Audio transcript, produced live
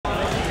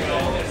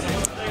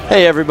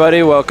Hey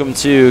everybody, welcome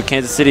to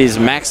Kansas City's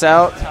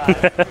MAXOUT.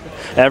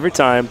 Every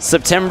time.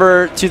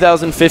 September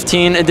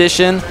 2015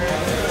 edition.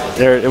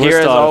 Here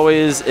as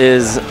always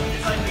is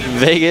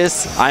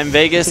Vegas. I'm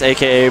Vegas,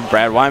 aka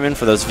Brad Wyman,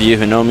 for those of you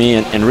who know me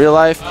in real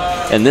life.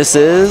 And this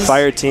is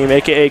Fire Team,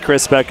 aka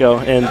Chris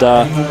Becco, and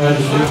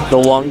the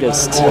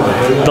longest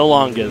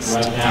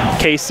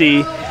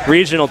KC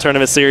Regional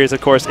Tournament Series,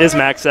 of course, is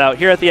MAXOUT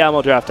here at the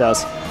Alamo Draft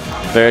House.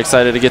 Very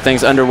excited to get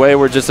things underway.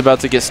 We're just about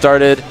to get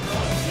started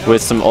with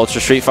some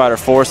Ultra Street Fighter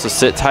 4, so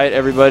sit tight,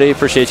 everybody.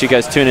 Appreciate you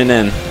guys tuning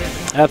in.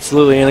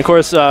 Absolutely, and of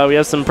course, we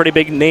have some pretty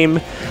big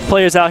name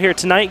players out here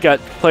tonight. Got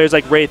players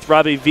like Raith,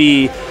 Robbie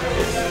V.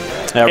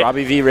 Yeah,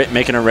 Robbie V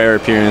making a rare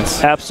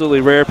appearance.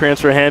 Absolutely, rare appearance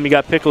for him. You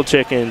got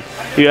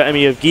PikleChicken. You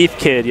have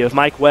GiefKid. You have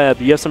Mike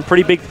Webb. You have some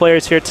pretty big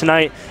players here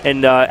tonight,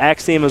 and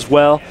AxioM as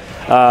well.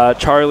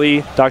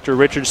 Charlie, Dr.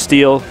 Richard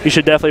Steele. You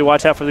should definitely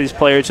watch out for these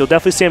players. You'll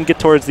definitely see them get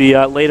towards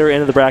the later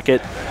end of the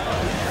bracket,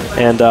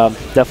 and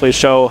definitely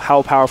show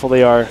how powerful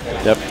they are.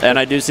 Yep, and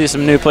I do see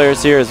some new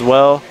players here as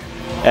well.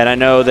 And I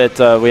know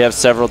that we have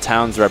several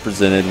towns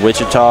represented.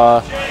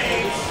 Wichita,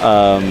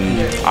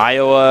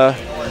 Iowa.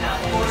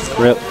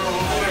 Rip.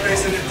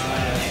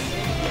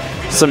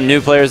 Some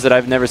new players that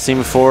I've never seen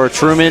before.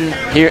 Truman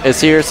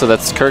is here, so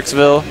that's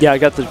Kirksville. Yeah, I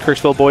got the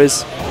Kirksville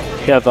boys.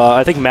 You have,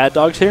 I think, Mad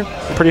Dog's here,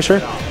 I'm pretty sure.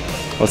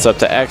 What's up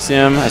to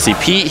AxioM? I see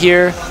Pete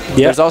here.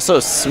 Yeah. There's also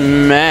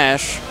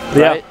Smash.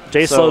 Right? Yeah,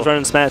 Jay Slow's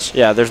running Smash.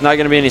 Yeah, there's not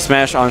going to be any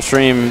Smash on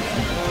stream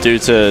due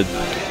to,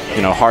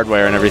 you know,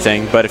 hardware and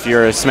everything. But if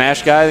you're a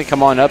Smash guy, then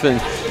come on up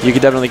and you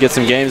can definitely get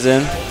some games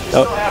in.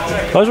 Oh.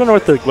 I always wonder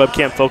what the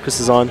webcam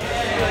focuses on.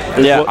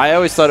 Yeah, I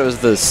always thought it was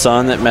the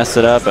sun that messed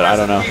it up, but I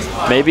don't know.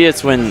 Maybe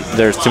it's when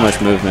there's too much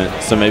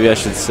movement, so maybe I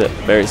should sit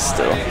very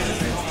still.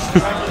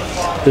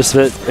 Just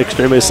sit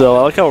extremely still.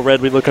 I like how red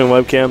we look on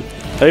webcam.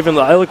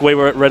 I look way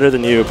redder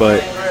than you,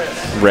 but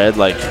red,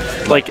 like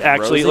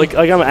actually, rosy?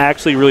 like I'm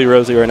actually really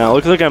rosy right now.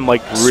 Looks like I'm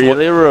like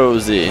really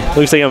rosy.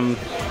 Looks like I'm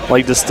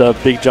like just a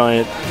big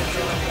giant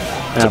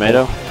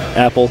tomato.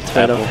 Apple.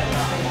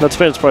 That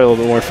tomato's probably a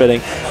little bit more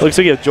fitting. Looks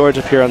like you have George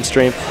up here on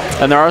stream.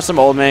 And there are some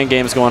old man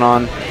games going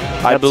on.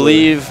 I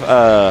believe,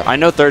 I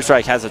know Third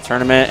Strike has a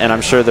tournament, and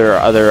I'm sure there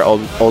are other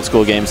old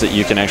school games that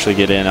you can actually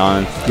get in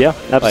on. Yeah,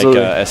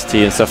 absolutely. Like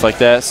ST and stuff like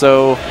that.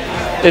 So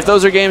if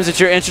those are games that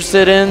you're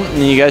interested in,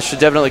 then you guys should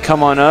definitely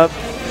come on up.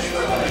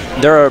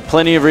 There are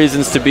plenty of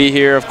reasons to be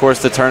here. Of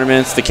course, the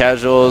tournaments, the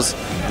casuals,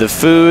 the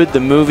food, the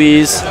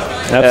movies.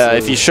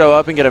 If you show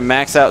up and get a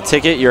MAXOUT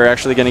ticket, you're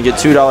actually going to get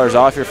 $2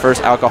 off your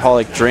first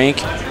alcoholic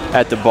drink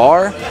at the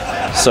bar.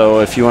 So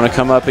if you want to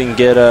come up and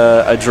get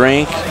a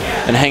drink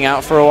and hang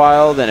out for a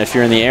while, then if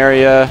you're in the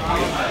area,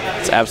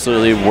 it's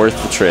absolutely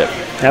worth the trip.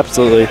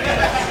 Absolutely.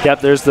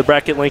 Yep, there's the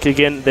bracket link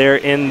again there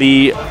in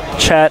the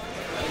chat.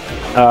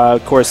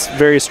 Of course,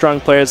 very strong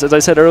players. As I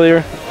said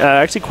earlier,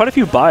 actually quite a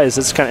few buys.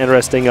 It's kind of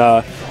interesting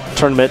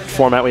tournament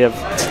format we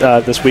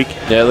have this week.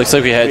 Yeah, it looks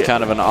like we had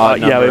kind of an odd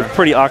number. Yeah, we have a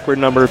pretty awkward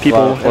number of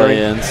people.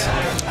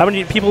 How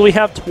many people do we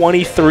have?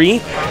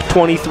 23.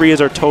 23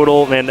 is our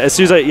total. Man, as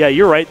soon as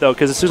you're right though,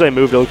 because as soon as I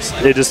moved,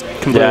 it just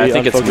completely. Yeah, I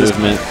think unfocused. it's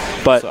movement.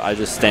 But so I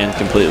just stand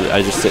completely.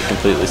 I just sit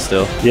completely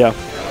still. Yeah.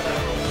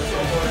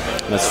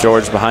 And that's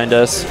George behind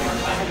us.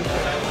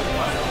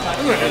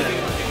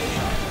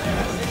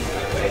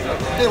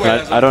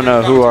 I don't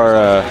know who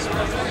our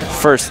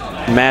first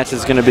match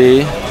is going to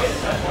be.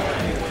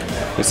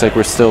 Looks like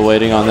we're still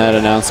waiting on that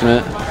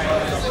announcement.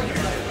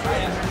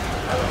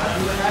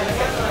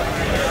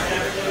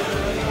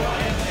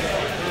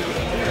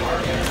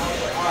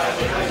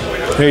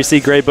 Here you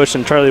see Greybush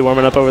and Charlie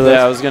warming up over there.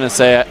 Yeah, I was going to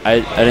say I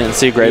didn't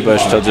see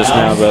Greybush till just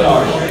now,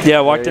 but yeah,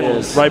 walked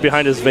in right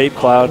behind his vape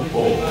cloud.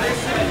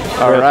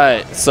 All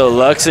right, so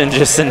Luxon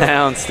just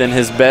announced in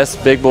his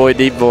best big boy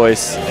deep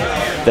voice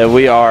that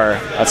we are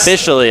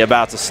officially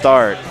about to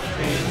start,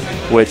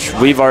 which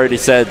we've already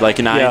said like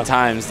 9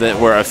 times that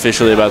we're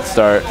officially about to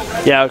start.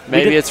 Yeah,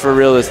 maybe it's for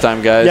real this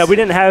time, guys. Yeah, we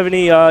didn't have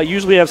any.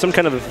 Usually we have some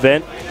kind of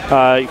event.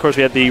 Of course,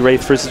 we had the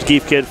Raith versus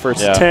GiefKid first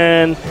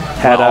 10.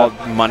 Had all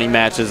money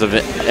matches of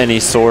any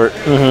sort.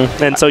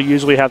 And so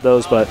usually have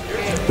those, but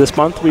this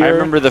month I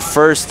remember the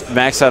first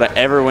MAXOUT I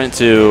ever went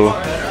to.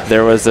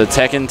 There was a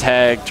Tekken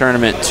Tag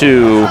Tournament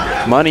 2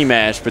 money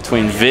match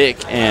between Vic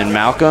and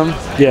Malcolm.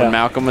 Yeah. When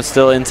Malcolm was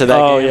still into that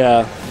game. Oh,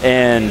 yeah.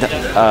 And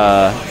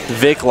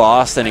Vic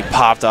lost and he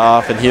popped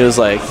off and he was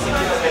like,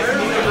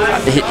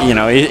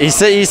 he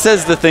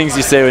says the things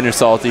you say when you're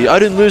salty. I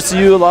didn't lose to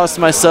you, I lost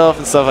to myself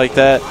and stuff like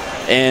that.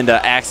 And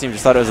AxioM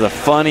just thought it was the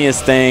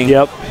funniest thing.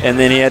 Yep. And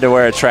then he had to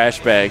wear a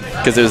trash bag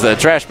because it was a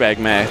trash bag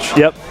match.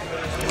 Yep.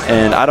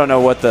 And I don't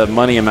know what the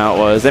money amount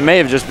was. It may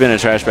have just been a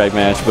trash bag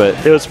match,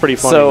 but it was pretty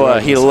funny. So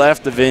he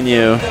left the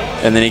venue,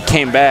 and then he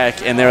came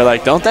back, and they were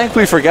like, "Don't think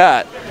we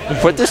forgot.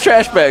 Put this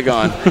trash bag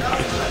on."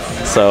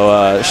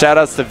 So shout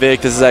outs to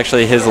Vic. This is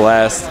actually his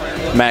last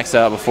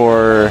MAXOUT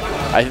before,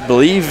 I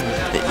believe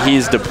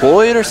he's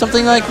deployed or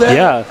something like that.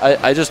 Yeah.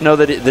 I just know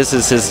that this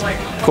is his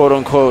quote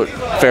unquote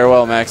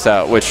farewell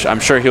MAXOUT, which I'm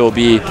sure he'll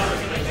be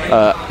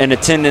an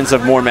attendance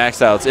of more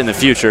max outs in the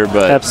future,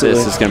 but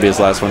Absolutely. this is going to be his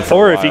last one for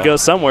Or a if he while.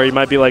 goes somewhere, he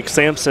might be like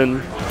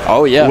Samson.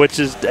 Oh, yeah. Which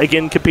is,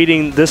 again,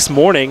 competing this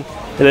morning.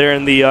 They're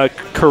in the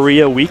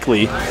Korea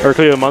Weekly, or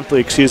Korea Monthly,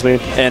 excuse me.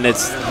 And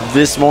it's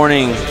this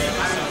morning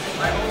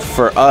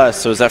for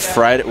us, so is that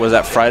Friday? Was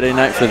that Friday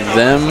night for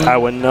them? I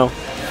wouldn't know.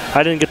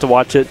 I didn't get to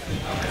watch it.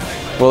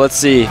 Well, let's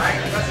see.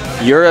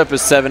 Europe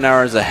is 7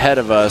 hours ahead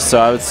of us, so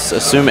I would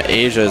assume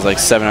Asia is like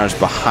 7 hours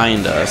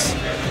behind us.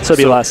 So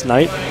it'd be last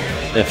night?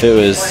 If it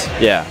was,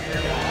 yeah.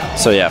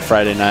 So yeah,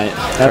 Friday night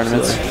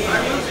tournaments.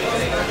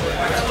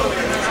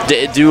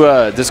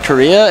 Does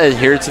Korea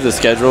adhere to the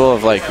schedule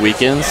of like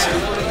weekends?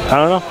 I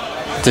don't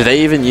know. Do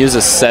they even use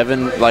a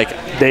 7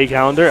 day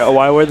calendar?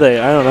 Why would they?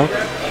 I don't know.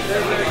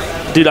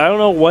 Dude, I don't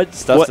know what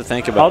stuff to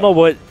think about. I don't know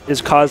what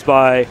is caused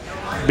by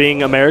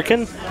being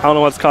American. I don't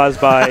know what's caused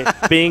by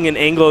being an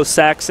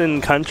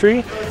Anglo-Saxon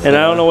country, and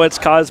I don't know what's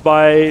caused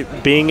by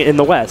being in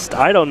the West.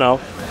 I don't know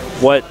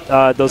what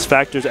those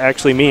factors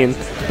actually mean.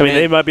 I mean,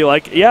 they might be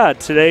like, yeah,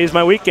 today's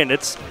my weekend.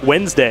 It's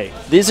Wednesday.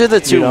 These are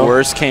the two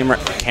worst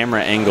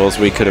camera angles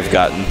we could have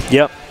gotten.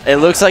 Yep. It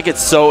looks like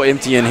it's so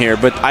empty in here,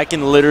 but I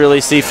can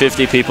literally see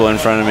 50 people in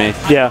front of me.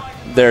 Yeah.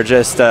 They're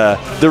just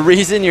the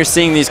reason you're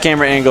seeing these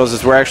camera angles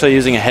is we're actually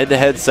using a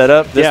head-to-head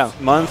setup this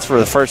month for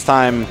the first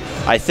time,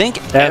 I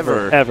think,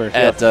 ever at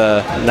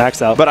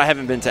MaxOut. But I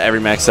haven't been to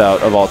every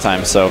MaxOut of all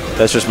time, so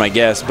that's just my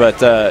guess.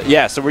 But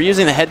yeah, so we're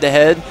using the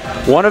head-to-head.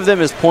 One of them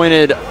is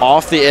pointed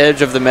off the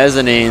edge of the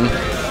mezzanine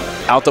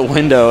out the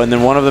window, and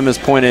then one of them is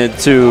pointed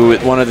to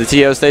one of the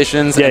TO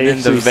stations, and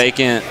then the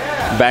vacant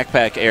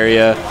backpack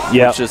area,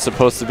 which is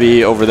supposed to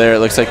be over there. It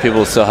looks like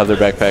people still have their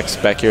backpacks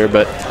back here,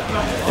 but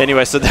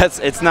anyway, so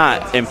it's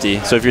not empty.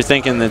 So if you're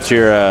thinking that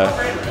you're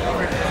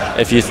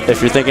if you're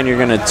thinking you're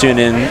going to tune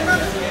in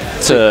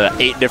to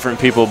 8 different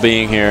people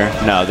being here,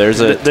 no,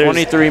 there's a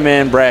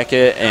 23-man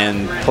bracket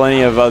and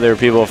plenty of other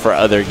people for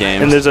other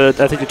games. And there's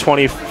I think a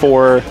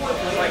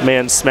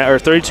 24-man or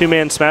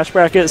 32-man Smash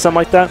bracket, something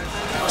like that.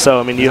 So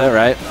I mean, is that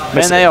right?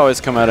 Man, they always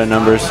come out of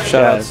numbers.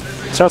 Shout out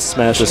to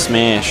Smash. To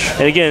Smash.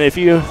 And again, if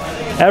you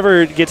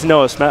ever get to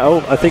know a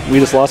Smash, I think we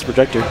just lost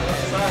projector.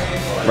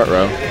 What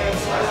row?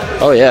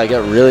 Oh yeah, I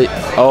got really.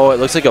 Oh, it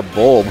looks like a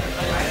bulb.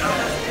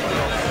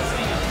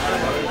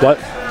 What?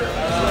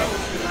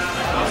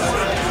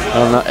 I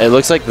don't know. It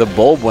looks like the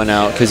bulb went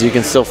out because you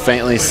can still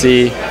faintly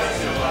see.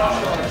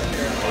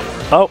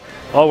 Oh,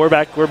 we're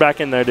back. We're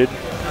back in there, dude.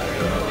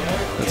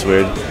 That's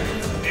weird.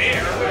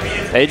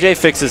 AJ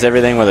fixes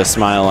everything with a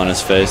smile on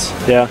his face.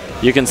 Yeah.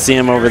 You can see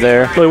him over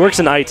there. Well, he works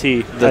in IT,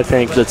 I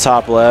think. The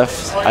top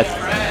left.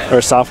 Or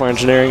software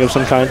engineering of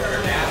some kind.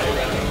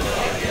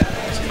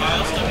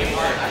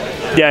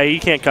 Yeah, he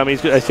can't come.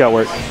 He's got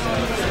work.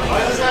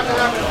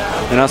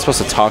 You're not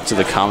supposed to talk to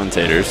the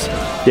commentators.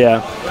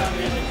 Yeah.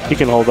 He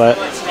can hold that.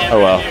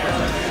 Oh, well.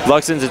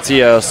 Luxon's a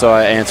TO, so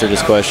I answered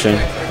his question.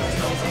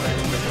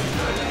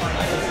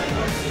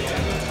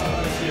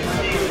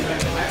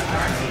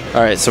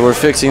 All right, so we're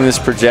fixing this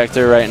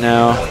projector right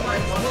now.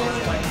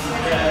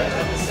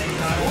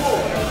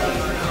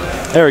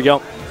 There we go.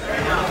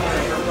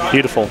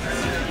 Beautiful.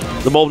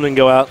 The bulb didn't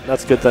go out.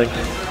 That's a good thing.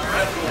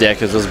 Yeah,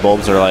 because those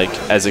bulbs are like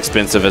as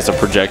expensive as a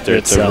projector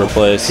to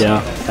replace.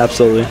 Yeah,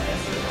 absolutely.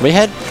 We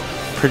had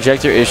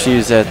projector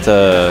issues at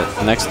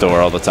next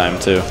door all the time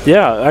too.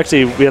 Yeah,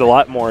 actually we had a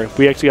lot more.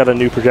 We actually got a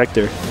new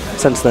projector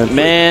since then.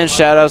 Man,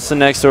 shout outs to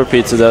Next Door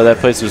Pizza though. That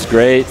place was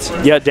great.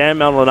 Yeah, Dan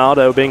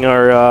Maldonado being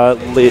our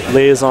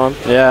liaison.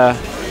 Yeah.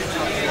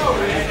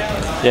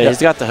 Yeah,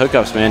 he's got the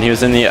hookups, man. He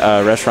was in the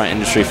restaurant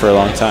industry for a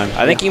long time.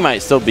 I think he might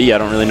still be. I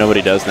don't really know what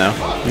he does now.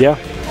 Yeah.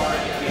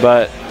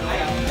 But,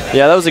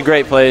 yeah, that was a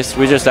great place.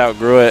 We just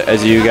outgrew it,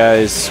 as you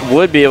guys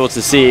would be able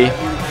to see.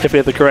 If we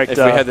had the correct... If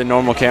we had the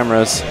normal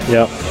cameras.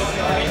 Yeah.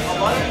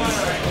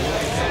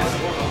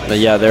 But,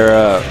 yeah, there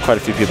are quite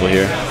a few people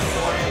here.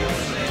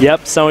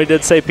 Yep, somebody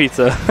did say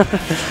pizza.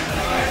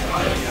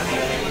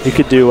 You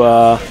could do...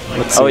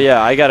 let's see. Oh,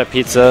 yeah, I got a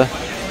pizza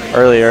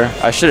earlier.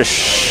 I should have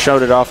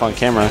showed it off on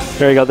camera.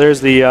 There you go.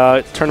 There's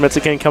the tournaments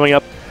again coming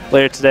up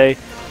later today.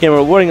 Yeah,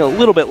 we're running a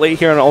little bit late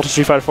here on an Ultra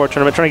Street Fighter 4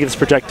 tournament, trying to get this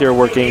projector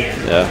working.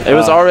 Yeah, it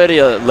was already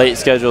a late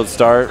scheduled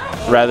start.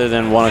 Rather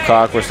than 1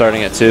 o'clock, we're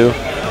starting at 2.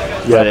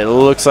 Yeah. But it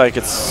looks like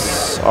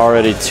it's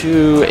already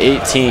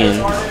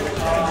 2:18.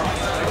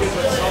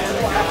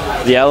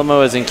 The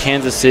Alamo is in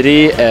Kansas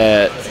City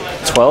at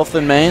 12th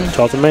and Main.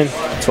 12th and Main.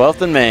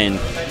 12th and Main.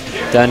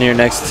 Down here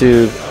next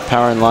to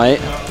Power and Light.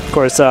 Of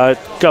course, we're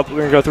going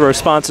to go through our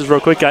sponsors real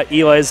quick. Got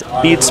Eli's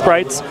Bead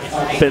Sprites.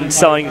 Been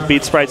selling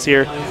bead sprites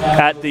here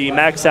at the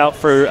MaxOut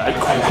for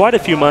quite a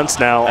few months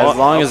now. As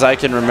long as I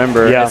can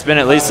remember. Yeah. It's been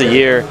at least a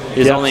year.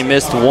 He's only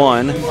missed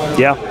 1.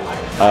 Yeah.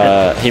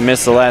 He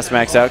missed the last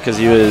MaxOut because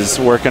he was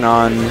working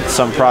on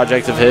some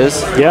project of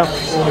his. Yeah.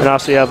 And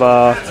also you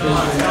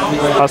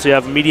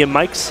have Medium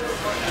Mics.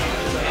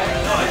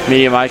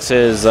 Medium Mics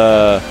is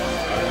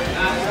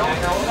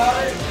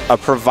a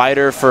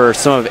provider for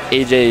some of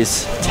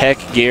AJ's tech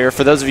gear.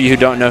 For those of you who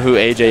don't know who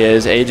AJ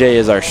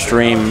is our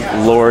stream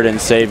lord and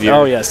savior.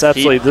 Oh yes,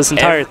 absolutely. This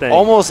entire thing.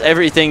 Almost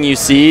everything you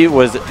see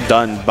was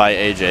done by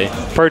AJ.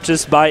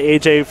 Purchased by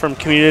AJ from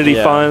community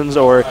funds,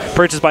 or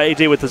purchased by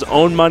AJ with his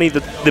own money. The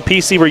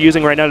PC we're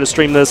using right now to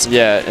stream this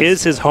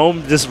is his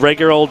home, just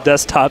regular old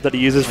desktop that he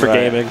uses for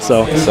gaming.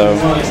 So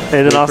and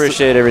then we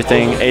appreciate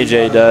everything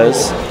AJ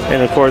does.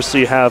 And of course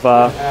you have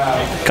a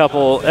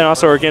couple, and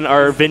also again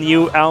our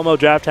venue, Alamo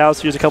Draft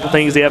House. Here's a couple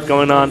things they have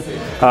going on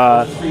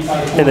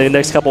in the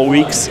next couple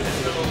weeks.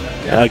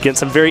 Again,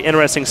 some very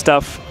interesting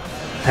stuff.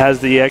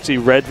 Has the actually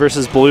red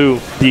versus blue,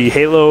 the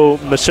Halo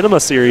Machinima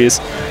series.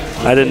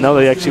 I didn't know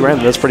they actually ran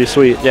that. That's pretty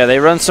sweet. Yeah, they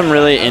run some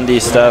really indie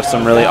stuff,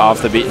 some really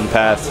off the beaten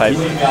path type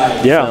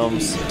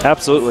films.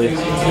 Absolutely.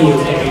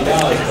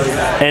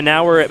 And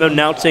now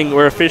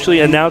we're officially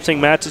announcing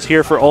matches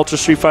here for Ultra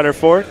Street Fighter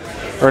 4.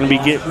 We're going to be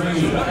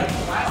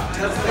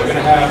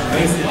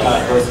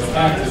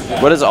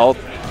What is all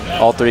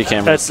three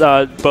cameras?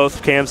 That's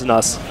both cams and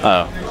us.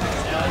 Oh.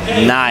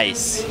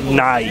 Nice.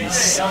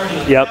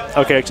 Yep.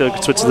 Okay, actually, we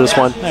can switch to this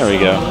one. There we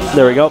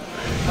go.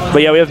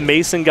 But yeah, we have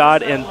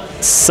MasonGod and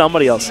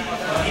somebody else. I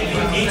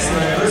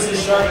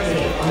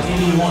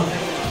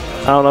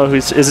don't know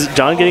who's. Is it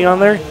John getting on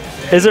there?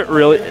 Is it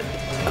really?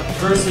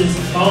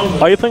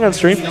 Are you playing on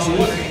stream?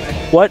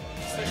 What?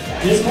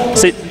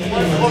 See,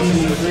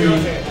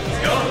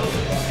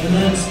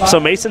 so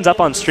Mason's up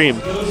on stream.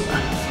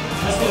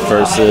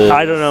 Versus.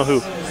 I don't know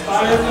who.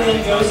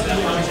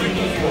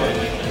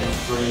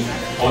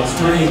 On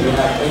stream, we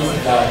have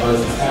MasonGod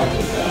versus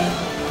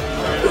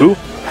Cactus. Who?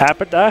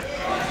 Happada?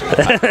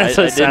 I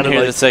didn't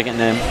hear the second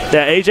name.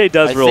 Yeah, AJ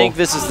does rule. I think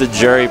this is the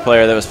Juri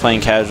player that was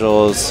playing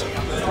casuals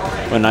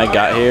when I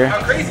got here.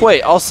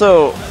 Wait,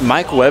 also,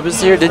 Mike Webb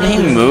is here? Didn't he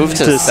move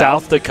to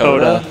South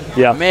Dakota?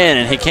 Yeah. Man,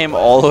 and he came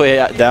all the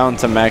way down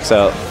to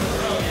MAXOUT.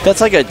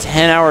 That's like a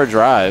 10-hour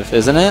drive,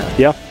 isn't it?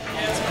 Yeah.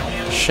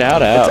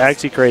 Shout out. It's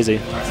actually crazy.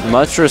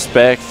 Much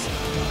respect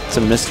to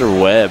Mr.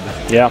 Webb.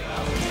 Yeah.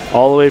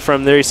 All the way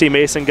from there, you see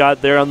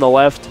MasonGod there on the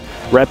left,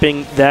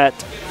 repping that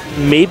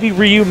maybe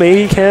Ryu,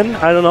 maybe Ken.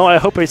 I don't know. I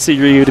hope I see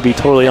Ryu, to be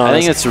totally honest. I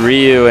think it's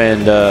Ryu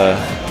and,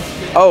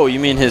 oh, you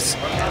mean his...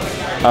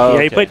 Oh,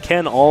 yeah, he put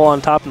Ken all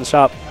on top in the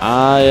shop.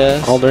 Ah,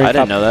 yes. All during I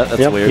didn't know that.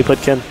 That's weird. He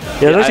put Ken.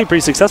 Yeah, it's actually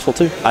pretty successful,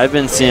 too. I've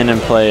been seeing him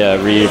play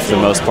Ryu for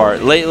the most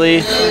part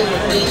lately,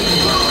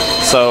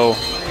 so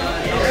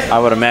I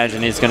would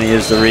imagine he's going to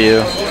use the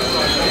Ryu.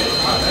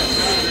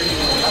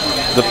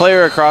 The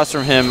player across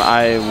from him,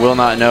 I will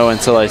not know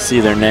until I see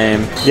their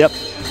name. Yep.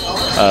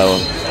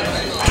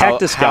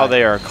 Cactus guy. How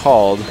they are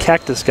called.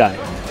 Cactus guy.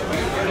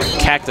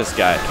 Cactus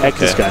guy.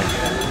 Cactus guy.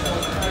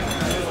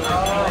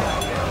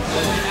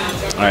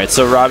 All right,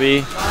 so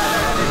Robbie,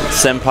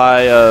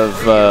 senpai of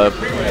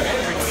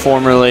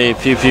formerly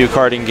Pew Pew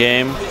Karting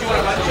Game,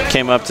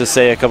 came up to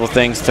say a couple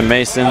things to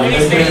Mason.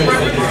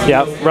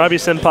 Yeah, Robbie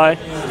senpai,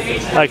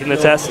 I can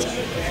attest.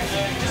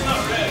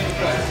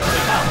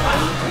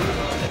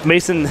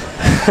 Mason,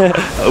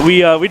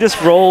 we just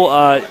roll.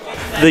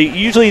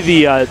 Usually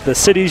the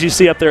cities you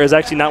see up there is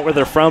actually not where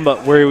they're from,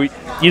 but where you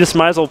just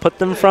might as well put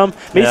them from.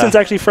 Mason's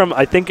actually from,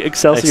 I think,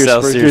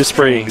 Excelsior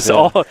Springs.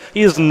 Yeah. So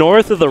he is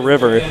north of the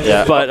river.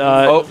 Yeah. But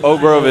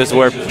Oak Grove is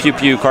where Pew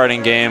Pew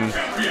Karting Game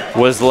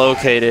was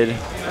located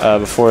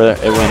before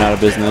it went out of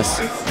business.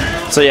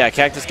 So yeah,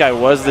 Cactus Guy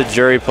was the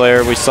Juri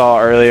player we saw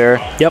earlier.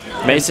 Yep.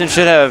 Mason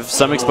should have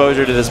some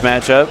exposure to this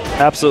matchup.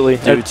 Absolutely.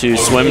 Due to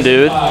Swim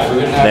Dude.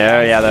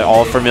 There, yeah, they're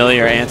all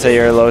familiar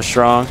anti-air low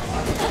strong.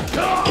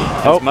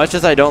 As much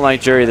as I don't like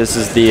Juri, this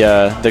is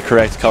the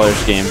correct color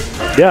scheme.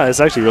 Yeah,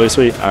 it's actually really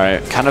sweet. All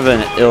right, kind of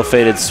an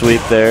ill-fated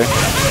sweep there.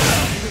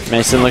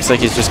 Mason looks like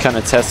he's just kind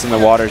of testing the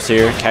waters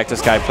here.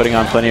 Cactus Guy putting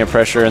on plenty of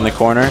pressure in the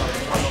corner.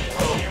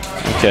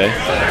 Okay.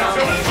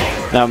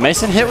 Now,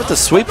 Mason hit with the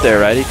sweep there,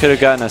 right? He could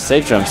have gotten a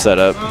safe jump set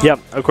up. Yep.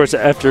 Of course,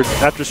 after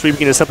sweep, you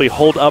can just simply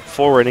hold up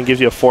forward and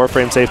gives you a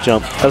 4-frame safe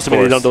jump.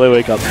 Assuming you don't delay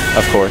wake up.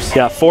 Of course.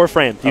 Yeah,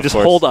 4-frame. You just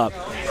hold up.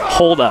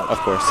 Hold up. Of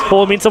course.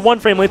 Well, it means a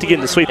 1-frame length to get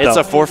into sweep, though. It's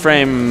a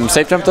 4-frame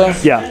safe jump, though?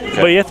 Yeah.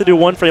 Okay. But you have to do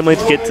 1-frame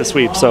length to get to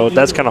sweep, so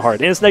that's kind of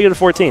hard. And it's negative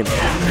 14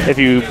 if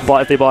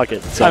they block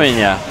it. So. I mean,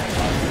 yeah.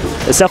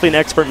 It's definitely an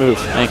expert move.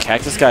 And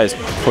Cactus Guy is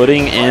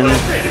putting in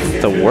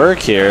the work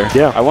here.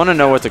 Yeah. I want to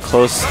know what the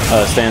close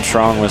stand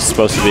strong was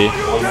supposed to be.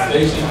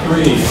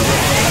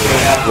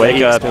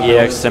 Wake up,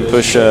 EX, and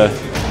push.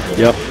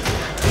 Yep.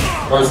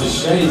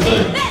 Versus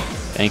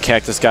Shadelen. And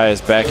Cactus Guy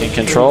is back in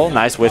control.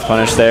 Nice whiff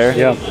punish there.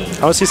 Yeah.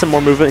 I want to see some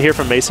more movement here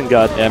from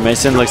MasonGod. Yeah,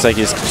 Mason looks like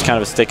he's just kind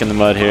of a stick in the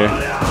mud here.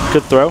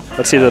 Good throw.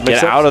 Let's see the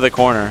mix-up. Get out of the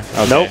corner.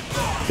 Okay. Nope.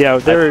 Yeah,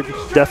 they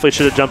definitely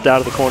should have jumped out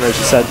of the corner, as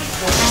you said.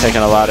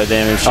 Taking a lot of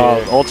damage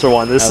here. Ultra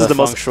one. This is the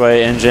most Feng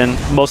Shui engine.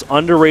 Most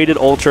underrated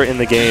Ultra in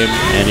the game.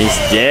 And he's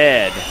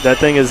dead. That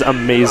thing is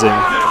amazing.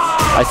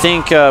 I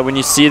think when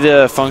you see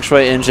the Feng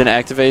Shui engine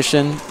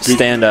activation,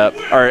 stand up.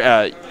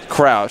 Or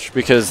crouch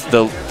because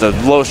the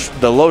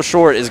low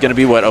short is going to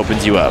be what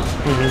opens you up.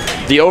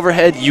 The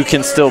overhead you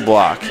can still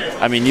block.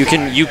 I mean, you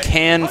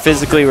can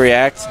physically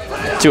react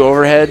to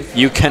overhead.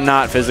 You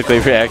cannot physically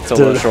react to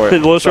low short.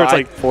 Low short's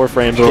like 4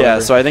 frames. Or yeah,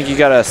 so I think you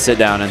got to sit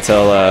down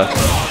until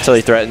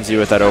he threatens you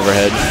with that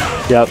overhead.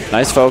 Yep.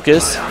 Nice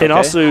focus. And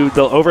also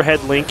the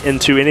overhead link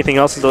into anything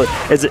else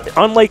is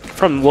unlike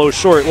from low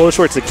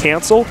short's a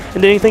cancel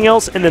into anything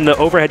else, and then the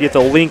overhead you have to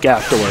link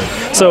afterward.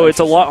 So it's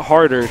a lot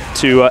harder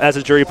to as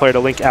a Juri player to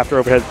link after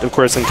overhead, of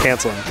course, than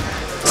canceling.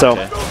 So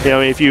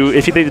if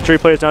you think the Juri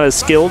player is not as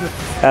skilled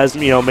as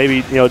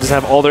maybe doesn't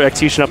have all their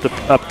execution up to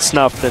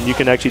snuff, then you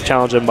can actually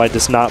challenge them by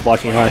just not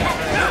blocking high.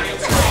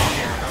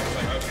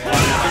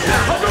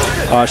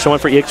 Showing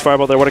for EX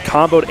Fireball there. Would have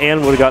comboed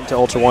and would have gotten to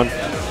Ultra 1.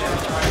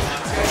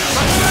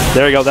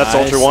 There you go. That's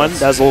nice. Ultra 1.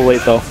 That's a little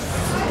late though.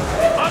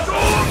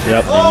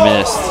 Yep. He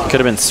missed. Could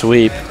have been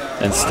sweep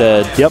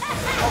instead. Yep.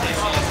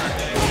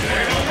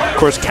 Of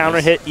course,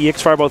 counter hit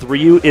EX Fireball with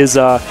Ryu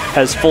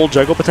has full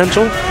juggle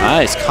potential.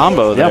 Nice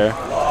combo there.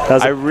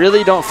 Yep. I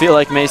really don't feel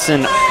like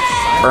Mason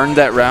earned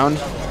that round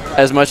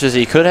as much as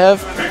he could have.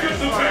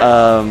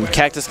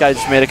 Cactus guy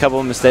just made a couple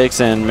of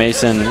mistakes, and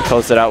Mason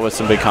closed it out with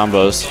some big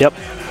combos. Yep.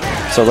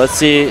 So let's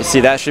see,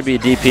 that should be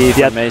DP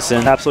for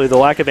Mason. Absolutely. The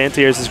lack of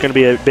anti-airs is going to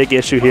be a big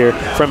issue here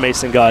from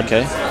MasonGod.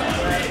 Okay.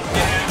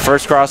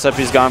 First cross-up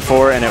he's gone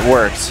for, and it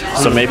works.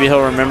 So maybe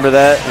he'll remember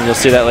that, and you'll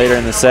see that later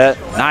in the set.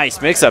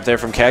 Nice mix-up there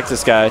from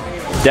Cactus guy.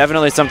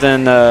 Definitely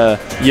something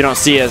you don't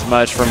see as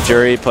much from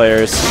Juri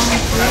players.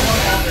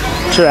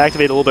 Should have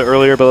activated a little bit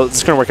earlier, but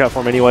it's going to work out for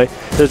him anyway.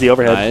 There's the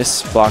overhead.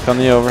 Nice. Block on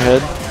the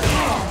overhead.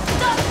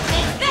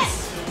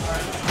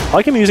 I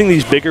like him using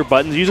these bigger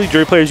buttons. Usually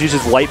Juri players use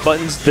light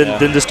buttons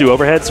than just do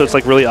overhead, so it's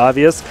like really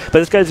obvious. But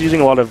this guy's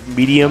using a lot of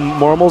medium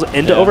normals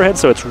into overhead,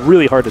 so it's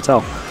really hard to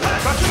tell.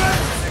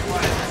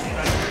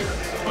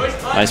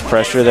 Nice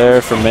pressure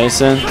there from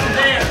Mason.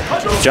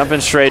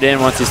 Jumping straight in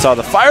once he saw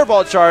the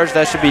fireball charge.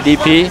 That should be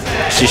DP.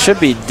 She should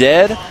be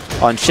dead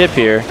on chip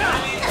here.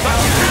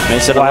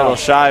 Mason a little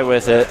shy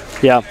with it.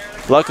 Yeah.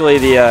 Luckily,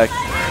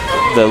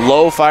 the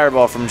low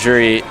fireball from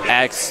Juri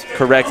acts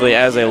correctly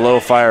as a low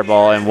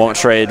fireball and won't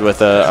trade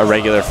with a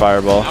regular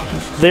fireball.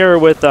 There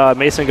with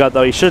MasonGod,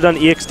 though, he should have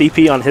done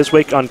EXDP on his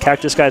on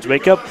Cactus Guy's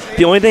wake up.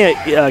 The only thing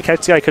that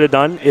Cactus Guy could have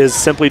done is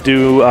simply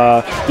do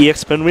EX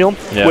spin wheel,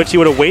 which he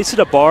would have wasted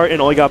a bar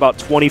and only got about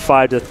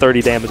 25 to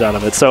 30 damage out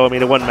of it. So, I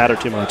mean, it wouldn't matter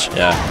too much.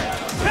 Yeah.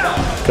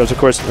 Because, of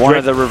course, one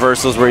of the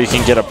reversals where you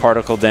can get a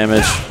particle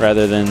damage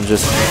rather than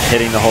just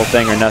hitting the whole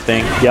thing or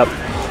nothing. Yep.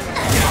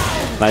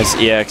 Nice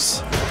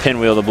EX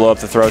pinwheel to blow up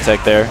the throw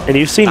tech there. And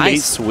you've seen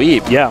nice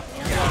sweep. Yeah.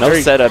 No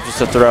setup, just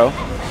a throw.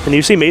 And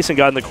you see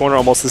MasonGod in the corner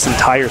almost this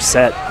entire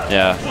set.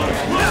 Yeah.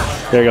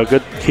 There you go.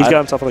 Good. He's got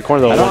himself in the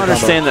corner though. I don't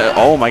understand that.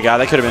 Oh my God,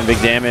 that could have been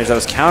big damage. That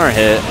was counter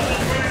hit.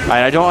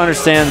 I don't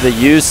understand the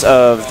use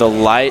of the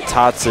light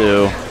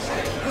Tatsu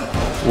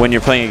when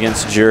you're playing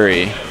against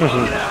Juri.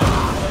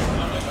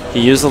 He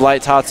used the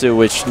light Tatsu,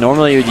 which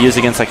normally you would use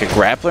against like a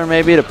grappler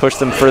maybe to push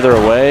them further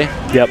away.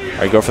 Yep. All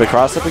right, go for the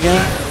cross up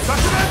again.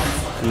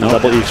 Nope.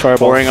 Double EX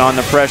fireball. Pouring on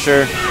the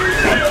pressure.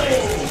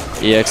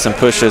 EX and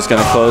push is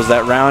going to close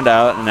that round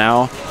out. And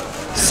now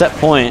set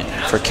point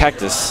for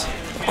Cactus.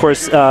 Of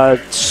course,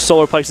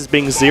 solar plexus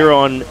being 0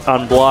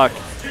 on block,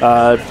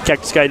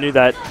 Cactus Guy knew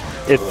that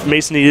if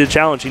Mason needed a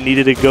challenge, he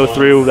needed to go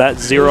through that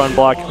 0 on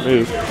block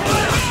move.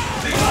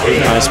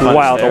 Nice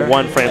wow, there. the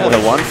 1 frame link.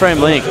 The 1 frame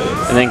link,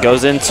 and then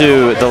goes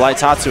into the light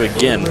Tatsu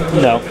again.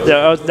 No,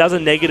 that was a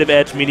negative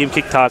edge medium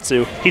kick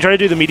Tatsu. He tried to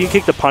do the medium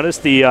kick to punish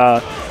the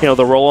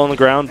the roll on the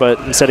ground, but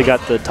instead he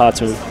got the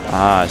Tatsu.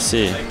 Ah, I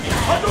see.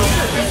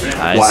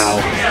 Nice. Wow.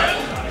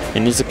 He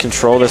needs to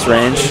control this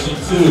range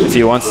if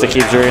he wants to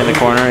keep Juri in the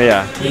corner.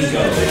 Yeah.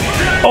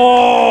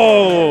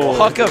 Oh!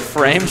 Puck a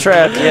frame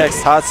trap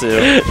EX Tatsu.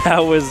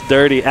 That was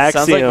dirty. AxioM.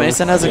 Sounds like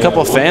Mason has a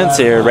couple fans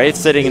here. Raith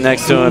sitting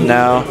next to him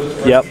now.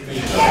 Yep.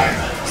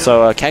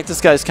 So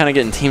Cactus Guy's kind of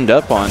getting teamed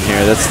up on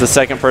here. That's the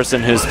second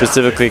person who's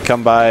specifically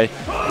come by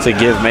to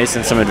give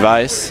Mason some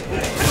advice.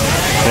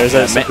 There's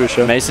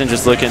that Mason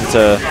just looking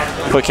to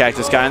put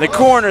Cactus Guy in the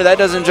corner. That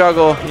doesn't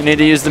juggle. You need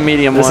to use the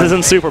medium one. This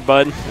isn't super,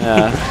 bud.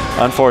 Yeah,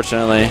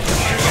 unfortunately.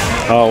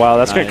 Oh, wow.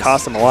 That's going to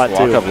cost him a lot, too.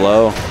 Walk up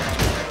low.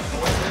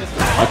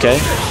 Okay.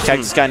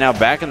 Cactus Guy now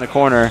back in the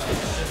corner.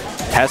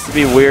 Has to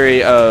be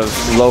weary of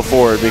low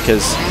forward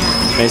because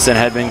Mason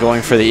had been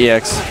going for the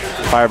EX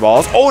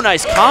fireballs. Oh,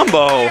 nice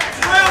combo.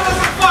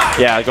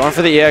 Yeah, going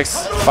for the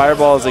EX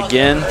fireballs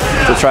again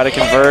to try to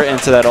convert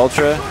into that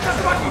ultra.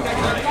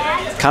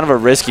 Kind of a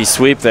risky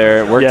sweep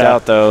there. It worked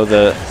out, though.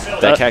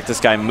 That Cactus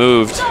Guy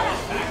moved.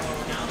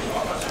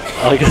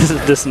 I like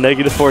this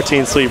negative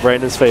 14 sweep right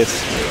in his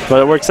face.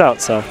 But it works out,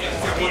 so.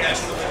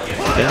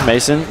 Okay,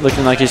 Mason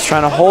looking like he's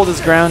trying to hold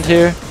his ground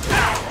here.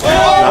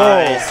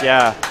 Nice,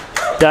 yeah.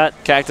 That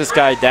Cactus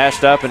Guy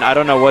dashed up, and I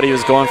don't know what he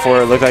was going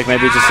for. It looked like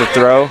maybe just a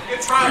throw.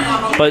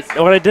 But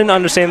what I didn't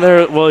understand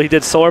there, well, he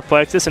did solar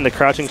plexus into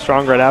crouching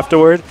strong right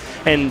afterward.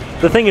 And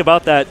the thing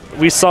about that,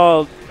 we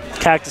saw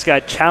Cactus Guy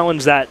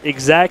challenge that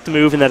exact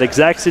move in that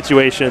exact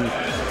situation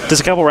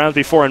just a couple rounds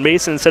before, and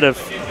Mason, instead of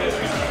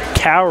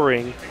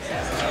cowering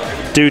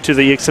due to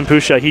the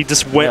Ixampusha, he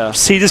just went.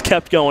 He just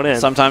kept going in.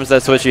 Sometimes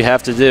that's what you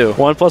have to do.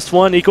 1 +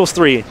 1 =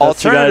 3.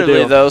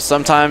 Alternatively, though,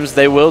 sometimes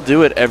they will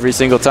do it every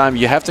single time.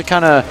 You have to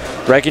kind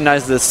of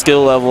recognize the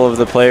skill level of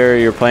the player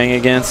you're playing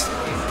against.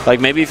 Like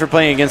maybe if you're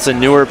playing against a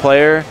newer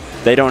player,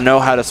 they don't know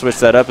how to switch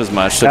that up as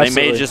much. So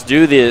Absolutely. they may just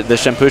do the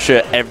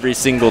Shampusha every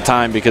single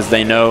time because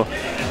they know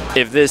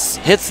if this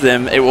hits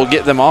them, it will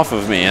get them off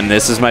of me, and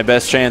this is my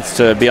best chance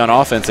to be on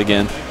offense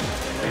again.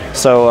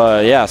 So,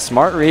 yeah,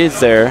 smart reads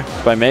there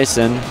by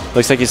Mason.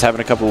 Looks like he's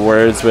having a couple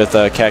words with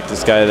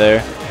Cactus guy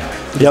there.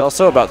 He's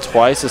also about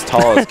twice as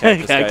tall as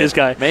Cactus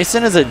guy.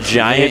 Mason is a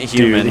giant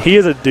human. He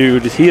is a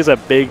dude. He is a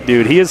big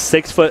dude. He is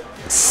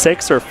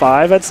 6'6" or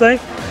 5", I'd say.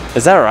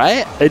 Is that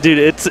right? Hey, dude,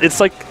 it's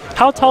like,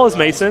 how tall is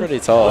Mason? Pretty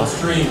tall.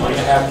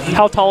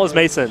 How tall is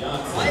Mason?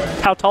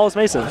 How tall is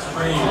Mason?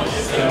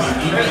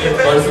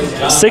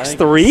 6'3"?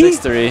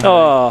 6'3".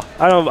 Oh,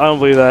 I don't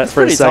believe that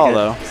for a pretty second. tall,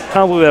 though. I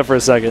don't believe that for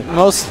a second.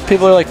 Most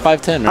people are like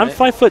 5'10", right?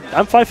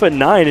 I'm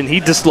 5'9", and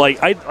he just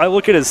like I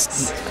look at his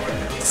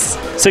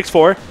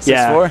 6'4".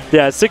 6'4"?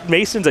 Yeah.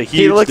 Mason's a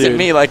huge. He looks dude. at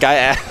me like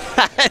I.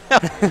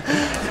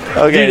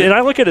 Okay. Dude, and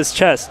I look at his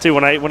chest too.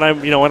 When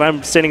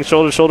I'm standing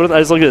shoulder to shoulder, I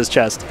just look at his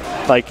chest.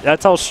 Like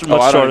that's how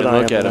much shorter than I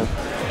am. Look at him.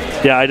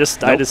 Yeah, I just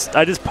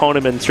pwn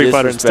him in Street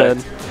Fighter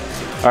instead.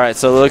 All right,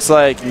 so it looks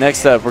like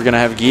next up we're gonna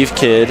have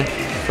GiefKid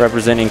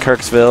representing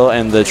Kirksville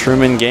and the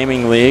Truman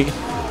Gaming League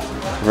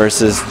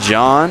versus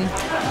John.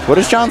 What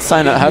does John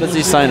sign up? How does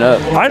he sign up?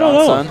 I don't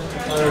know.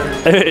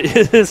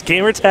 His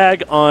gamer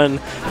tag on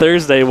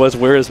Thursday was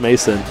 "Where is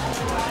Mason?"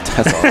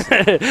 That's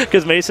awesome.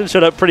 Because Mason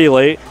showed up pretty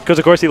late. Because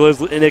of course he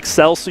lives in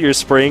Excelsior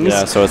Springs.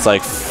 Yeah, so it's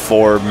like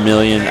 4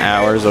 million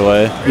hours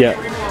away. Yeah.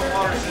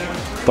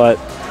 But.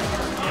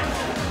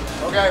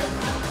 Okay.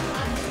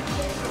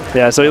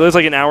 Yeah, so he lives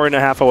like an hour and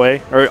a half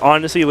away. Or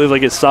honestly, he lives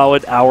like a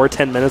solid hour,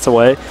 10 minutes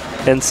away.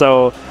 And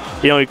so,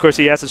 of course,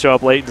 he has to show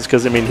up late just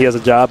because, he has a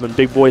job and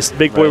big boy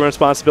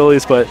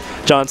responsibilities. But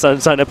John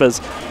signed up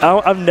as...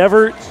 I've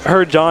never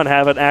heard John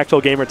have an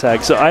actual gamer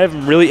tag, so I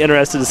am really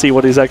interested to see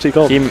what he's actually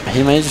called. He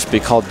may just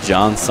be called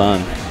John Son.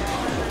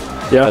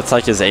 Yeah. That's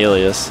like his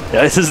alias.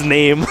 Yeah, it's his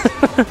name.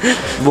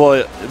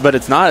 Well, but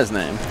it's not his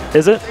name.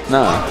 Is it?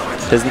 No.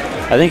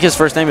 I think his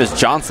first name is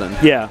Johnson.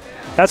 Yeah.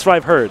 That's what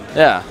I've heard.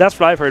 Yeah. That's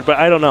what I've heard, but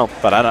I don't know.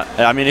 But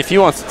if he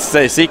wants to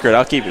stay secret,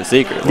 I'll keep it a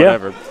secret.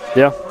 Whatever.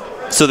 Yeah.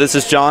 So this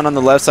is John on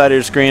the left side of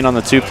your screen on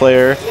the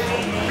 2-player.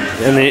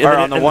 Or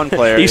on the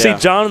 1-player. You see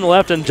John on the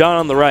left and John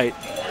on the right.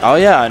 Oh,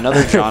 yeah,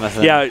 another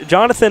Jonathan. Yeah,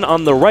 Jonathan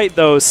on the right,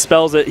 though,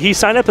 spells it. He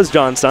signed up as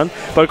Johnson,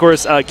 but of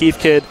course,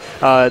 GiefKid,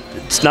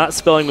 it's not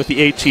spelling with the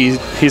H.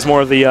 He's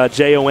more of the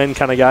Jon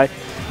kind of guy.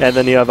 And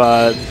then you have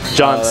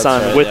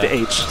Johnson with the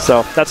H.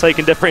 So that's how you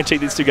can differentiate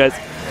these two guys.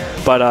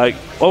 But,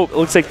 it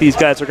looks like these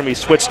guys are going to be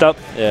switched up.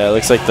 Yeah, it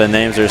looks like the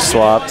names are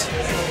swapped.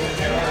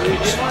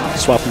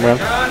 Swap them around.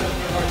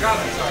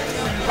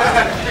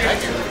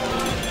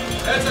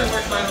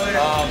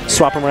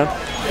 Swap them around.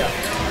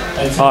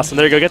 Awesome.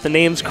 There you go. Get the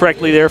names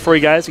correctly there for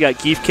you guys. You got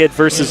GiefKid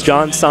versus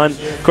John Son.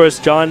 Of course,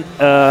 John,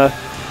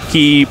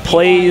 he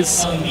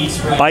plays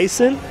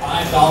Bison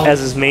as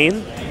his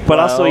main. But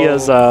also he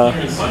has... I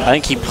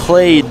think he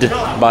played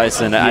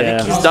Bison. I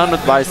think he's done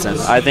with Bison.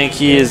 I think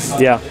he is...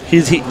 Yeah.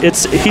 He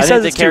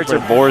says the character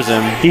bores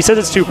him. He says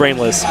it's too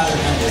brainless.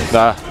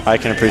 I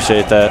can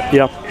appreciate that.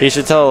 Yeah. He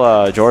should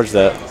tell George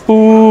that.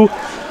 Ooh.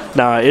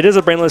 Nah, it is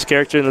a brainless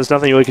character, and there's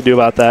nothing you really can do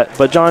about that.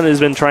 But John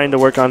has been trying to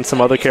work on some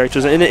other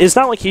characters. And it's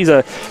not like he's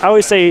a... I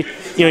always say,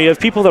 you have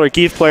people that are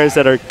Gief players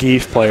that are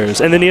Gief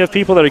players. And then you have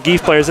people that are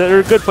Gief players that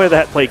are good players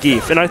that play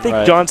Gief. And I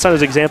think John Son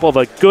is an example of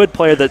a good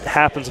player that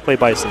happens to play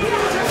Bison.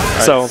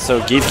 So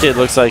GiefKid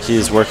looks like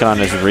he's working on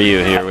his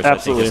Ryu here, which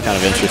absolutely. I think is kind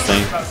of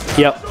interesting.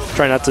 Yep.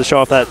 Try not to show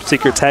off that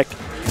secret tech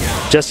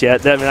just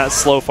yet. That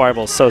slow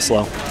fireball is so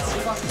slow.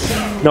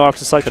 No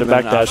option select to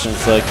backdash. Option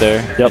select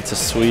there. Yep. It's a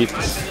sweep.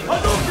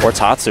 Or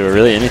Tatsu, or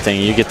really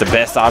anything. You get the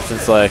best option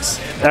selects.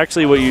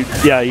 Actually, you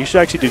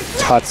should actually do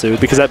Tatsu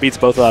because that beats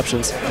both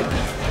options,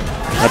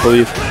 I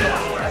believe.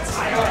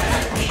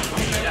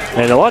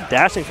 And a lot of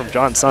dashing from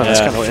John Son. Yeah,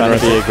 That's kind of trying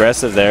to be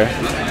aggressive there.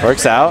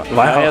 Works out.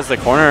 Wow. Now he has the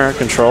corner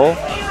control.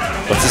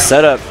 What's the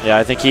setup? Yeah,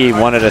 I think he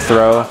wanted to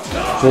throw.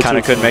 Kind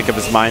of couldn't make up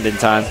his mind in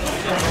time.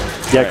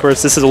 Yeah, of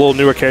course, this is a little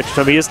newer character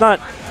to me. He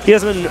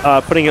hasn't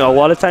been putting a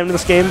lot of time in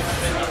this game,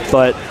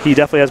 but he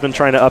definitely has been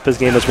trying to up his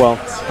game as well.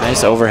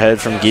 Nice overhead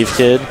from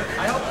GiefKid.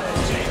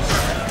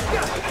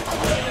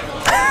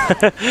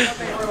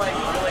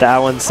 The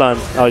Allen Son,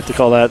 I like to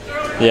call that.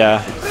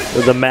 Yeah.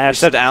 The mash.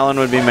 Except Allen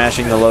would be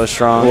mashing the low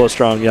strong. Low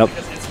strong, yep.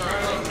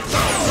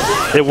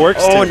 It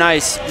works. Oh,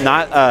 nice.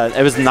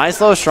 It was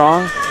nice low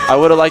strong. I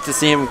would have liked to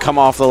see him come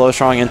off the low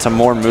strong into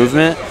more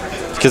movement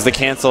because the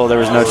cancel, there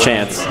was no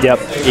chance. Yep.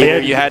 Either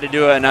you had to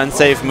do an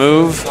unsafe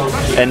move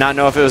and not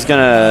know if it was going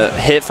to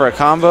hit for a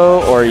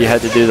combo, or you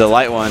had to do the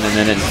light one and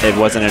then it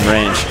wasn't in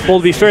range. Well,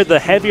 to be fair, the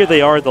heavier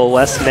they are, the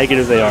less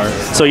negative they are.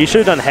 So you should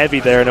have done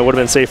heavy there and it would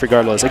have been safe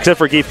regardless. Except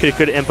for GiefKid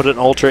could input an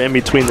ultra in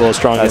between the low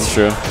strong. That's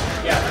true.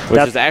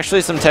 Which is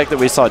actually some tech that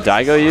we saw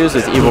Daigo use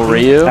with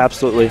E.Ryu.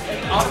 Absolutely.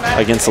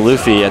 Against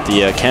Luffy at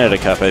the Canada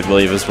Cup, I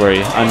believe, is where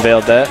he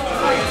unveiled that.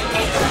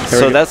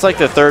 So that's like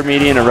the third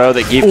meaty in a row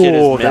that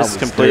GiefKid has missed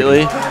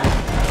completely.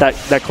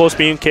 That close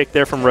beam kick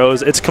there from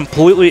Rose, it's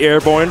completely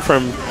airborne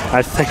from,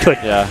 I think,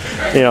 like,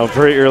 you know,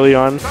 very early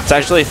on. It's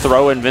actually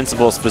throw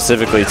invincible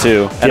specifically,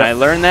 too. And I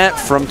learned that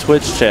from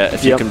Twitch chat,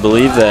 if you can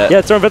believe that. Yeah,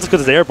 it's throw invincible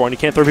because it's airborne. You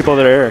can't throw people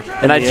that are air.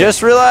 And I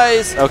just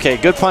realized, okay,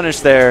 good punish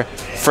there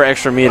for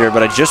extra meter,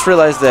 but I just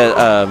realized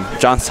that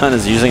John Sun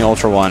is using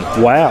Ultra One.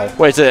 Wow.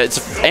 Wait,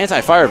 it's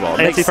anti-fireball.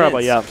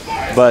 Anti-fireball, yeah.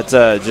 But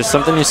just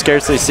something you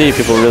scarcely see.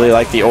 People really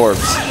like the orbs.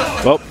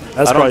 Well,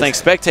 I don't think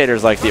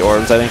spectators like the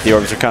orbs. I think the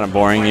orbs are kind of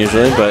boring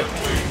usually, but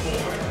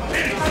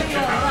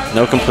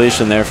no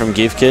completion there from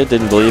GiefKid.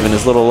 Didn't believe in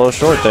his little low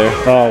short there.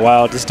 Oh,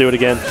 wow. Just do it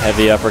again.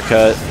 Heavy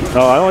uppercut.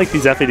 Oh, I don't like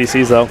these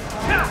FADCs, though.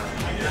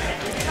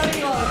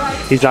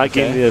 He's not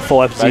getting the full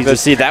FADC.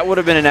 See, that would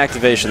have been an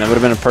activation. That would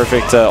have been a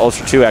perfect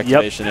Ultra 2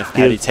 activation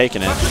had he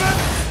taken it.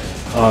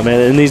 Oh,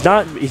 man. And it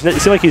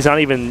seems like he's not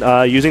even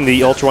using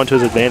the Ultra 1 to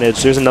his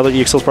advantage. There's another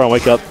EXL Pro on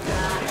Wake Up.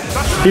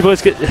 People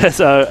always get,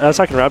 I was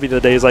talking to Robbie the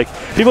other day, he's like,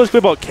 people always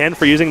complain about Ken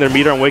for using their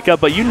meter on Wake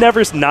Up, but you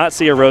never not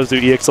see a Rose do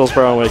EXL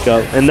Spur on Wake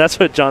Up. And that's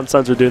what John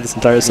Sons are doing this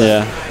entire set.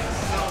 Yeah.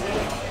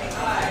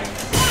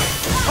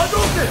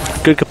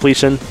 Good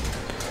completion.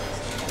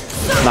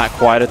 Not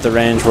quite at the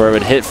range where it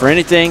would hit for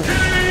anything.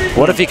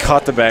 What if he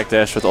caught the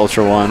backdash with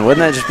Ultra 1? Wouldn't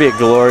that just be a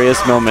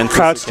glorious moment?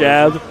 Crouch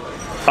jab,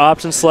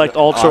 option select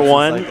Ultra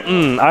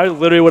 1. I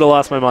literally would have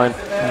lost my mind.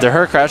 Do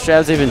her crouch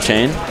jabs even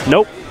chain?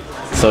 Nope.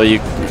 So you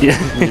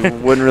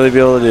wouldn't really be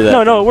able to do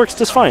that. No, it works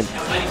just fine.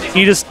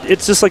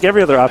 It's just like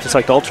every other option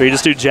select Ultra. You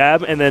just do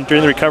jab, and then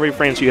during the recovery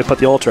frames, you can put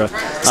the Ultra.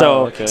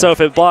 So so if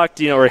it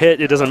blocked, or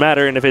hit, it doesn't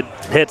matter, and if it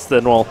hits,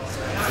 then well.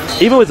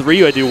 Even with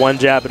Ryu, I do one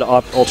jab at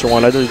Ultra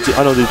 1. I don't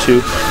do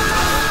two.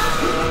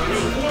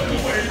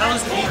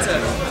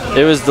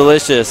 It was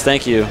delicious.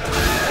 Thank you.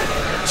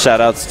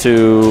 Shout outs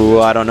to,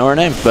 I don't know her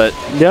name, but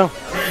yeah.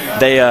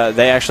 They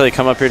actually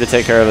come up here to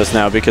take care of us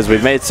now because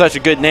we've made such a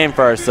good name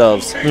for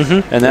ourselves.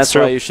 And that's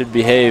why you should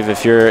behave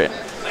if you're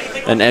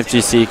an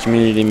FGC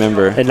community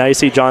member. And now you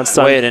see John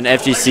Sun. Wait, an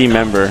FGC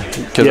member,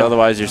 because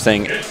otherwise you're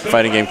saying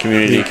fighting game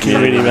community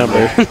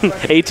member.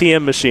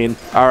 ATM machine.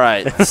 All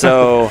right,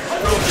 so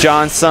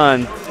John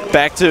Sun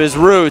back to his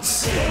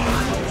roots.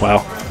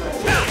 Wow.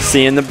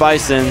 Seeing the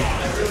Bison.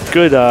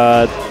 Good.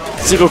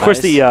 Of course,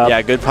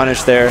 good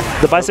punish there.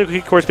 The bicycle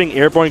kick, of course, being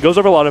airborne, goes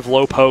over a lot of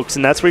low pokes,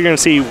 and that's where you're going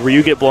to see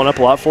Ryu get blown up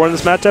a lot for in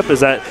this matchup,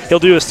 is that he'll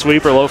do a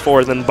sweep or low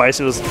forward, and then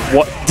Bison was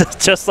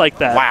just like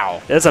that.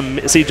 Wow.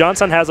 See,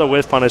 Johnson has a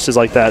whiff punishes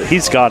like that.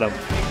 He's got him.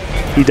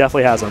 He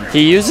definitely has him.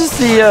 He uses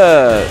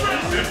the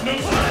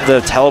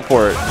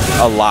teleport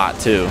a lot,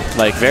 too.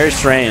 Like, very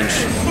strange.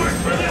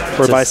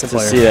 For a Bison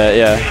player. See that,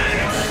 yeah.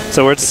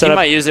 So we're set he up.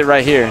 might use it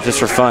right here, just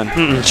for fun.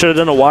 Should have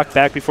done a walk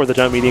back before the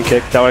jump medium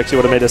kick. That actually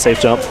would have made a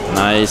safe jump.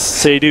 Nice.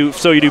 So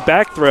you do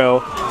back throw,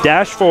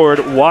 dash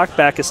forward, walk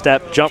back a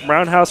step, jump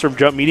roundhouse, or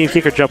jump medium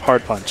kick, or jump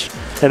hard punch,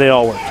 and they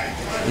all work.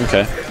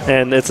 Okay.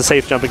 And it's a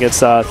safe jump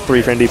against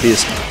 3 frame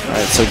DPs. All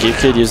right. So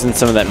GiefKid using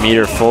some of that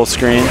meter full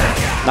screen.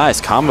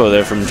 Nice combo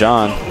there from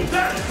John.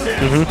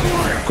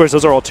 Of course,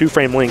 those are all 2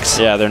 frame links.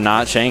 Yeah, they're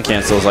not chain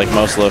cancels like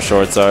most low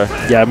shorts are.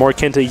 Yeah, more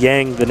akin to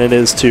Yang than it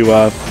is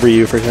to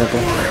Ryu, for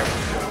example.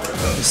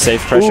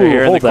 Safe pressure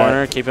here in the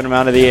corner, keeping him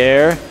out of the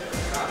air.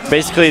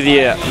 Basically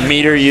the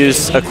meter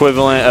use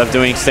equivalent of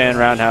doing stand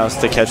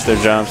roundhouse to catch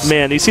their jumps.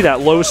 Man, you see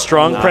that low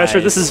strong pressure?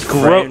 This is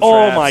gross.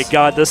 Oh my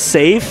god, the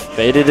safe.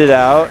 Baited it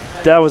out.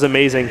 That was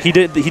amazing. He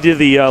did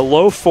the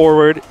low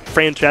forward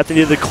frame trap, then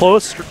he did the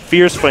close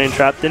fierce frame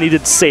trap, then he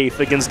did safe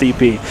against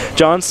DP.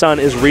 John Sun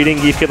is reading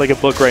GiefKid like a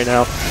book right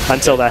now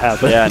until that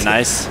happened. Yeah,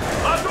 nice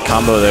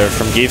combo there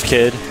from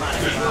GiefKid.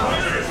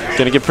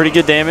 Gonna get pretty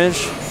good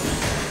damage.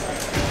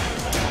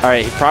 All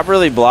right, he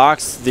properly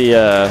blocks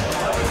the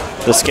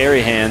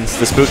scary hands,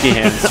 the spooky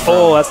hands.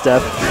 Oh, that's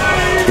death.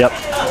 Yep.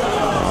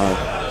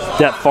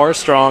 That far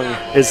strong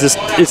is just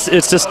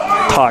it's just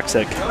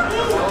toxic.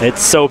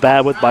 It's so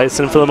bad with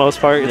Bison for the most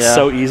part. It's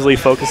so easily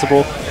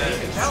focusable.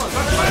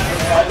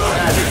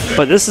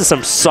 But this is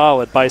some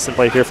solid Bison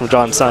play here from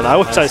John Sun. I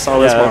wish I saw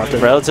this more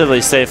often.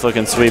 Relatively safe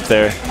looking sweep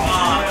there.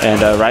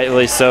 And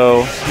rightly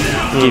so,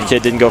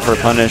 GiefKid didn't go for a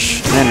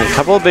punish. And a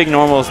couple of big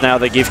normals now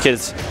that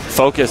GiefKid's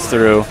focused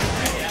through.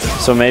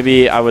 So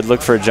maybe I would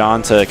look for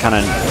John to kind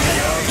of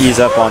ease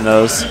up on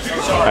those.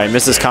 All right,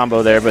 misses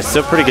combo there, but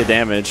still pretty good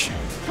damage.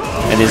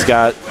 And he's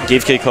got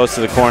GiefKid close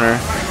to the corner.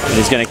 And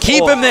he's going to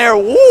keep him there.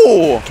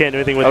 Woo! Can't do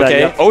anything with that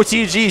yet.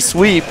 OTG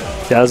sweep.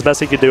 Yeah, that was the best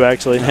he could do,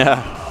 actually.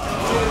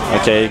 Yeah.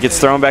 Okay, it gets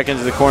thrown back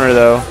into the corner,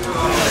 though.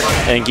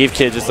 And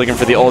GiefKid just looking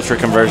for the ultra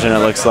conversion, it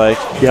looks like.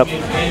 Yep.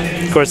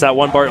 Of course, that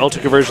 1 bar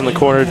ultra conversion in the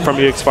corner from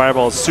UX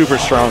Fireball is super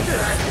strong.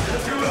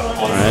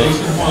 All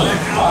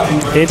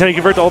right. Anytime you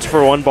convert to ultra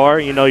for 1 bar,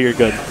 you know you're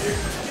good.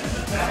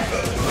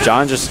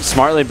 John just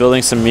smartly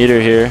building some meter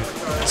here.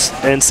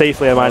 And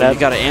safely, I might add. You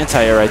got an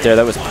anti-air right there.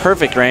 That was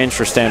perfect range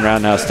for stand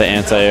roundhouse to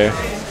anti-air.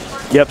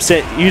 Yep.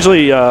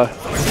 Usually,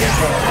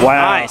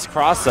 Wow. Nice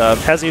cross up.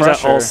 Hasn't used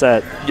that all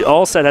set.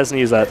 All set hasn't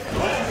used that.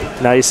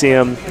 Now you see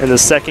him in the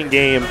second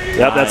game.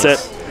 Yep, Nice. that's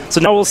it.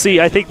 So now we'll see,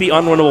 I think, the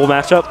unwinnable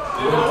matchup.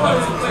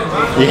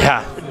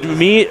 Yeah.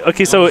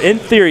 Okay, so in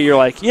theory, you're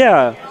like,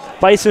 yeah,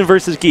 Bison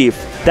versus Gief.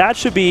 That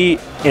should be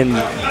in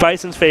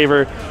Bison's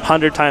favor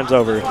 100 times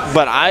over.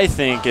 But I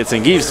think it's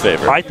in Gief's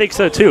favor. I think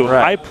so too.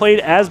 Right. I played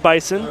as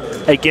Bison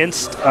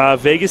against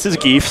Vegas's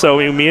Gief. So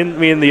me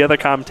and the other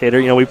commentator,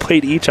 you know, we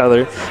played each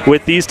other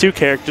with these two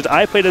characters.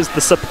 I played as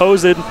the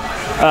supposed,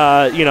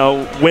 you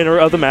know, winner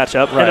of the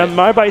matchup, Right. and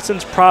my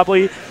Bison's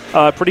probably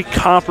pretty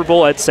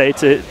comparable, I'd say,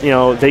 to, you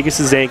know,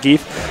 Vegas's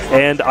Zangief,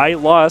 and I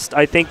lost,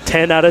 I think,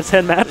 10 out of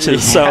 10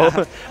 matches. Yeah.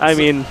 So I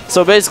mean,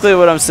 So basically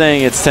what I'm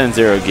saying, it's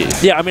 10-0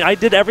 Gief. yeah, I mean, I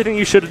did everything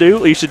you should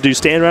do. You should do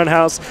stand around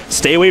house,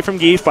 stay away from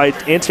Gief by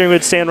answering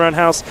with stand around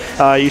house.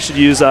 You should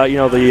use, you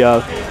know,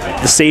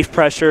 the safe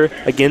pressure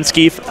against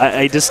Gief.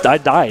 I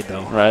died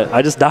though. Right.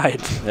 I just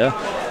died. Yeah.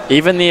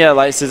 Even the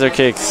light scissor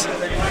kicks,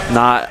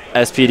 not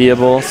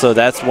SPDable. So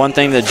that's one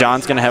thing that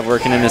John's going to have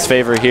working in his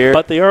favor here.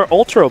 But they are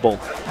ultraable.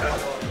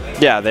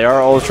 Yeah, they are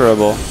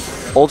ultraable.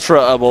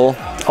 Ultraable.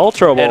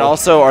 Ultraable. And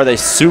also, are they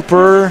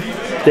super?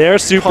 They're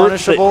super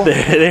punishable?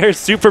 They're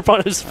super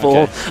punishable.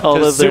 Okay.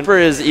 Although 'Cause they're- super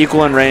is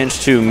equal in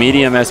range to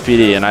medium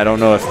SPD, and I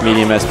don't know if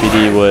medium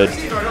SPD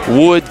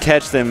would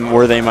catch them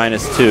were they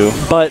 -2.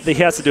 But he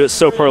has to do it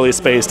so poorly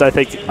spaced. I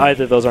think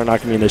either of those are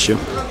not going to be an issue.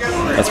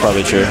 That's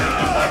probably true.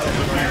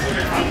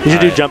 You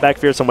should do jump back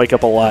fierce and wake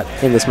up a lot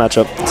in this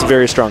matchup. It's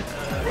very strong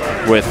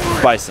With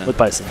Bison. with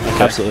Bison.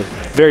 Absolutely.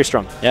 Very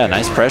strong. Yeah,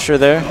 nice pressure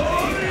there.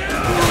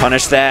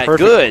 Punish that.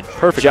 Perfect. Good.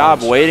 Perfect job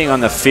punch. waiting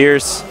on the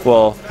fierce.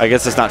 Well, I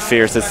guess it's not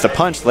fierce. It's the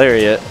punch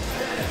lariat.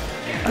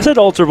 I said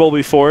ultraable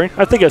before.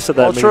 I think I've said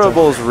that many times.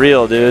 Ultraable's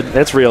real, dude.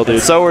 That's real,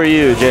 dude. So are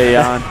you,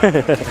 Jaeyon.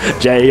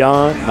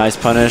 Jaeyon. Nice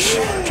punish.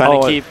 Trying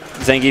to keep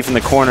Zangief in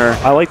the corner.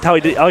 I liked how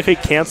he did. I like how he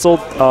canceled.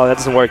 Oh, that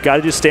doesn't work. Got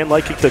to do stand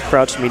light kick to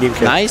crouch medium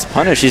kick. Nice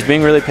punish. He's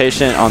being really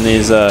patient on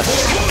these that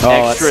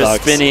extra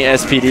sucks. spinny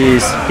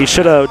SPDs. He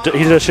should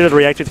have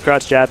reacted to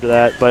crouch jab to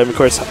that. But of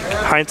course,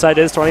 hindsight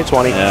is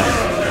 2020. Yeah.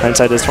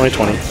 Hindsight is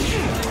 2020.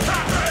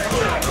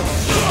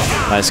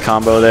 Nice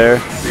combo there.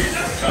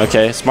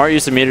 Okay, smart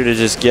use of meter to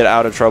just get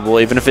out of trouble.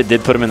 Even if it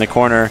did put him in the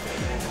corner,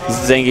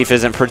 Zangief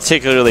isn't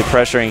particularly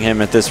pressuring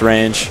him at this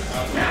range.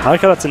 I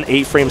like how that's an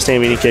 8-frame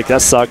stand medium kick.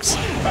 That sucks.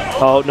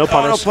 Oh, no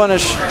punish. No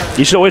punish.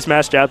 You should always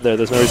mash jab there.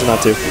 There's no reason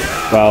not to.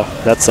 Wow,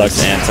 that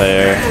sucks.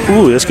 Anti-air.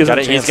 Ooh, this gives him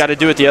a chance. He's got to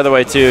do it the other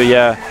way too,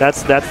 yeah.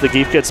 That's the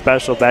GiefKid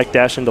special,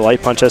 backdash into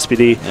light punch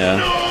SPD.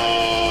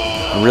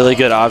 Yeah. A really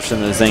good option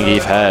that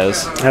Zangief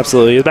has.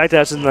 Absolutely. His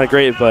backdash isn't that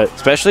great, but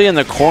Especially in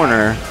the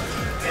corner.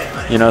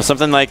 You know,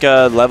 something like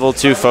a level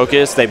 2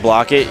 focus, they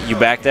block it, you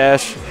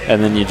backdash,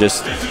 and then you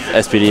just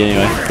SPD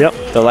anyway. yep.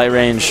 The light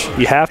range.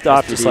 You have to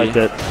opt just like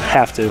that.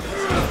 Have to.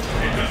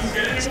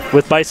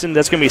 With Bison,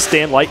 that's going to be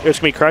stand light. There's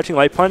going to be crouching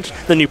light punch.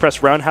 Then you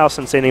press roundhouse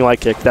and standing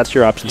light kick. That's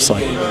your option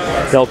select.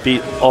 They'll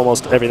beat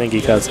almost everything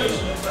Geek has.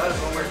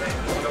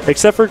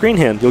 Except for Green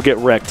Hand. You'll get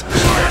wrecked.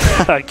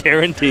 I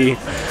guarantee.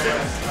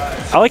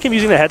 I like him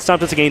using the head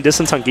stomp to gain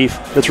distance on Gief.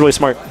 That's really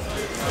smart.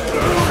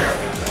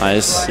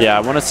 Nice. Yeah,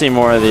 I want to see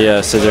more of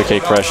the scissor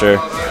kick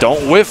pressure.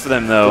 Don't whiff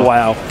them, though.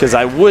 Wow. Because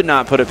I would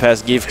not put it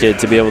past GiefKid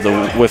to be able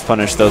to whiff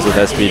punish those with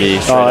SPD.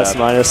 Oh, that's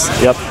minus.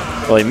 Yep.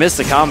 Well, he missed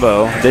the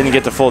combo. Didn't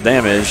get the full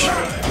damage.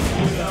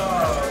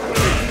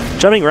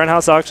 Jumping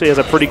roundhouse actually has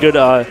a pretty good.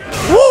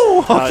 Woo!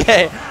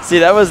 Okay. See,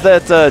 that was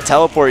that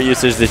teleport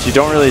usage that you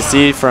don't really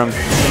see from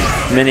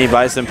many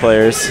Bison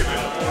players.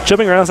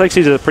 Jumping roundhouse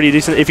actually is a pretty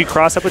decent. If you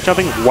cross up with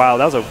jumping, wow,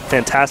 that was a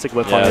fantastic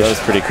whip Yeah, punish. that was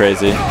pretty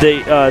crazy.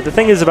 The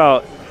thing is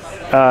about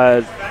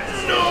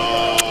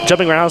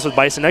jumping roundhouse with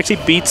Bison actually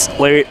beats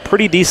Lariat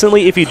pretty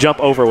decently if you jump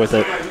over with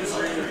it.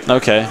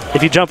 Okay.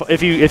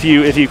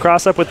 If you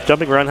cross up with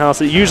jumping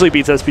roundhouse, it usually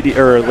beats SPD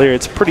or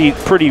Lariat's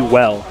pretty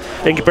well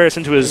in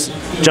comparison to his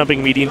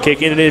jumping median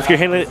kick. And if you're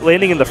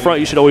landing in the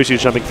front, you should always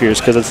use jumping fierce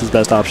because that's his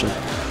best option.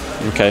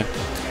 Okay.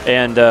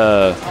 And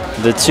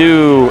the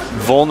two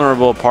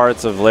vulnerable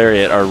parts of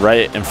Lariat are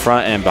right in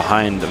front and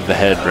behind of the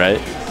head, right?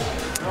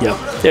 Yeah.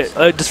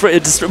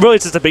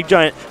 It's just a big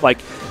giant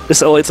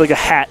it's like a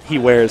hat he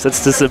wears.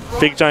 It's just a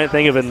big giant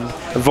thing of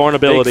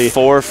invulnerability. Big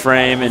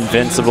 4-frame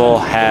invincible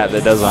hat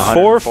that does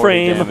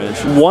 140 damage.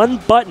 4-frame, one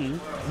button.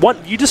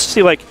 You just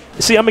see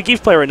I'm a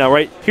Gief player right now,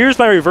 right? Here's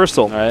my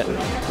reversal. All right.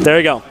 There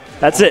you go.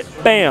 That's it.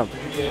 Bam.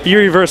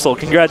 Your reversal.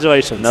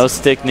 Congratulations. No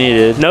stick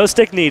needed. No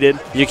stick needed.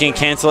 You can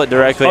cancel it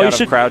directly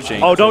out of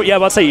crouching. Oh, don't. Yeah, I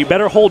was about to say, you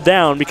better hold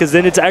down because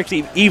then it's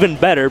actually even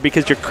better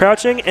because you're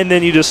crouching and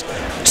then you just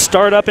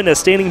start up in a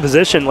standing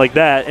position like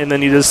that and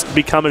then you just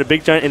become a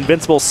big, giant,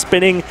 invincible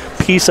spinning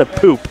piece of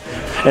poop.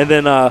 And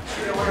then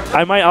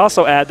I might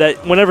also add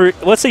that whenever,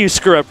 let's say you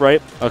screw up,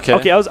 right? Okay.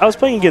 Okay, I was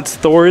playing against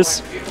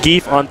Thor's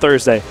Gief on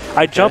Thursday.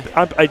 I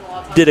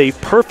did a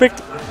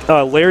perfect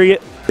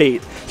lariat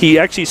bait. He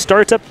actually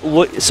starts up,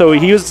 so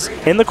he was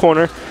in the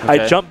corner. Okay.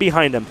 I jump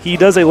behind him. He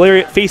does a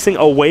lariat facing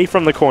away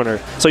from the corner.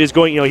 So he's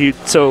going, I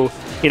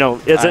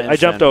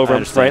jumped over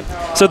him, right?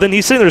 So then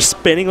he's sitting there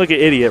spinning like an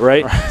idiot,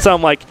 right? So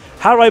I'm like,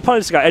 how do I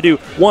punish this guy? I do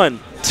 1,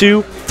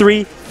 2,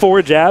 3,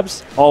 4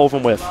 jabs, all of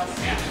them whiff.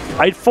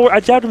 I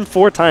jabbed him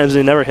 4 times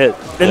and he never hit.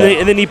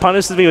 And then he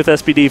punishes me with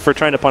SPD for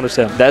trying to punish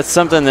him. That's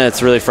something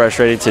that's really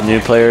frustrating to new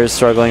players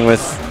struggling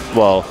with.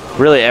 Well,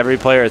 really every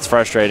player it's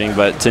frustrating,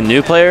 but to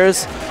new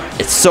players,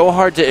 it's so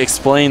hard to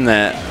explain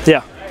that.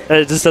 Yeah.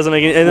 It just doesn't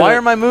make any. Why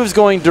are my moves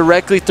going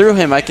directly through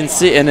him? I can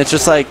see, and it's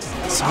just like,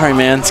 sorry,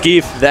 man.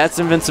 Gief. That's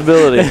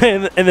invincibility.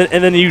 and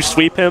then you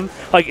sweep him,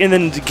 and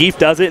then Gief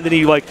does it, and then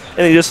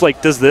he just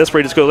does this,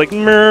 where he just goes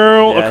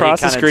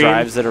across the screen.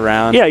 Drives it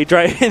around. Yeah, he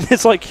drives. And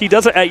it's like he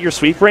does it at your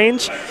sweep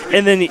range,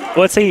 and then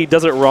let's say he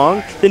does it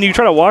wrong, then you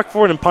try to walk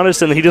forward and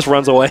punish him, and he just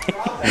runs away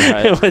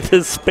with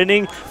his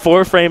spinning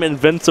 4-frame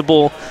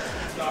invincible.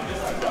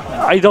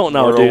 I don't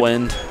know,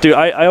 dude.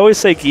 I always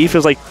say Gief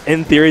is,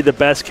 in theory, the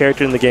best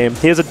character in the game.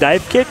 He has a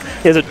dive kick.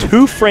 He has a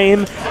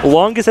 2-frame,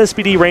 longest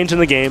SPD range in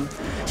the game.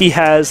 He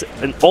has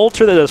an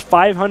ultra that does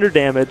 500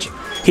 damage.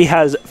 He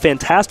has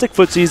fantastic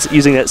footsies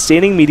using that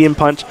standing medium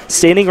punch,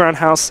 standing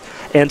roundhouse,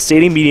 and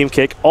standing medium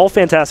kick. All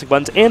fantastic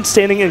buttons. And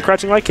standing and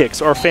crouching light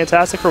kicks are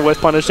fantastic for whiff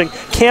punishing.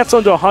 Cancel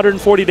into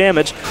 140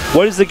 damage.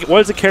 What does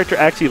the character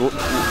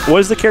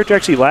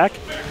actually lack?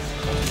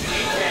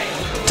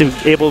 To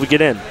be able to get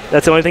in.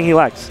 That's the only thing he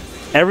lacks.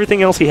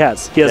 Everything else he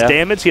has. He has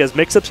damage, he has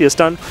mix-ups, he has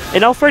stun.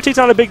 And El Fuerte's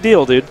not a big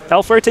deal, dude.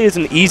 El Fuerte is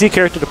an easy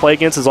character to play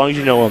against as long as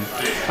you know him.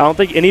 I don't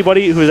think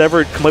anybody who's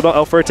ever complained about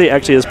El Fuerte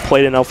actually has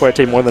played in El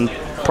Fuerte more than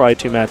probably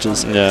 2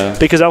 matches. Yeah.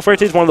 Because El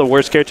Fuerte is one of the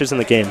worst characters in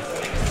the game.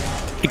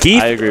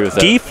 I agree with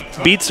that.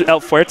 Gief beats El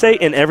Fuerte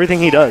in everything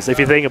he does, if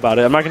you think about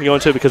it. I'm not going to go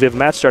into it because we have a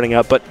match starting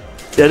up, but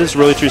that is a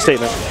really true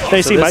statement.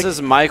 This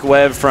is Mike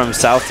Webb from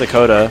South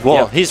Dakota.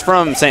 Well, he's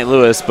from St.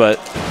 Louis, but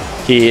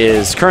he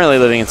is currently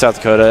living in South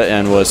Dakota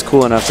and was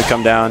cool enough to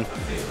come down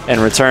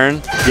and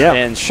return. Yeah.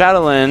 And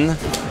Shadelen,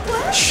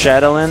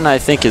 I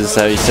think is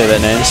how you say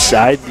that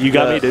name. You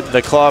got me, dude.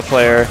 The claw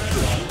player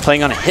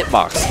playing on a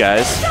hitbox,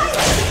 guys.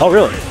 Oh,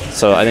 really?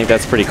 So I think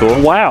that's pretty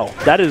cool. Wow,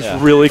 that is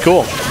really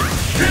cool.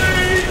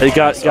 It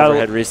got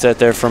overhead reset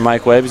there from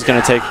Mike Webb. He's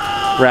going to take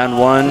round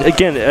 1.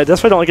 Again,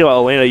 that's what I don't like about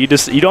Elena. You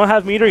don't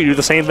have meter, you do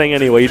the same thing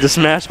anyway. You just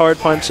smash, hard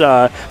punch,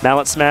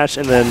 mallet smash,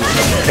 and then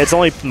it's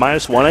only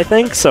 -1, I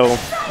think, so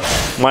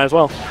might as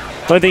well.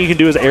 The only thing you can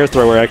do is air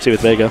thrower, actually,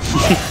 with Vega.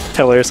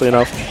 Hilariously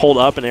enough. Hold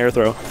up and air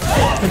throw.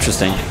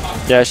 Interesting.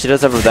 Yeah, she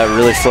does have that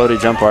really floaty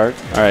jump arc.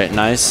 All right,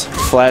 nice.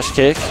 Flash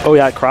kick. Oh,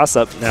 yeah, cross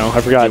up now. I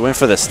forgot. He went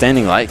for the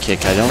standing light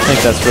kick. I don't think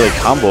that's really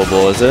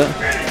comboable, is it?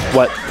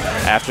 What?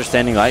 After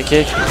standing light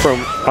kick?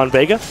 On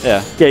Vega?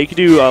 Yeah. Yeah, you could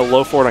do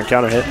low forward on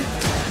counter hit.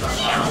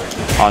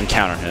 On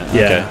counter hit?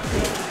 Yeah.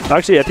 Okay.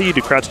 Actually, I think you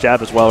do crouch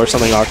jab as well or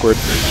something awkward.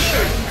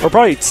 Or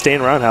probably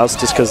stand roundhouse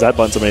just because that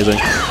button's amazing.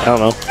 I don't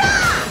know.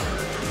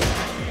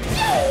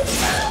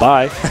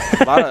 Bye.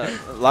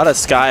 a lot of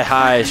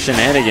sky-high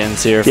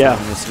shenanigans here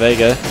from Miss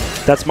Vega.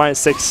 That's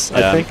 -6,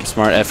 I think.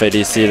 Smart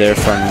FADC there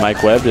from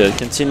Mike Webb to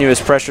continue his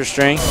pressure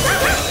string.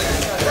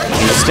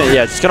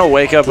 Just going to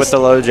wake up with the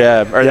low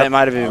jab. Or that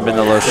might have even been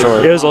the low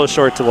short. It was a low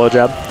short to low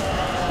jab.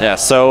 Yeah,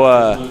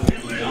 so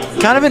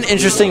kind of an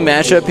interesting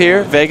matchup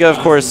here. Vega, of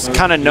course,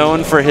 kind of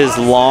known for his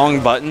long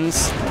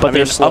buttons. But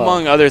they're slow.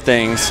 Among other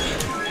things.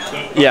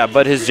 Yeah,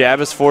 but his jab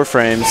is 4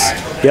 frames.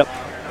 Yep.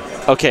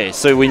 Okay,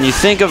 so when you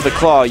think of the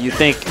claw, you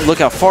think, look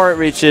how far it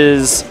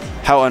reaches.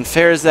 How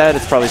unfair is that?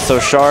 It's probably so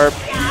sharp.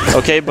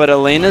 Okay, but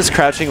Elena's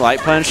crouching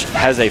light punch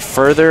has a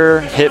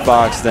further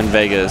hitbox than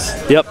Vega's.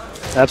 Yep,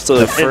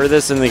 absolutely. The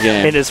furthest in the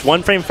game. And it's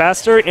 1 frame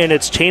faster, and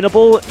it's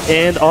chainable,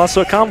 and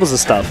also it combos and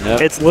stuff.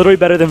 Yep. It's literally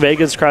better than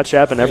Vega's crouch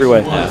jab in every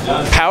way.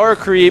 Yeah. Power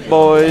creep,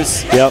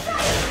 boys. Yep.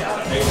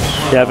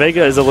 Yeah,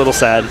 Vega is a little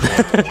sad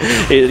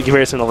in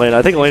comparison to Elena.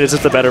 I think Elena's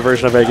just a better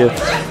version of Vega.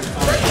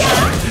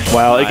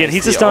 Wow, again,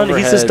 he's just done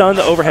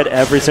the overhead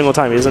every single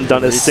time. He hasn't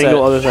done a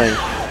single other thing.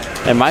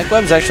 And Mike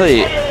Webb's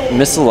actually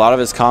missed a lot of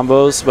his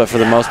combos, but for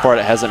the most part,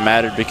 it hasn't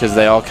mattered because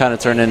they all kind of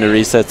turn into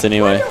resets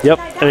anyway. Yep,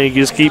 and you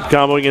just keep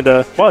comboing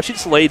into. Wow, she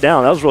just laid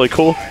down. That was really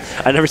cool.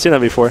 I've never seen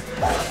that before.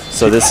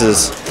 So this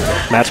is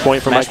match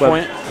point for Mike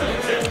Webb.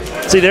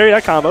 See, there he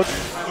got comboed.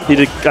 He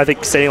did, I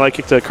think, standing light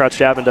kick to crouch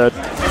jab into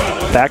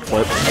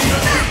backflip.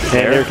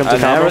 And here comes the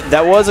combo.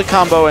 That was a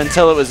combo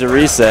until it was a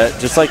reset,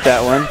 just like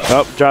that one.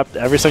 Oh, dropped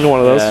every single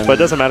one of those, but it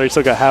doesn't matter. He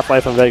still got half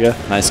life on Vega.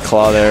 Nice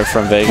claw there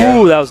from Vega.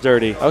 Ooh, that was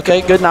dirty.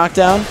 Okay, good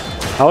knockdown.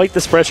 I like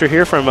this pressure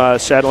here from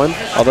Shadelen.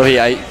 Although he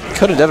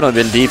could have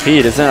definitely been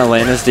DP'd. Isn't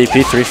Elena's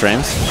DP 3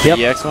 frames? Yep.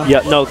 The EX one?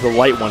 Yeah, no, the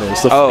light one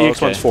is. The EX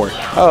one's 4.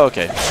 Oh,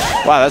 okay.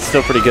 Wow, that's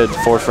still pretty good.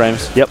 4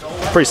 frames. Yep,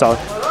 pretty solid.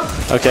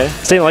 Okay.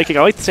 Standing light kick.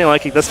 I like the standing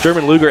light kick. That's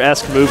German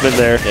Luger-esque movement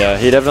there. Yeah,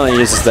 he definitely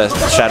uses that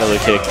Shadelen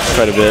kick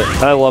quite a bit.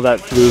 I love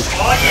that move.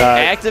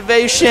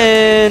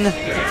 Activation!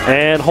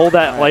 And hold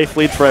that life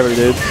lead forever,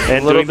 dude.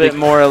 And a little bit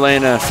more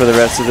Elena for the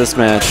rest of this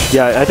match.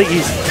 Yeah, I think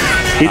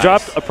he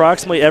dropped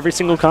approximately every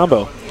single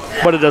combo.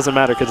 But it doesn't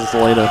matter because it's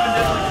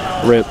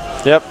Elena. RIP.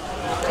 Yep.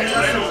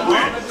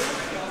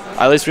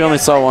 At least we only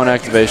saw 1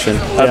 activation.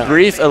 A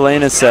brief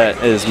Elena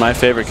set is my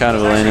favorite kind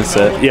of Elena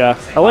set. Yeah.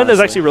 Elena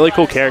is actually a really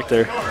cool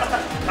character.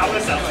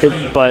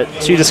 But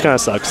she just kind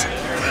of sucks.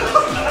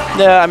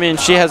 Yeah, I mean,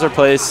 she has her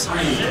place.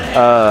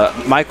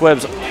 Mike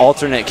Webb's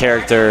alternate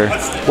character,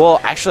 well,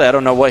 actually, I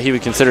don't know what he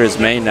would consider his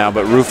main now,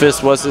 but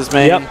Rufus was his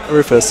main. Yep,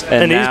 Rufus.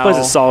 And he plays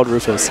a solid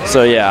Rufus.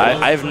 So, yeah,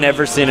 I've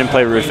never seen him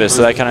play Rufus,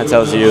 so that kind of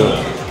tells you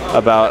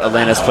about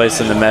Elena's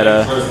place in the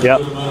meta.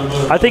 Yep.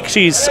 I think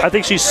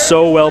she's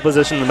so well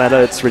positioned in the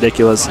meta, it's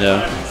ridiculous.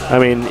 Yeah. I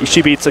mean,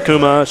 she beats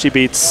Akuma, she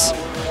beats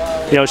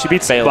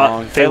Fei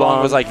Long. Fei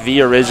Long was like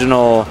the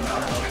original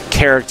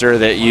character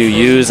that you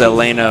use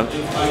Elena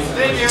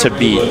to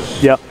beat.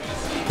 Yep.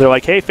 They're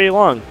like, hey, Fei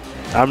Long,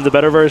 I'm the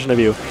better version of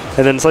you.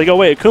 And then it's like, oh,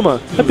 wait, Akuma,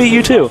 I beat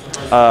you too.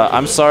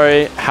 I'm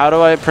sorry, how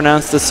do I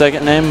pronounce the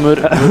second name?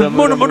 Muda?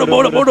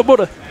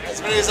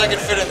 As many as I can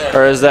fit in there.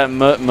 Or is that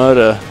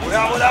Muda?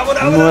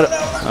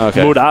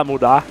 Okay.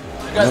 Muda.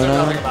 You guys don't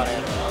know anything about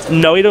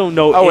anime. No, you don't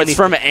know Oh, it's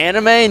from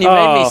anime and you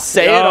made me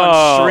say it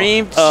on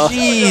stream?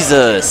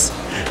 Jesus.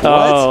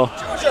 Oh.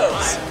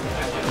 JoJo's.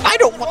 I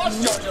don't want...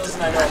 JoJo's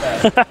and I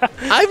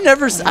know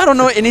that. I don't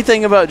know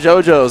anything about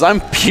JoJo's. I'm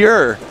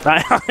pure.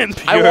 I'm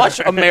pure. I watch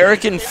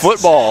American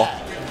football.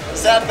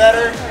 Is that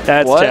better?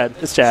 That's What? Chad.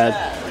 It's Chad.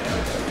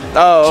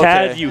 Oh, okay.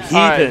 Chad, you heathen.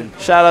 All right.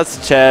 Shout out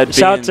to Chad.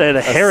 Shout out being to the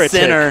a heretic.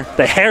 Sinner.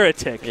 The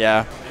heretic.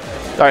 Yeah.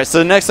 All right,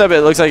 so next up,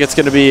 it looks like it's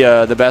going to be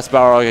the best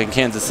Balrog in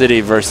Kansas City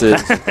versus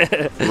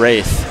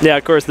Raith. Yeah,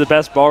 of course, the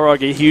best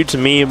Balrog, a huge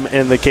meme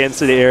in the Kansas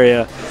City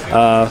area.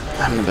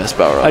 I'm the best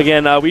Balrog.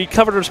 Again, we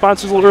covered our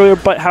sponsors a little earlier,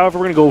 but however,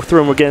 we're going to go through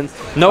them again.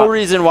 No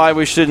reason why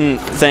we shouldn't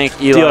thank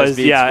Eli's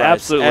Beats yeah, Spice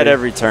absolutely. at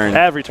every turn.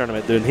 Every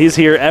tournament, dude. He's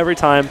here every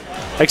time,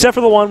 except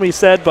for the one we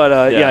said,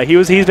 but Yeah.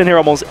 he's been here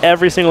almost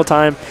every single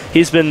time.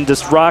 He's been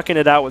just rocking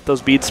it out with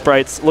those bead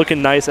sprites,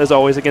 looking nice as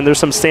always. Again, there's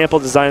some sample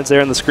designs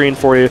there on the screen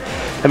for you.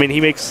 I mean, he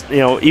makes,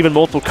 even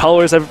multiple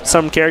colors of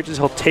some characters.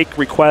 He'll take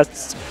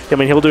requests. I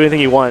mean, he'll do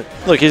anything you want.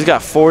 Look, he's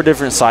got 4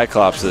 different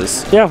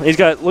Cyclopses. Yeah, he's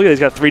got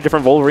 3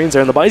 different Wolverines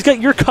there in the bottom. He's got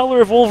your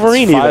color of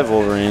Wolverine. There's 5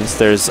 Wolverines.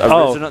 There's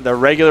the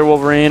regular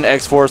Wolverine,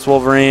 X-Force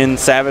Wolverine,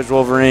 Savage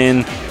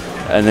Wolverine,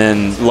 and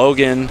then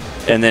Logan,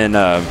 and then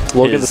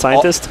Logan the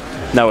scientist.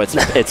 No, it's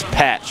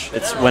Patch.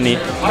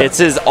 It's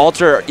his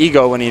alter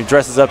ego when he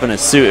dresses up in a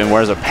suit and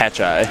wears a patch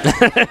eye,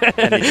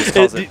 and he just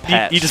calls it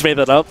Patch. You just made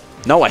that up?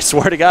 No, I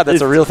swear to God,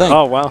 that's a real thing.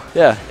 Oh wow.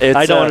 Yeah,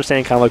 I don't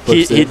understand comic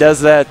books. He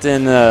does that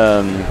in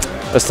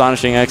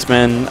Astonishing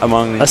X-Men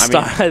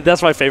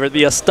that's my favorite.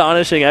 The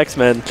Astonishing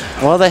X-Men.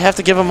 Well, they have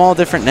to give them all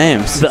different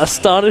names. The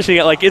Astonishing,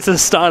 it's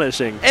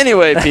astonishing.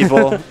 Anyway,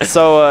 people,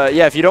 so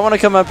if you don't want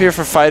to come up here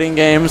for fighting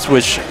games,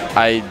 which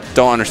I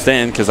don't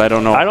understand because I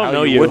don't know. I don't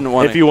know you wouldn't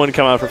want if you want to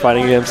come out for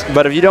fighting games.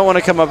 But if you don't want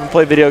to come up and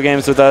play video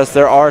games with us,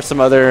 there are some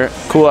other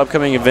cool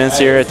upcoming events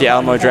here at the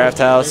Alamo Draft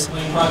House.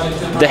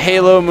 The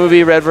Halo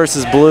movie, Red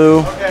vs. Blue,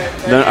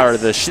 or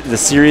the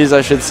series,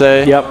 I should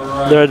say. Yep,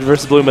 the Red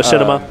vs. Blue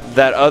Machinima.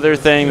 That other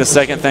thing, the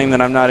second thing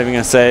that I'm not even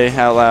going to say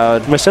out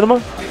loud.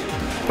 Machinima?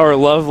 Or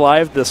Love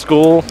Live, the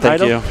school Thank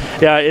item? you.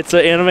 Yeah, it's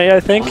an anime, I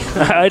think.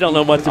 I don't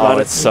know much about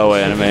it. It's so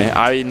anime.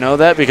 I know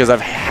that because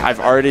I've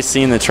already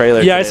seen the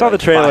trailer. Yeah, I saw the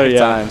trailer, 5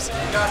 times.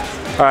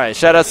 All right,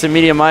 shout outs to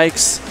Media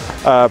Mics,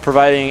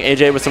 providing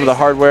AJ with some of the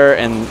hardware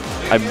and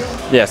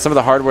some of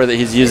the hardware that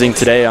he's using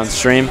today on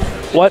stream.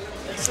 What?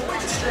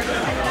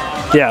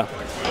 Yeah.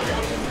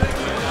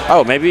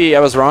 Oh, maybe I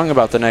was wrong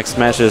about the next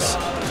matches.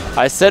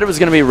 I said it was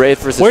going to be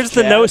Raith versus Where's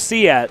the Chad, no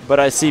C at? but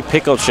I see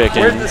PikleChicken.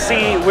 Where's the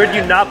C? Where do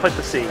you not put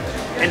the C?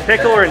 In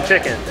pickle or in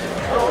chicken?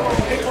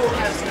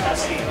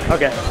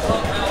 Okay.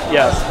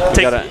 Yeah.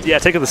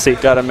 Take the C.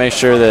 Gotta make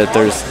sure that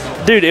there's...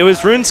 Dude, it was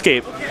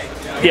RuneScape.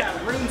 Yeah.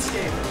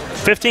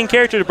 15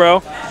 characters,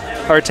 bro.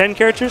 Or 10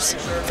 characters?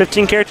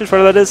 15 characters,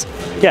 whatever that is.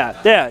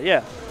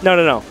 Yeah.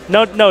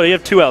 No, you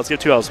have 2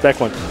 L's. Back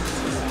one.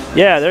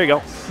 Yeah, there you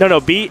go. No,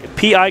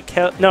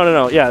 B-P-I-K...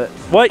 No, yeah.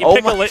 What? Oh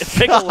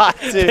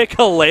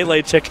Pickle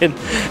Lele chicken.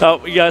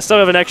 Oh, you still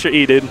have an extra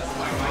E, dude.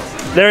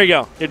 There you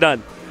go. You're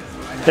done.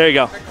 There you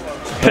go.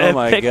 Oh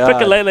my God.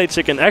 Pickle Lele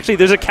chicken. Actually,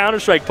 there's a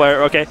Counter-Strike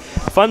player. Okay.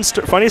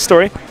 Funny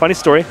story.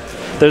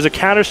 There's a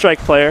Counter-Strike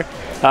player.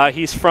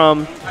 He's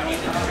from...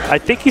 I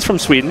think he's from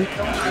Sweden.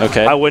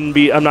 Okay.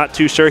 I'm not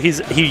too sure.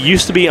 He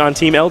used to be on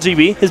Team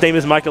LGB. His name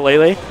is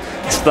Michaelele.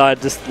 I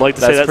just like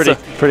to say that.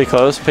 That's pretty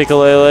close.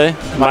 Pikolele.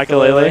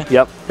 Michaelele.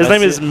 Yep. His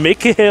name is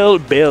Mikael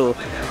Bill.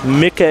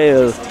 They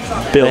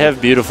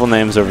have beautiful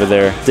names over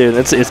there. Dude,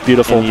 it's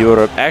beautiful. In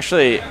Europe.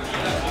 Actually,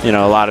 a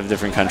lot of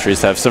different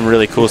countries have some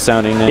really cool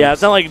sounding names. Yeah,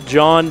 it's not like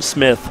John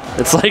Smith.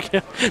 It's like...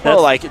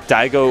 like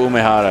Daigo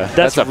Umehara.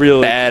 That's a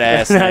really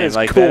badass that name. is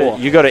like cool.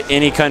 You go to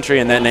any country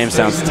and that name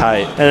sounds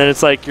tight. And then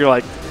it's like, you're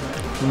like,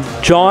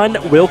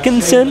 John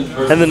Wilkinson?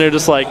 And then they're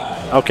just like,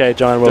 okay,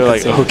 John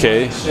Wilkinson. They're like,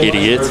 okay,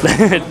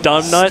 idiot.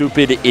 Dumb nut.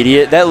 Stupid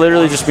idiot. That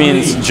literally just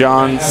means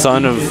John,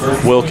 son of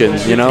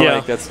Wilkins, Yeah.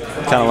 Like, that's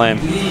kind of lame.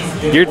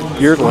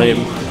 You're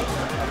lame.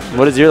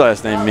 What does your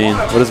last name mean?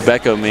 What does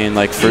Becco mean?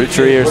 Like fruit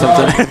tree or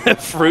something?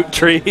 Fruit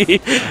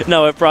tree?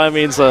 No, it probably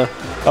means...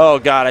 Oh,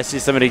 God, I see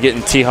somebody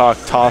getting T-Hawk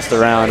tossed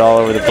around all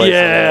over the place.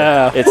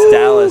 Yeah. It's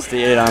Dallas,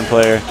 the 8-on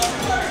player.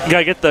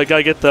 Gotta get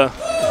the...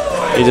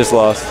 He just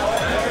lost.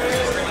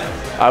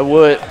 I'm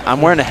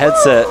wearing a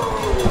headset.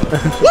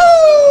 Woo!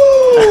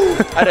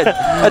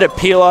 I had to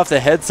peel off the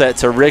headset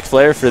to Ric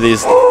Flair for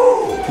these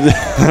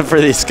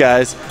for these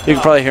guys. You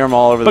can probably hear them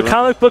all over the room. But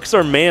comic books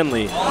are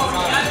manly.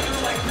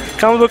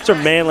 Comic books are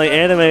manly.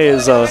 Anime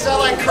is.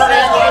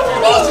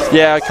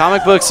 Yeah,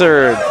 comic books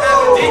are.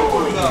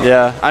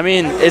 Yeah, I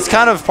mean, it's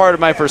kind of part of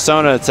my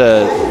persona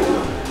to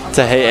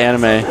hate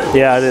anime.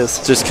 Yeah, it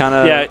is. Just kind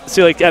of. Yeah,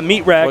 see, like at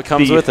Meat Rack, what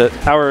comes with it.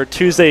 Our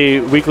Tuesday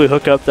weekly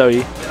hookup that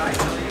we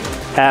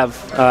have,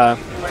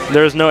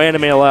 there's no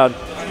anime allowed.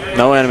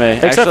 No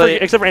anime. Except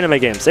for anime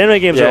games. Anime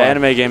games are allowed.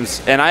 Anime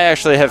games. And I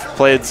actually have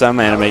played some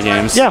anime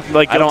games. Yeah,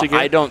 like I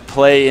don't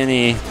play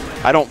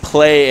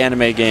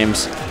anime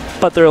games.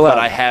 But they're allowed. But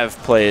I have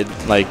played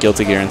like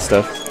Guilty Gear and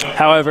stuff.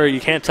 However,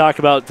 you can't talk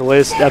about the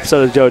latest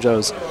episode of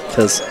JoJo's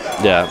because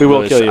we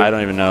will kill you. I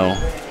don't even know.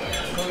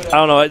 I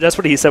don't know. That's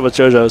what he said with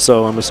JoJo,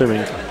 so I'm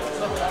assuming.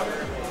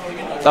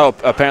 Oh,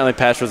 apparently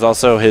Patch was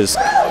also his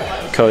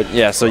code.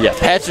 Yeah, so yeah,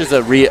 Patch is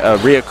a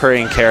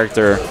reoccurring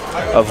character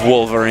of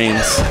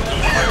Wolverines.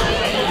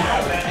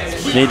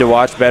 Need to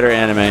watch better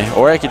anime,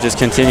 or I could just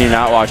continue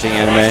not watching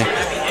anime.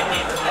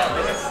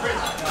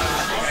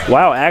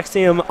 Wow,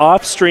 AxioM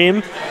off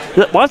stream.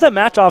 Was that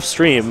match off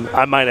stream?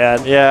 I might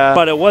add. Yeah.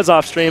 But it was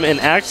off stream, and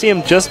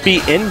AxioM just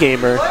beat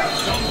InGamer.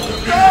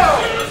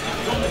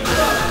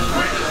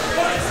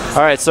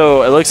 All right,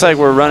 so it looks like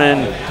we're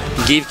running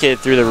GiefKid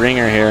through the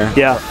ringer here.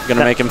 Yeah.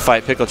 Gonna make him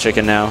fight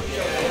PikleChicken now.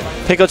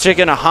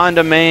 PikleChicken, a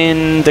Honda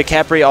main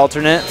DiCaprio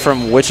alternate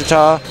from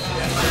Wichita.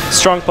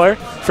 Strong player,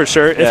 for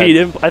sure. Yeah. If he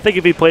didn't, I think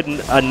if he played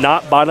a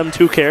not bottom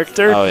 2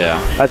 character, oh yeah,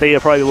 I think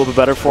it'd probably be a little bit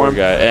better for him.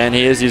 Guy. And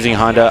he is using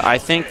Honda. I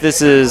think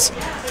this is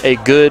a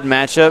good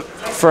matchup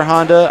for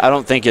Honda. I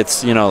don't think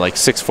it's, you know, like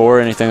 6'4" or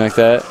anything like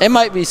that. It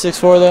might be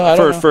 6'4" though. I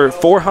don't know.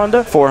 For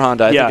Honda? For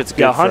Honda. I think it's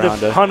good for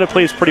Honda. Honda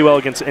plays pretty well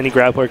against any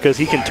grappler because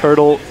he can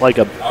turtle like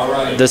a...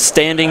 The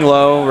standing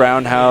low,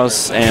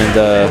 roundhouse, and...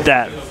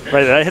 that.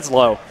 Right, that hits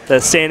low. The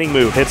standing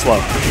move hits low.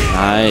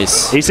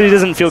 Nice. He said he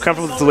doesn't feel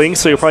comfortable with the links,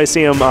 so you'll probably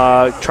see him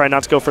try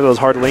not to go for those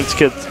hard links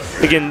because,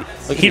 again,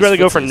 he'd rather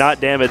go for not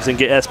damage than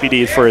get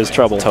SPDs for his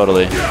trouble.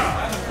 Totally.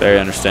 Very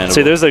understandable.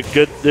 See, there's that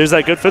good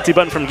footsie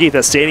button from Gief,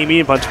 that standing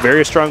medium punch,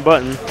 very strong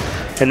button.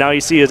 And now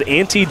you see his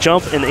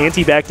anti-jump and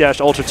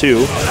anti-backdash Ultra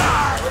 2.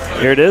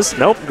 Here it is.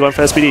 Nope, going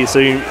for SPD. So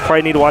you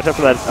probably need to watch out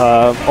for that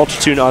Ultra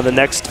 2 on the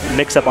next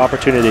mix-up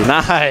opportunity.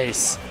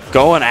 Nice.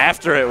 Going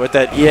after it with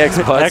that EX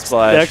Butt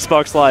Splash.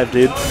 Xbox Live,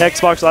 dude.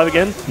 Xbox Live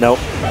again? Nope.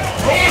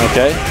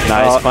 Okay,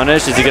 nice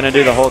punish. Is he going to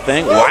do the whole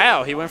thing?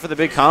 Wow, he went for the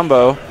big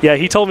combo. Yeah,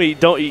 he told me,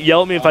 don't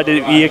yell at me if I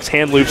did EX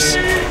hand loops.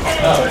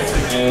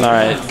 All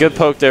right, good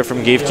poke there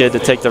from GiefKid to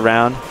take the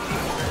round.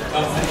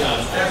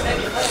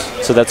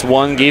 So that's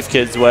one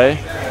GiefKid's way.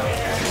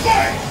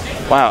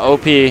 Wow,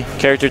 OP.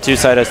 Character 2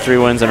 side has 3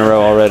 wins in a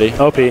row already.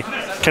 OP.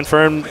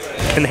 Confirmed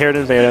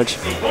inherited advantage.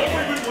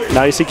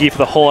 Now you see Gief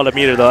with a whole lot of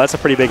meter, though. That's a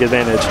pretty big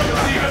advantage.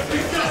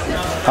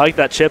 I like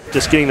that chip,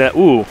 just getting that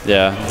ooh.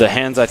 Yeah, the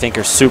hands, I think,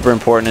 are super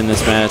important in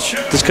this match.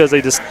 Just because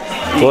they just...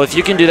 Well, if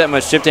you can do that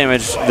much chip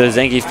damage, the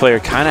Zangief player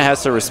kind of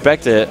has to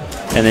respect it,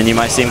 and then you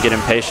might see him get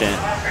impatient.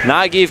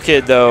 Not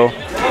GiefKid, though.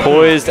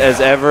 Poised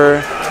as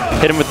ever.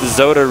 Hit him with the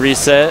Zoda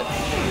reset.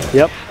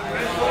 Yep.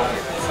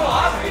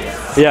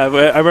 Yeah,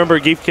 I remember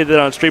GiefKid did it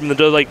on stream, and the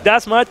dude was like,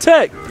 that's my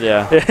tech.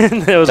 Yeah.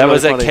 That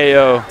was at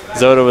KO.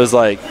 Zoda was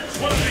like,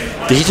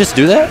 did he just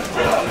do that?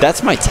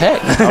 That's my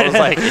tech. I was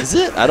like, is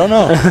it? I don't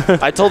know.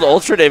 I told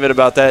Ultra David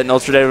about that, and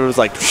Ultra David was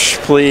like,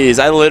 please.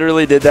 I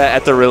literally did that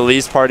at the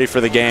release party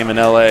for the game in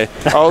LA.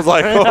 I was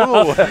like,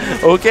 oh,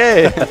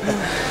 okay.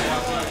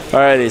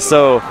 Alrighty,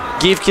 so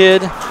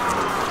GiefKid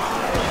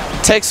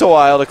takes a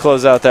while to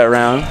close out that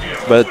round,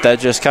 but that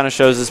just kind of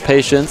shows his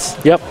patience.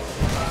 Yep.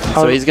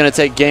 So he's going to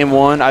take game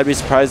 1. I'd be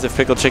surprised if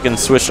PikleChicken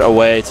switched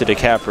away to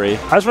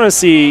DiCaprio. I just want to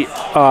see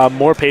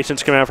more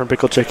patience coming out from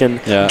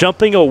PikleChicken. Yeah.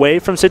 Jumping away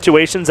from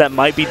situations that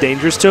might be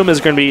dangerous to him is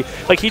going to be,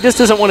 like, he just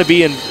doesn't want to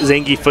be in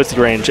Zangief footsie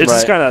range. It's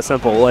just kind of that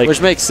simple. Like, which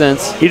makes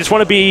sense. You just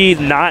want to be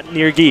not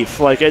near Gief.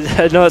 Like, I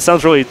know that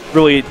sounds really,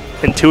 really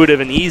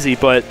intuitive and easy,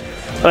 but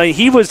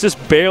he was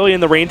just barely in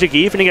the range of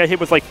Gief, and he got hit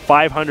with, like,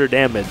 500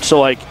 damage. So,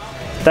 like,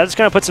 that just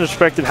kind of puts in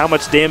perspective how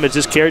much damage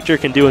this character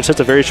can do in such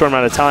a very short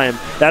amount of time.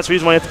 That's the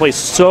reason why you have to play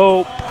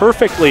so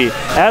perfectly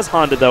as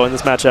Honda, though, in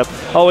this matchup.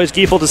 Always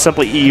Gief will just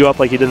simply eat you up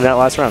like he did in that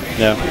last round.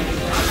 Yeah.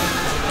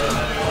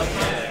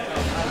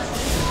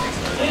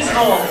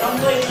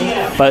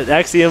 But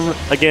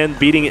AxioM, again,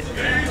 beating it.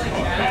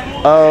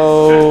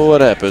 Oh, what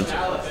happened?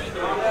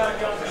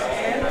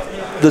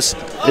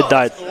 It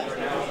died.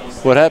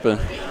 What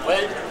happened?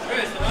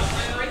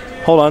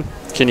 Hold on.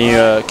 Can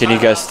you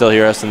guys still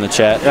hear us in the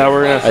chat? Yeah,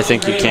 we're gonna. I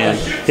think you can.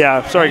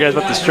 Yeah, sorry guys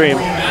about the stream.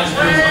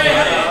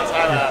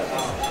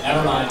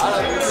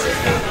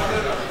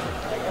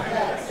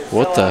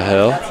 What the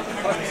hell?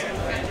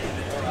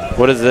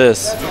 What is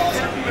this?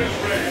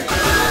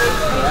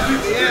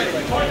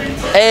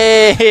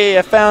 Hey,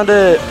 I found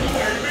it.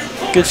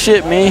 Good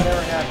shit, me.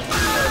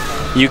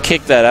 You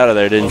kicked that out of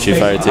there, didn't you,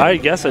 Fire Team? I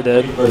guess I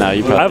did. No,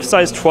 you probably I have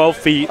size 12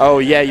 feet. Oh,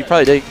 yeah, you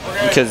probably did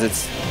because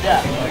it's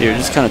Here,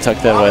 just kind of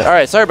tuck that away. All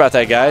right, sorry about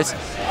that, guys.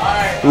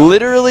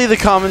 Literally, the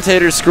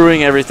commentator's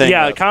screwing everything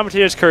Yeah, up. the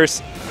commentator's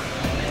curse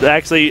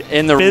actually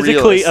In the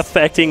physically realist.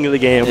 affecting the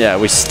game. Yeah,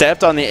 we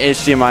stepped on the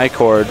HDMI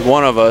cord.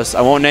 One of us.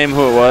 I won't name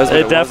who it was.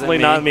 But it Definitely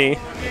not me.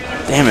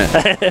 Damn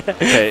it.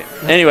 Okay.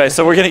 Anyway,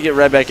 so we're gonna get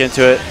right back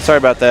into it. Sorry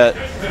about that,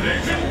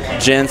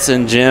 gents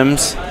and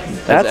gyms.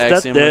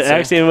 That's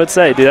AxioM would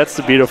say, dude. That's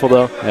beautiful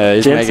though. Yeah,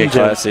 he's Gents mega and gyms.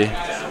 classy.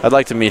 I'd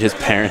like to meet his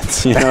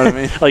parents. You know what I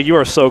mean? Like, you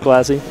are so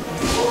classy.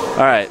 All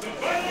right.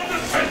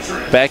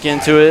 Back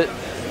into it.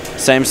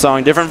 Same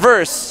song, different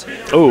verse.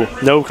 Oh,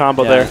 no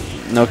combo there.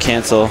 No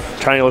cancel.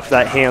 Trying to look for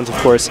that hands, of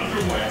course.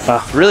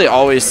 Really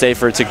always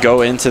safer to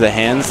go into the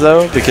hands,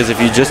 though, because if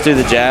you just do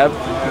the jab,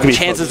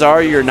 chances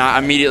are you're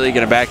not immediately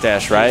going to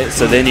backdash, right?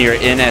 So then you're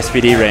in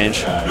SPD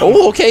range.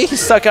 Oh, okay. He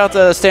stuck out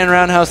the stand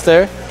roundhouse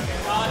there.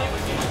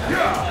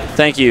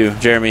 Thank you,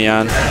 Jeremy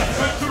Yan.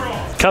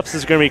 Cups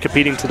is going to be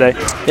competing today.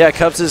 Yeah,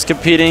 Cups is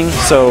competing,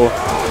 so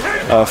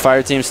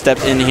Fire Team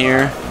stepped in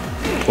here.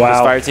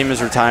 Wow. Fire Team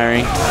is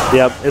retiring.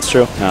 Yep, it's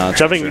true. No, it's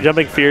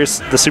Jumping fierce,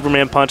 the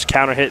Superman punch,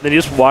 counter hit, then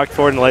you just walk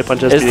forward and light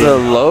punch SPD. Is the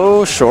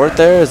low short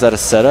there? Is that a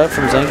setup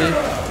from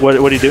Zangief?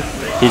 What did he do?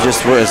 He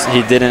just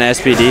he did an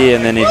SPD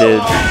and then he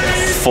did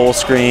full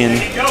screen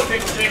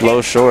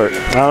low short.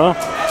 I don't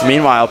know.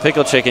 Meanwhile,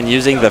 PikleChicken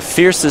using the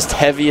fiercest,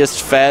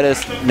 heaviest,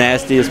 fattest,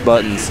 nastiest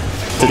buttons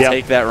to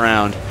take that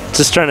round.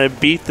 Just trying to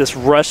beat this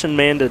Russian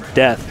man to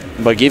death.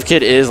 But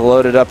GiefKid is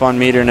loaded up on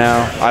meter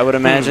now. I would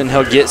imagine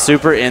he'll get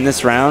super in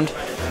this round.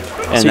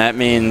 And that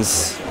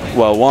means,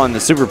 well, one, the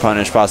super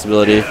punish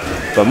possibility,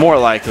 but more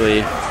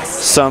likely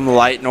some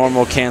light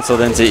normal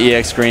canceled into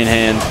EX green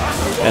hand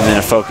and then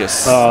a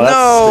focus. Oh,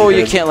 no,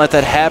 you can't let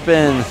that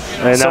happen.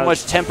 So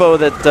much tempo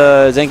that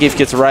Zangief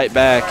gets right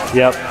back.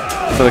 Yep.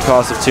 For the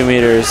cost of 2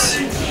 meters.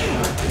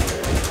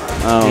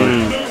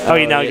 Oh,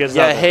 he now gets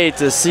I hate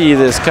to see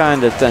this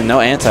kind of thing. No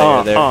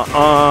anti-air there.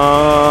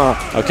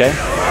 Okay.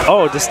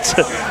 Oh, just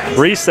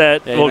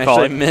reset. Yeah, we'll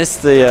call it.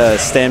 Missed the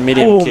stand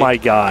medium Oh kick. my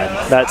god.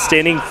 That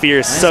standing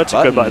fierce, such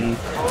a good button.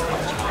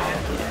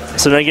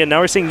 So again,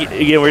 now we're seeing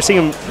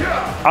him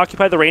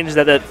occupy the range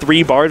that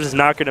 3 bars is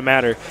not going to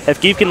matter.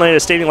 If Gief can land a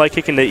standing light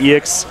kick into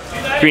EX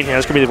green hand,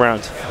 that's going to be the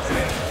round.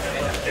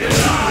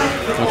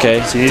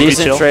 Okay, so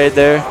decent trade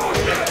there.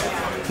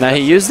 Now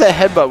he used that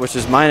headbutt, which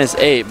is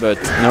 -8, but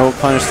no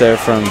punish there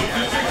from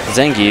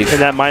Zangief.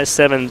 And that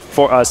 -7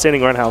 for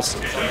standing roundhouse.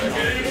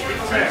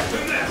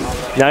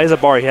 Now he's a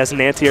bar. He has an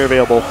anti-air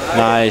available.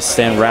 Nice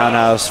stand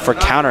roundhouse for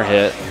counter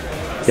hit.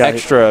 Yeah,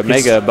 extra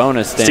mega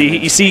bonus stand.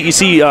 You see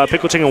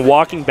PikleChicken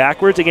walking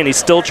backwards. Again, he's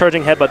still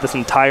charging headbutt this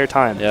entire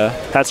time. Yeah.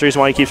 That's the reason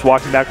why he keeps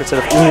walking backwards.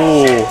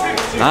 Ooh.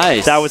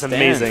 Nice. That was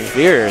amazing.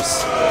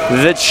 Fierce.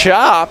 The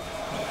chop.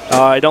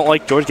 I don't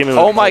like George giving him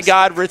Oh my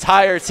god,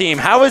 retire team.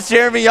 How is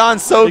Jeremy Yan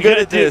so good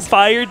at this?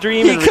 Fire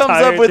Dream. He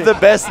comes up with the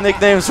best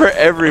nicknames for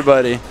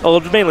everybody. Oh,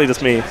 mainly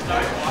just me.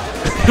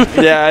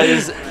 Yeah, it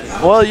is.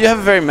 Well, you have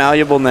a very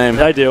malleable name.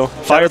 I do.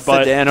 Fire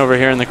butt. Dan over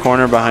here in the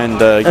corner behind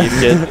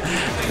GiefKid.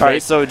 All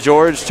right, so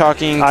George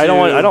talking to... I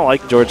don't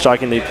like George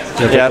talking to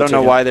yeah, I don't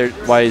know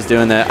why he's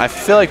doing that. I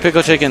feel like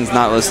PikleChicken's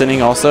not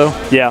listening also.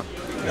 Yeah.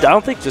 I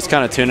don't think... Just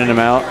kind of tuning him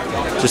out.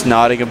 Just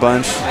nodding a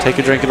bunch. Take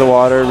a drink of the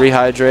water.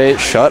 Rehydrate.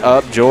 Shut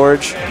up,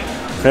 George.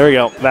 There we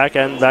go. Back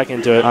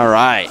into it. All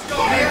right.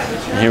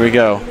 Here we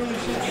go.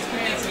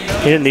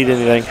 He didn't need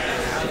anything.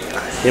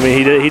 I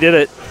mean, he did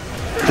it.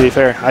 To be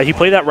fair, he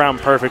played that round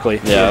perfectly.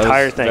 Yeah, the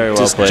entire thing. Very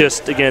well played.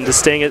 Just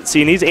staying at. See,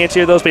 he needs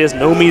anti-air those, but he has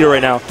no meter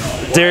right now.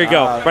 There you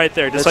go, right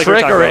there. Just like we're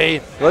talking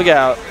about. Look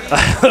out!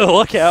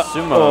 Look out!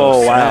 Sumo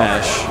oh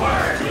smash.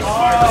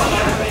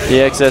 Wow!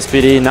 EX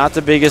SPD, not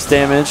the biggest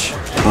damage.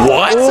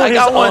 What? Ooh, I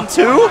got one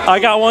too. I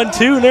got one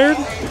too, nerd.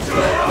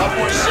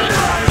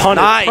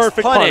 Punish. Nice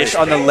Perfect punish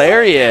on the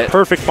lariat.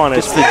 Perfect punish.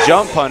 It's the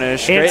jump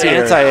punish. Great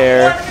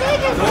anti-air.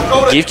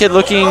 GiefKid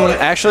looking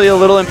actually a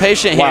little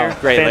impatient here.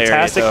 Great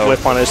fantastic lariat,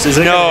 whip punish.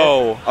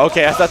 No.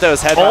 Okay, I thought that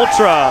was headbutt.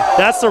 Ultra.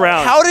 That's the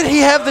round. How did he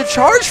have the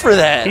charge for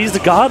that? He's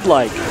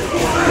godlike.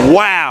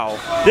 Wow.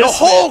 The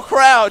whole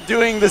crowd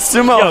doing the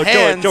sumo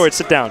hands. George,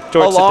 sit down.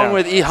 George, along sit down.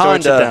 with E.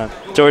 Honda.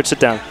 George, sit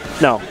down.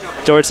 No.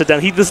 George, sit down.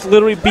 He just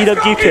literally beat up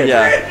GiefKid.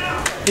 Yeah.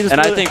 And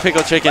I think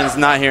PikleChicken's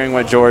not hearing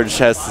what George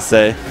has to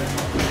say.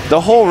 The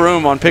whole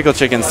room on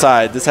PikleChicken's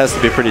side, this has to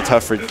be pretty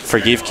tough for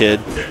GiefKid.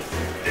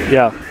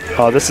 Yeah.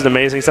 Oh, this is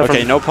amazing stuff.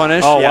 Okay, no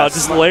punish. Oh, wow.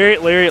 Just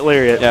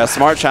lariat. Yeah,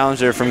 smart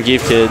challenger from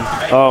GiefKid.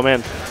 Oh,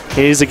 man.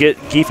 He needs to get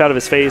Gief out of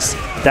his face.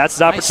 That's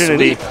his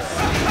opportunity.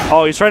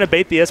 Oh, he's trying to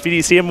bait the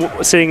SPD. See him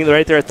sitting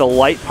right there at the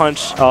light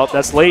punch. Oh,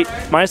 that's late.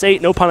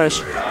 -8, no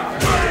punish.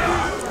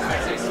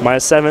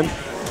 -7.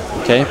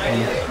 Okay.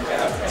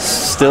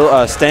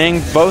 Still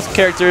staying both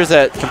characters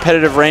at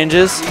competitive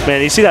ranges.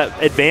 Man, you see that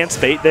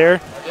advanced bait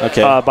there?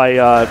 Okay. By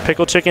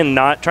PikleChicken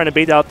not trying to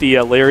bait out the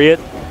lariat.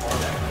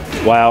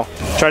 Wow.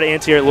 Try to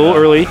anti-air a little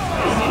early.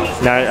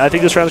 Now, I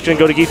think this round's going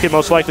to go to GiefKid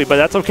most likely, but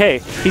that's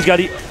okay. He's got.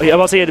 I'm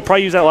about to say he had to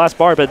probably use that last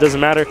bar, but it doesn't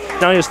matter.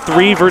 Now he has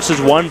 3 versus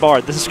 1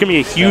 bar. This is going to be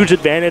a huge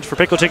advantage for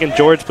PikleChicken.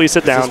 George, please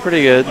sit down. This is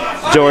pretty good.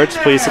 George,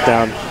 please sit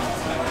down.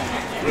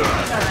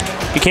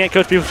 You can't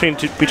coach people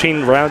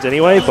between rounds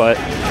anyway, but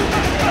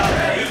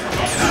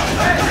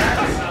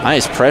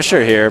nice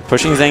pressure here,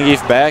 pushing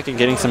Zangief back and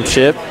getting some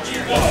chip,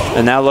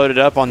 and now loaded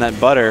up on that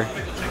butter.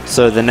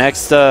 So the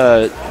next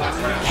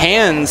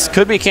hands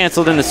could be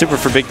canceled into super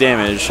for big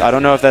damage. I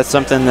don't know if that's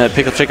something that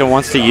PikleChicken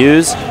wants to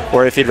use,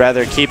 or if he'd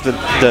rather keep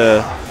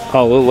the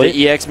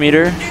EX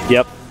meter.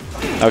 Yep.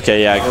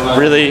 Okay, yeah,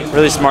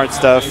 really smart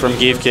stuff from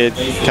GiefKid,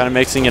 kind of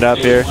mixing it up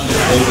here.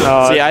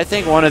 See, I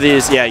think one of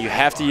these, yeah, you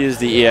have to use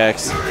the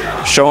EX.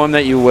 Show him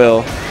that you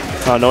will.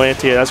 Oh, no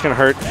anti-air, that's going to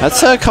hurt.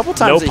 That's a couple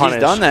times that he's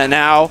done that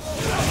now.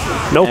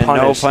 No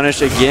punish. No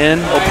punish again.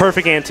 Oh,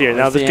 perfect anti-air.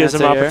 Now this gives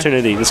him an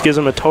opportunity. This gives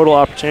him a total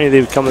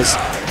opportunity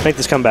to make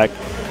this comeback.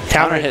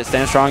 Counter hit,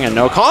 stand strong, and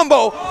no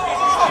combo.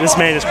 This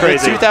man is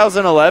crazy.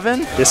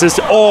 2011? This is,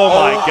 oh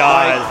my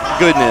God. My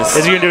goodness.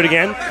 Is he going to do it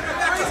again?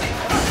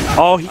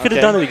 Oh, he could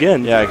have done it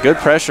again. Yeah, good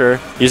pressure.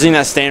 Using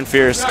that stand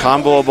fierce,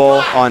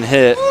 comboable on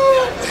hit.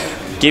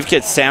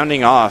 GiefKid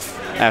sounding off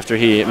after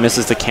he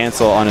misses the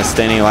cancel on his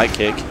standing light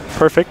kick.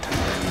 Perfect.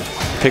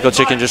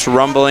 PikleChicken just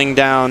rumbling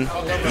down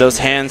those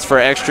hands for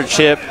extra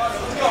chip.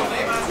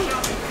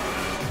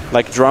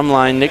 Like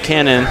drumline, Nick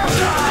Cannon.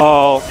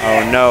 Oh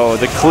no,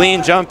 the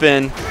clean jump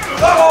in.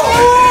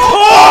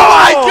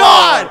 Oh my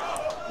God!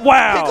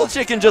 Wow.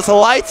 PikleChicken just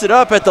lights it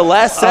up at the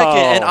last second.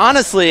 And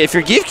honestly, if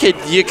you're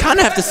GiefKid, you kind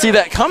of have to see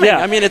that coming. Yeah.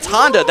 I mean, it's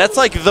Honda. That's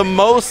like the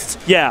most.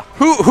 Yeah.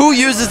 Who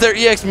uses their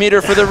EX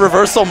meter for the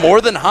reversal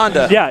more than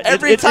Honda? Yeah.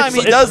 Every time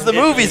he does the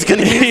move, he's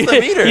going to use the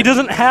meter. He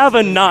doesn't have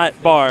a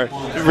not bar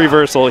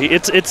reversal.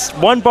 It's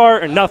one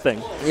bar or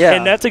nothing. Yeah.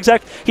 And that's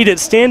exact. He did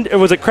stand. It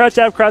was a crouch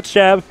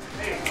jab,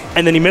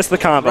 and then he missed the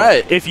combo.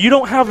 Right. If you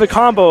don't have the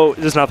combo,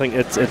 there's nothing.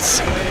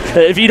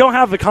 If you don't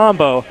have the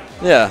combo.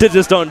 Yeah.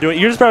 Just don't do it.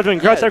 You're just probably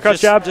doing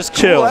crouch jab. Just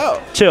chill. Cool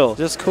out. Chill.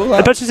 Just cool out.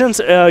 Especially since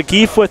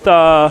Gief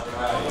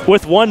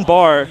with one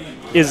bar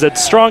is a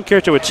strong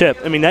character with chip.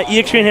 I mean, that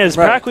EX green hand is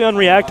practically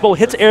unreactable,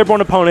 hits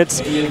airborne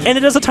opponents, and it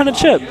does a ton of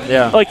chip.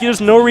 Yeah. Like,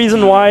 there's no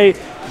reason why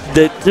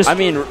I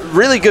mean,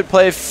 really good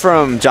play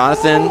from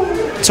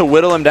Jonathan to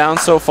whittle him down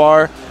so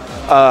far.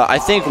 I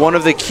think one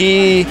of the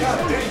key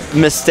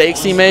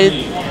mistakes he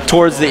made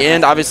towards the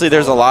end, obviously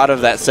there's a lot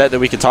of that set that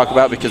we could talk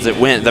about because it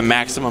went the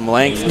maximum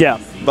length. Yeah.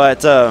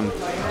 But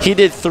he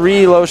did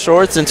 3 low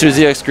shorts into his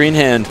EX green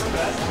hand,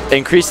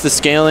 increased the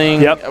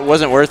scaling. Yep. It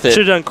wasn't worth it.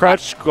 Should have done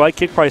crouch light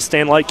kick, probably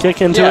stand light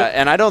kick into it. Yeah,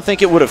 and I don't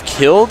think it would have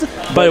killed,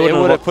 but it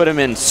would have put him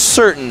in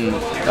certain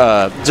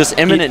just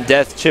imminent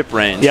death chip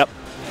range. Yep,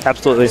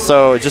 absolutely.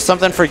 So just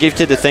something for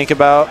GiefKid to think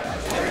about.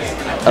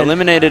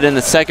 Eliminated in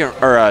the second,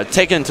 or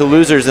taken to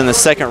losers in the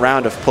second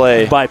round of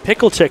play. By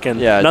PikleChicken,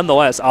 yeah.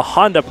 Nonetheless, a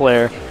Honda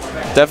player.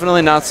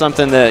 Definitely not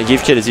something that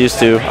GiefKid is used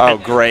to. Oh,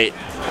 great.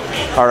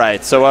 All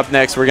right, so up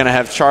next we're going to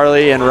have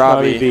Charlie and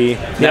Robbie.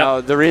 Now,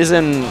 the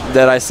reason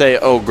that I say,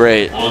 oh,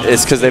 great,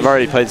 is because they've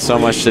already played so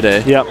much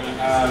today.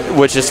 Yep.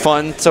 Which is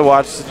fun to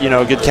watch, you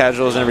know, good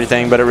casuals and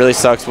everything, but it really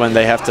sucks when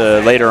they have to,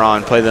 later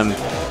on,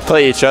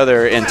 play each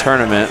other in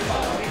tournament.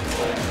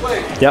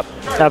 Yep,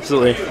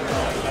 absolutely.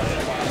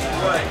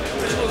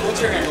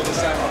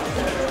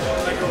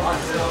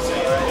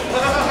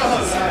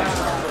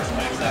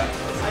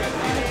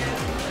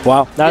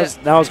 Wow, that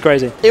was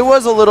crazy. It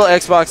was a little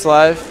Xbox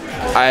Live,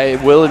 I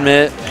will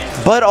admit,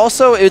 but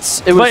also it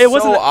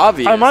was so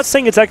obvious. I'm not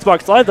saying it's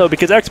Xbox Live though,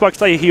 because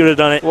Xbox Live he would have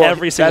done it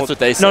every single. That's what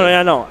they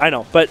said. No, I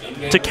know. But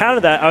to counter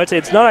that, I would say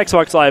it's not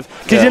Xbox Live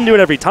because he didn't do it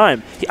every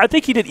time. I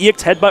think he did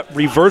EX headbutt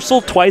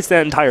reversal twice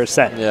that entire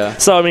set. Yeah.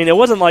 So I mean, it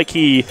wasn't like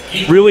he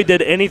really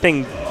did anything.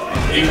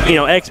 You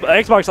know,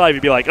 Xbox Live,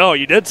 you'd be like, oh,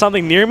 you did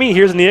something near me?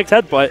 Here's an EX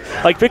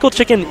headbutt. Like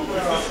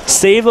PikleChicken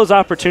saved those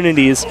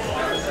opportunities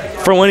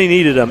for when he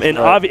needed them. And,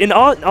 and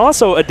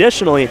also,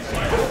 additionally,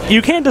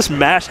 you can't just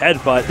mash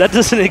headbutt. That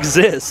doesn't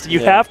exist. You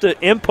have to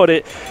input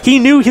it. He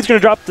knew he was going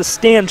to drop the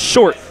stand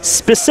short.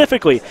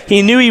 Specifically,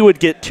 he knew he would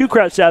get 2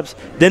 crouch jabs,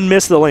 then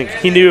miss the link.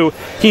 He knew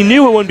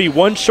it wouldn't be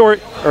 1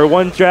 short or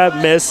 1 jab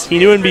miss. He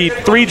knew it would be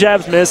 3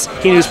 jabs miss.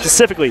 He knew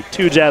specifically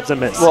 2 jabs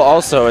and miss. Well,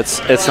 also, it's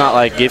not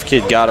like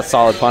GiefKid got a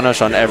solid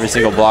punish on every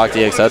single block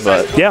EX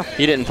headbutt. Yeah.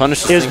 He didn't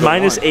punish It was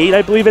 -8,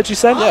 I believe that you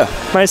said? Yeah.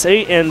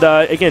 -8, and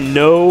again,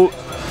 no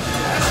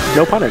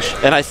punish.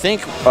 And I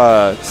think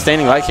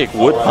standing light kick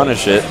would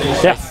punish it.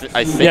 Yeah,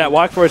 I think. Yeah,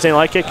 walk forward, standing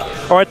light kick,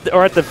 or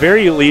at the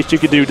very least, you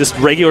could do just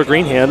regular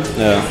green hand.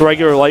 Yeah.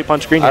 Regular light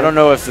punch green hand. I don't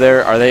know if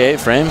are they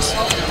 8 frames?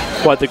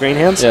 What, the green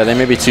hands? Yeah, they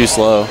may be too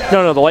slow.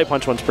 No, the light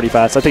punch one's pretty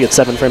fast. I think it's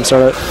 7 frames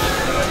start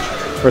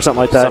or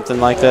something like that. Something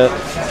like that.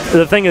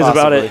 The thing is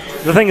about it.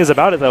 The thing is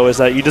about it though is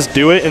that you just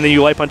do it and then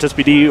you light punch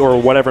SPD or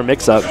whatever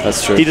mix up.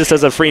 That's true. He just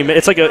does a free.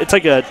 It's like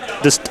a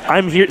just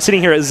I'm here sitting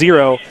here at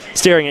 0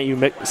 staring at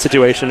you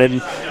situation,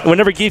 and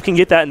whenever Gief can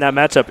get that in that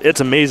matchup,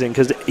 it's amazing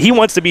because he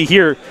wants to be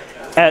here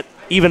at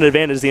even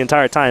advantage the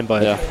entire time.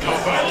 But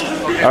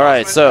all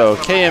right, so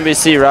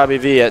KMBC Robbie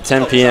V at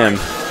 10 p.m.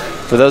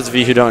 For those of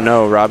you who don't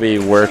know, Robbie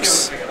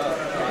works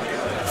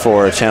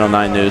for Channel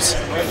 9 News.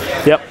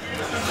 Yep.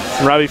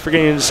 And Robbie,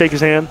 forgetting to shake his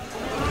hand.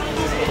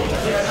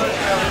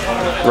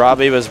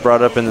 Robbie was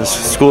brought up in the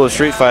school of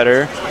Street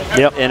Fighter.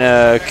 Yep. In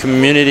a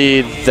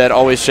community that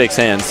always shakes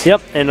hands.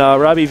 Yep. And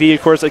Robbie V,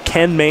 of course, a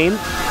Ken main.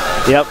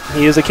 Yep,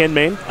 he is a Ken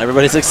main.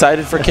 Everybody's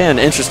excited for Ken.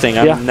 Interesting.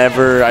 I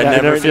never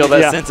feel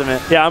that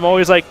sentiment. Yeah, I'm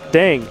always like,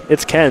 dang,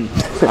 it's Ken.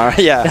 All right,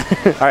 yeah.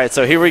 All right,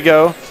 so here we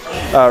go.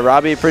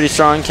 Robbie, pretty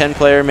strong Ken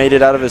player, made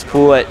it out of his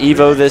pool at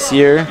EVO this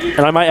year.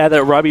 And I might add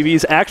that Robbie V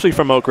is actually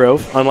from Oak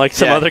Grove, unlike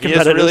some other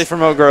competitors. He is really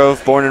from Oak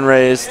Grove, born and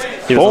raised.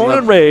 Born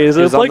and raised.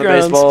 It was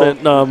playground.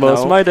 Spent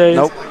most of my days.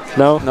 Nope.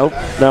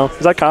 No.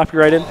 Is that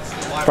copyrighted?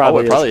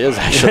 Probably it probably is,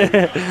 actually.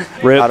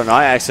 Rip. I don't know.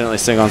 I accidentally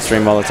sing on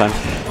stream all the time.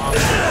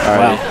 All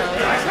right. Wow.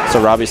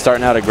 So Robbie's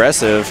starting out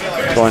aggressive,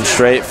 going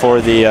straight for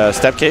the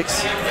step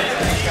kicks.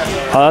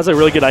 That's a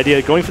really good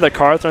idea. Going for the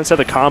car throw instead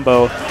of the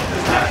combo.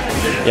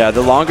 Yeah,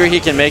 the longer he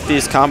can make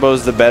these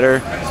combos, the better,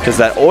 because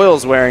that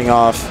oil's wearing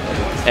off.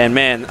 And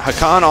man,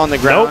 Hakan on the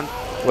ground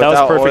without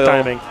that was perfect oil.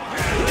 timing.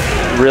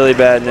 Really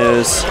bad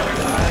news.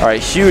 All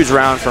right, huge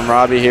round from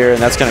Robbie here,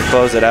 and that's going to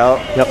close it out.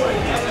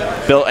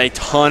 Yep. Built a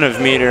ton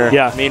of meter.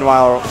 Yeah.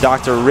 Meanwhile,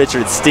 Dr.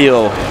 Richard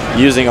Steele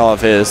using all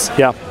of his.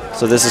 Yeah.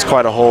 So this is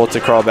quite a hole to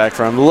crawl back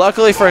from.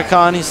 Luckily for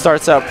Hakan, he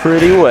starts out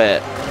pretty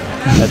wet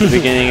at the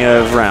beginning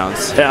of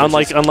rounds. Yeah,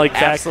 unlike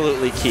back,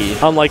 absolutely key.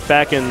 Unlike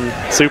back in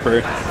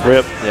Super,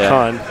 rip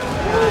Con.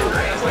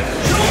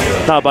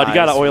 Nah, bud, you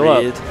gotta oil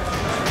up.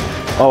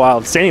 Oh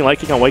wow, standing light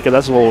kick on Wake Up.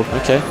 That's a little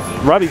okay.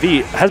 Robbie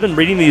V has been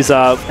reading these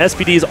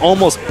SPDs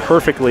almost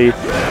perfectly.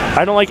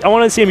 I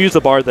want to see him use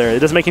the bar there. It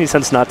doesn't make any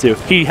sense not to.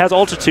 He has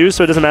Ultra 2,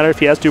 so it doesn't matter if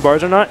he has 2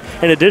 bars or not.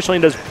 And additionally,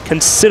 does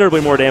considerably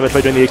more damage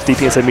by doing the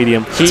XDP instead of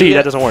medium. See,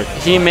 that doesn't work.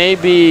 He may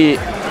be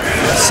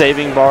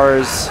saving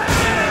bars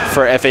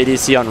for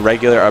FADC on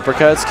regular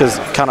uppercuts because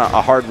kind of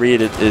a hard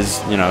read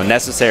is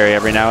necessary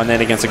every now and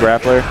then against a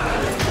grappler.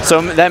 So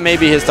that may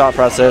be his thought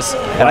process,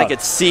 and I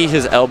could see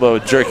his elbow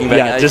jerking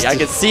back. I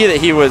could see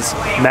that he was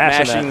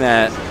mashing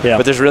that. Yeah.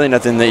 But there's really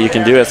nothing that you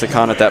can do as a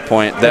con at that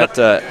point. That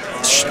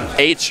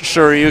H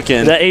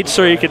Shoryuken. The H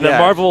Shoryuken, the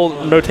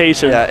Marvel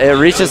notation. Yeah, it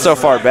reaches so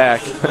far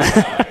back.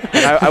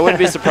 And I wouldn't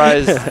be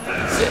surprised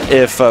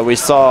if we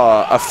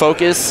saw a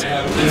focus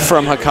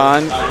from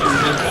Hakan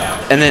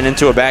and then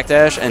into a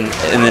backdash, and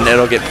then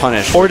it'll get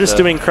punished. Or just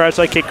doing crouch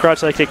side kick, crouch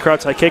side kick,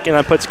 crouch side kick, and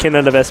that puts Ken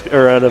out of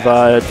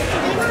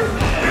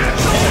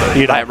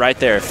right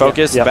there.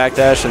 Focus,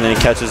 backdash, and then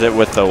he catches it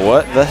with the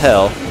what the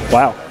hell?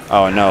 Wow.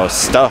 Oh no,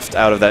 stuffed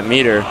out of that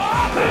meter.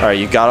 All right,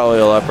 you gotta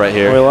oil up right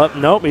here. Oil up?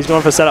 Nope, he's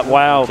going for setup.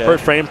 Wow, okay.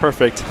 Frame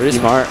perfect. Pretty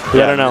smart.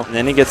 Yeah, I don't know. And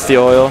then he gets the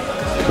oil.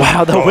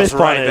 Wow, the whiff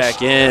right punish.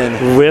 Back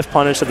in. Whiff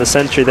punish of the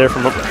century there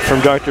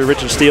from Dr.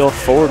 Richard Steele.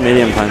 Forward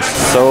medium punch,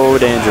 so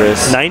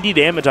dangerous. 90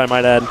 damage, I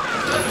might add.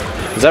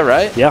 Is that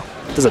right? Yeah,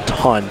 does a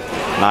ton.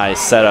 Nice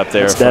setup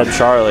there from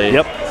Charlie.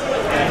 Yep.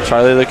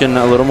 Charlie looking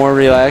a little more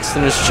relaxed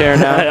in his chair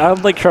now. I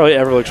don't think Charlie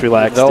ever looks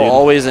relaxed. Though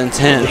always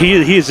intent.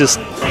 He's just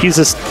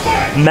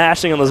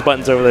mashing on those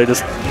buttons over there.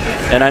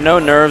 And I know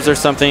nerves are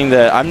something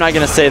that I'm not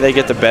going to say they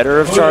get the better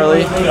of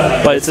Charlie,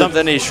 but it's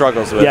something he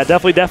struggles with. Yeah,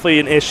 definitely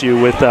an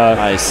issue with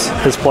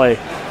his play.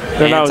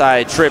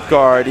 Anti-trip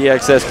guard,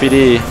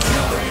 EXSPD.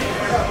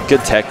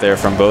 Good tech there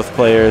from both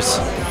players.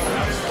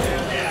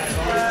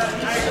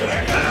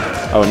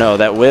 Oh no,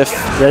 that whiff.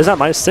 Is that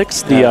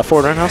 -6, the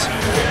forward roundhouse?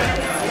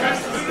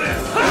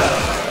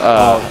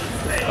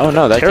 Oh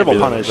no, that terrible could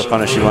be punish. The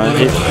punish he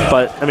wanted.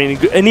 But I mean,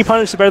 any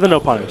punish is better than no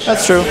punish.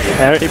 That's true.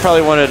 He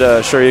probably wanted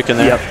a Shoryuken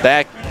there. Yep.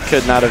 That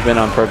could not have been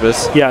on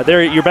purpose. Yeah,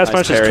 your best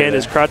punish parry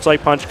is crouch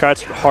light punch,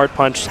 crouch hard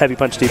punch, heavy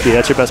punch DP.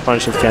 That's your best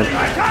punish if Ken.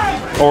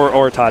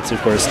 Or Tatsu,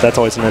 of course. That's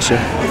always an issue.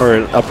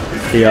 Or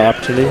the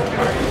opportunity.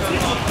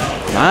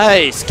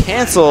 Nice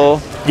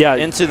cancel. Yeah.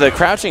 Into the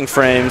crouching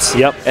frames.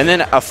 Yep. And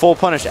then a full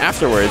punish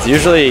afterwards.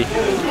 Usually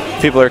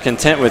people are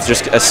content with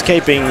just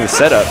escaping the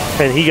setup.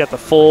 And he got the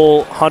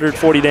full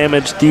 140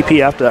 damage DP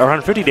after that, or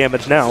 150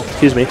 damage now,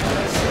 excuse me.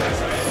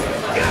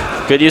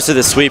 Good use of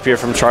the sweep here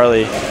from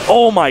Charlie.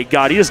 Oh my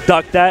god, he just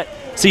ducked that.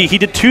 See, he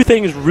did 2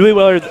 things really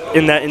well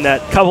in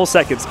that couple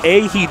seconds.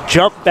 A, he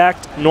jumped back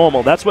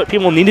normal. That's what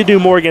people need to do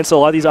more against a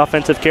lot of these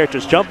offensive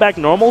characters. Jump back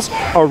normals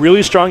are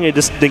really strong at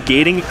just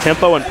negating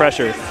tempo and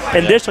pressure.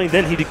 And additionally,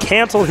 then he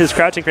canceled his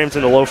crouching frames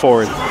into low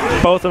forward.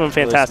 Both of them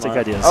fantastic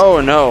ideas.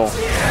 Oh no.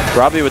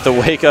 Robbie with the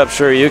wake up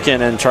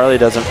Shoryuken, and Charlie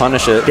doesn't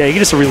punish it. Yeah, you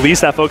can just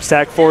release that focus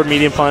attack, forward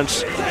medium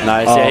punch.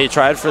 Nice. Yeah, he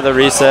tried for the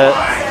reset.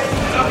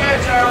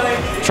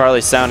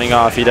 Charlie sounding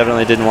off. He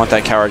definitely didn't want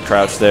that coward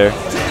crouch there.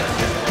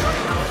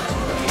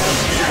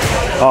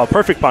 Oh,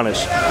 perfect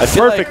punish. I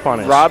feel like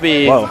punish.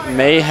 Robbie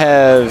may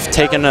have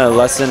taken a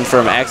lesson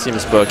from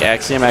AxioM's book.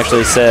 AxioM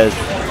actually said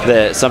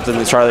that something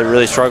that Charlie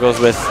really struggles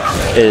with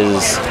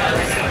is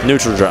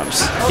neutral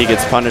jumps. He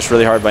gets punished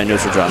really hard by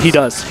neutral jumps. He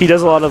does. He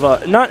does a lot of,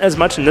 not as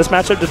much in this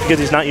matchup just because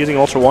he's not using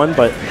Ultra 1,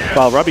 but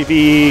Robbie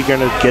V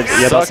gonna get,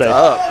 I'm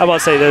about to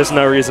say there's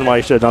no reason why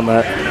he should have done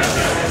that.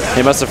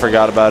 He must have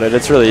forgot about it.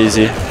 It's really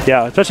easy.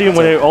 Yeah, especially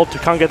when they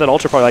can't get that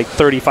Ultra probably like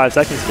 35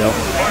 seconds ago.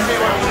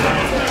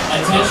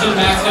 Attention,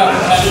 MAXOUT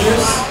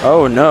competitors.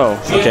 Oh no.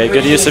 Okay,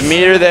 good use of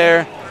meter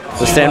there.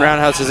 The stand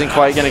roundhouse isn't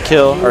quite going to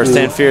kill, or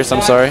stand fierce,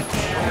 I'm sorry.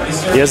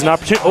 He has an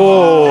opportunity.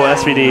 Oh,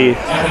 SVD.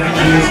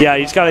 Yeah,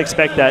 you just got to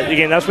expect that.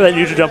 Again, that's where that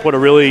neutral jump would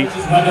have really...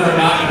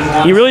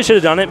 He really should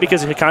have done it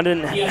because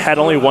Hakan had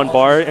only one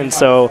bar, and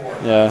so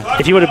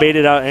if he would have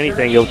baited out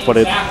anything, it would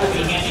have...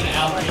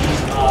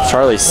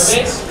 Charlie's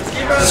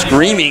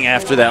screaming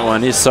after that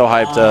one. He's so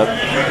hyped up.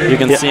 You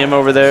can see him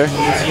over there.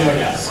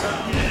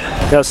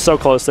 That was so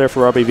close there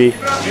for Robbie V.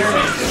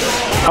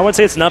 I wouldn't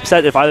say it's an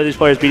upset if either of these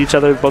players beat each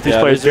other. Both these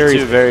players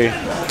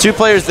two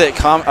players that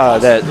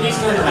that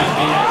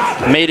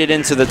made it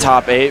into the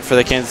top 8 for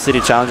the Kansas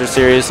City Challenger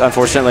Series.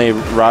 Unfortunately,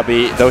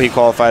 Robbie, though he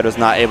qualified, was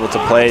not able to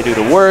play due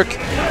to work,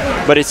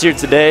 but he's here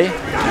today.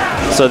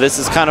 So this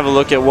is kind of a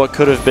look at what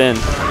could have been.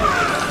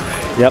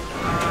 Yep.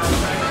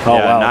 Oh,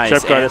 yeah, wow.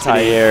 Nice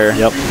anti-air.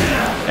 Yep.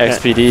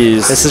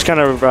 XPDs. This is kind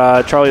of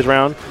Charlie's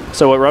round.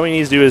 So what Robbie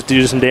needs to do is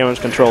do some damage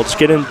control. Just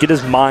get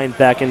his mind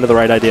back into the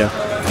right idea.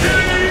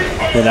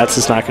 And that's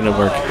just not going to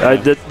work.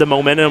 The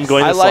momentum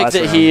going. I like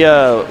that he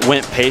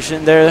went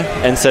patient there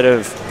instead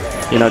of,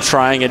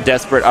 trying a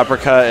desperate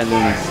uppercut and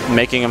then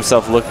making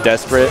himself look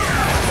desperate.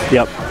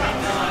 Yep.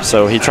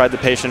 So he tried the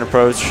patient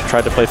approach,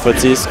 tried to play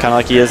footsies, kind of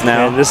like he is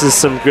now. And this is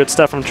some good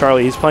stuff from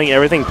Charlie. He's playing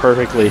everything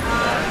perfectly.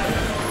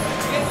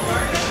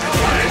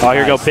 Oh,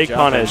 here we go, big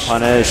punish.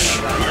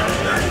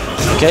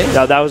 Okay.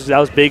 That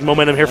was big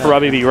momentum here for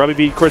Robbie V. Robbie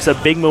V, of course, a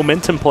big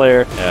momentum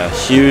player. Yeah,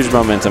 huge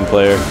momentum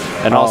player.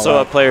 And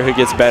also a player who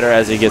gets better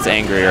as he gets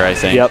angrier, I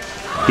think. Yep.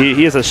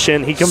 He is a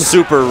Shin. He comes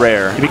super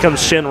rare. He becomes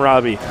Shin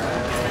Robbie.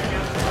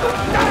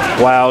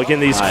 Wow, again,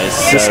 these... Nice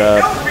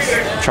setup.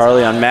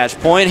 Charlie on match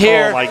point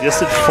here. Oh, like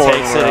this is 4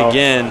 Takes it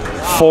again.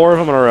 4 of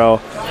them in a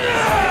row.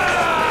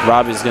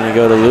 Robbie's going to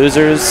go to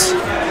losers.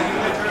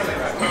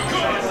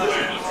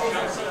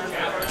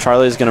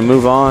 Charlie's going to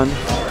move on.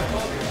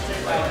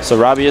 So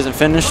Robbie isn't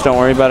finished. Don't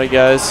worry about it,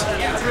 guys.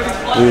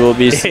 We will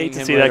be seeing hate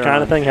to see that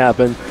kind of thing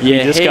happen.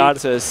 You just got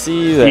to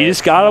see that. You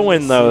just got to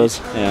win those.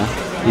 Yeah.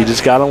 You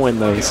just got to win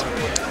those.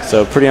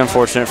 So pretty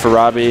unfortunate for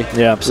Robbie.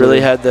 Yeah, absolutely.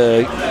 Really had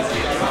the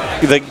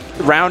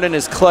round in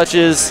his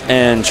clutches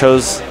and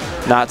chose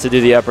not to do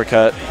the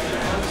uppercut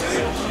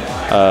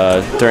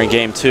during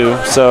game 2.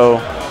 So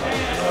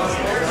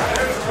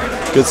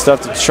good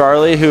stuff to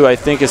Charlie, who I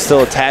think is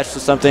still attached to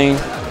something.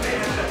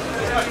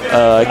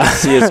 I can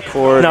see his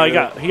cord. No,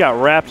 he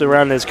got wrapped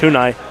around his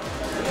kunai.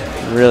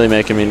 Really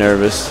making me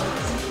nervous.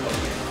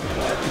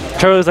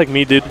 Charlie's like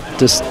me, dude.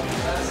 Just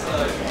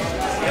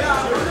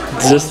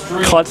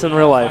klutz in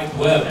real life.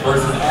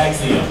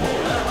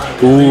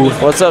 Ooh,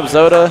 what's up,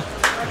 Zoda?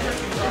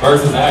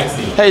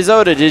 Hey,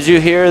 Zoda, did you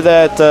hear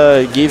that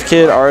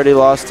GiefKid already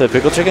lost to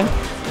PikleChicken?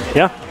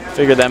 Yeah.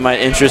 Figured that might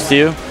interest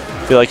you.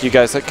 Feel like you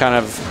guys have kind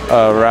of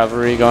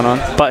rivalry going on.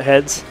 Butt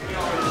heads.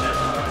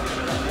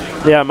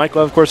 Yeah, Mike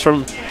Love, of course,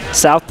 from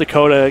South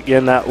Dakota.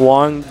 Again, that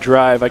long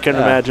drive. I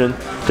couldn't imagine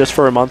just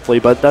for a monthly,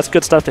 but that's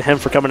good stuff to him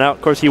for coming out.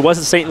 Of course, he was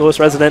a St. Louis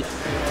resident,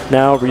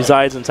 now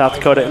resides in South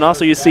Dakota. And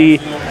also you see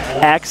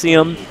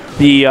AxioM,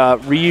 the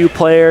Ryu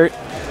player,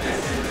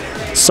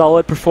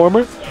 solid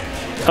performer.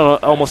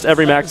 Almost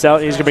every max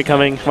out. He's going to be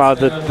coming. Wow,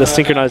 the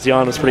synchronized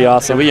yawn was pretty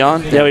awesome. Did we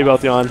yawn? Yeah, we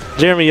both yawn.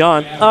 Jeremy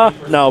yawn.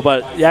 No,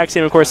 but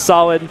AxioM, of course,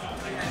 solid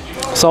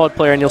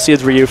player, and you'll see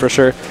his Ryu for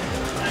sure.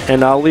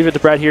 And I'll leave it to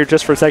Brad here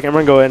just for a second. I'm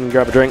going to go ahead and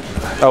grab a drink.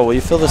 Oh, will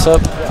you fill this up?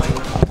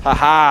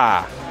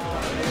 Haha.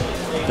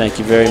 Thank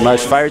you very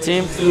much, Fire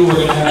Team.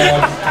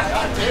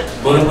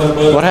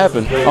 What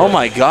happened? Oh,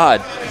 my God.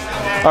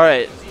 All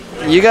right.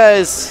 You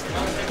guys,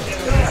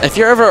 if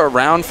you're ever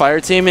around Fire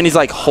Team and he's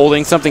like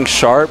holding something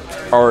sharp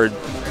or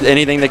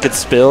anything that could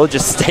spill,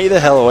 just stay the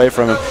hell away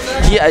from him.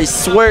 I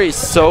swear he's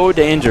so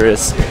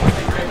dangerous.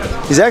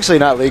 He's actually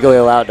not legally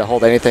allowed to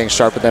hold anything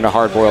sharper than a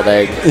hard-boiled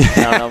egg.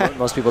 I don't know,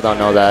 most people don't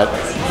know that.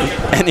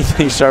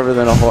 Anything sharper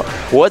than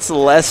what's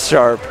less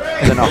sharp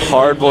than a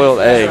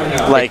hard-boiled egg?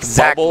 Like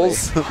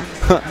bubbles?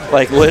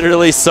 Like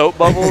literally soap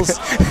bubbles?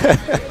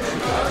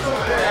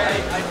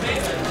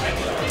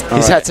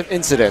 He's had some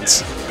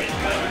incidents.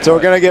 So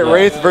we're going to get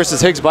Raith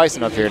versus Higgs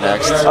Bison up here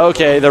next.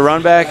 Okay, the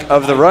run back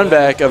of the run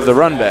back of the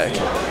run back.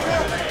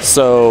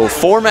 So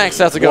 4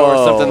 max outs ago or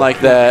something like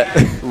that.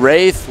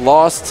 Raith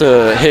lost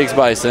to Higgs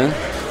Bison.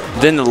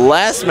 Then the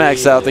last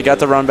max out, they got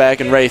the run back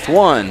and Raith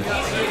won.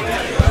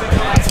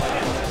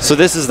 So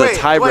this is the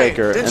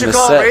tiebreaker. Didn't you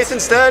call Raith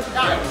instead?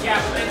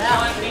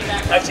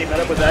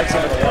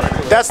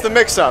 That's the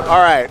mix-up.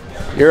 All right.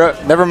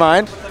 Never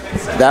mind.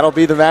 That'll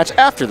be the match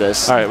after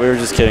this. All right, we were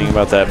just kidding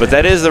about that. But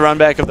that is the run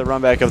back of the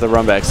run back of the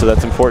run back, so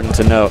that's important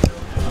to note.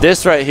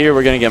 This right here,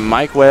 we're going to get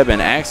Mike Webb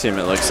and AxioM,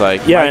 it looks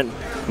like. Yeah.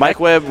 Mike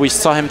Webb, we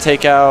saw him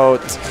take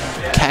out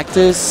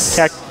Cactus.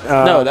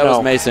 No, that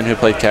was Mason who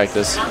played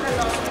Cactus. He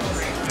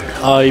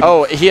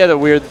had a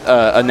weird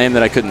a name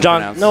that I couldn't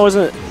pronounce. No, was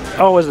it?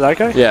 Oh, was it that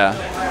guy?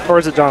 Yeah. Or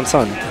is it John's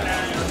son?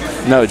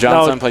 No,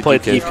 John's son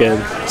played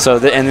GiefKid. So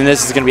and then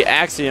this is going to be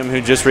AxioM,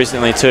 who just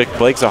recently took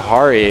Blake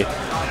Zahari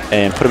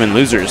and put him in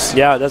losers.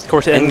 Yeah, that's of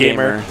course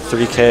Endgamer.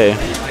 3K.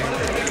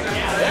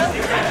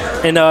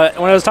 And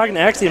when I was talking to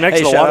AxioM next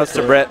Hey, to the shout water outs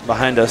to Brett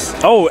behind us.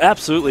 Oh,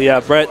 absolutely, yeah.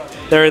 Brett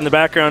there in the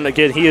background,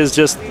 again, he is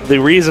just the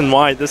reason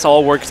why this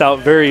all works out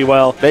very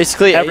well.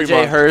 Basically, every AJ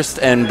month. Hurst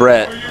and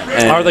Brett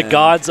Are the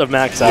gods of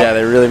MaxOut. Yeah,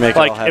 they really make it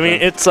all happen. I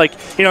mean, it's like,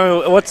 you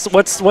know, what's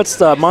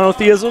the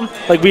monotheism?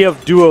 Like, we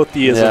have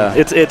duotheism. Yeah.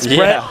 It's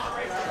Brett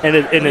and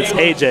it's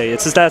AJ.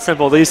 It's just that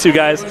simple. These two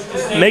guys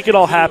make it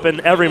all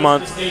happen every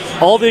month.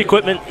 All the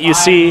equipment you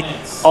see,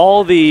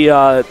 all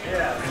the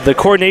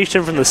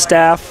coordination from the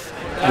staff,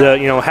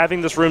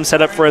 having this room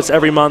set up for us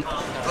every month.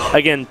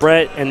 Again,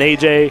 Brett and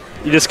AJ,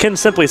 you just can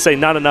simply say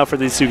not enough for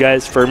these two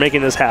guys for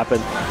making this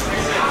happen.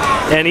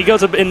 And he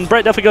goes, and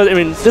Brett definitely goes, I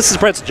mean, this is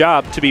Brett's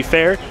job, to be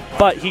fair,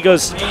 but he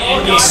goes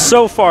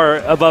so far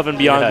above and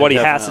beyond what he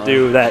has to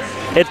do that,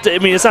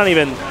 it's not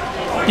even,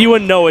 you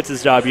wouldn't know it's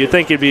his job. You'd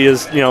think it'd be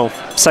his,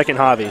 second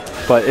hobby.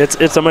 But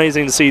it's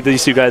amazing to see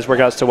these two guys work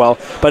out so well.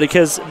 But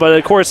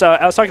of course,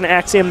 I was talking to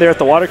AxioM there at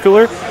the water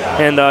cooler,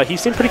 and he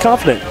seemed pretty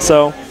confident,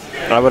 so.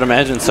 I would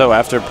imagine so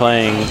after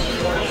playing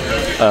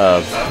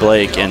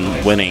Blake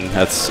and winning.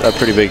 That's a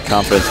pretty big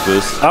confidence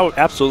boost. Oh,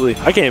 absolutely.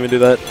 I can't even do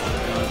that.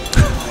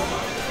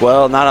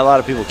 Well, not a lot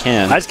of people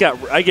can. I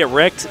get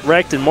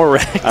wrecked and more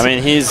wrecked. I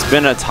mean, he's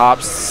been a top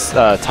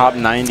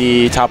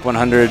 90, top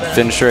 100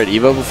 finisher at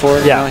EVO before.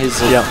 Yeah,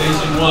 he's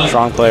a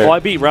strong player. Well, I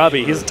beat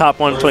Robbie. He's a top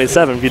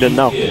 127 if you didn't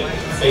know.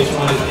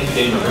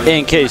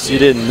 In case you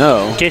didn't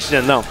know. In case you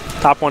didn't know.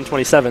 Top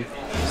 127.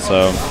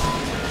 So,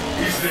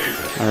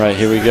 all right,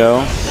 here we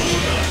go.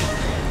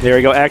 There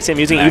we go. AxioM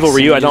using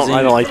E.Ryu. I don't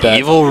like that.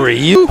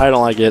 E.Ryu? I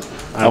don't like it.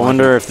 I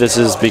wonder if this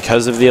is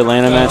because of the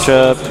Elena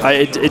matchup.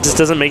 It just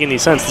doesn't make any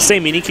sense. The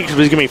same mini kick he's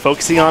going to be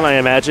focusing on, I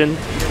imagine,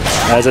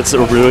 as it's a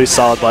really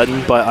solid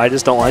button, but I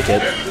just don't like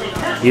it.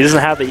 He doesn't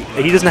have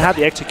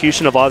the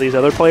execution of all these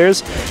other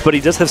players, but he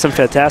does have some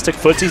fantastic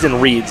footsies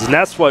and reads, and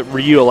that's what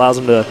Ryu allows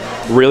him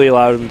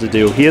to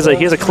do. He has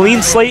a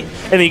clean slate,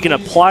 and he can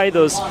apply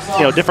those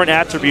different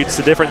attributes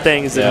to different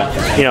things. Yeah.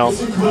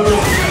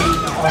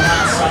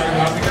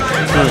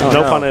 And,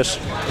 no punish.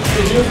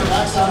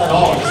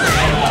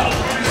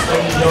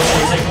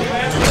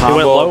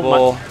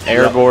 Combo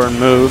airborne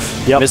move.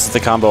 Missed the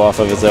combo off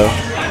of it though.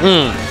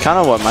 Kind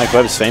of what Mike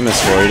Webb's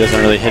famous for. He doesn't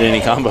really hit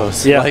any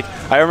combos. Yeah. Like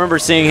I remember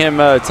seeing him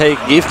take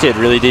GiefKid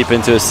really deep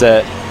into a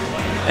set,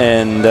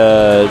 and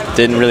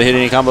didn't really hit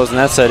any combos in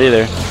that set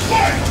either.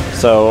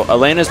 So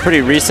Elena's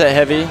pretty reset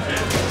heavy.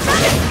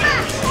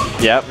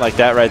 Yep, like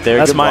that right there.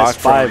 That's Good minus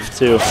block 5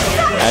 too.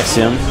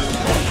 AxioM.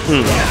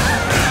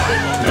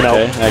 No.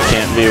 Okay, that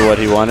can't be what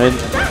he wanted.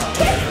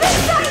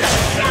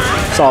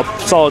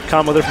 Solid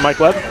combo there from Mike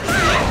Webb.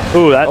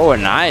 Ooh, that. Oh,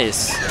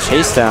 nice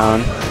chase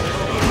down.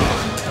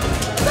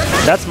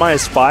 That's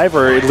minus 5,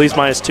 or at least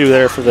minus 2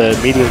 there for the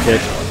medium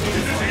kick.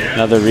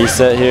 Another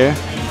reset here.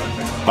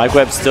 Mike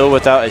Webb still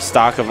without a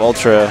stock of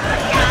Ultra.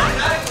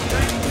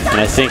 And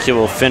I think he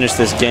will finish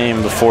this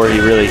game before he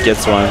really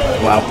gets one.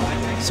 Wow.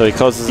 So he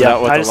closes it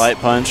out with a light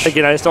punch.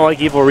 Again, I just don't like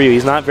E.Ryu.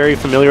 He's not very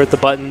familiar with the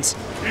buttons.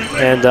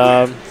 And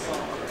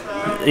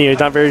he's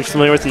not very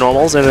familiar with the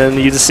normals. And then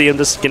you just see him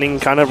just getting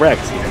kind of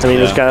wrecked. I mean,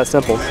 it's kind of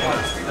simple.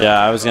 Yeah,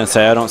 I was going to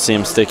say, I don't see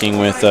him sticking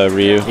with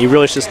Ryu. He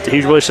really should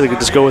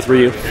just go with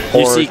Ryu.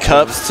 You see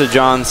Cups to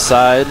John's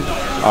side.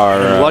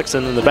 And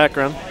Luxon in the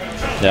background.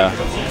 Yeah,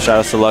 shout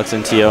out to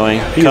Luxon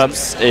TOing.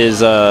 Cups is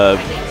the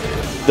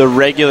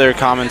regular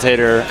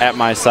commentator at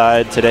my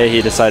side. Today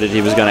he decided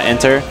he was going to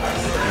enter.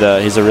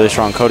 He's a really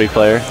strong Cody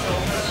player.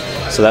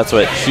 So that's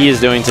what he is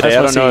doing today.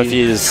 I don't know if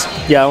he's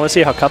I want to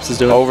see how Cups is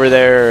doing. Over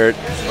there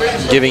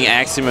giving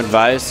AxioM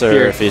advice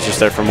or if he's just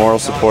there for moral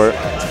support.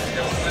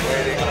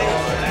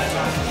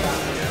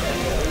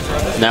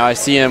 Now I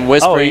see him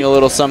whispering a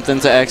little something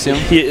to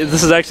AxioM.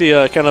 This is actually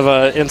kind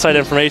of inside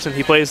information.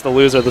 He plays the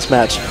loser of this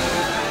match.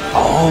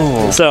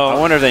 Oh. So I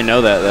wonder if they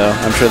know that, though.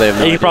 I'm sure they have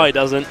no idea. He probably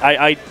doesn't.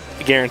 I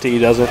guarantee he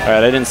doesn't. All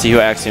right, I didn't see who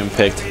AxioM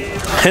picked.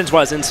 Hence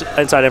why it's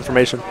inside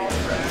information.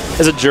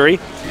 Is it Juri?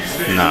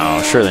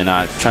 No, surely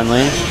not.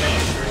 Chun-Li?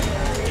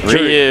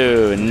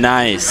 Ryu,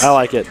 nice. I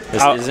like it.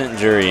 This isn't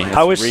Juri,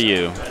 it's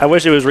Ryu. I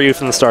wish it was Ryu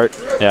from the start.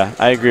 Yeah,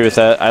 I agree with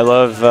that. I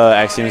love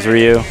AxioM's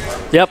Ryu.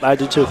 Yep, I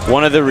do too.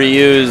 One of the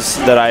Ryus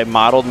that I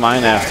modeled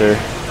mine after.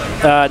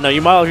 No,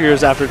 you modeled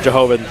yours after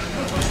Jehovah.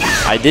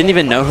 I didn't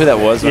even know who that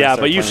was. Yeah,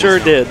 but you sure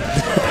did.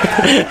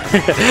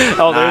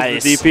 Oh,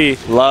 nice. There's the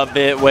DP. Love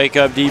it. Wake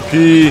up,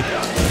 DP.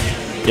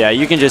 Yeah,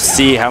 you can just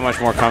see how much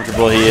more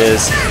comfortable he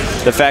is.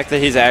 The fact that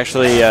he's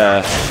actually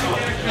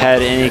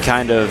had any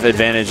kind of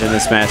advantage in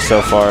this match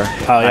so far.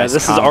 Oh, yeah,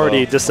 this is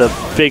already just a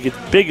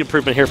big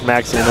improvement here from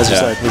AxioM, as you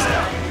said.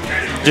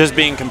 Just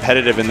being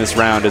competitive in this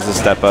round is a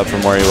step up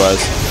from where he was.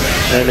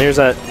 And here's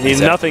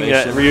nothing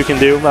that Ryu can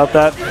do about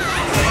that.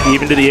 He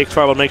even did the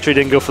X-Bar, but make sure he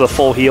didn't go for the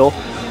full heal.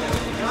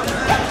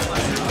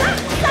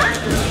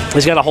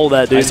 He's got to hold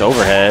that, dude. Nice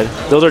overhead.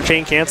 Those are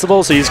chain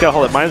cancelable, so you just got to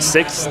hold it.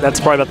 -6. That's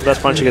probably about the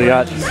best punch you could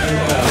have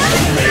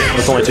got.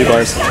 That's only 2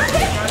 bars.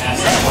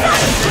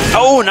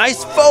 Oh,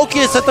 nice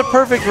focus at the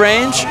perfect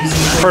range.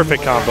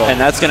 Perfect combo. And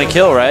that's going to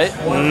kill, right?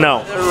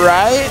 No.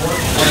 Right?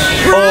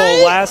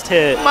 Oh, last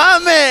hit. My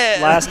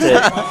man. Last hit.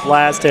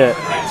 Last hit.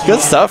 Good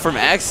stuff from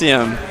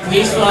AxioM.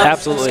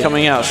 Absolutely. He's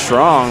coming out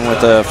strong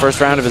with the first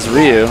round of his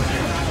Ryu.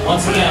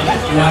 Once again,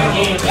 you have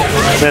a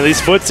game. Man, these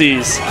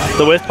footsies,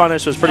 the whiff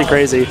punish was pretty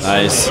crazy.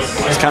 Nice.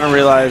 Just kind of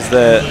realized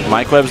that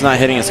Mike Webb's not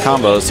hitting his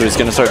combos, so he's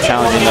going to start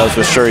challenging those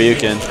with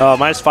Shoryuken.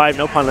 -5,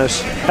 no punish.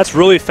 That's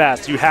really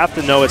fast. You have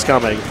to know it's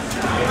coming.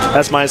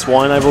 That's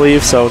 -1, I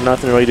believe, so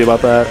nothing to really do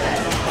about that.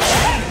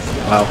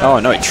 Wow. Oh,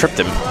 no, he tripped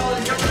him.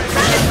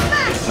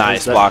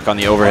 Nice block on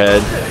the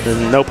overhead.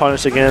 And no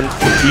punish again.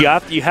 You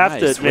have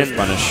Nice to, man, whiff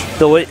punish.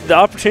 the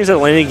opportunities that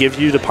Elena gives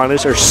you to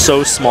punish are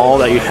so small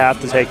that you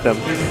have to take them.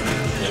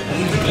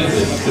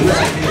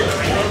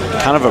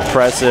 Kind of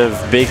oppressive,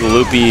 big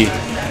loopy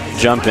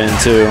jump in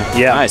too.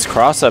 Yeah. Nice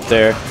cross up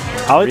there.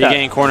 I like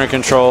Regain corner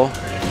control.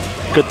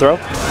 Good throw.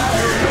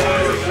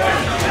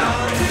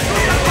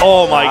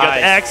 Oh my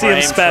God, Nice AxioM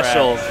frame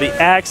special. trap. The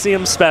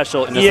AxioM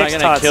special. And it's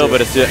not going to kill,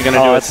 but it's going to do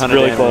a it's ton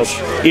really of damage.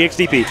 close.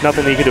 EXDP,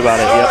 nothing you can do about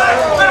it.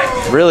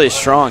 Yep. Really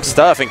strong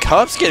stuff, and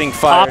Cup's getting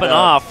fired Popping up.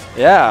 off.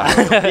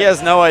 Yeah, he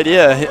has no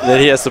idea that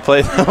he has to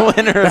play the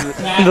winner.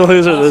 The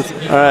loser of this.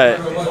 All right.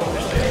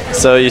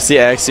 So you see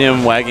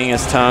AxioM wagging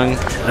his tongue,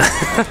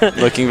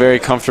 looking very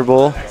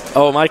comfortable.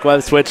 Oh, Mike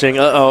Webb switching.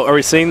 Uh-oh, are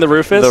we seeing the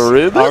Rufus? The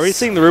Rubus? Are we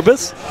seeing the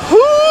Rubus?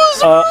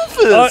 Who's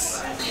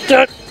Rufus?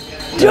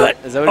 Do it.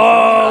 Is that what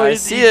Oh, I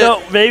see it.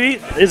 No,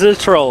 maybe. Is it a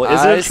troll?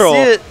 Is it a troll?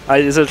 see it.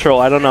 Is it a troll?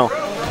 I don't know.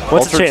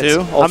 What's Ultra the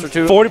chance? 2? Ultra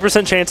 2?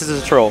 40% chance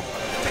it's a troll.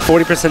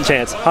 40%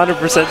 chance.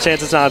 100%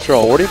 chance it's not a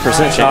troll.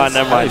 40% chance.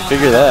 Never How do you mind.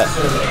 figure that?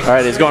 All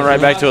right, he's going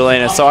right back to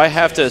Elena. So I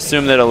have to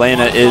assume that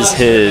Elena is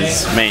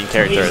his main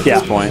character at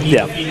this point.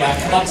 Yeah.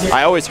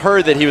 I always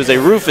heard that he was a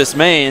Rufus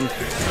main,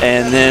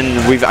 and then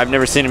I've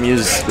never seen him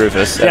use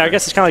Rufus. Yeah, I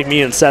guess it's kind of like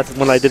me and Seth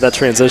when I did that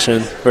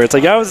transition, where it's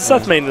like, I was a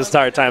Seth main this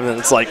entire time, and then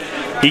it's like,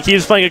 he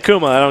keeps playing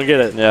Akuma. I don't get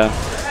it. Yeah.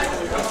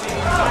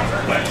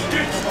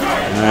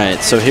 All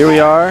right, so here we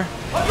are.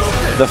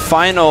 The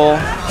final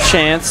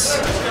chance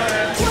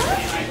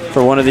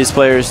for one of these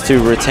players to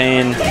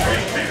retain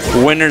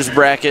winner's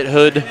bracket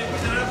hood.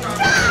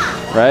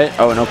 Right?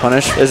 Oh, no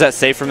punish. Is that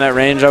safe from that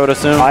range, I would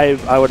assume?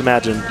 I would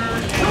imagine.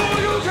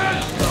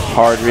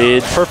 Hard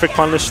read. Perfect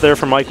punish there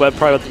from Mike Webb,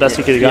 probably the best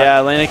he could have got. Yeah,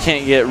 Elena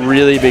can't get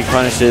really big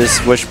punishes,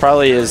 which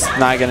probably is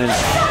not going to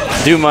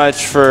do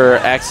much for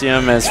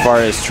AxioM as far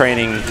as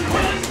training.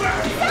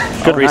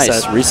 Good reset.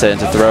 Nice. Reset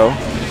into throw.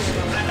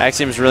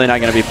 AxioM's really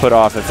not going to be put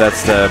off if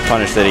that's the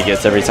punish that he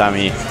gets every time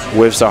he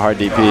whiffs a hard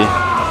DP.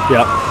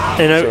 Yeah.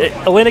 And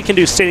Elena can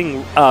do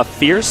standing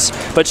fierce,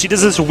 but she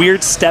does this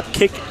weird step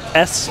kick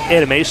S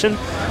animation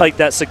like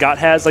that Sagat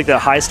has, like the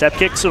high step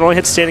kick, so it only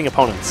hits standing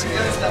opponents.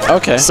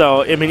 Okay.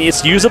 So, I mean,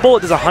 it's usable.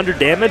 It does 100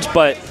 damage,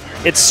 but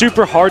it's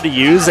super hard to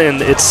use,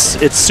 and it's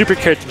super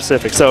character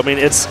specific. So, I mean,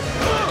 it's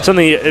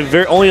something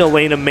only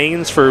Elena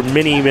mains for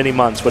many, many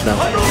months would know.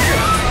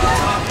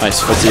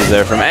 Nice footsies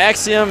there from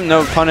AxioM.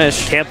 No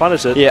punish. Can't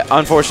punish it. Yeah,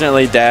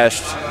 unfortunately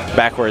dashed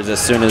backwards as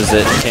soon as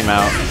it came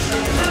out,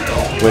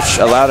 which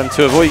allowed him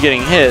to avoid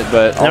getting hit,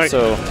 but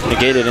also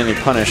negated any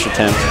punish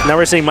attempt. Now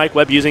we're seeing Mike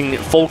Webb using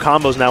full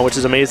combos now, which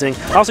is amazing.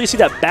 Also, you see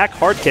that back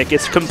hard kick.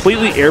 It's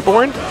completely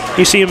airborne.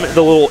 You see him,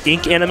 the little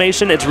ink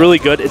animation. It's really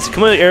good. It's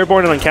completely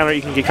airborne, and on counter,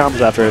 you can get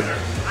combos after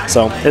it.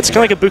 So it's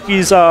kind of like a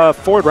Buki's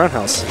forward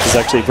roundhouse. It's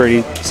actually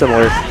pretty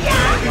similar.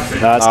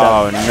 That's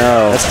death.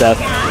 No. That's death.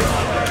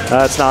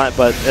 It's not,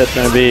 but it's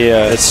going to be,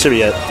 it should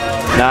be it.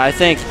 Nah, I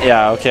think,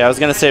 yeah, okay. I was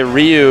going to say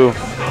Ryu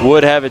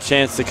would have a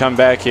chance to come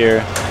back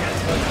here.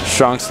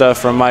 Strong stuff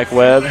from Mike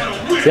Webb.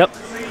 Yep.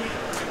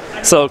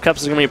 So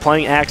Cups is going to be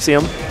playing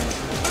AxioM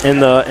in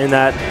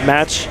that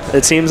match,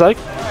 it seems like.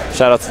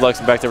 Shout out to Lux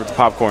back there with the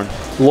popcorn.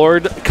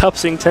 Lord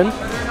Cupsington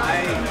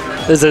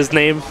is his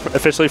name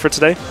officially for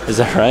today. Is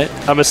that right?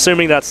 I'm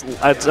assuming that's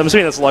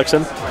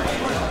Luxon.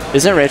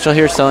 Isn't Rachel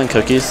here selling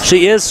cookies?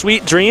 She is.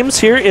 Sweet Dreams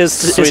here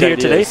is here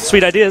today.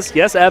 Sweet Ideas.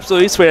 Yes,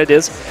 absolutely. Sweet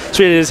Ideas.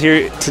 Sweet Ideas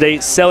here today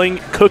selling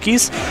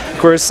cookies. Of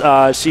course,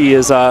 she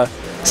is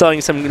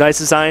selling some nice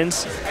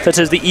designs, such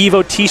as the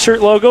Evo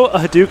t-shirt logo, a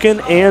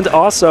Hadouken, and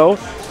also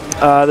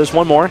there's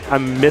one more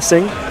I'm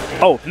missing.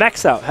 Oh,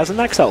 MAXOUT has a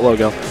MAXOUT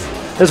logo.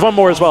 There's one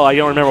more as well. I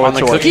don't remember on what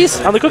the cookies.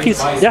 On the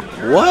cookies, yeah.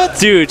 What?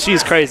 Dude,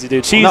 she's crazy,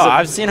 dude. She's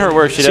I've seen her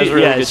work. She does a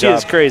really good job. Yeah,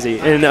 she's crazy.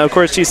 And of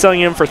course, she's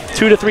selling them for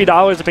 $2 to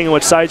 $3, depending on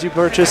which size you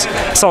purchase.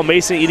 I saw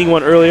Mason eating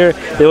one earlier.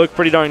 They look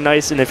pretty darn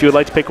nice. And if you would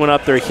like to pick one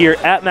up, they're here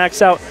at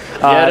MAXOUT.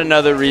 Yet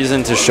another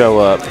reason to show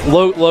up.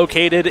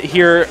 Located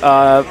here,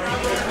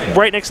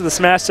 right next to the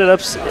Smash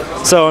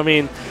setups. So I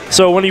mean.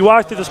 So when you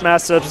walk through the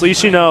Smash setups, at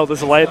least you know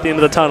there's a light at the end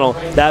of the tunnel.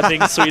 That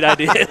being Sweet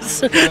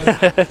Ideas.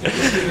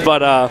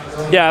 But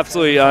yeah,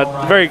 absolutely.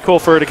 Very cool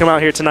for her to come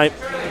out here tonight.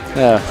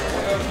 Yeah.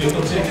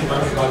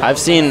 I've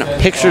seen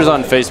pictures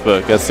on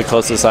Facebook. That's the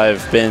closest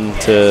I've been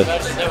to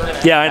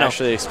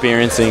actually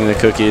experiencing the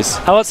cookies.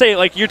 I would say,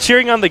 like, you're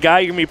cheering on the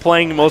guy you're going to be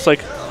playing most,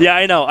 like, yeah,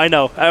 I know.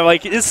 I'm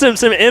like, it's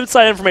some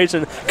inside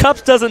information.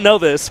 Cups doesn't know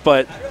this,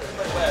 but...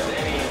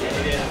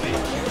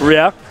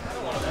 Yeah.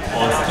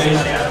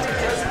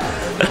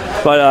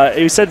 But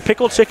you said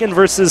PikleChicken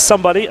versus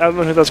somebody. I don't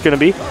know who that's going to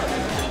be.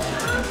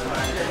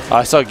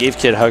 I saw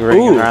GiefKid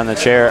hovering around the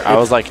chair. I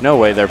was like, no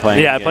way they're playing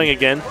again. Playing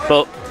again.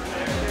 But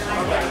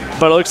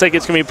it looks like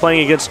it's going to be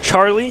playing against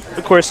Charlie.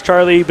 Of course,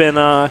 Charlie been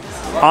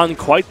on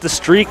quite the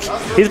streak.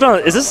 He's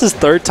been. Is this his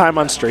 3rd time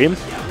on stream?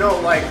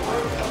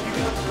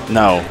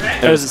 No.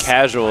 It was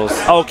casuals.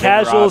 Oh,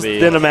 casuals,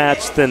 then a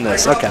match, then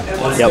this. Okay.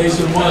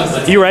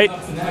 Yep. You right?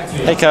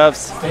 Hey,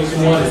 Cubs.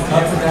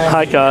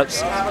 Hi,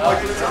 Cubs.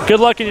 Good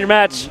luck in your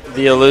match.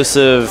 The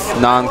elusive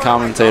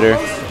non-commentator.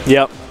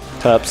 Yep.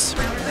 Cups.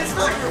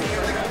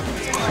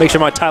 Make sure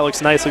my tie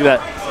looks nice. Look at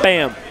that.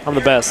 Bam. I'm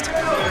the best.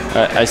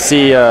 I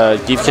see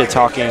GiefKid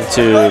talking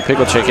to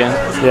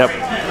PikleChicken. Yep.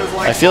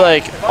 I feel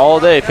like all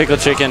day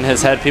PikleChicken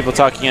has had people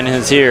talking in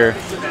his ear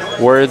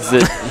words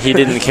that he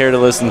didn't care to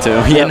listen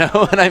to. You know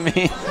what I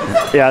mean?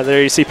 Yeah,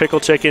 there you see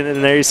PikleChicken,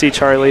 and there you see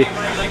Charlie.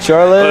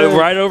 Charlie!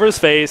 Right over his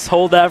face.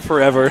 Hold that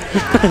forever.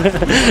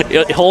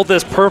 Hold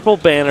this purple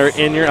banner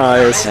in your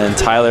eyes. And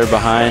Tyler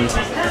behind.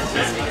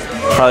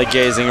 Probably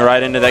gazing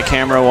right into that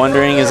camera,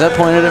 wondering, is that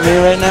pointed at me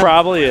right now?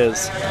 Probably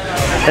is.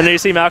 And there you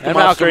see Malcolm, and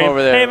Malcolm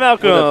over there. Hey,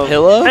 Malcolm. With a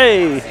pillow?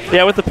 Hey.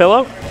 Yeah, with the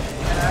pillow.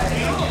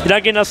 You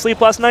not getting enough sleep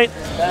last night?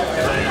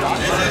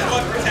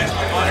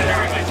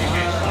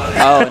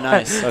 Oh,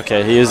 nice.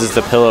 Okay, he uses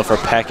the pillow for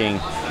packing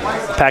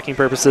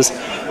purposes.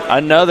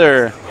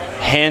 Another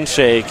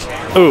handshake.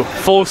 Ooh,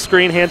 full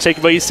screen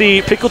handshake. But you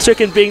see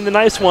PikleChicken being the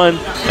nice one.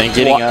 And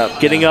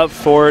getting up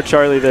for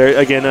Charlie there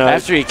again.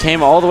 After he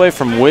came all the way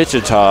from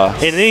Wichita.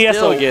 And then he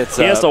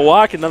has to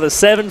walk another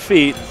 7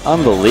 feet.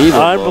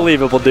 Unbelievable.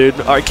 Unbelievable,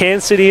 dude. Our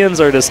Kansas Cityans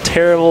are just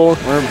terrible.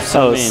 We're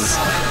so mean.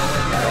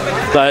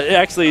 But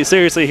actually,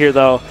 seriously here,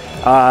 though,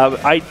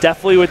 I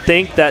definitely would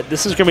think that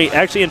this is going to be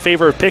actually in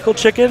favor of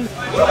PikleChicken,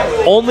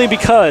 only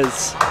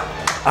because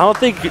I don't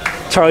think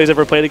Charlie's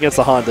ever played against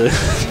a Honda.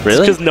 Really?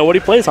 Because nobody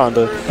plays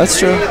Honda. That's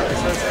true.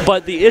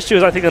 But the issue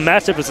is I think the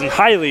matchup is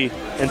highly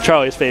in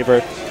Charlie's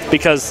favor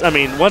because, I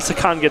mean, once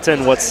Hakan gets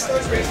in, what's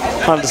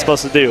Honda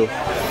supposed to do?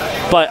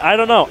 But I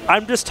don't know.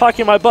 I'm just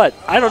talking my butt.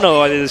 I don't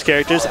know any of these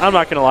characters. I'm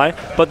not going to lie.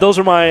 But those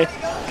are my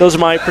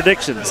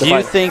predictions. Do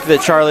you think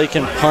that Charlie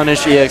can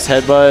punish EX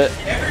Headbutt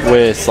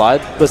with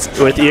slide?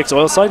 With EX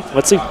Oil Slide?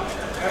 Let's see.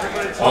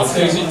 On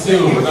station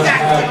 2, we're going to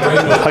have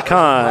Greybush.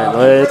 Hakan,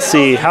 let's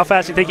see. How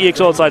fast do you think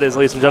EX Oil Slide is,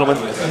 ladies and gentlemen?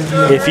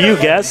 If you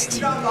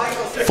guessed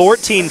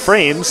 14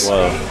 frames,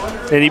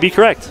 then you'd be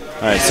correct.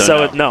 All right,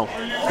 so no.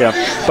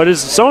 Yeah. But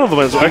some of them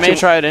is actually, may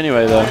try it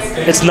anyway, though.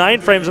 It's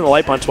 9 frames in the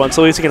light punch one,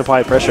 so at least you can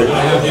apply pressure.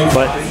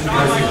 But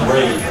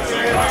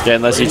yeah,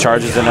 unless he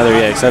charges another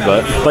EX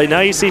Headbutt. But now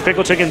you see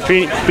PikleChicken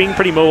being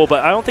pretty mobile,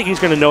 but I don't think he's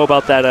going to know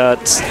about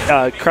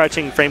that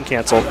crouching frame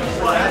cancel.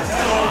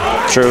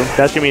 True.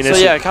 That's going to be an issue.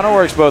 So yeah, it kind of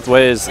works both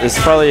ways. It's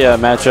probably a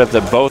matchup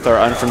that both are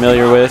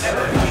unfamiliar with.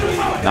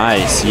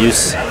 Nice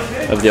use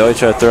of the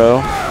Oicho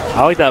throw.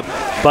 I like that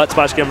butt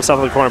spot to get himself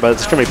in the corner, but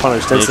it's going to be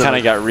punished. He kind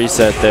of got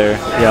reset there.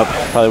 Yep.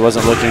 Probably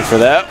wasn't looking for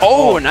that.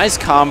 Oh, nice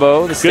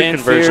combo. The stand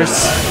conversion.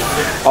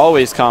 fierce.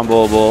 Always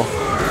comboable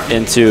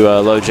into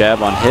low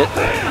jab on hit.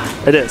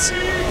 It is.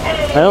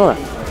 I don't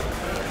know.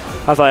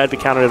 I thought I had to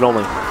counter it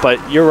only.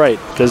 But you're right,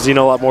 because you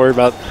know a lot more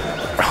about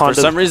Honda.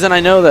 For some reason, I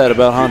know that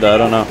about Honda. I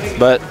don't know.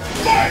 But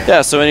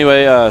yeah, so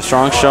anyway,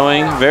 strong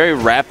showing. Very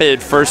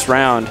rapid first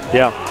round.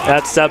 Yeah,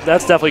 that's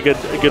definitely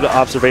a good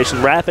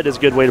observation. Rapid is a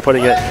good way to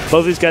putting it.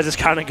 Both of these guys just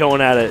kind of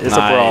going at it. It's a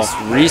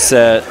brawl.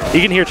 Reset.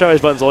 You can hear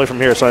Charlie's buttons all the way from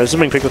here, so I'm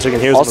assuming PikleChicken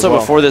hears also, them as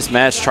well. Before this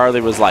match,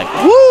 Charlie was like,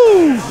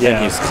 woo! Yeah.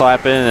 And he's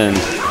clapping, and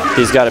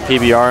he's got a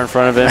PBR in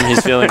front of him.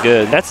 He's feeling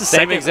good. That's the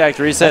same exact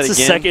reset that's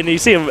again. The second. You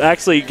see him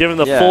actually giving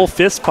the full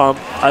fist pump,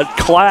 a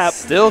clap.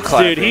 Still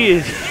clapping.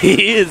 Dude,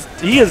 he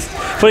is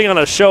putting on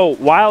a show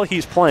while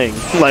he's playing.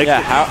 Like,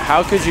 yeah,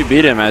 how could you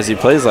beat him as he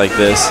plays like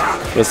this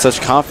with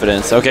such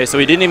confidence? Okay, so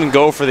he didn't even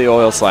go for the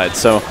oil slide,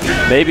 so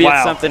maybe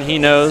it's something he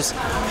knows.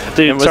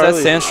 Dude, and was that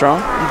stand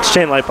strong?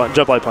 Chain light punch,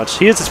 jump light punch.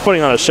 He is just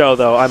putting on a show,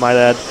 though, I might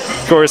add.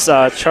 Of course,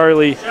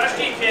 Charlie.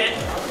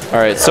 All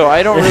right, so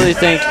I don't really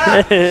think.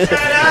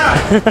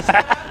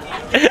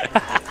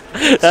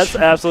 That's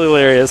absolutely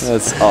hilarious.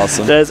 That's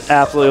awesome. That's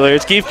absolutely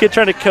hilarious. GiefKid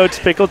trying to coach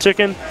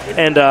PikleChicken,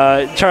 and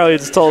Charlie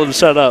just told him to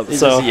shut up. He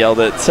just yelled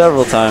it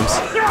several times.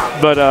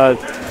 But,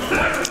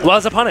 well,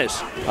 it's a punish.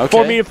 Okay.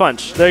 4 medium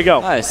punch. There you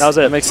go. Nice. That was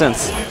it. That makes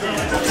sense.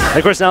 And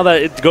of course, now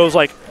that it goes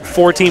like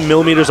 14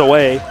 millimeters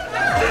away.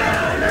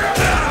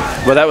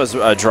 Well, that was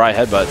a dry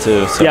headbutt,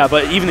 too. So. Yeah,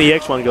 but even the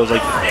X one goes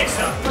like.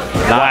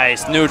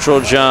 Nice.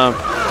 Neutral jump.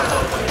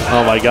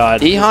 Oh, my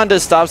God.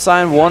 E-Honda stop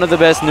sign, one of the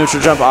best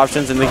neutral jump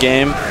options in the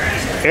game.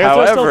 Air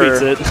throw still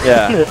beats it.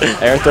 Yeah,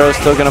 air throw is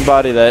still going to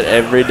body that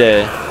every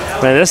day.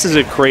 Man, this is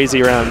a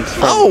crazy round.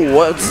 Oh,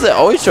 what's the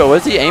Oicho?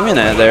 What's he aiming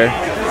at there?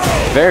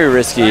 Very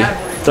risky.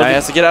 Now he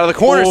has to get out of the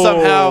corner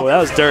somehow. That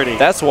was dirty.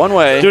 That's one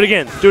way. Do it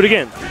again. Do it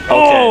again. Okay.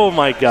 Oh,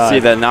 my God. See,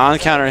 that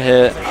non-counter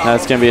hit,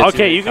 that's going to be a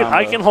okay, you can.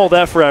 I can hold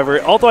that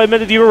forever. Although I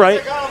admitted you were right.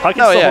 I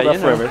can still hold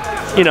that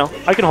forever. You know,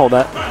 I can hold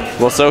that.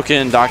 Well, so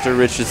can Dr.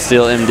 Richard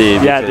Steele,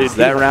 MD. Yeah, dude.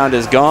 That round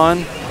is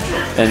gone.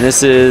 And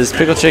this is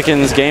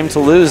PikleChicken's game to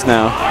lose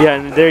now. Yeah,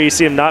 and there you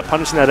see him not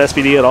punishing that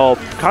SPD at all.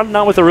 Kind of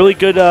not with a really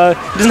good, he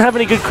doesn't have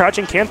any good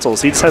crouching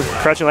cancels. He just has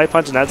crouching light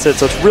punch and that's it,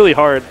 so it's really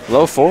hard.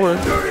 Low forward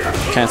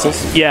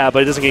cancels. Yeah, but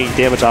he doesn't get any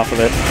damage off of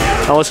it,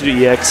 unless you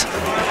do EX.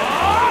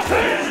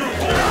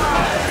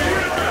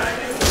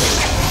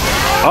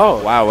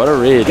 Oh, wow, what a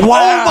read. Wow.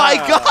 Oh my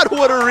god,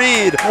 what a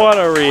read. What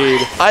a read.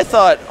 I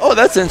thought, oh,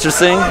 that's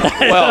interesting.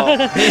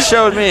 Well, he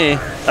showed me.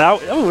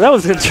 That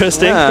was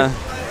interesting. Yeah.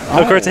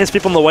 Of course, it hits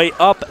people on the way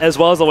up as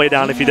well as the way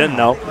down if you didn't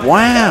know.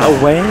 Wow.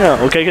 Oh, wow.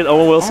 Okay, good.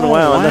 Owen Wilson,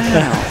 wow.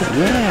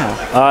 Yeah.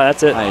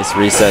 That's it. Nice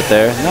reset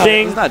there. No,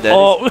 Ding. he's not dead.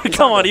 Oh,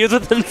 come on. He was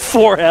within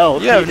 4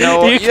 health. You have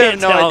no idea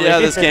how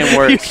this game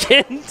works. You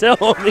can't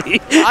tell me.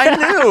 I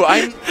knew.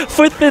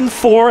 Within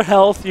 4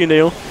 health, you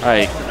knew. All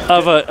right.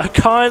 Of a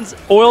Hakan's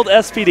oiled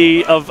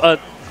SPD of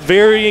a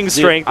varying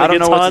strength. Dude, I don't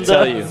know what to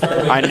tell you.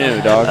 I knew,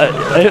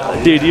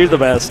 dog. Dude, you're the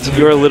best.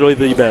 You're literally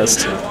the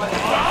best.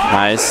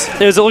 Nice.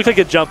 It looked like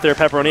a jump there,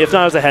 Pepperoni. If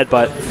not, it was a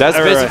headbutt. That's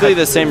basically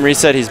the same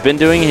reset he's been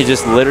doing. He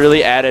just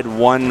literally added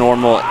one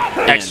normal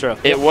extra.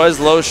 It was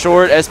low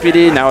short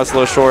SPD. Now it's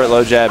low short,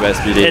 low jab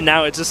SPD. And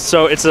now it's just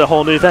it's a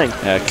whole new thing.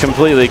 Yeah,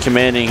 completely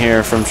commanding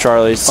here from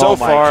Charlie. So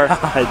far,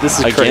 God, this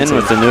is again crazy.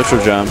 with the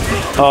neutral jump.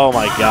 Oh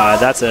my God,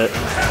 that's it.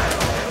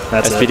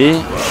 That's SPD.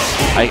 it.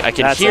 I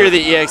can hear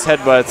the EX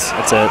headbutts.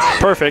 That's it.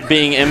 Perfect.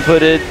 Being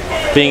put in.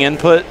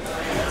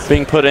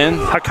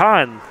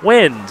 Hakan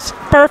wins.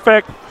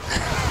 Perfect.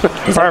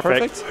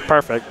 Perfect.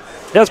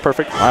 That's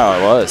perfect. Wow,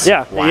 it was.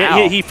 Yeah.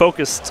 Wow. He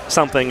focused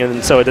something,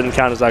 and so it didn't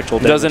count as actual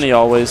damage. Doesn't he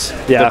always?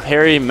 Yeah. The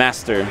parry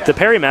master. The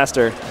parry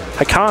master.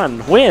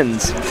 Hakan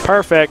wins.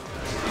 Perfect.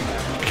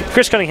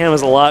 Chris Cunningham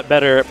is a lot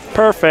better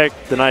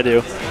perfect than I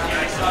do.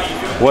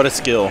 What a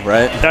skill,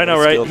 right? I know,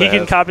 right? He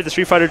can copy the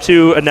Street Fighter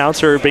 2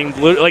 announcer being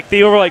like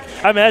they were like.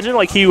 I imagine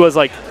like he was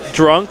like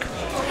drunk,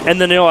 and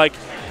then they're like,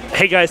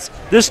 "Hey guys,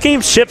 this game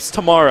ships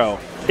tomorrow.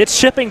 It's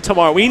shipping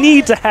tomorrow. We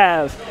need to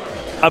have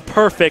a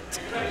perfect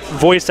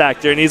voice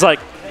actor," and he's like,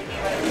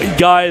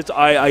 "Guys,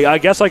 I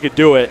guess I could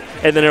do it."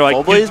 And then they're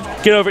like,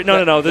 "Get over it!"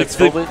 No.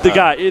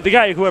 The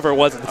guy, whoever it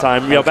was at the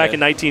time, back in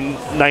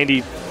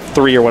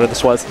 1993 or whatever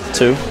this was,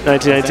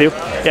 1992.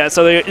 Yeah,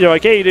 so they're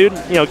like, "Hey, dude,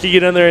 can you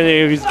get in there?"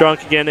 And he's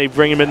drunk again. They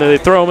bring him in there. They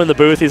throw him in the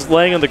booth. He's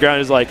laying on the ground.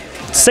 He's like,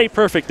 "Stay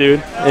perfect,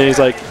 dude." And he's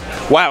like,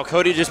 "Wow,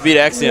 Cody just beat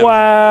AxioM."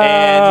 Wow.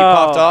 And he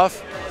popped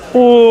off.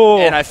 Ooh.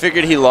 And I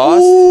figured he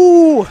lost.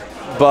 Ooh.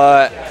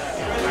 But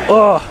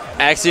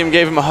AxioM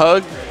gave him a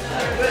hug.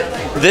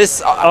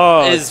 This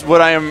is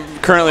what I am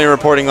currently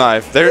reporting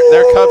live. Their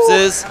cups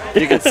is.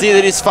 You can see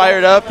that he's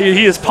fired up.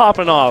 He is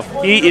popping off.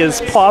 He is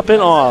popping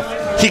off.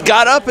 He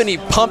got up and he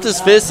pumped his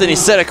fist and he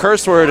said a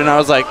curse word, and I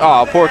was like,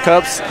 "Oh, poor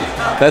Cups."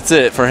 That's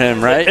it for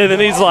him, right? And then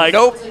he's like,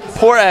 "Nope,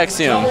 poor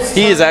AxioM.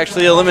 He is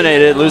actually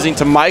eliminated, losing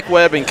to Mike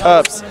Webb and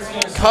Cups."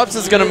 Cups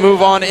is going to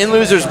move on in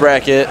losers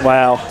bracket.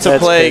 Wow, to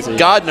play crazy.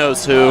 God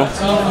knows who.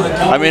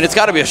 I mean, it's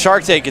got to be a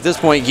Shark Tank at this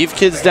point.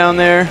 GiefKid's down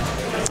there.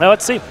 Now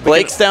let's see.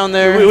 Blake's down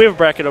there. We have a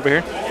bracket over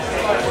here.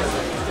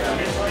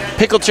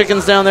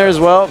 PikleChicken's down there as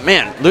well.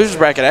 Man, losers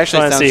bracket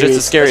actually sounds just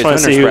as scary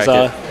as winners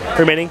bracket.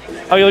 Remaining.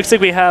 Oh, it looks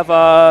like we have.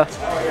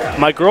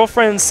 My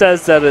girlfriend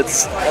says that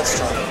it's.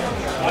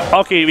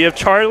 Okay, we have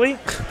Charlie.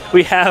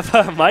 We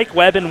have Mike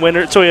Webb and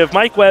winner. So we have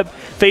Mike Webb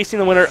facing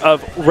the winner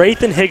of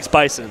Raith and Higgs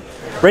Bison.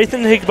 Raith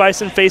and Higgs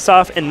Bison face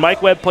off, and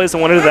Mike Webb plays the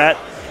winner of that.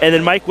 And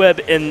then Mike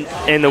Webb and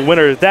the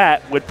winner of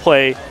that would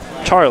play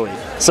Charlie.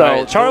 So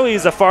right, Charlie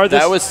is the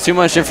farthest. That was too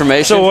much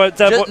information. So what?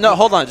 No,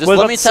 hold on. Just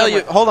let me tell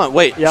you. Hold on.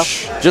 Wait. Yeah.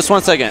 Just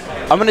 1 second.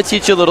 I'm going to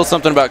teach you a little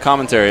something about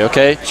commentary.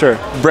 Okay. Sure.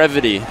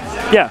 Brevity.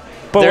 Yeah.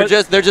 But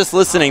they're just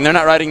listening. They're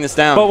not writing this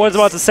down. But what I was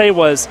about to say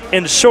was,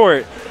 in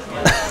short,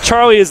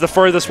 Charlie is the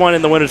furthest one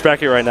in the winner's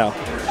bracket right now.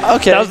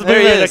 Okay. That was the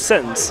next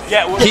sentence.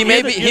 Yeah. He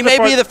may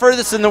be the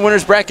furthest in the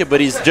winner's bracket, but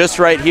he's just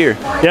right here.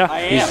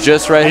 Yeah. He's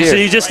just right here.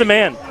 He's just a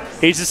man.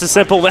 He's just a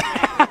simple man.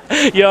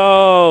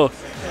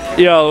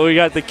 Yo, we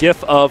got the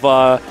gif of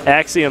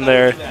AxioM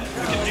there.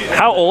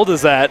 How old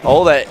is that?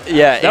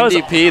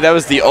 NDP. That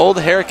was the old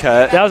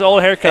haircut. That was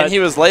old haircut. And he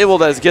was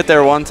labeled as Get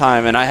There One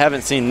Time, and I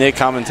haven't seen Nick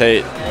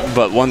commentate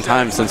but one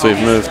time since we've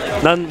moved.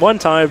 One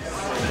time.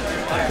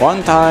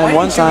 One time.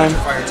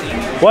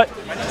 What?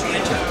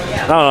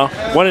 I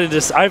don't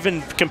know. I've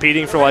been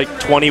competing for like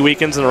 20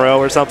 weekends in a row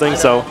or something,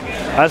 so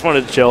I just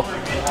wanted to chill.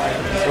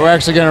 We're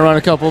actually going to run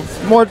a couple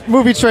more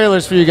movie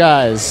trailers for you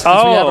guys. We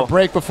have a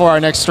break before our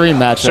next stream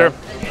match. Sure.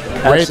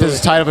 Raith is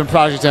tied up in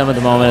Project M at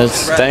the moment.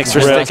 Thanks for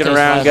sticking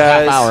around,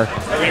 guys. Are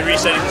we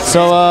resetting?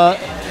 So,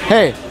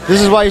 hey, this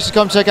is why you should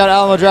come check out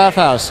Alamo Draft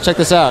House. Check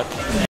this out.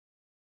 From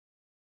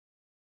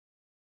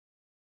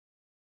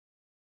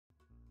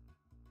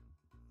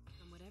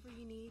whatever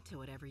you need to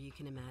whatever you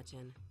can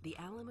imagine, the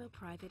Alamo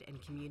Private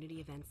and Community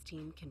Events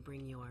team can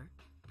bring your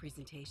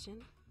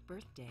presentation,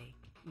 birthday,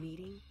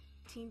 meeting,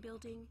 team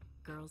building,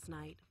 girls'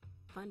 night,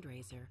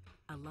 fundraiser,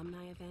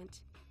 alumni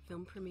event,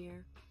 film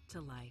premiere, to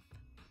life.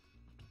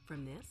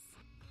 From this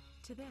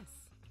to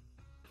this.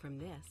 From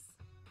this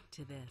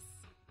to this.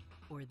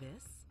 Or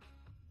this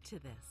to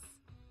this.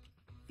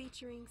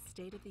 featuring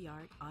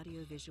state-of-the-art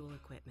audio-visual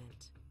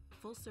equipment,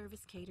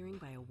 full-service catering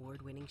by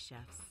award-winning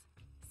chefs,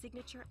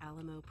 signature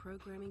Alamo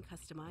programming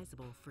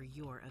customizable for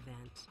your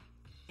event,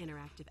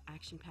 interactive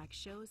action-packed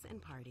shows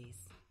and parties,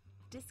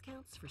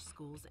 discounts for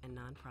schools and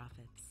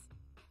nonprofits,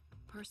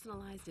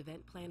 personalized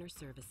event planner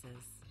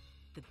services,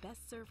 the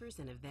best servers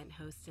and event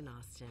hosts in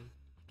Austin,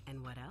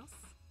 and what else?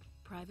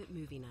 Private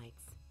movie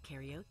nights,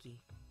 karaoke,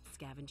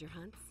 scavenger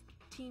hunts,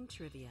 team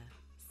trivia,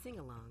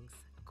 sing-alongs,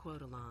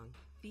 quote-along,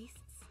 feasts,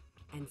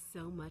 and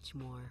so much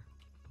more.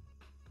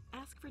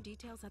 Ask for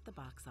details at the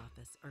box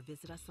office or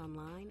visit us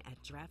online at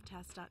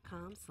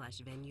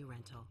drafthouse.com/venue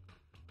rental.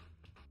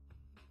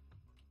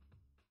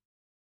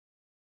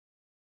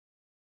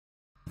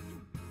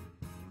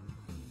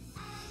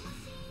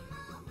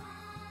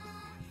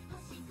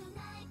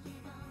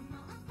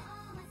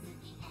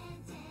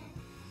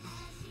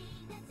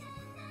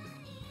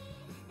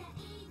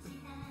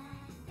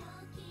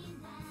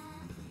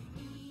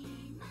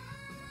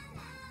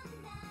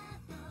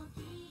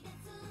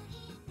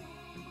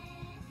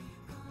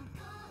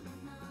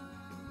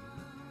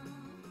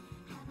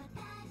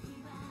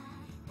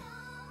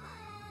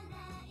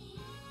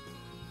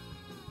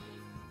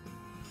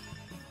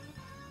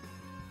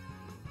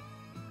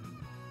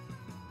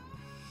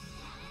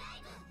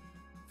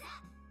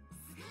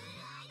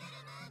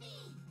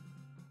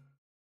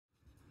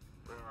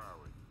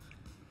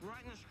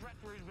 Right in the stretch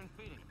where he's been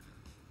feeding.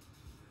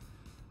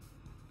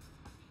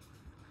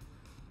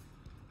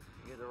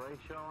 You get the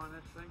ratio on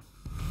this thing?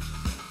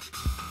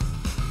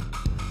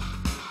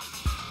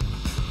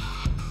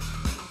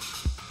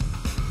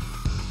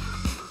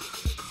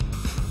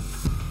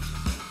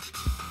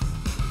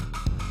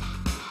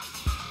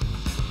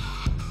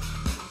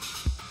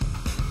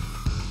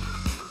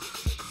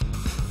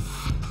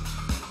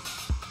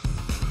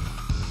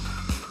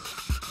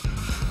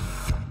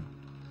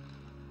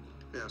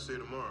 Yeah, I'll see you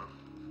tomorrow.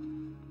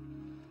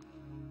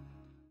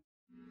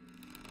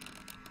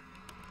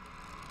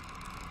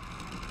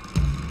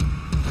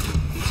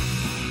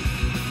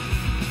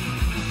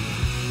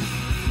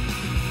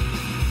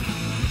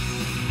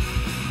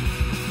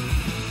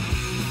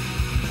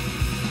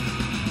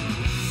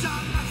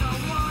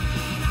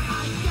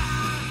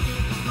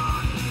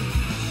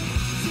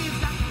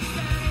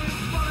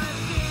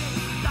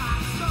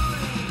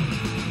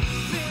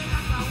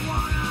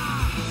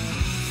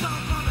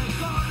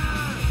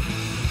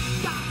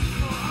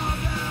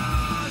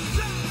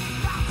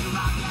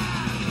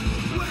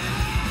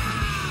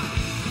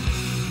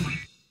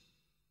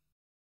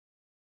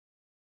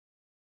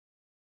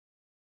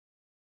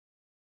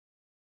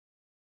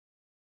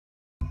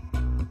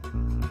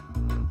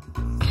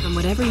 From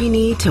whatever you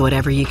need to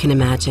whatever you can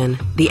imagine,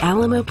 the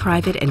Alamo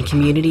Private and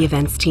Community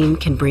Events team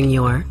can bring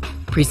your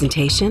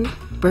presentation,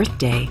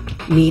 birthday,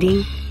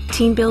 meeting,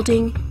 team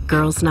building,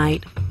 girls'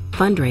 night,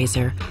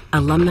 fundraiser,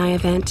 alumni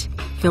event,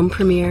 film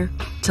premiere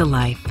to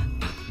life.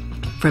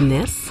 From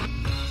this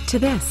to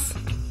this.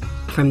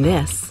 From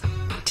this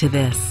to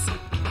this.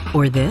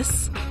 Or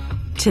this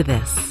to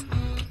this.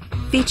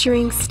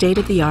 Featuring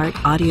state-of-the-art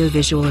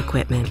audio-visual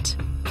equipment,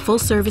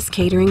 full-service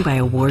catering by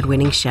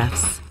award-winning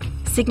chefs,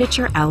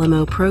 signature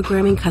Alamo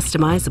programming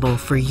customizable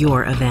for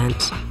your event,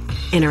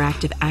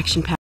 interactive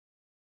action-packed.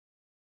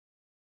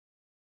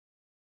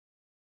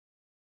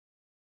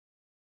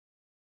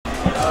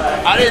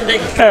 I didn't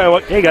think.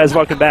 Hey guys,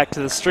 welcome back to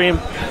the stream.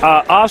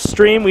 Off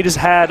stream, we just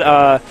had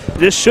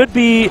this should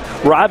be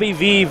Robbie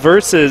V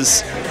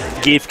versus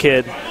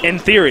GiefKid in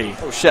theory.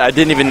 Oh shit! I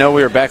didn't even know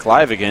we were back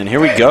live again. Here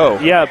we go.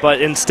 Yeah, but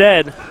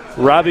instead,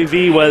 Robbie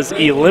V was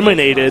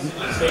eliminated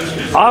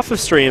off of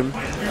stream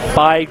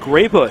by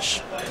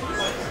Greybush.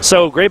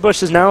 So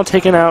Greybush is now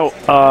taking out.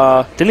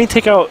 Didn't he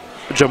take out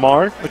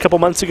Jamar a couple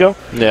months ago?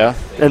 Yeah.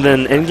 And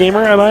then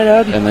Endgamer, I might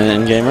add. And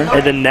then Endgamer.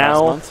 And then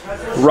now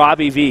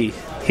Robbie V.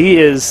 He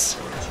is.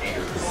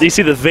 You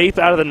see the vape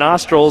out of the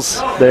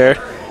nostrils there.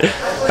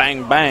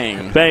 Bang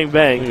bang. Bang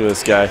bang. Look at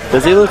this guy.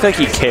 Does he look like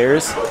he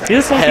cares? He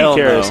looks like Hell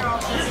he cares. No.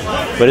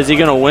 But is he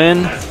gonna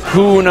win?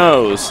 Who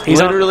knows? He's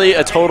literally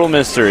a total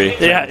mystery.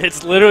 Yeah,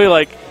 it's literally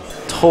like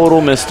total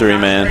mystery,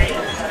 man.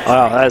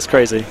 Wow, that is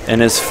crazy. And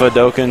his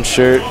Fudoken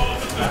shirt.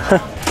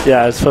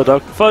 Yeah, it's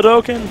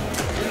Fudoken.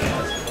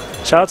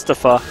 Shouts to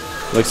Pho.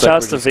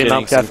 Shouts to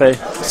Vietnam Cafe.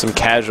 Some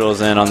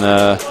casuals in on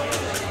the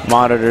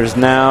monitors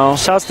now.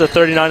 Shouts to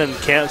 39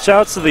 and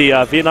shouts to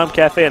the Vietnam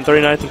Cafe and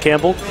 39th and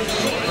Campbell.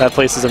 That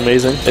place is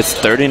amazing. It's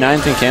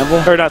 39th and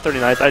Campbell? Or not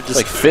 39th. I just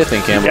like 5th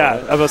and Campbell. Yeah,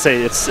 I was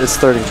going to say it's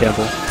 3rd and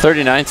Campbell.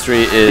 39th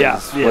Street is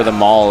where the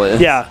mall is.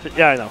 Yeah,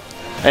 I know.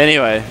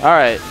 Anyway, all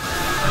right.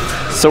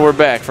 So we're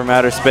back from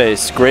outer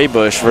space.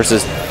 Greybush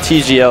versus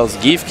TGL's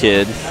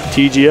GiefKid.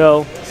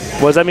 TGL.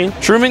 What does that mean?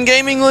 Truman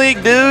Gaming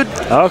League, dude.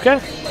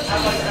 Okay.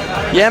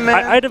 Yeah,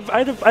 man. I'd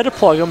have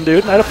plug him,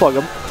 dude. I'd have plug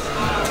him.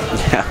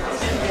 Yeah.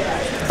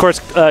 Of course,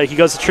 he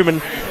goes to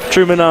Truman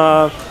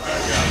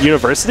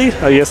University.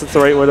 I guess that's the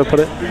right way to put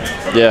it.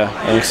 Yeah,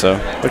 I think so.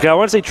 Okay, I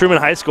want to say Truman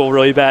High School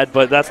really bad,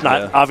 but that's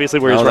not obviously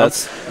where he's from.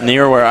 That's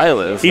near where I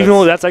live. Even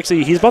though that's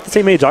actually, he's about the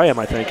same age I am,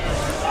 I think.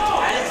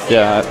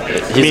 Yeah,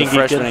 he's a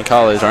freshman in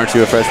college. Aren't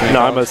you a freshman?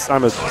 No, I'm a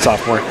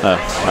sophomore. Oh,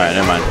 all right,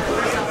 never mind.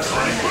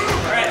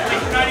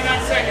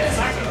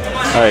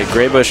 All right,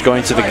 Greybush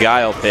going to the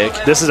Guile pick.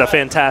 This is a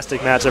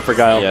fantastic matchup for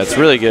Guile. Yeah, it's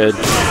really good.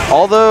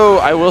 Although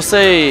I will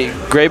say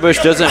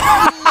Greybush doesn't.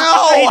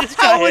 No!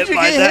 How would you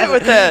get hit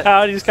with that?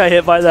 How he just got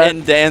hit by that?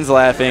 And Dan's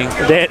laughing.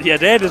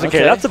 Dan doesn't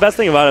care. That's the best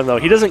thing about him, though.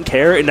 He doesn't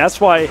care, and that's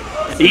why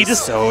he's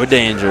just so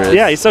dangerous.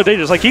 Yeah, he's so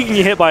dangerous. Like, he can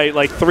get hit by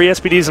like 3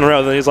 SPDs in a row,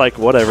 and then he's like,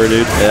 whatever,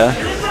 dude. Yeah.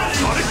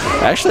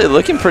 Actually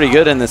looking pretty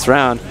good in this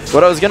round.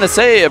 What I was going to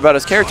say about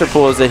his character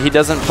pool is that he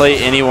doesn't play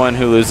anyone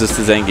who loses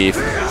to Zangief.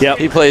 Yep.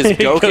 He plays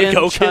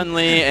Gouken,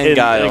 Chun-Li, and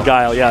Guile. And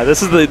Guile, yeah.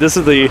 This is the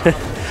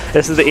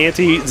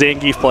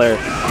anti-Zangief player.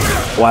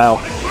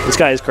 Wow. This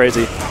guy is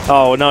crazy.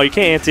 Oh, no, you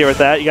can't anti with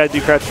that. You got to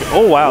do crouch.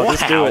 Oh, wow.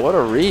 Just do it. What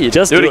a read.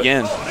 Just do it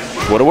again.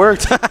 Would have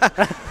worked.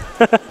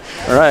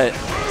 All right.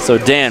 So,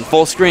 Dan,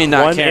 full screen,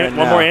 not caring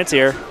One more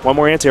anti-air. One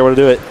more anti-air. Want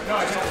to do it.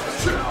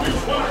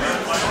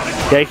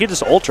 Yeah, he could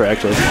just ultra,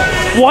 actually.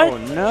 What? Oh,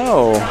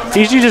 no.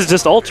 He's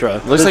just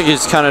ultra. Looks like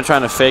he's kind of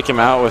trying to fake him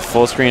out with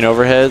full screen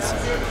overheads.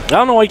 I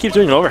don't know why he keeps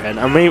doing overhead.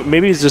 I mean,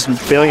 maybe he's just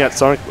failing at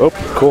Sonic. Oh,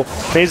 cool.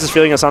 Maybe he's just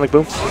failing at Sonic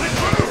Boom.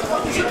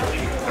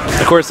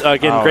 Of course,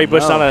 again,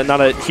 Greybush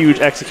not a huge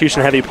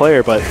execution-heavy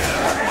player, but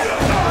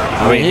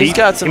I mean, he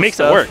makes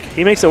it work.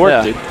 He makes it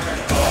work, dude.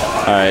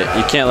 All right,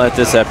 you can't let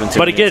this happen to him.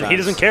 But again, he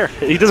doesn't care.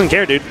 He doesn't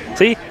care, dude.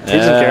 See? He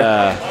doesn't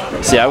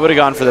care. See, I would have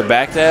gone for the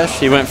backdash.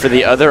 He went for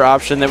the other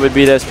option that would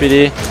beat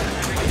SPD.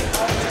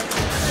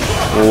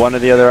 One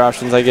of the other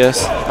options, I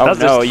guess. Oh,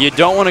 no, you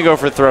don't want to go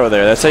for throw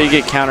there. That's how you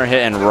get counter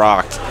hit and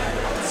rocked.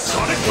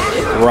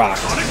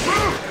 Rocked.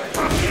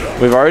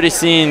 We've already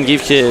seen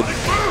GiefKid.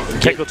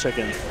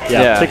 PikleChicken.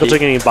 Yeah, PikleChicken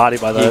getting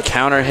bodied by that. He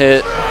counter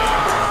hit.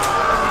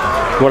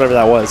 Whatever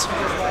that was.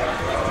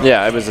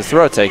 Yeah, it was a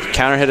throw tech.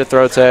 Counter hit a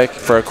throw tech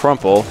for a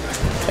crumple,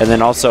 and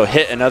then also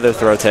hit another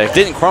throw tech.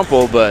 Didn't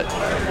crumple, but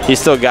he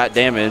still got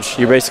damage.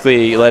 You're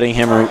basically letting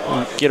him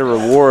get a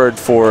reward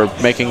for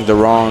making the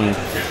wrong read.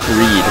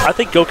 I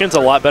think Gouken's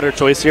a lot better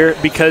choice here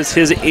because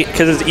his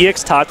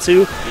EX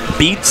Tatsu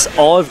beats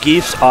all of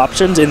Gief's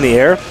options in the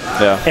air.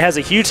 Yeah. It has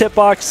a huge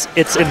hitbox.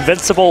 It's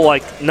invincible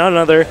like none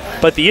other.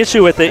 But the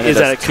issue with it is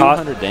that it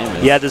costs 200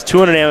 damage. Yeah, it does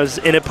 200 damage,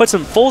 and it puts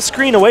him full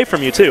screen away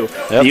from you too.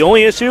 Yep. The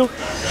only issue,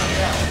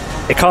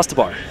 it costs a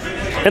bar.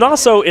 And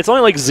also, it's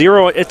only like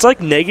 0. It's like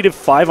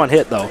 -5 on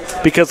hit though,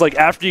 because like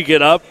after you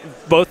get up,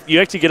 you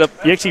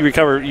actually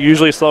recover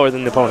usually slower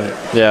than the opponent.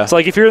 Yeah. So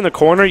like if you're in the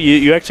corner,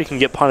 you actually can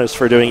get punished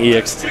for doing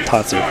EX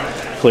Tatsu.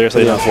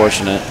 Clearly,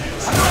 unfortunate.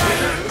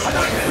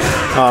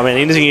 Oh man,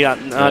 he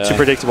not too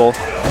predictable.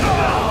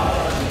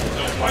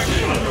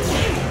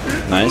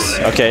 Nice.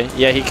 Okay.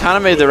 Yeah, he kind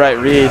of made the right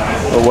read,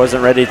 but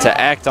wasn't ready to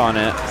act on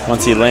it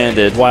once he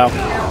landed. Wow.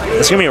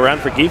 It's gonna be a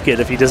round for GiefKid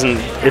if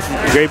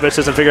Greybush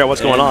doesn't figure out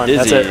what's going on.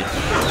 That's it.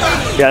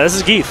 Yeah, this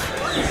is Gief.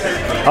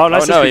 Oh,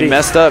 nice. Oh no, he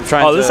messed up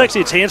trying to. Oh, this is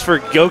actually a chance for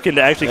Gouken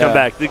to actually come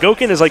back. The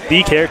Gouken is like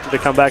the character to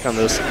come back on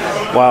this.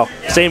 Wow.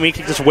 Same week,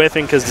 just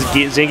whiffing because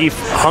Zangief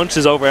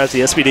hunches over as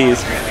the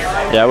SPDs.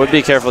 Yeah, I would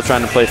be careful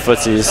trying to play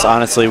footsies.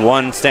 Honestly,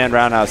 one stand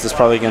roundhouse is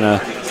probably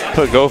gonna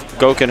put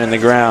Gouken in the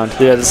ground.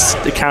 Yeah,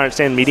 the counter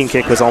stand medium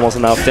kick was almost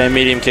enough. Stand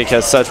medium kick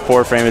has such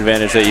poor frame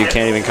advantage that you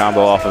can't even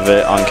combo off of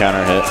it on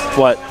counter hit.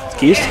 What?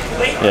 Keys?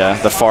 Yeah,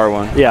 the far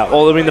one. Yeah,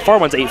 well, I mean, the far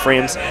one's 8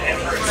 frames.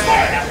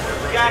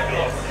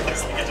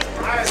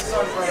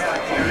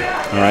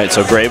 All right,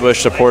 so Greybush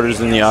supporters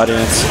in the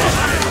audience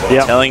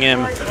telling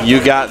him,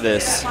 you got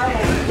this.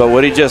 But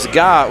what he just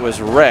got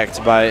was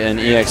wrecked by an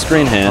EX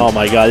screen hand. Oh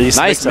my god.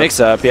 Nice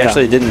mix-up. He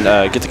actually didn't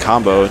get the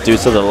combo due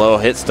to the low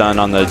hit stun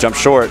on the jump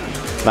short.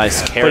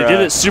 Nice Kara. But he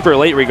did it super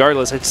late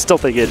regardless. I still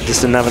think it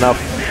just didn't have enough.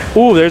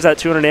 Ooh, there's that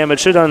 200 damage.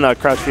 Should have done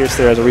Crouch Fierce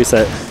there as a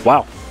reset.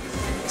 Wow.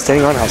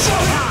 Standing roundhouse.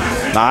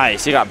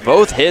 Nice. He got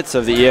both hits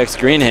of the EX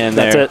green hand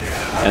there. That's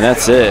it. And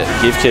that's it.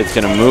 GiefKid's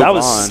going to move on. That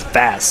was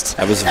fast.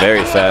 That was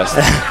very fast.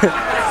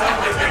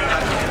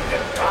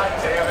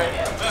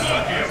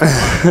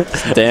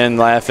 Dan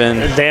laughing.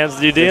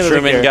 The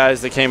Truman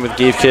guys that came with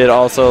GiefKid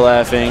also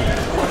laughing.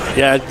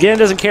 Yeah, Dan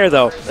doesn't care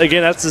though.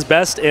 Again, that's his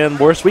best and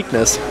worst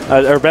weakness.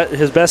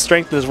 His best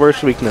strength and his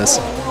worst weakness.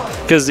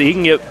 Because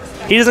he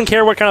doesn't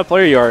care what kind of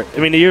player you are. I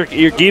mean, you're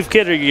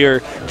GiefKid or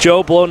you're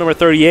Joe Blow number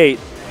 38.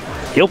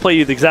 He'll play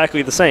you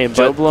exactly the same.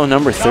 Joe Blow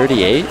number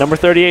 38? Number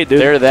 38, dude.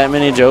 There are that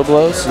many Joe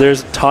Blows?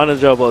 There's a ton of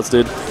Joe Blows,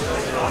 dude.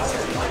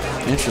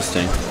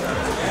 Interesting.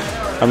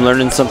 I'm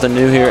learning something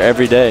new here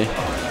every day.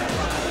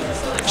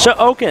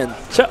 Shadelen.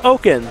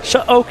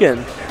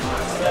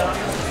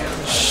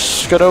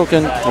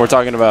 We're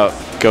talking about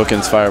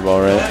Gouken's fireball,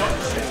 right?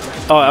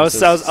 Oh, I was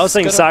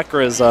saying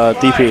Sakura's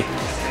DP.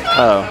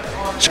 Oh.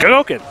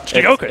 Shadelen.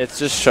 It's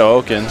just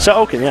Shadelen.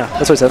 Shadelen, yeah.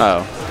 That's what I said.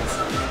 Oh.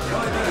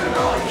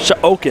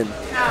 Shadelen.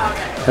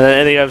 And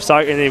then you have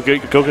Sakura, and then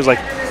Gouken's like,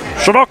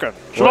 Shadelen.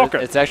 Well,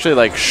 it's actually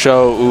like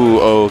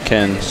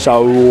Shou-o-ken.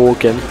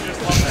 Shadelen.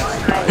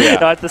 Yeah.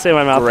 No, I have to say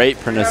my mouth. Great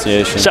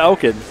pronunciation.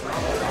 Shadelen.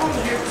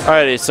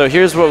 Alrighty, so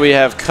here's what we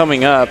have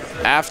coming up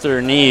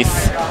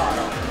underneath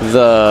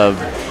the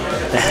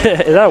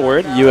Is that a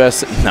word?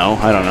 US. No,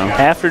 I don't know.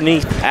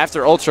 Afterneath.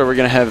 After Ultra, we're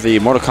going to have the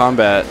Mortal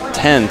Kombat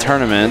 10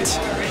 tournament.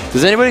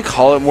 Does anybody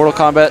call it Mortal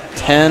Kombat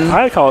 10?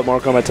 I call it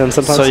Mortal Kombat 10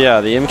 sometimes. So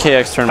yeah, the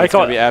MKX tournament's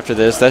going to be after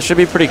this. That should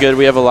be pretty good.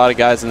 We have a lot of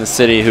guys in the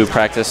city who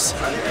practice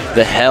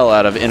the hell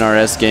out of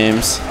NRS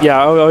games. Yeah,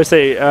 I always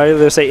say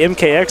either say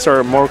MKX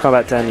or Mortal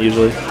Kombat 10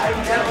 usually.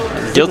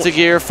 Guilty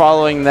Gear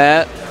following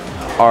that,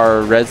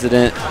 our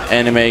resident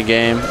anime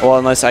game. Well,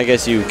 unless I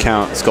guess you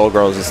count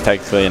Skullgirls as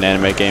technically an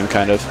anime game,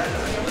 kind of.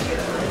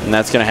 And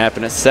that's going to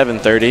happen at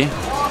 7:30.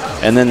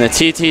 And then the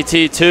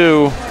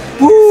TTT2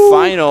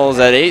 finals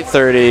at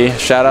 8:30.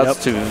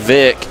 Shout-outs to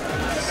Vic,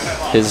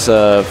 his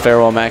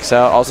farewell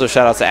MAXOUT. Also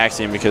shout-outs to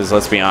AxioM because,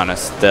 let's be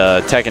honest,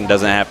 the Tekken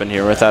doesn't happen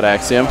here without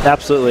AxioM.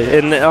 Absolutely.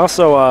 And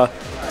also, I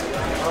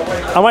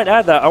might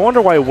add that I wonder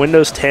why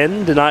Windows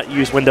 10 did not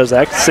use Windows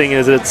X, seeing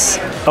as it's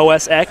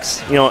OS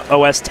X, you know,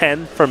 OS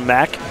 10 from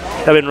Mac. That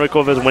would have been really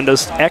cool if it was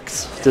Windows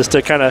X, just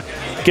to kind of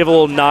give a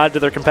little nod to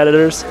their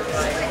competitors.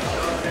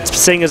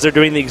 Seeing as they're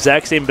doing the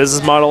exact same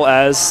business model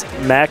as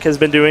Mac has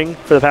been doing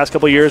for the past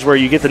couple of years, where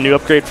you get the new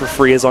upgrade for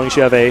free as long as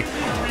you have a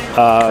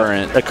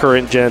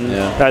current gen,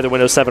 either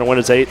Windows 7 or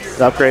Windows 8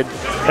 upgrade.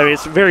 I mean,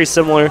 it's very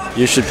similar.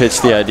 You should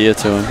pitch the idea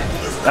to him.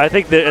 I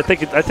think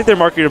their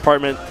marketing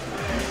department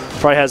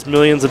probably has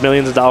millions and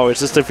millions of dollars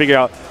just to figure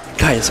out,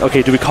 guys,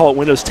 okay, do we call it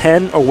Windows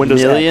 10 or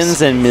Windows Millions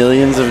X? and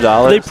millions of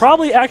dollars? They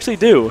probably actually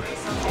do.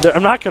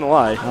 I'm not gonna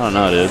lie. I don't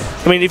know, dude.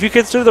 I mean, if you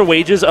consider the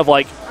wages of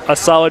like a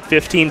solid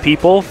 15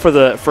 people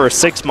for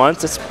 6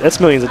 months, that's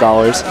millions of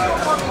dollars.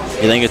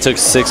 You think it took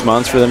 6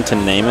 months for them to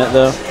name it,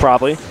 though?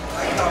 Probably.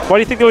 Why do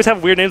you think they always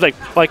have weird names like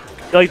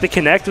the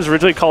Kinect was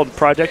originally called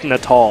Project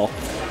Natal?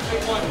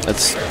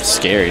 That's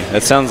scary.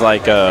 That sounds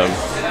like a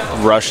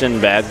Russian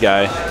bad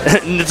guy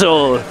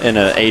Natal in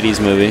an 80s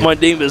movie. My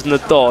name is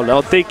Natal.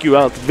 I'll take you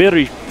out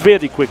very,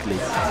 very quickly.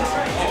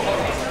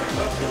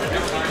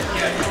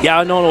 Yeah,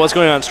 I don't know what's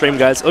going on stream,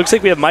 guys. It looks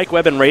like we have Mike,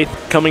 Webb, and Raith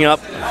coming up.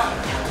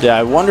 Yeah,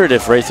 I wondered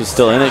if Raith was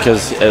still in it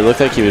because it looked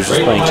like he was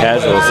just playing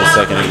casuals a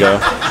second ago.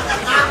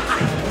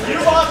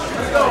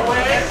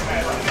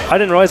 I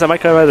didn't realize I might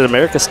have had an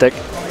America stick.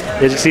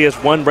 As you see, it's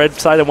one red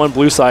side and one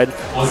blue side.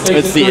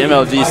 It's the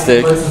MLG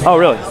stick. Oh,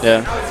 really?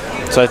 Yeah.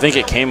 So I think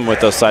it came with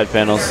those side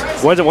panels.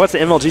 What's the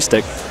MLG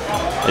stick?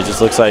 It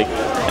just looks like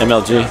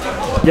MLG.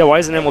 Yeah, why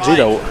is it MLG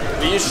though?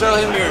 Will you show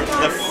him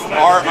the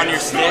art on your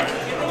stick?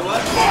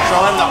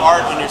 Show him the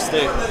art on your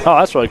stick. Oh,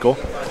 that's really cool.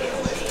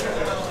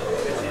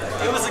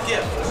 It was a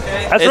gift,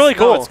 okay? That's really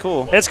cool. No, it's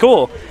cool. It's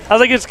cool. I was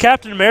like, it's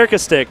Captain America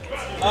stick.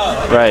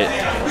 Right.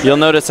 You'll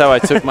notice how I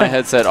took my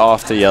headset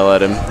off to yell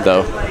at him,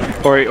 though.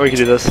 Or you can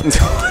do this.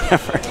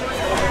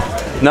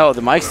 No,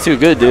 the mic's too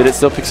good, dude. It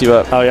still picks you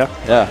up. Oh, yeah?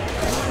 Yeah.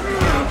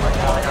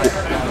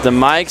 The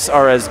mics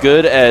are as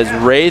good as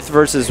Raith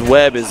versus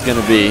Webb is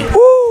going to be.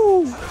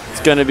 Woo!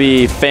 It's going to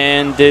be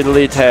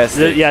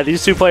fan-diddly-tastic. Yeah,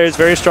 these two players,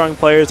 very strong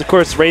players. Of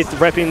course, Raith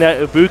repping that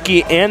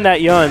Ibuki and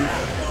that Yun.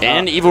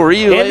 And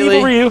E.Ryu lately.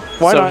 E.Ryu.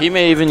 Why not? So he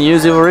may even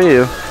use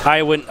E.Ryu.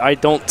 I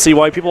don't see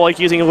why people like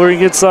using E.Ryu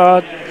against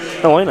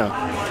Elena.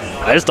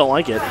 I just don't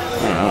like it.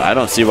 I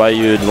don't see why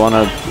you'd want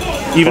to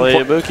play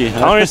Ibuki. I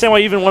don't understand why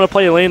you even want to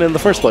play Elena in the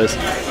first place.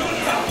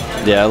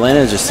 Yeah,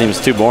 Elena just seems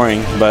too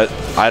boring, but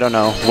I don't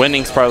know.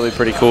 Winning's probably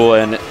pretty cool,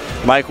 and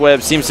Mike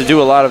Webb seems to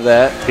do a lot of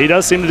that. He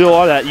does seem to do a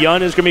lot of that.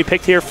 Yun is going to be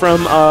picked here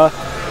from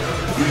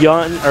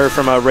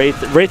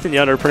Raith. Raith and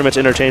Yun are pretty much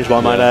interchangeable,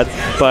 I might add.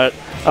 But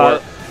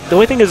the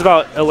only thing is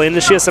about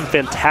Elena, she has some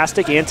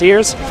fantastic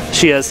anti-airs.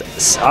 She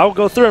has, I'll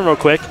go through them real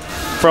quick.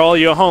 For all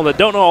you at home that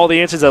don't know all the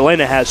answers that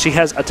Elena has, she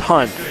has a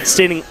ton.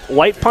 Standing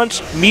light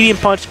punch, medium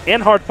punch,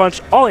 and hard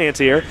punch, all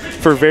anti-air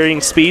for varying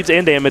speeds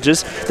and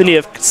damages. Then you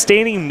have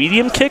standing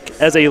medium kick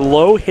as a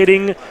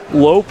low-hitting,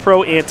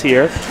 low-pro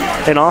anti-air.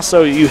 And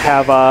also you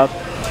have...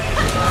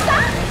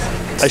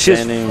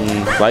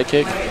 standing light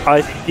kick?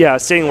 Yeah,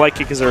 standing light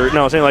kick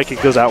standing light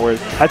kick goes outward.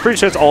 I'm pretty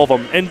sure it's all of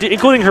them, and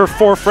including her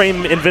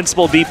 4-frame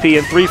invincible DP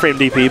and 3-frame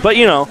DP. But,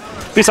 you know,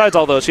 besides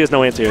all those, she has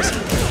no anti-airs.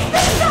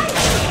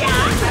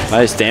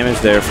 Nice damage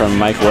there from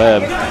Mike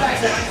Webb.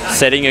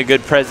 Setting a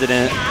good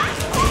precedent.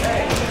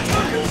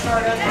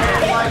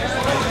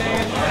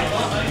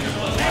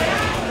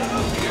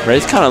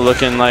 Ray's kind of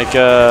looking like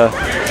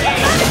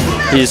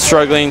he's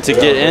struggling to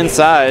get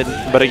inside,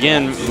 but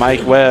again,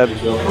 Mike Webb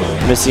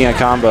missing a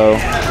combo.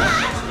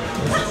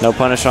 No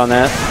punish on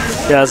that.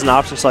 Yeah, that's an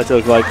option select to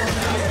look like.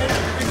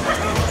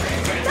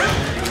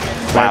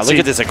 Wow, look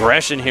at this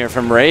aggression here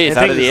from Raith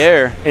out of the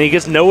air. And he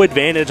gets no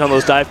advantage on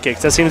those dive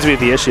kicks. That seems to be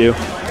the issue.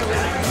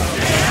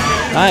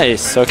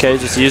 Nice. Okay,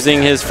 just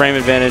using his frame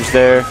advantage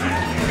there,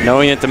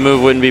 knowing that the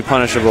move wouldn't be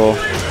punishable.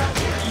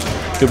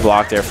 Good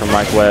block there from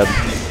Mike Webb.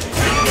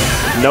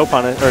 No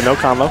punish or no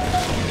combo.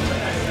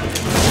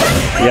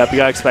 Yep, you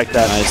gotta expect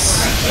that.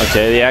 Nice.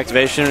 Okay, the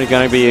activation is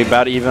going to be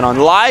about even on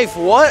life.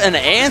 What an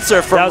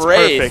answer from Raith. That was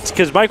perfect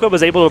because Mike Webb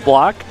was able to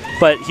block,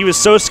 but he was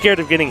so scared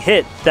of getting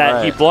hit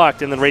that he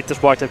blocked, and then Raith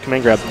just blocked up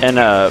command grab. And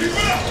a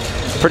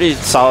pretty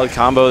solid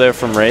combo there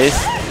from Raith.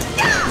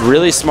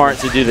 really smart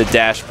to do the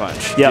dash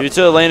punch. Yep. Due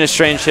to Elena's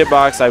strange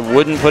hitbox, I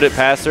wouldn't put it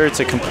past her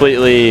to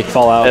completely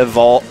fall out,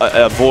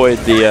 avoid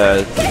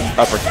the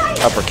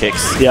upper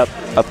kicks. Yep.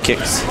 Up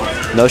kicks.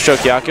 No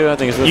Shokyaku, I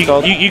think is what it's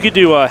called. You could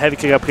do heavy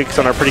kick up kicks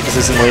on her pretty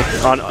consistently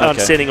on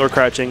standing or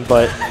crouching,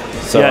 but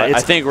so yeah,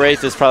 I think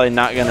Raith is probably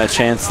not going to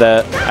chance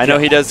that. I know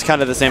he does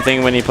kind of the same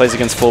thing when he plays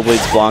against Full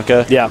Bleeds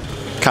Blanca. Yeah.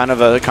 Kind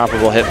of a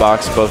comparable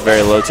hitbox, both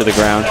very low to the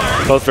ground.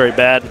 Both very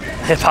bad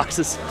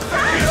hitboxes.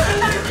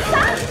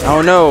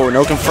 Oh no,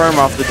 no confirm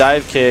off the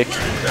dive kick.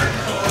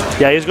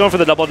 Yeah, he's going for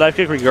the double dive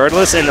kick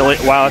regardless, and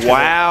wow.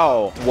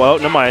 Wow. Well,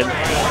 never mind.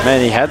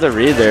 Man, he had the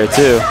read there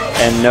too.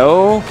 And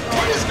no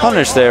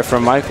punish there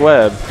from Mike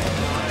Webb.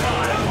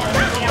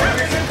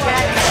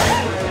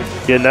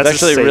 Yeah, and that's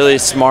actually really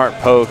smart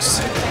pokes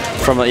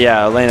from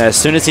Elena. As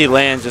soon as he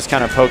lands, just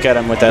kind of poke at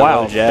him with that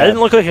low jab. That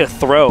didn't look like a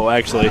throw,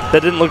 actually.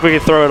 That didn't look like a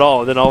throw at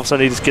all. And then all of a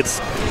sudden, he just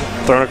gets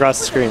thrown across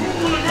the screen.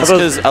 That's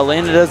because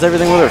Elena does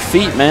everything with her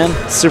feet, man.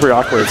 Super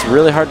awkward. It's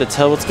really hard to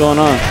tell what's going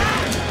on.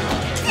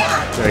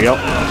 There you go.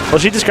 Well,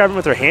 she just grabbed him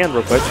with her hand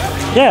real quick.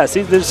 Yeah,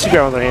 see, she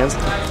grabbed with her hands.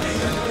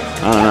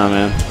 I don't know,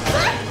 man.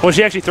 When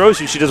she actually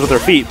throws you, she does with her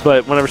feet,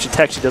 but whenever she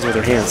techs, she does with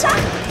her hands.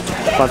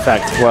 Fun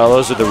fact. Well,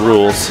 those are the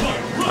rules.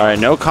 All right,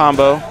 no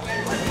combo,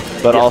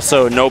 but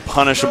also no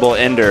punishable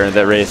ender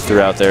that Raith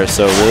threw out there.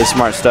 So really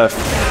smart stuff.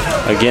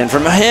 Again,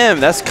 from him,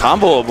 that's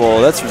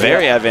comboable. That's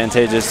very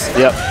advantageous.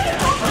 Yep.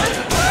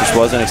 Just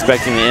wasn't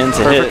expecting the end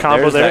to Perfect hit.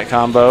 combo There's there. That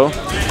combo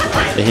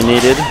that he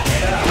needed.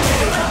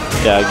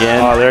 Yeah,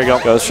 again. Oh, there you go.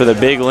 Goes for the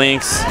big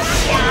links.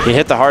 He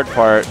hit the hard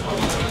part.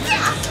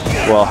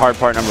 Well, hard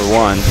part number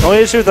one. The only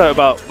issue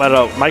about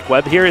Mike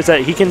Webb here is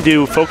that he can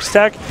do focus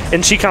attack,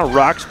 and she kind of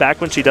rocks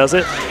back when she does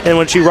it, and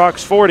when she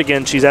rocks forward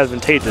again, she's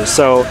advantageous.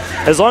 So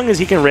as long as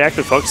he can react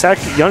with focus attack,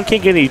 Young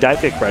can't get any dive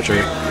kick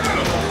pressure.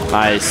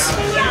 Nice.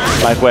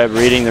 Mike Webb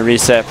reading the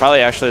reset,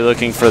 probably actually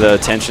looking for the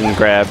tension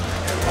grab,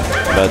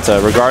 but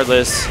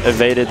regardless,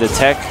 evaded the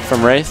tech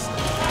from Raith.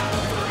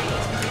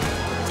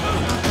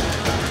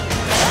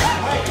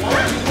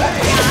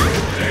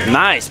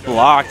 Nice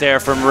block there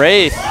from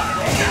Raith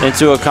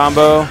into a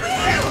combo.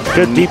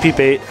 Good DP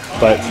bait,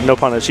 but no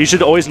punish. You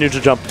should always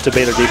neutral jump to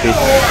bait or DP.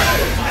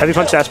 Heavy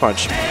punch, dash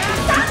punch.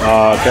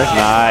 Okay.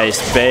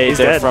 Nice bait He's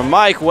there dead. from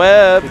Mike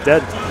Webb. He's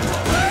dead.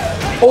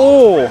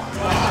 Oh!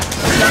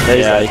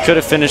 Yeah, he could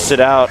have finished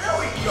it out,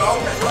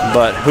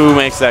 but who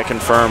makes that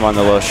confirm on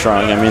the low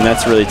strung? I mean,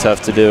 that's really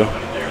tough to do.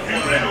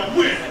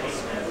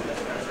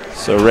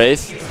 So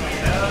Raith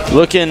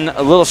looking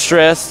a little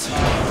stressed.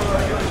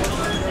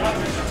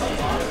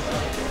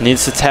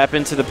 Needs to tap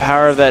into the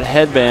power of that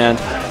headband.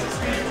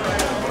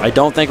 I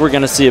don't think we're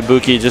going to see a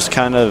Buki just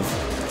kind of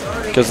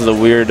because of the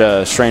weird,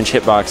 strange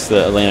hitbox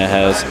that Elena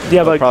has. Yeah,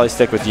 I'll but probably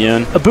stick with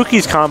Yoon.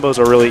 Ibuki's combos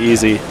are really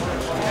easy.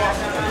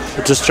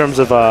 Just in terms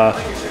of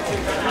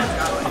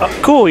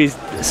cool.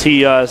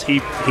 He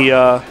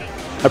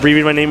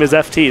abbreviated my name as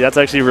FT. That's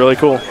actually really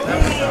cool.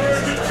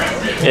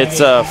 It's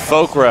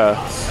Folkra.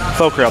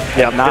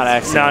 Yeah, not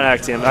AxioM. Not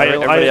AxioM.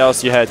 Everybody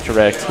else you had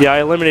correct. Yeah,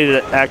 I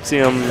eliminated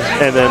AxioM,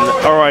 and then,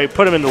 or I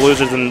put him in the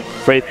losers, and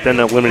Raith then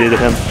eliminated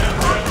him.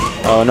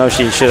 Oh no,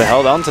 she should have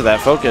held on to that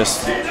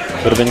focus.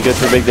 Would have been good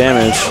for big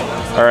damage,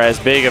 or as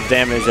big of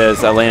damage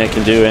as Elena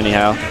can do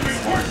anyhow.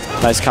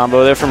 Nice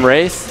combo there from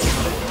Raith.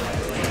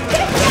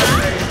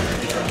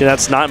 Yeah,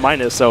 that's not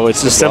minus, so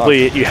it's just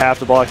simply you have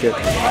to block it.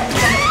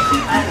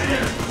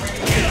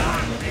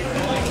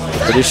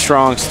 Pretty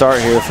strong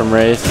start here from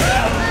Raith.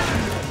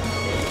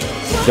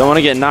 Don't want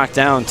to get knocked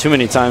down too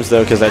many times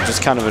though, because that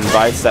just kind of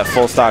invites that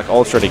full stock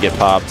ultra to get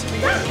popped.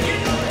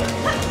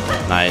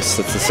 Nice,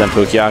 that's the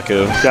Senpu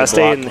Kyaku. Gotta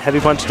stay in heavy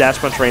punch, dash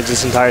punch range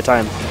this entire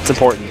time. It's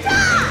important.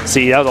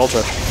 See, that was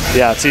ultra.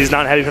 Yeah, see, he's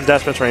not in heavy punch,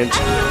 dash punch range.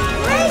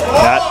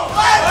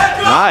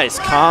 Nice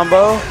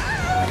combo,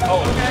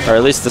 or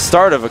at least the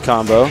start of a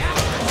combo.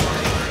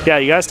 Yeah,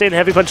 you gotta stay in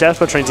heavy punch, dash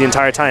punch range the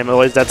entire time,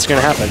 otherwise that's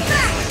gonna happen.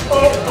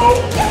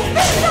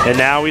 And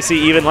now we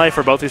see even life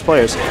for both these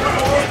players.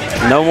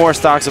 No more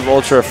stocks of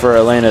ultra for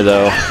Elena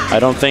though. I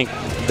don't think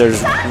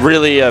there's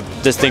really a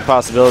distinct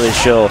possibility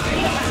she'll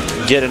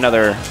get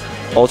another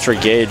ultra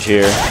gauge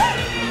here.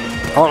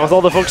 With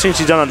all the focusing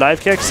she's done on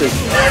dive kicks, it's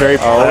very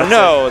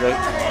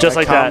just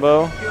like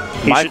combo.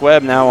 that. Mike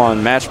Webb now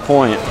on match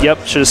point.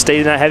 Yep, should have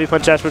stayed in that heavy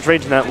punch dash punch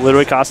range, and that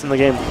literally cost him the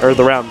game, or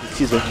the round,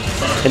 excuse me.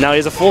 And now he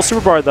has a full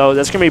super bar though.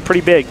 That's gonna be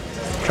pretty big.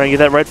 Trying to get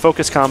that right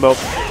focus combo.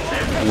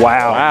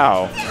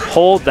 Wow.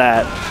 Hold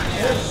that.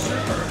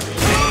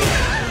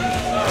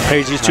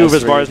 He's used two of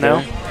his bars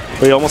now.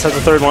 But he almost has the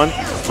third one.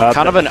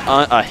 Kind of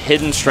a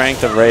hidden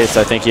strength of Raith.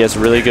 I think he has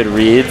really good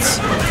reads.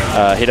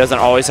 He doesn't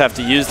always have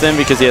to use them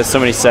because he has so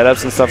many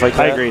setups and stuff like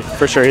that. I agree,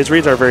 for sure. His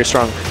reads are very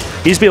strong.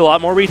 He used to be a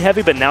lot more read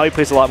heavy, but now he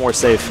plays a lot more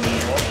safe.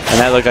 And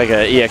that looked like an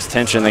EX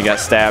tension that got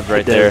stabbed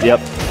right there. Yep.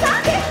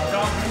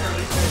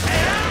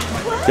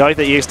 You like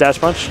the EX dash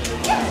punch?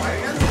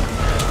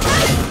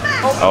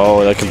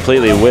 Oh, that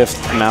completely whiffed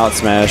mallet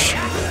smash.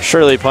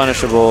 surely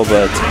punishable,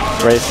 but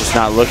Raith is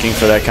not looking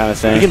for that kind of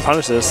thing. You can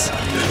punish this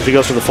if he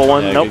goes for the full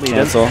one. Yeah, Nope, good he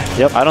cancel. didn't.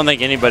 Yep. I don't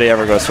think anybody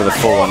ever goes for the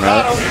full one,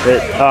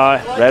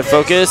 right? Red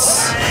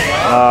focus.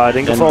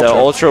 Didn't go And for the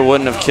ultra. ultra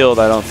wouldn't have killed,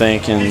 I don't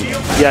think. And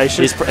Yeah, he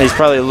should. he's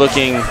probably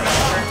looking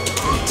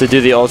to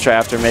do the ultra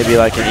after maybe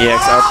like an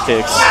EX up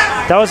kicks.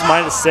 That was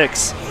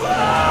 -6.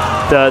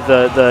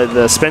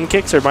 The spin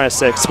kicks are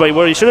 -6. But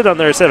what he should have done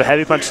there instead of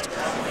heavy punch,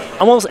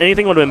 almost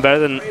anything would have been better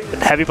than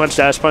heavy punch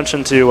dash punch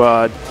into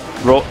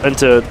roll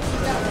into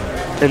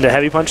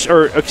heavy punch,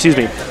 or excuse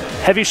me,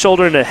 heavy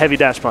shoulder into heavy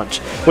dash punch.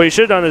 What you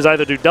should have done is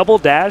either do double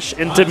dash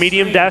into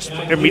medium dash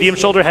or medium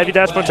shoulder heavy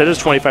dash punch. That is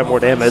 25 more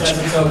damage,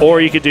 or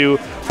you could do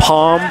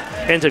palm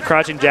into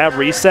crouching jab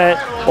reset,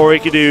 or you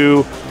could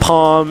do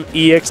palm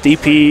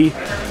EXDP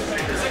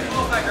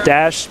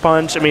dash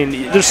punch. I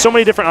mean, there's so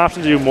many different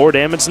options to do more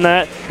damage than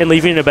that and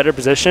leave you in a better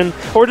position,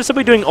 or just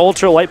simply doing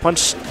ultra light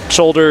punch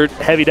shoulder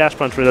heavy dash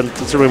punch would have done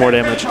considerably more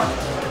damage.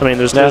 I mean,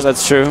 Yeah,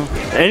 that's true.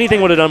 anything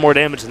would have done more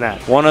damage than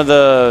that. One of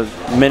the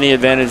many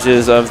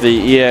advantages of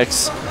the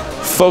EX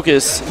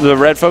focus, the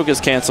red focus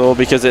cancel,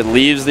 because it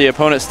leaves the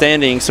opponent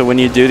standing, so when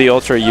you do the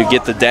ultra, you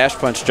get the dash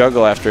punch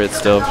juggle after it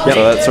still. Yep.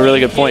 So that's a really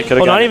good point.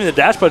 Well, not even the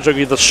dash punch,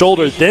 the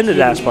shoulder, then the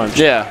dash punch.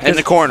 Yeah, in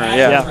the corner,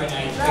 yeah.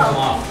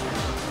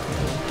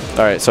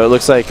 All right, so it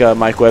looks like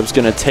Mike Webb's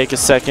going to take a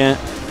second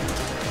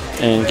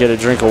and get a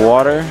drink of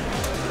water.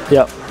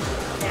 Yep.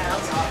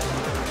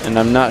 And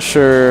I'm not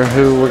sure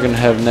who we're going to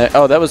have next.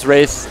 Oh, that was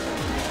Raith.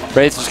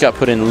 Raith just got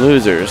put in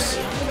losers.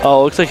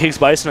 Oh, looks like Higgs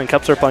Bison and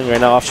Cups are playing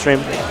right now off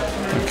stream.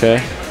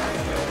 Okay.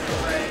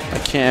 I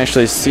can't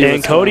actually see.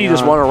 And Cody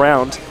just won a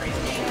round.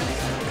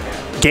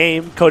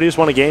 Game. Cody just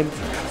won a game.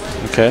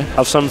 Okay.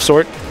 Of some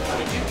sort.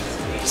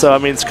 So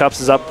that means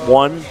Cups is up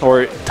 1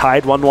 or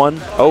tied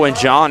 1-1. Oh, and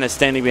John is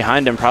standing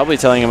behind him, probably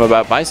telling him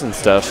about Bison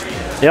stuff.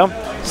 Yep.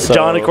 So,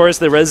 John, of course,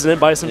 the resident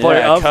Bison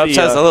player of Cups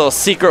the, has a little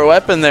secret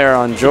weapon there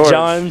on George.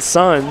 John's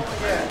son.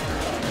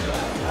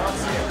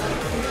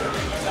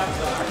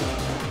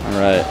 All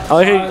right.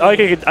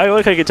 I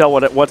like I could tell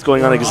what's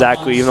going on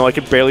exactly, even though I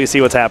could barely see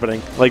what's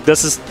happening. Like,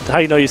 this is how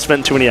you know you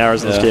spent too many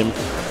hours in this game.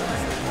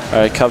 All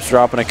right, Cups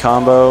dropping a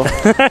combo.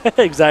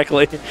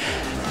 Exactly.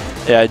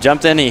 Yeah,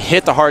 jumped in, he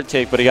hit the hard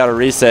kick, but he got a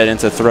reset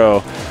into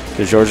throw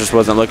because George just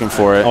wasn't looking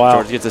for it. Oh, wow.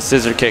 George gets a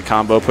scissor kick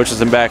combo, pushes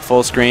him back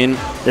full screen.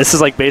 This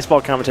is like baseball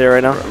commentary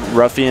right now.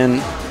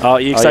 Ruffian. Oh,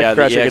 EX Psycho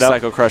Crusher. The EX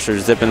Psycho Crusher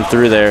zipping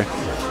through there.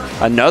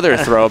 Another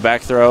throw,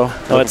 back throw.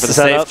 Looking for the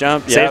safe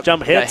jump. Safe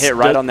jump hits. Got hit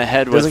right on the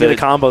head with it. Doesn't get a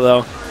combo,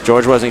 though.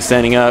 George wasn't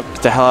standing up.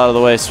 Get the hell out of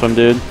the way, swim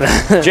dude.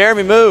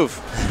 Jeremy, move.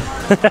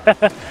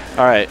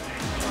 All right.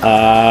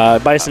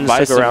 Bison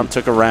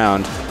took a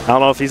round. I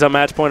don't know if he's on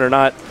match point or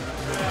not.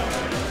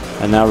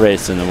 And now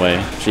Raith's in the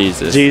way.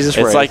 Jesus. It's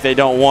Raith. Like they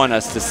don't want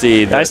us to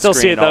see that. I still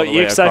see it, though.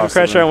 EX Psycho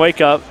Crusher and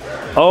Wake Up.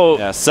 Oh,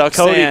 yeah, sucks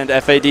Cody. sand,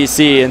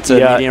 FADC into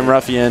medium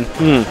Ruffian.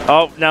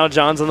 Oh, now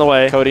John's on the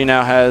way. Cody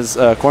now has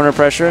corner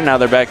pressure. Now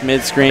they're back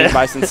mid-screen.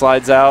 Bison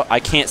slides out. I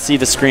can't see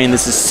the screen.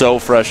 This is so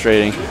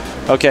frustrating.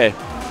 Okay.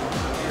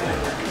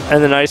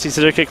 And then I see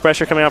scissor kick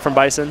pressure coming out from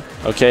Bison.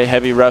 Okay,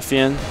 heavy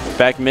Ruffian.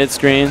 Back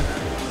mid-screen.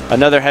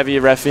 Another heavy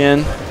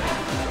Ruffian.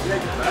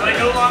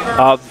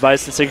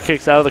 Bison scissor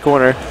kicks out of the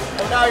corner.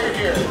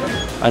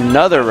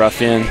 Another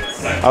Ruffian.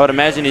 I would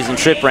imagine he's in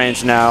trip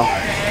range now.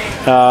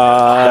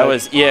 That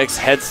was EX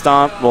head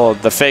stomp. Well,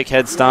 the fake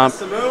head stomp.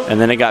 And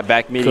then it got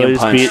back medium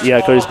punch.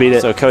 Cody's beat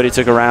it. So Cody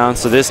took a round.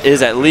 So this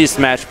is at least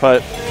match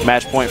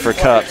point for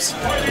Cups.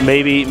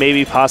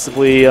 Maybe,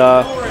 possibly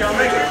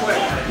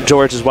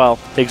George as well.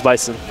 Higgs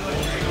Bison.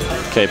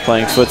 Okay,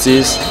 playing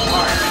footsies.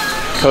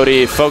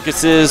 Cody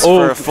focuses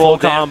for a full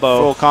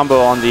combo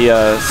on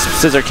the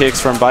scissor kicks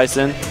from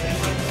Bison.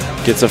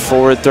 Gets a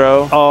forward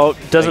throw. Oh,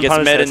 doesn't gets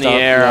punish met that in the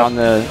stuff. air on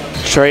the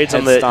trades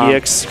on the stomp.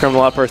 EX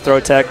criminal upper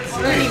throw tech.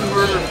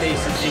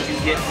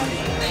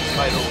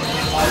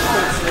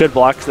 Good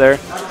blocks there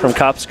from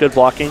Cups. Good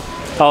blocking.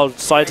 Oh,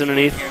 slides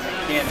underneath.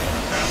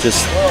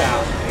 Just,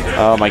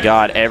 oh my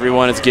God!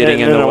 Everyone is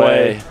getting in the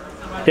way.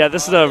 Yeah,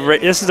 this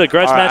is a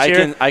grudge match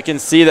here. I can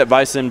see that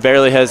Bison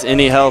barely has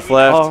any health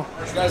left.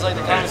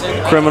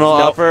 Oh. Criminal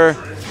upper.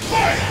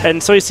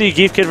 And so you see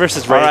GiefKid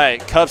versus Raith. All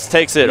right, Cups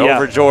takes it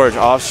over George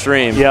off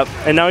stream. Yep.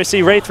 And now we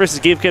see Raith versus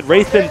GiefKid.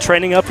 Raith been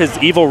training up his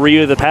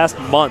E.Ryu the past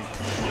month.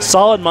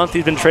 Solid month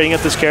he's been training up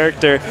this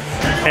character,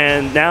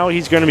 and now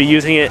he's going to be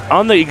using it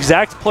on the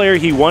exact player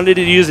he wanted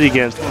to use it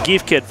against.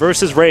 GiefKid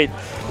versus Raith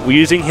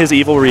using his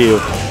E.Ryu.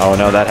 Oh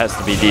no, that has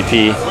to be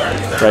DP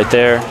right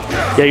there.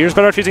 Yeah, you're just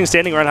better off using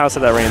standing roundhouse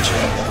at that range.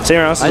 Standing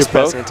roundhouse is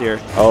your best anti-air.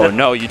 Oh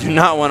no, you do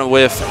not want to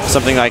whiff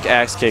something like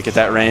axe kick at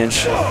that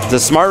range. The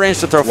smart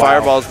range to throw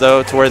fireballs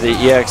though, to where the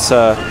EX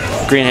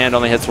green hand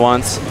only hits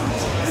once.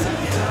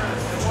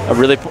 A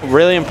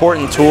really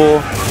important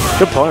tool.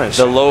 Good punish.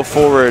 The low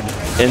forward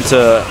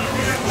into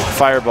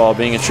fireball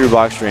being a true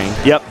block string.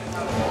 Yep.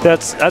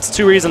 That's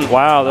two reasons.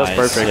 Wow, that's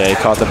perfect. Yeah, he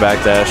caught the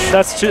backdash.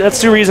 That's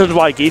two reasons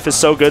why Gief is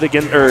so good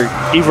against, or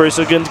E.Ryu is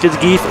so good against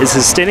Gief, is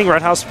his standing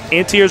roundhouse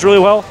anti-airs really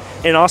well,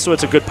 and also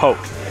it's a good poke.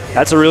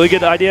 That's a really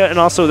good idea, and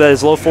also that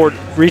his low forward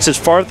reaches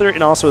farther,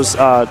 and also is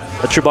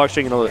a true block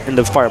string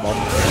into Fireball.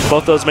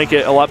 Both those make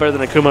it a lot better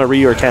than Akuma,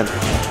 Ryu, or Ken.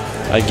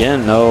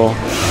 Again, no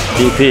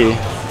DP.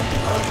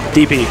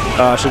 DP.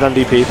 Should have done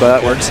DP, but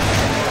that works.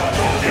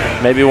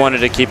 Maybe wanted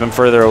to keep him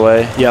further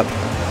away. Yep.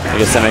 I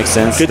guess that makes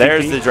sense. Good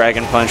There's DP. the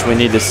Dragon Punch we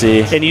need to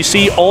see. And you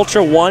see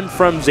Ultra 1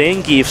 from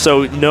Zangief,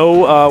 so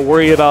no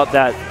worry about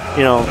that,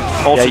 you know,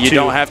 Ultra 2. Yeah, you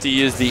don't have to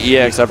use the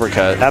EX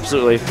uppercut.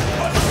 Absolutely.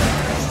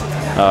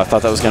 I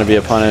thought that was going to be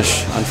a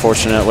punish.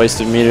 Unfortunate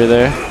wasted meter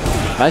there.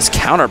 Nice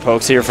counter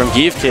pokes here from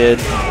GiefKid.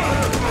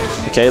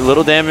 Okay,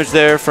 little damage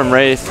there from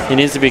Raith. He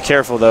needs to be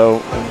careful,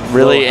 though.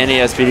 Really, any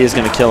SPD is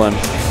going to kill him.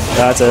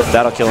 That's it.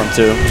 That'll kill him,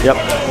 too. Yep.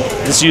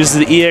 Just use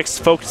the EX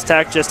focus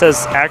attack just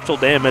as actual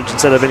damage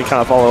instead of any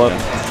kind of follow-up.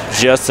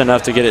 Just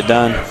enough to get it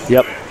done.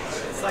 Yep.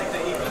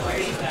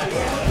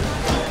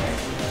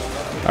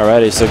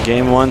 Alrighty, so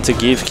game 1 to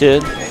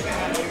GiefKid.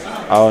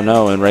 Oh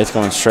no, and Raith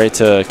going straight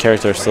to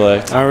character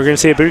select. We're going to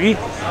see Ibuki.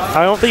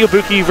 I don't think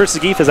Ibuki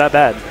versus Gief is that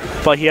bad,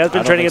 but he has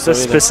been training as a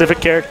specific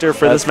character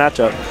for this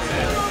matchup.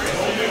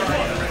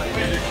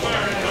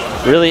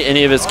 Really,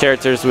 any of his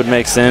characters would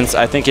make sense.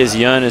 I think his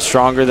Yun is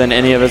stronger than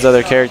any of his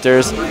other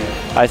characters.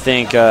 I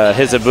think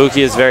his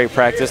Ibuki is very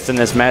practiced in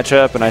this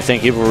matchup, and I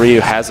think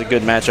E.Ryu has a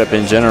good matchup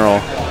in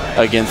general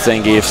against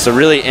Zangief. So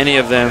really, any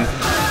of them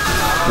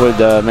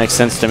would make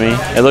sense to me.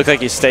 It looked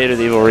like he stayed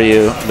with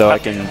E.Ryu, though I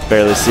can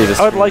barely see this.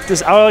 I would like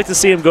to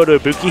see him go to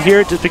Ibuki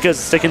here, just because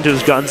sticking to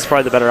his guns is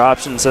probably the better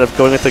option instead of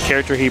going with the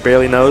character he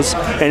barely knows.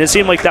 And it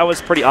seemed like that was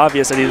pretty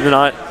obvious that he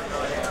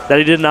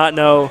did not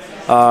know.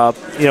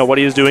 You know, what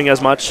he was doing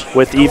as much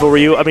with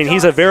E.Ryu. I mean,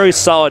 he's a very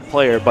solid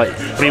player, but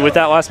I mean, with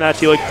that last match,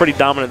 he looked pretty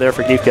dominant there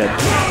for GiefKid.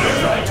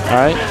 All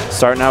right,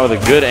 starting out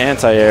with a good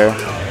anti-air.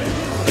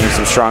 Getting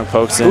some strong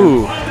pokes in.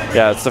 Ooh.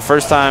 Yeah, it's the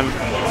first time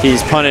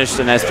he's punished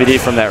an SPD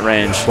from that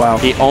range. Wow.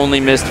 He only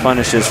missed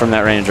punishes from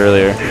that range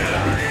earlier.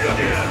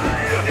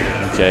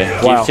 Okay,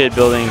 wow. GiefKid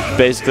building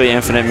basically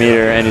infinite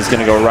meter, and he's going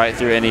to go right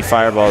through any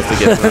fireballs to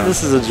get through.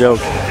 This is a joke.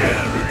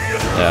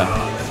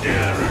 Yeah.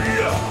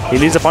 He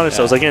needs to punish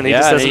those. Again, he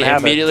just doesn't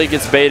have it. Immediately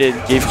gets baited.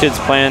 GiefKid's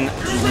plan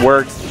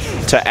worked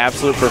to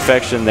absolute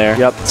perfection there.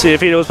 Yep. See,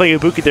 if he was playing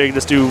Ibuki there,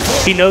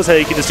 he knows how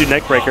he can just do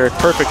neck breaker.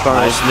 Perfect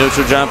punish. Nice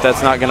neutral jump.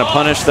 That's not going to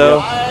punish, though.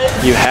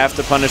 Yep. You have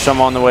to punish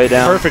him on the way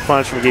down. Perfect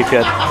punish from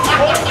GiefKid.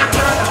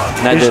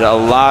 And that did a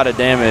lot of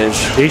damage.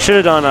 He should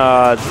have done,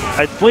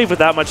 I believe with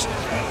that much.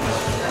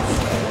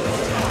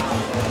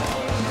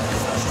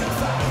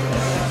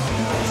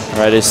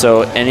 Alrighty,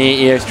 so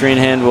any EX green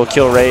hand will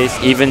kill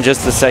Raith. Even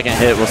just the second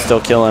hit will still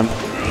kill him.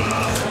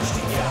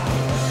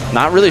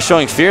 Not really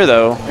showing fear,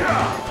 though.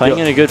 Playing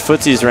in a good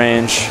footsies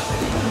range.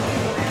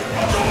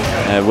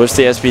 Whiffs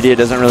the SPD, it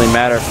doesn't really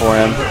matter for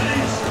him.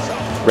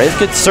 Raith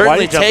could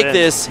certainly take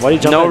this.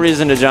 No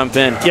reason to jump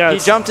in. Yeah, he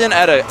jumped in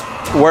at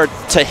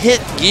to hit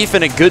Gief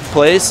in a good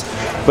place,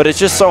 but it's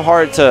just so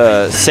hard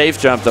to safe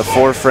jump the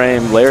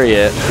 4-frame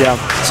lariat.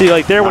 Yeah. See,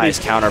 like there, nice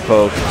counter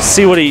poke.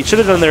 See what he should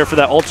have done there for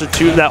that Ultra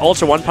 2, that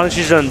Ultra 1 punish.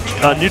 He should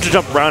have done neutral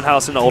jump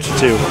roundhouse into Ultra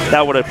 2.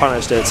 That would have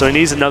punished it. So he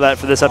needs to know that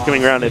for this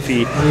upcoming round if he,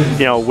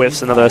 you know,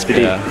 whiffs another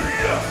SPD. Yeah.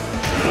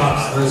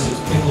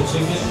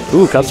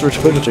 Ooh, Cups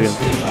versus PikleChicken.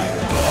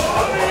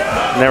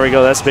 And there we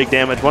go. That's big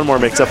damage. One more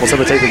mix-up. We'll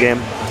simply take the game.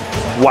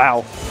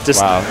 Wow. Just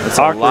That's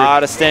a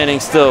lot of standing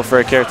still for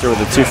a character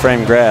with a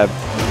 2-frame grab.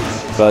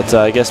 But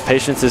I guess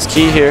patience is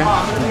key here.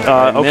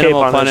 Okay,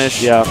 minimal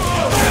punish. Yeah.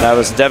 That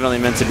was definitely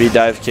meant to be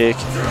dive kick.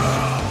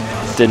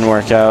 Didn't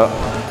work out.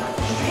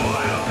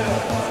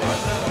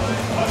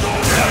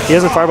 He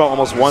hasn't fireball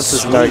almost once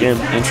this entire game.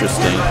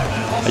 Interesting.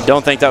 I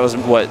don't think that was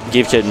what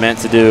GiefKid meant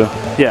to do.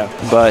 Yeah.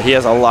 But he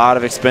has a lot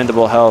of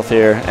expendable health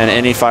here, and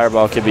any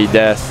fireball could be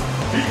death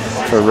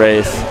for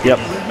Raith. Yep.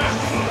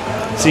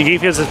 See,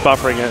 GiefKid's just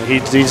buffering it. He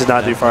does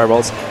not do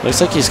fireballs.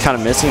 Looks like he's kind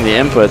of missing the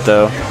input,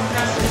 though.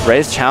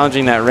 Raith's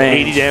challenging that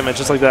range. 80 damage,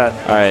 just like that.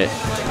 All right.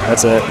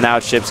 That's it. Now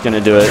Chip's going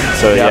to do it.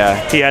 So,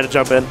 yeah. He had to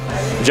jump in.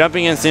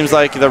 Jumping in seems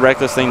like the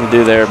reckless thing to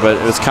do there, but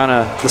it was kind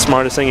of the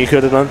smartest thing he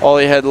could have done. All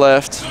he had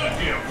left.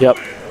 Yep.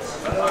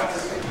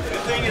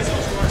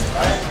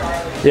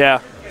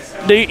 Yeah.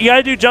 You got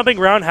to do jumping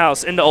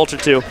roundhouse into Ultra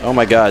 2. Oh,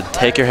 my God.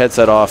 Take your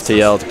headset off to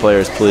yell to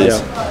players, please.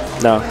 Yeah.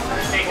 No.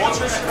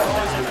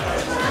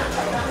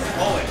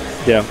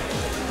 Yeah.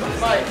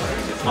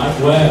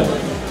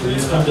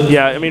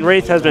 Yeah, I mean,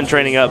 Raith has been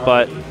training up,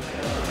 but...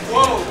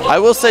 I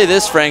will say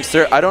this,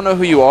 Frankster. I don't know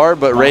who you are,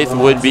 but Raith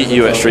would beat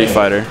you at Street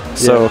Fighter.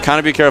 So kind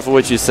of be careful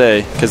what you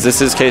say, because this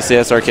is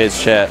KCS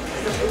Arcade's chat.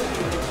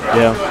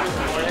 Yeah.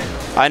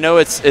 I know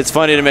it's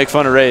funny to make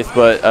fun of Raith,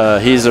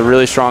 but he's a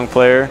really strong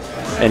player,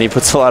 and he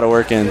puts a lot of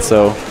work in.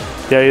 So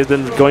yeah, he's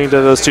been going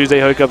to those Tuesday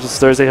hookups, those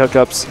Thursday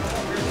hookups.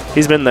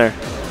 He's been there.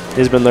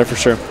 He's been there for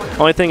sure.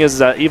 Only thing is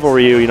that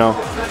E.Ryu, you know,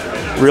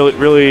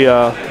 really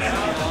a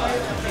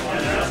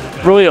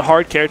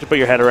hard character to put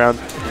your head around.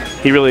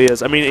 He really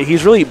is. I mean,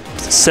 he's really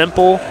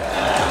simple.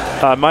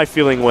 My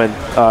feeling win,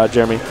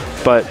 Jeremy.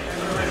 But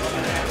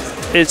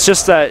it's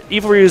just that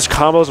E.Ryu's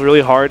combo is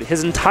really hard.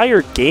 His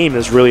entire game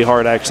is really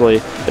hard,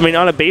 actually. I mean,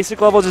 on a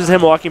basic level, just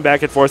him walking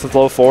back and forth with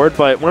low forward,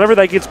 but whenever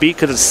that gets beat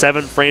because it's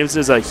 7 frames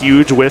is a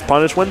huge whiff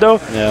punish window,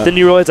 then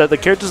you realize that the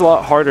character's a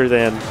lot harder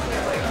than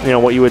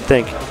what you would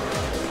think.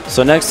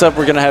 So next up,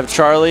 we're going to have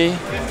Charlie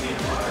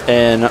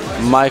and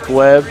Mike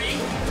Webb,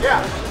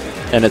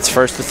 and it's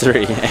first to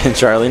 3, and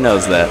Charlie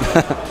knows that.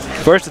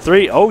 First to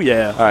 3? Oh,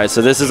 yeah. All right,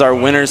 so this is our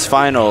winners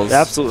finals.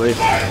 Absolutely.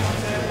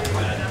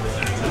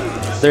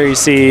 There you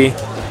see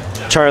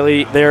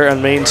Charlie there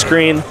on main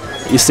screen.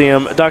 You see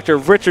him, Dr.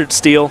 Richard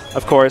Steele,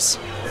 of course.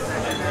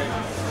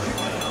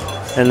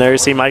 And there you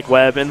see Mike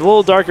Webb in a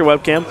little darker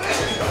webcam.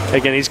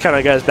 Again, he's kind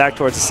of got his back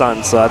towards the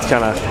sun, so that's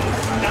kind of...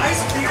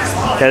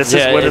 Yeah, this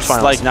is winners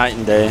finals. It's like night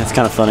and day. It's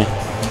kind of funny.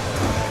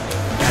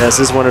 Yeah, this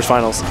is winners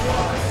finals.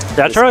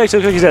 Yeah, Charlie looks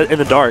like he's in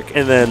the dark,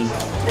 and then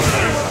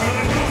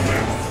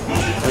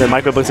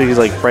Mike Webb looks like he's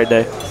like bright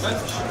day.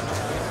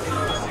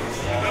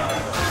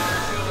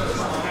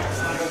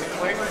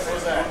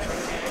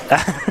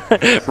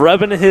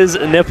 Rubbing his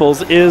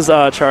nipples is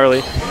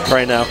Charlie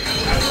right now.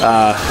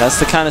 That's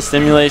the kind of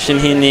stimulation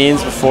he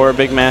needs before a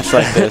big match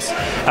like this.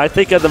 I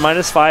think the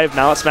 -5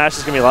 mallet smash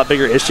is going to be a lot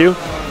bigger issue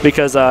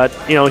because,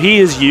 he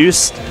is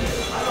used.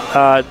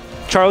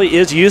 Charlie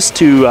is used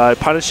to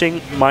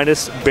punishing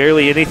minus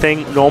barely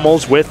anything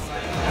normals with,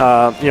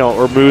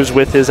 or moves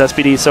with his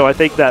SPD. So I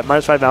think that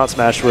 -5 mallet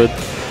smash would,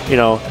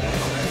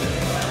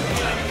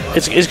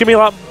 it's gonna be a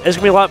lot. It's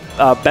gonna be a lot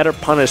better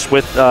punished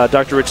with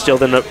Dr. Rich Steele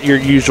than your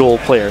usual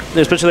player.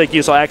 Especially like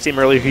you saw AxioM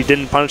earlier, he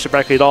didn't punish it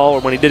correctly at all, or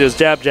when he did his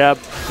jab,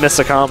 missed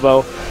the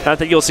combo. And I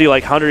think you'll see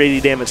like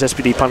 180 damage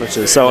SPD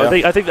punishes. So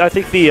I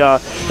think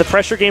the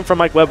pressure game from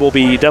Mike Webb will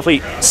be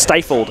definitely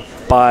stifled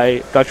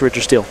by Dr.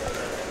 Richard Steele.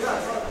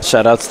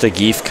 Shoutouts to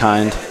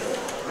GiefKid.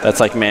 That's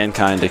like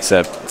Mankind,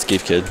 except it's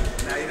GiefKid.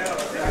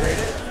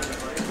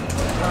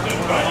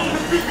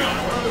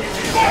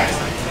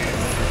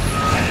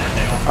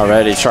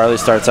 Alrighty, Charlie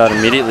starts out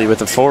immediately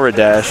with a forward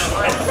dash,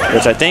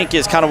 which I think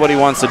is kind of what he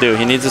wants to do.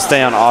 He needs to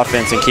stay on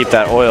offense and keep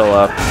that oil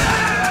up.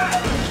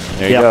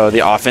 There you go. The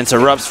offense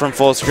erupts from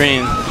full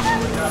screen.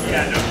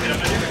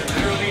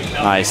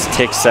 Nice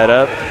tick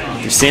setup.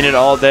 You've seen it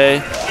all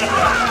day.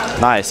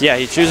 Nice. Yeah,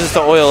 he chooses to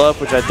oil up,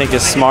 which I think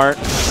is smart.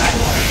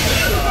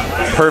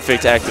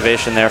 Perfect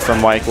activation there from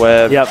Mike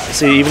Webb. Yep.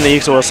 See, even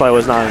the oil slide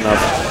was not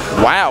enough.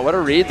 Wow, what a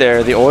read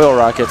there. The oil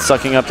rocket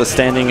sucking up the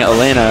standing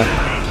Elena.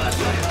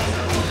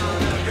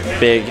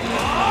 Big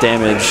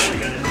damage.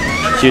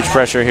 Huge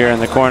pressure here in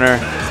the corner.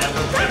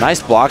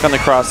 Nice block on the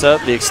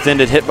cross-up. The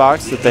extended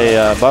hitbox that they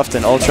buffed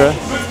in Ultra.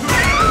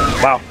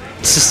 Wow.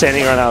 It's just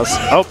standing around house.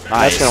 Oh,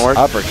 nice. That's going to work.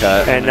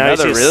 Uppercut. And now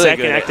another you see really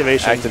second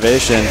good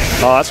activation.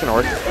 Oh, that's going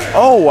to work.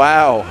 Oh,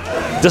 wow.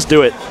 Just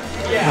do it.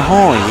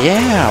 Oh,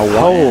 yeah.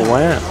 Wow. Oh,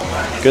 wow.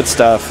 Good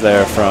stuff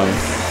there from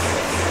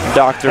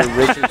Dr.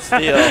 Richard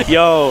Steele.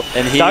 Yo,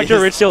 and Dr.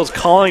 Richard Steele is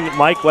calling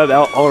Mike Webb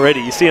out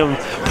already. You see him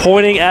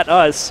pointing at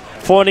us,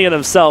 pointing at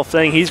himself,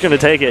 saying he's going to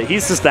take it.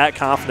 He's just that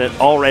confident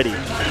already.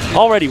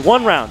 Already,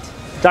 1 round.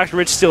 Dr.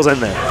 Richard Steele's in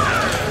there.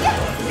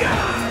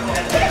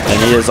 And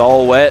he is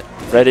all wet,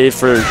 ready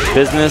for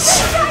business.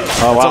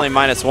 Oh, it's only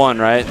 -1,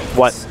 right?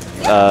 What?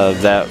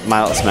 That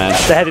mallet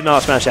smash. The heavy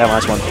mallet smash, yeah,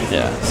 -1.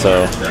 Yeah,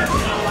 so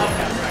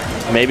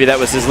maybe that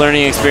was his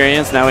learning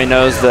experience. Now he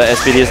knows the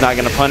SPD is not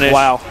going to punish.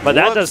 Wow, but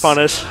that does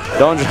punish.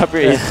 Don't drop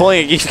your... He's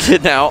pulling a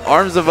GiefKid now,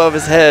 arms above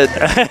his head.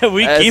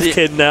 We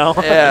GiefKid now.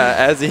 Yeah,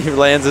 as he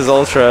lands his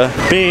Ultra.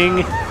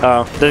 Bing.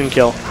 Oh, didn't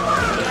kill.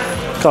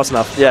 Close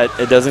enough. Yeah,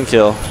 it doesn't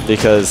kill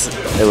because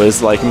it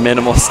was like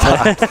minimal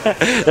stock.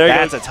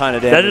 That's a ton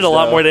of damage. That did a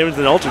lot more damage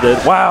than Ultra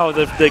did. Wow,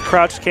 the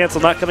crouch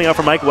cancel not coming out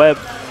from Mike Webb.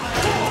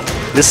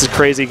 This is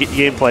crazy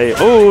gameplay.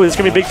 Oh, this is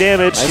going to be big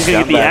damage. He's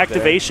going to get the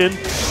activation.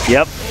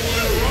 Yep.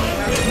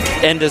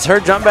 And does her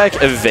jump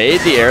back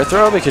evade the air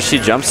throw because she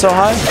jumps so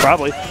high?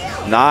 Probably.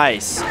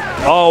 Nice.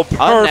 Oh,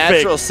 perfect.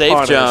 Unnatural safe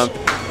punish. Jump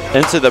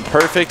into the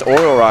perfect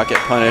oil rocket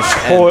punish.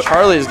 And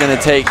Charlie's going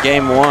to take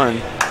game 1.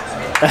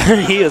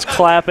 He is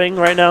clapping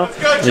right now.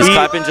 He's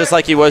clapping just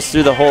like he was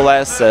through the whole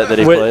last set that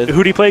he played. Who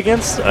did he play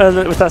against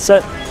with that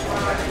set?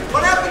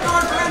 What happened to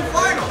our grand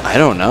final? I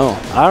don't know.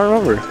 I don't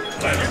remember.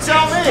 You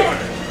tell me.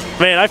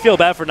 Man, I feel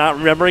bad for not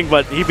remembering,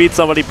 but he beat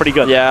somebody pretty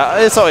good. Yeah,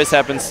 this always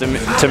happens to me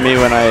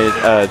when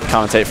I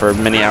commentate for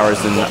many hours.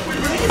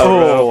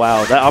 Oh,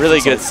 wow. That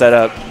really good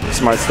setup.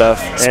 Smart stuff.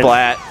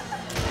 Splat.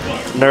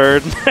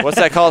 Nerd. What's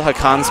that called?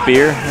 Hakan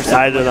spear?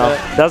 I don't know.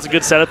 That was a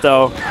good setup,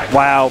 though.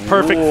 Wow.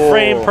 Perfect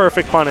frame,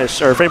 perfect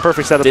punish. Or frame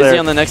perfect setup there. Dizzy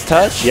on the next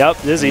touch?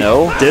 Yep, Dizzy.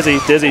 No. Dizzy.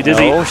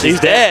 No, she's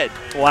dead.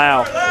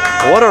 Wow.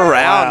 What a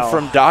round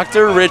from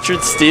Dr.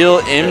 Richard Steele,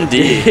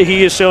 MD.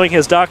 He is showing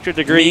his doctor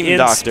degree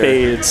in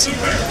spades.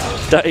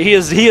 He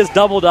is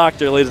double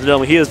doctor, ladies and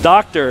gentlemen. He is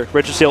Dr.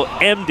 Richard Steele,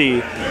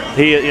 MD.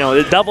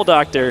 The double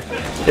doctor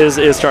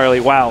is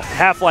Charlie. Wow.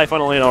 Half-life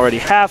on Elena already.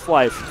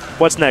 Half-life.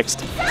 What's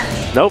next?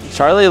 Nope.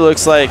 Charlie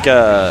looks like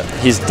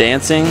he's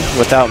dancing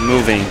without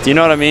moving. Do you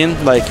know what I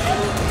mean? Like,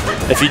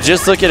 if you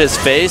just look at his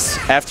face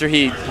after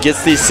he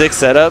gets these 6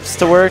 setups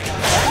to work,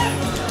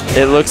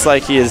 it looks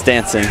like he is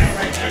dancing.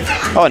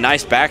 Oh, a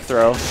nice back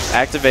throw.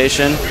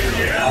 Activation.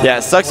 Yeah,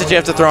 it sucks that you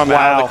have to throw him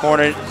out of the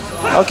corner.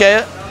 Okay,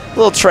 a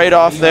little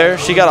trade-off there.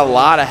 She got a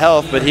lot of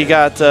health, but he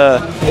got he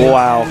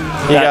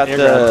got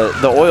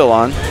the oil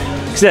on.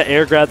 See that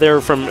air grab there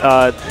from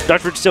Dr.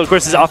 Richard Steele. Of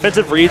course, his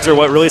offensive reads are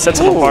what really sets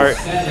him apart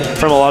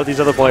from a lot of these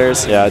other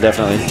players. Yeah,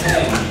 definitely.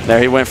 There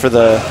he went for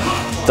the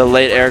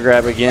late air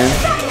grab again.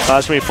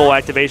 That's going to be full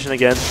activation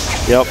again.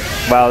 Yep.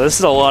 Wow, this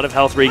is a lot of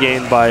health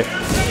regained by...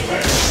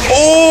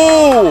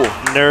 Oh!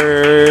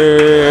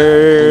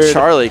 Nerd. And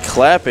Charlie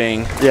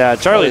clapping. Yeah,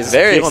 Charlie's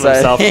very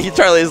excited.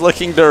 Charlie's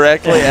looking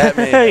directly at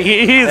me.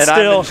 He's and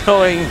still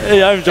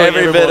I'm enjoying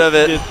every bit of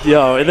it.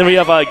 Yo, and then we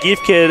have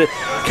GiefKid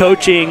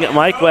coaching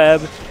Mike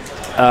Webb.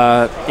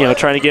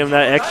 Trying to give him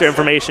that extra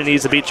information he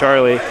needs to beat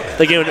Charlie.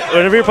 Again,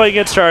 whenever you're playing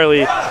against Charlie,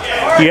 you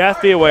have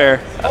to be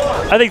aware.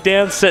 I think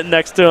Dan's sitting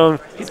next to him,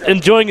 he's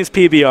enjoying his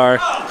PBR.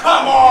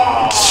 Come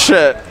on!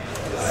 Shit.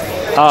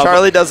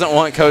 Charlie doesn't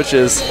want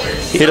coaches.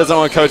 He doesn't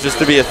want coaches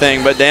to be a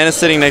thing, but Dan is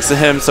sitting next to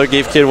him, so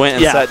GiefKid went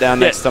and sat down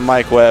next to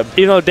Mike Webb.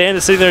 Even though Dan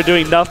is sitting there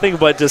doing nothing,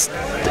 but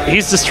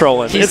he's just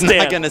trolling. He's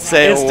not going to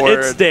say a word.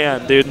 It's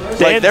Dan, dude.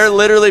 Like, they're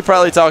literally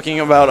probably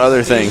talking about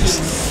other things.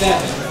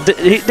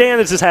 Dan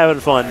is just having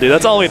fun, dude.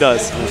 That's all he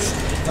does.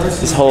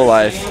 His whole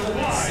life.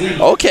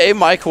 Okay,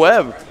 Mike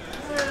Webb.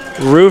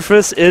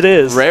 Rufus it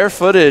is. Rare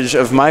footage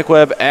of Mike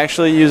Webb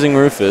actually using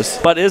Rufus.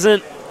 But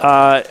isn't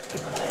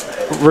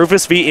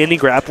Rufus v. any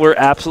grappler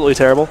absolutely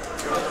terrible?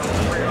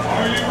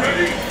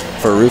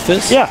 For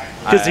Rufus? Yeah,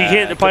 because he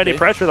can't apply any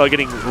pressure without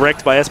getting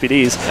wrecked by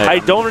SPDs. I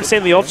don't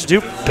understand the Ultra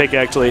 2 pick,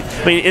 actually.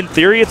 I mean, in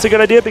theory, it's a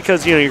good idea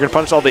because, you're going to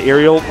punish all the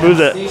aerial moves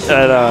that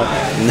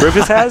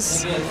Rufus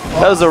has.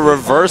 That was a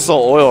reversal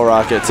oil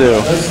rocket, too.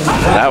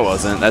 That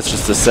wasn't. That's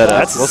just a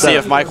setup. We'll see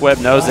if Mike Webb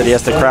knows that he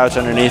has to crouch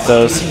underneath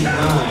those.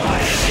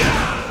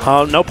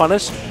 No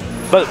punish.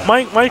 But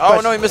Mike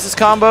oh, no, he missed his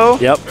combo?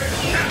 Yep.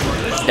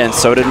 And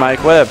so did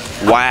Mike Webb.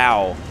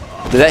 Wow.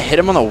 Did that hit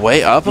him on the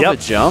way up of a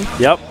jump?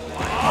 Yep.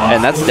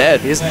 And that's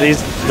dead. He's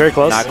very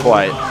close. Not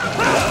quite.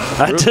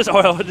 just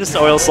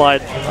oil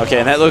slide. Okay,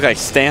 and that looked like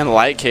Stan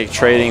light kick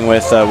trading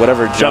with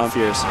whatever jump.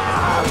 Fierce.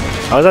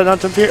 Oh, is that not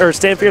Jump Fierce? Or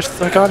Stan Fierce,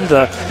 Hakan?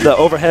 The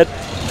overhead?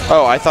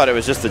 Oh, I thought it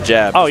was just the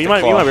jab. Oh, you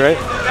might be right.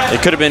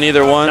 It could have been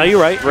either one. No,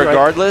 you're right.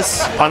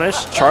 Regardless,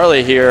 punish.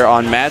 Charlie here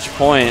on match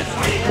point.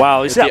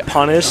 Wow, you see that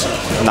punish?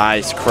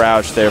 Nice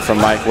crouch there from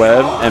Mike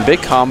Webb. And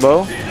big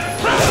combo.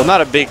 Well,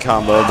 not a big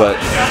combo, but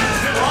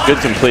good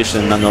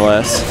completion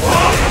nonetheless.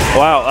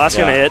 Wow, that's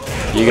going to hit.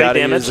 You got to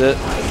use it.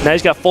 Now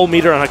he's got full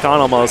meter on Hakan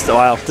almost.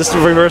 Wow, this is a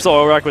reversal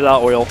oil rock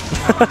without oil.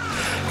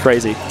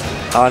 Crazy.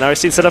 Now we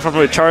see set up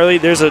from Charlie.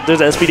 There's an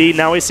SPD.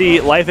 Now we see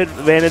life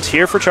advantage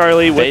here for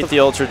Charlie. Bait the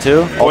Ultra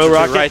 2. Oil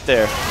rocket right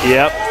there.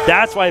 Yep.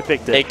 That's why I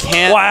picked it. It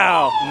can't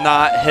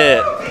not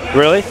hit.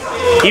 Really?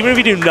 Even if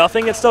you do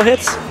nothing, it still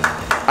hits?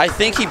 I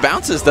think he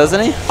bounces, doesn't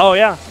he? Oh,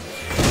 yeah.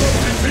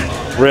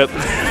 Rip.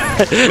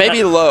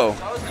 Maybe low.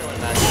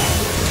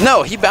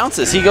 No, he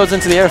bounces. He goes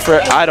into the air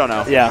for, I don't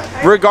know. Yeah.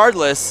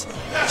 Regardless,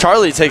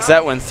 Charlie takes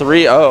that one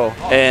 3-0,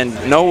 and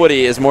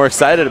nobody is more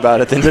excited about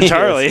it than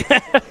Charlie.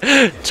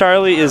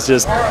 Charlie is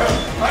just...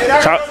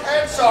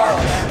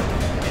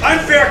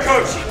 Unfair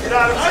coaching. Get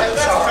out of coach.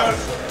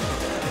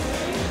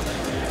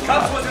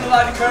 Cubs wasn't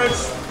allowed to coach.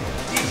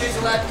 DJ's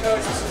allowed to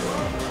coach.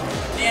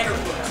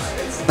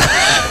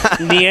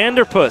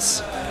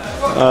 Neanderpuss.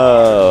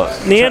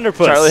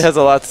 Neanderpuss. Charlie has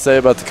a lot to say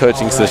about the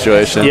coaching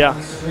situation. Yeah.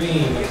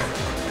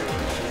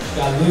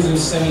 Got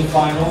losers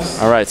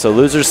semifinals. All right, so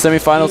losers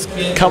semifinals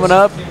coming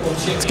up.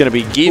 It's going to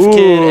be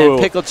GiefKid and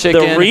PikleChicken.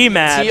 The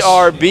rematch.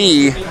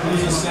 TRB.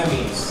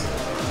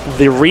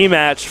 The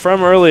rematch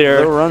from earlier.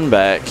 The run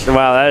back.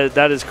 Wow,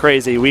 that is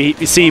crazy. We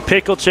see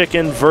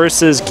PikleChicken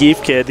versus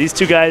GiefKid. These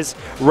two guys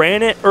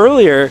ran it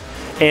earlier,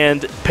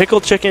 and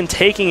PikleChicken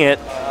taking it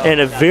in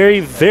a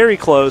very, very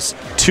close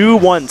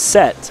 2-1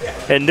 set.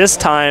 And this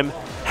time,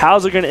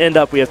 how's it going to end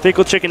up? We have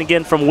PikleChicken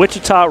again from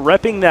Wichita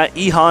repping that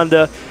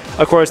E-Honda.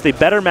 Of course, the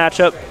better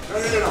matchup. No.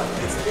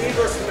 It's me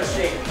versus the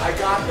machine. I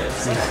got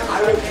this.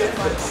 I will get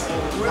this.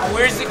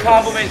 Where's the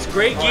compliments?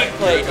 Great geek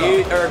play,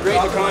 dude. Or great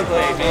Hakan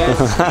play, man.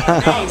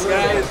 Thanks,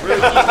 guys.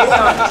 Really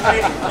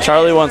keep on.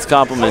 Charlie wants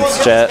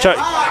compliments, chat. All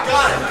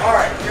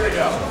right, here we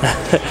go.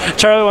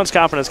 Charlie wants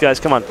confidence, guys.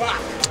 Come on.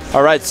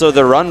 All right, so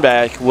the run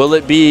back, will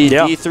it be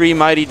D3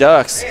 Mighty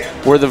Ducks,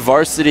 where the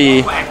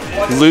varsity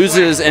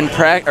loses in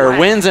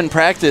wins in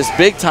practice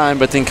big time,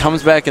 but then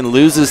comes back and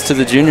loses to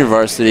the junior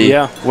varsity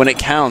when it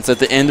counts at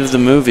the end of the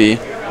movie?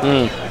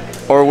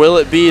 Or will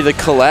it be the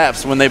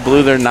collapse when they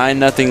blew their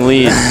 9-0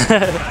 lead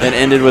and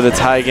ended with a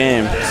tie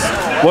game?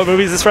 What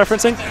movie is this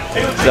referencing?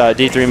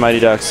 D3 Mighty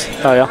Ducks.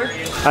 Oh, yeah.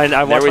 I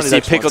there we see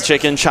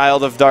PikleChicken,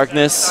 Child of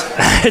Darkness.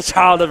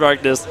 Child of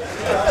Darkness.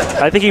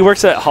 I think he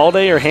works at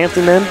Holiday or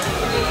Hampton Inn.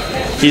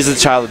 He's the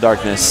Child of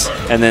Darkness.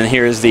 And then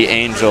here is the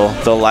angel,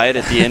 the light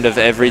at the end of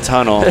every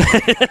tunnel.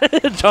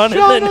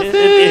 Jonathan in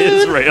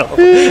Israel.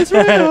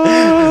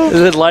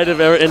 The light at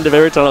the end of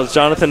every tunnel is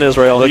Jonathan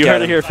Israel. You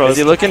heard it here, folks. Is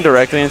he looking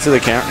directly into the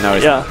camera? No,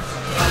 he's not.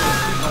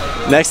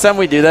 Next time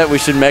we do that, we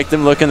should make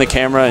them look in the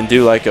camera and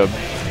do like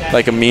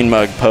a mean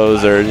mug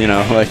pose, or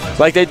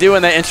like they do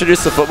when they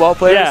introduce the football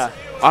players. Yeah.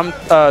 I'm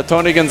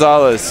Tony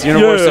Gonzalez,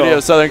 University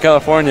of Southern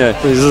California.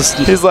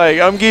 He's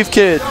like, I'm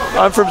GiefKid.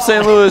 I'm from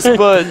St. Louis,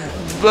 but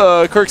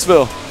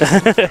Kirksville.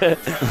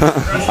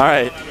 All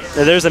right.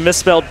 Now, there's a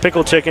misspelled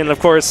PikleChicken. Of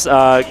course,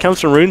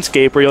 comes from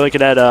RuneScape, where you only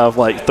could add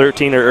like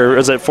 13 or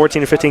is it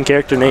 14 or 15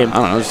 character name? I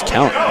don't know. Just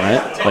count,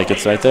 right? Like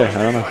it's right there.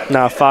 I don't know.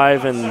 No,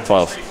 5 and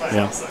 12.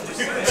 Yeah.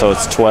 So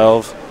it's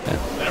 12.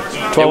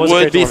 12 it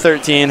would be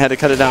 13. Had to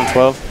cut it down to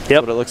 12. Yep.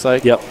 That's what it looks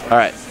like. Yep. All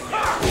right.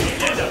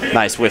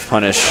 Nice whiff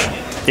punish.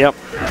 Yep.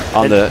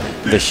 On the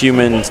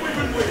human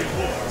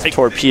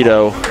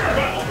torpedo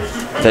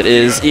that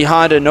is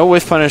E-Honda. No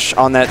whiff punish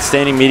on that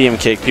standing medium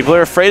kick. People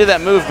are afraid of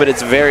that move, but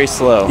it's very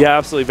slow. Yeah,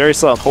 absolutely. Very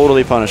slow.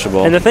 Totally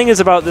punishable. And the thing is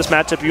about this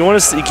matchup, you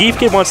want to see,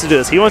 GiefKid wants to do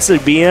this. He wants to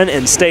be in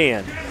and stay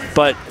in.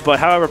 But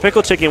however,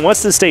 PikleChicken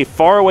wants to stay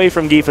far away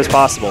from Gief as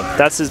possible.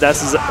 That's his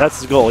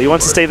goal. He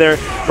wants to stay there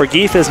where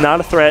Gief is not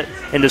a threat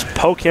and just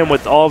poke him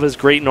with all of his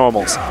great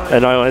normals.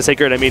 And when I say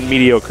great, I mean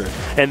mediocre.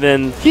 And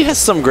then he has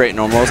some great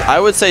normals.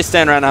 I would say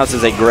Stand Roundhouse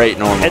is a great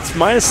normal. It's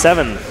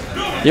 -7.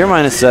 You're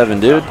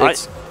 -7, dude.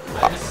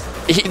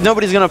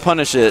 Nobody's gonna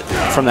punish it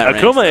from that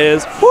range. Akuma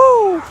is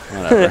woo.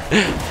 Whatever.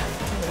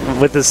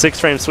 With his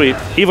 6-frame sweep.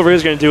 E.Ryu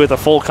is going to do it with a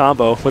full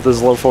combo with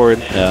his low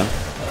forward. Yeah.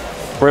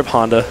 Rip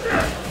Honda.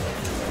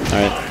 All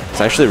right.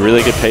 It's actually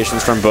really good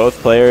patience from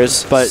both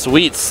players. But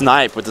sweet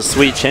snipe with the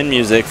sweet chin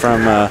music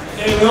from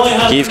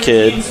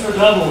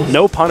GiefKid.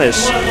 No punish.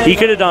 He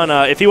could have done,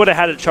 if he would have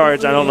had it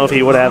charged, I don't know if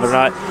he would have or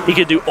not, he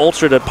could do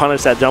Ultra to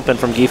punish that jump in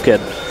from GiefKid.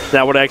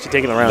 That would have actually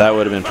taken the round. That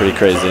would have been pretty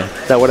crazy.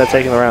 That would have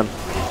taken the round.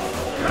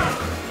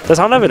 Does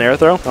Honda have an air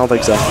throw? I don't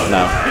think so.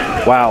 No.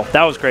 Wow,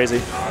 that was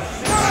crazy.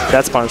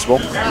 That's punishable.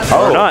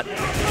 Oh. Or not.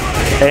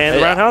 And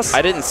the roundhouse?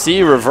 I didn't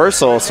see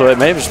reversal, so it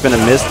may have just been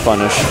a missed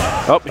punish.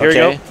 Oh, here we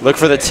go. Look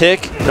for the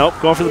tick. Nope,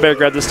 going for the bear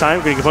grab this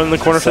time. Going to put it in the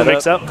corner for the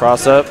mix-up.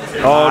 Cross up.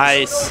 Oh,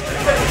 nice.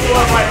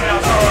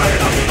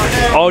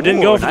 Oh,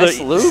 didn't go for nice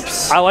the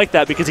loops. I like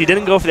that because he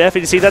didn't go for the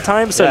FADC that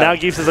time, so now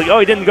Gief is like, oh,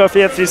 he didn't go for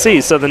the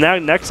FADC, so then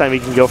next time he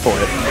can go for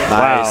it.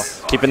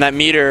 Nice. Wow. Keeping that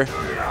meter.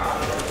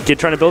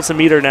 Trying to build some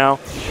meter now.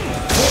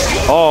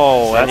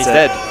 Oh, that's he's it.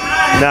 dead.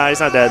 No, he's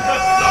not dead.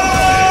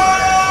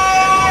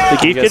 The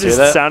GiefKid is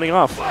sounding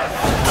off.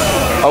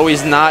 Oh,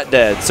 he's not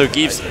dead. So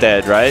Gief's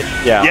dead, right?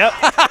 Yeah. Yep.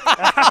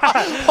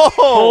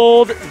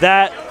 Hold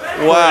that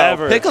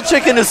forever.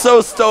 PikleChicken is so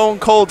stone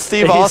cold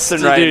Steve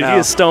Austin right now. Dude, he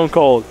is stone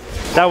cold.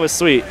 That was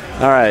sweet.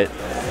 All right.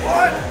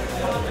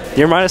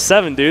 You're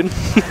 -7, dude.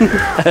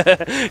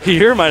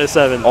 You're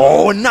 -7.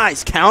 Oh,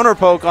 nice counter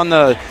poke on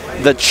the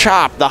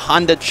chop, the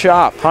Honda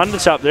chop. Honda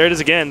chop. There it is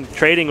again,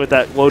 trading with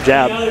that low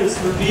jab.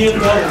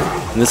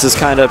 And this is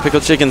kind of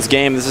PikleChicken's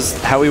game. This is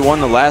how he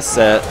won the last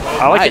set.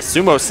 I like it.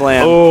 Sumo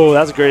slam. Oh,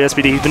 that's a great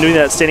SPD. He's been doing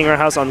that standing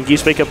roundhouse on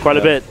Gief's wake up quite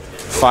a bit.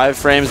 5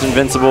 frames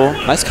invincible.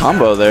 Nice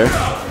combo there.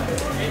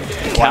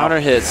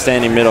 Counter hit,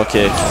 standing middle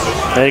kick.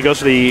 And he goes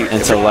for the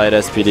into light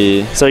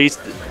SPD. So this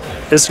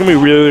is going to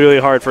be really, really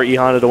hard for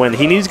E-Honda to win.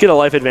 He needs to get a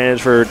life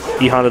advantage for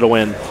E-Honda to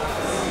win.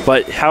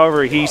 But,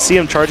 however, you see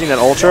him charging that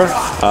Ultra.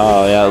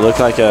 Oh, yeah, it looked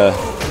like a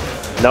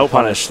no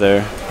punish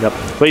there. Yep.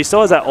 But he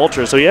still has that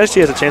Ultra, so he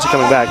actually has a chance of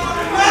coming back.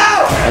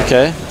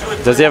 Okay.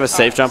 Does he have a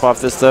safe jump off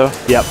this, though?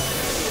 Yep.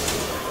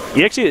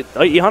 He actually,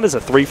 E-Honda's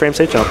a 3-frame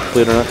safe jump,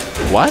 believe it or not.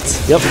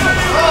 What? Yep.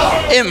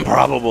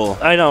 Improbable.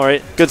 I know,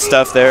 right? Good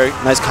stuff there.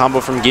 Nice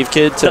combo from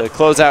GiefKid to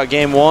close out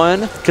game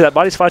 1. Because that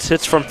body spot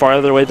hits from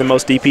farther away than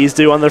most DPs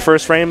do on their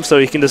first frame, so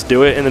he can just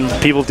do it, and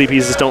then people's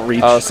DPs just don't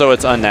reach. Oh, so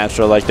it's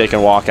unnatural, like they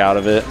can walk out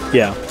of it?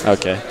 Yeah.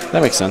 Okay,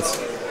 that makes sense.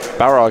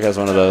 Balrog has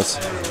one of those.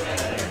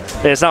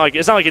 Yeah, it's not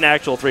like an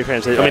actual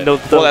 3-frame safe. Right. I mean,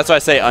 well, that's why I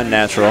say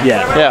unnatural.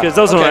 Yeah, because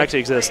those don't actually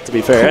exist, to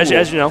be fair, cool.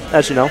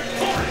 as you know.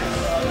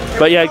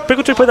 But yeah,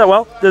 PikleChicken played that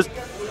well.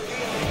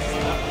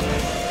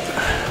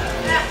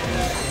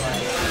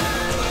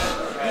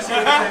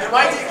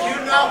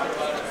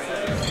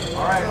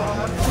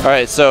 All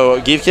right, so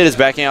GiefKid is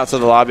backing out to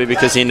the lobby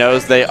because he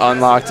knows they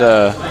unlocked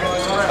a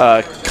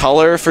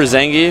color for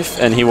Zangief,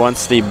 and he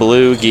wants the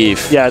blue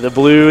Gief. Yeah, the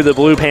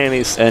blue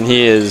panties. And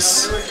he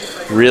is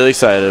really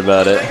excited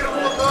about it.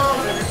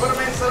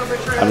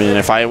 I mean,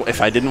 if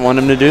I didn't want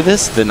him to do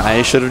this, then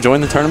I should have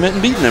joined the tournament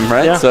and beaten him,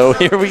 right? Yeah. So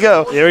here we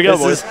go. Here we go,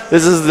 boys.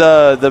 This is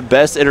the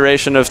best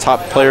iteration of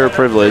top player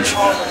privilege.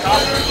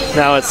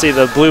 Now let's see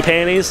the blue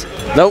panties.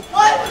 Nope,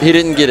 he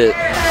didn't get it.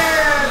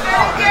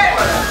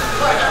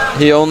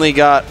 He only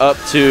got up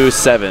to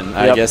 7. Yep.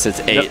 I guess it's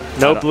 8.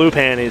 No blue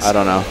panties. I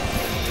don't know.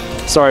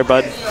 Sorry,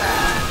 bud.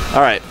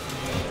 All right.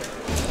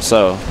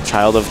 So,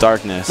 Child of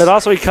Darkness. But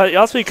also he cut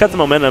the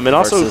momentum, and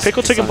also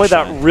PikleChicken played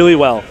that really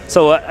well.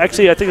 So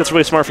actually, I think that's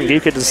really smart from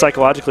GiefKid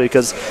psychologically,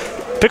 because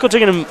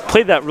PikleChicken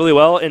played that really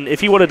well, and if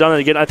he would have done it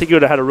again, I think he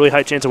would have had a really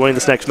high chance of winning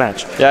this next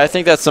match. Yeah, I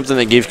think that's something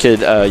that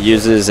GiefKid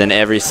uses in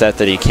every set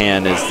that he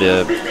can, is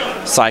the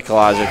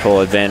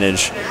psychological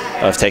advantage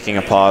of taking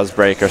a pause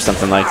break or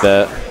something like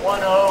that.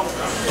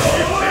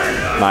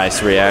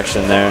 Nice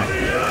reaction there.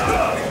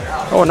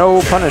 Oh,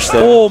 no punish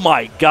there. Oh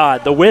my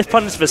God, the whiff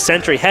punish of a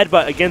Sentry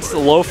headbutt against the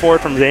low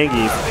forward from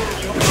Zangief.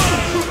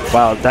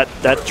 Wow, that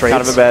trade.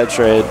 Kind of a bad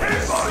trade.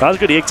 That was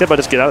good EX hit, but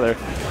just get out of there.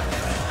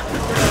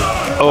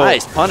 Oh.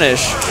 Nice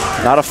punish.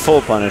 Not a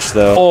full punish,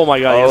 though. Oh my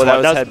God. Oh, that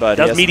was headbutt.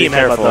 That was medium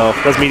headbutt, though.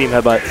 That was medium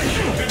headbutt.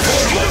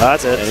 Oh,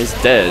 that's it. And he's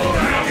dead.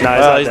 No,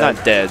 well, he's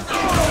not dead.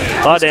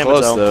 A lot of damage,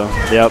 close, though.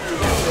 Yep.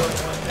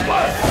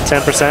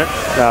 10%?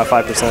 No,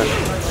 5%.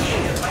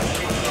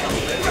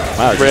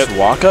 Wow, just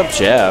walk up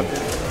jab.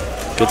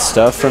 Good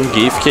stuff from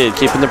GiefKid,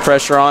 keeping the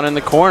pressure on in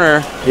the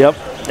corner. Yep.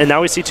 And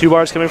now we see 2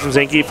 bars coming from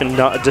Zangief and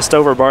just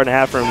over a bar and a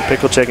half from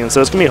PikleChicken. So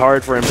it's going to be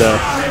hard for him to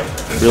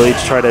really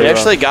try to... He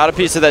actually got a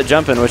piece of that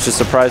jumping, which is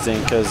surprising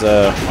because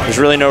there's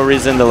really no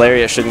reason the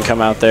lariat shouldn't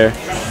come out there.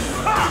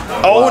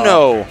 Oh, wow.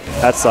 No.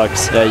 That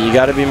sucks. Yeah, you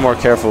got to be more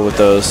careful with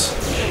those.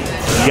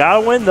 You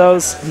got to win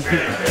those.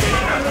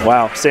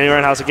 Wow. Standing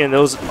roundhouse again.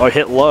 Those are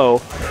hit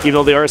low, even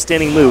though they are a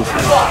standing move.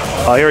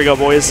 Oh, here we go,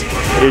 boys.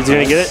 He's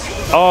going to get it.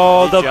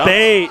 Oh, the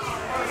bait.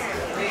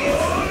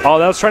 Oh,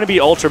 that was trying to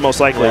be ultra, most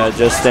likely. Yeah,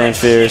 just stand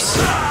fierce.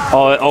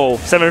 Oh,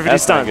 750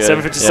 stun.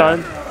 750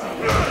 stun.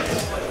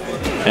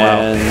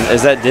 And wow.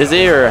 Is that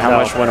dizzy or how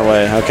much went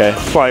away? Okay.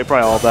 Probably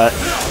all of that.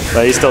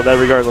 But he's still dead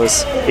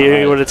regardless.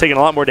 He would have taken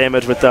a lot more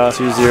damage with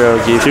 2-0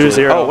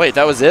 GiefKid. Oh, wait,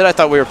 that was it? I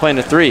thought we were playing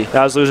a 3.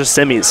 That was loser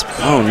semis.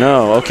 Oh,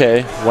 no.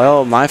 Okay.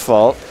 Well, my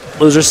fault.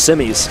 Loser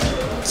semis.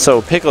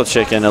 So,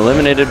 PikleChicken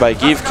eliminated by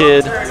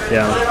GiefKid.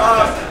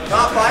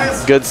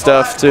 Yeah. Good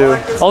stuff, too.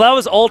 Oh, that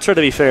was ultra,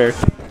 to be fair.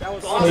 That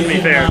was ultra, to be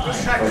fair.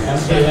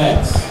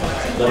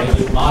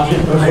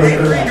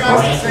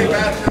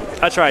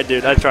 I tried,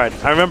 dude. I tried.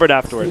 I remembered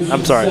afterward.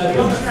 I'm sorry.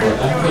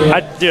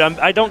 I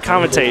don't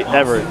commentate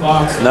ever.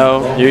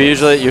 No,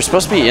 you're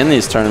supposed to be in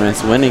these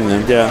tournaments, winning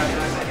them. Yeah.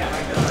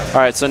 All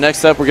right. So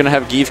next up, we're gonna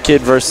have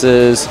GiefKid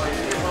versus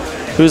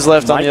who's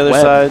left on the other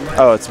side?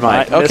 Oh, it's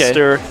Mike.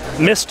 Okay.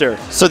 Mister.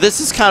 So this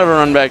is kind of a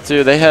run back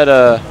too. They had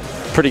a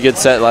pretty good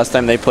set last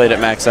time they played at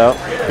MAXOUT.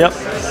 Yep.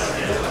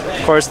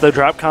 Of course, the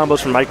drop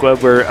combos from Mike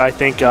Webb were, I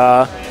think,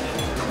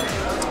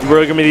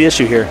 really gonna be the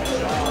issue here.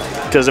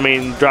 Because, I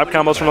mean, drop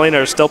combos from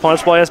Elena are still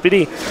punishable by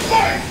SPD.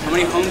 How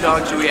many home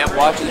dogs do we have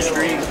watching the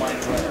stream?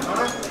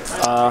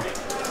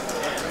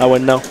 I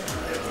wouldn't know.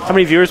 How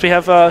many viewers we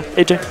have,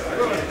 AJ?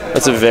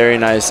 That's a very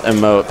nice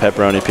emote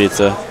pepperoni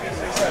pizza.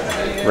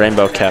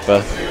 Rainbow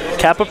Kappa.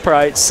 Kappa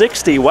Pride,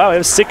 60. Wow, we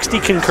have 60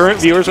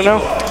 concurrent viewers right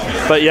now.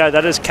 But yeah,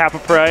 that is Kappa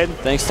Pride.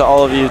 Thanks to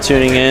all of you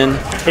tuning in.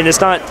 And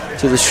it's not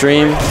to the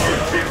stream.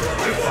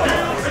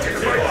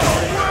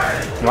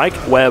 Mike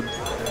Webb.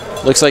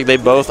 Looks like they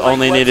both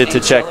only needed to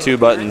check 2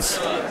 buttons.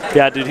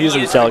 Yeah, dude, he's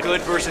himself.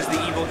 Good versus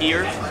the evil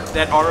ear,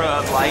 that aura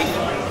of light.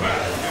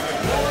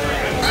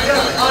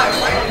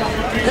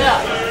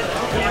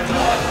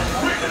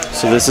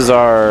 So this is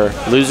our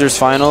losers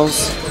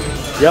finals.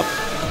 Yep.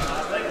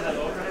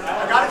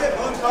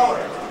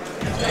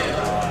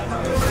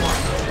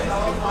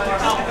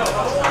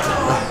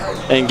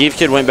 And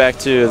GiefKid went back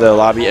to the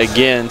lobby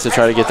again to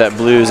try to get that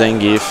blue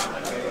Zangief.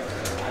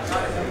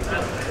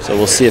 So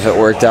we'll see if it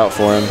worked out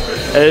for him.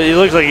 He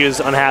looks like he was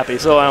unhappy,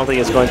 so I don't think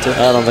it's going to.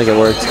 I don't think it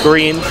worked.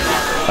 Green.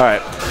 All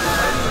right.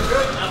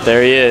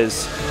 There he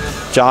is.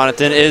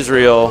 Jonathan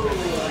Israel.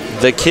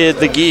 The kid,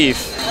 the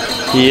Gief.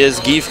 He is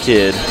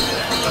GiefKid.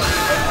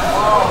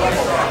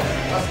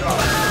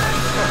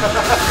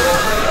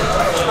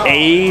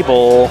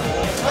 Abel.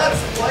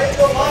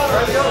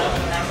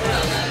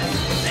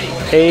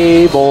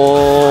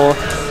 Abel.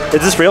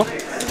 Is this real?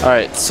 All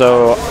right,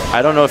 so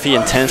I don't know if he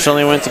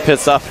intentionally went to pit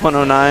stop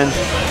 109.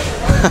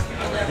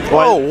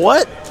 Whoa,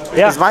 what?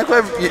 Yeah. Is Mike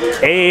Webb...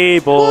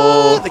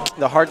 Abel.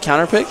 The hard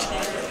counter pick?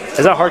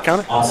 Is that hard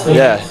counter?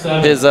 Yeah.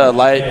 His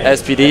light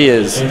SPD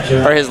is...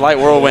 Or his light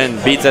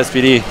whirlwind beats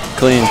SPD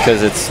clean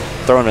because it's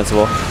throw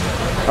invincible.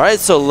 All right,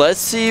 so let's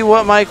see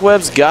what Mike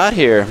Webb's got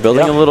here.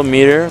 Building a little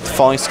meter,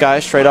 falling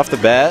sky straight off the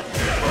bat.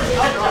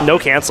 No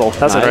cancel.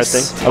 That's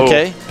interesting.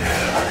 Okay.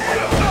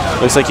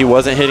 Looks like he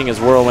wasn't hitting his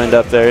whirlwind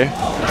up there.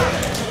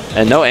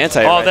 And no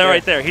anti. Oh, they're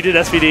right there. He did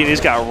SPD and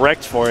he's got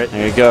wrecked for it.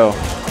 There you go.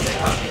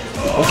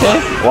 Okay.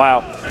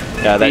 Wow.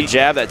 Yeah, that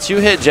jab, that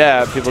 2-hit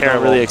jab, people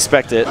don't really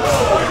expect it.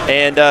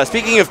 And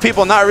speaking of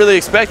people not really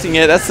expecting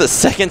it, that's the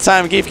second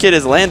time GiefKid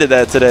has landed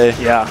that today.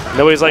 Yeah.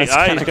 Nobody's like,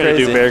 I'm going to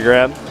do bear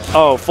grab.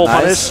 Oh, full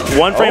punish.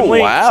 1 frame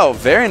link. Wow.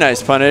 Very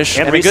nice punish.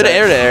 And a good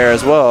air-to-air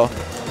as well.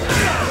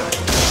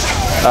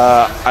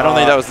 I don't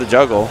think that was the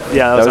juggle.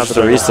 Yeah, that was just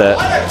a reset.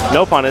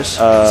 No punish,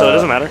 so it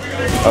doesn't matter.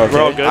 Okay.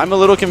 We're all good. I'm a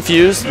little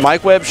confused.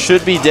 Mike Webb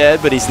should be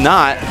dead, but he's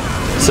not.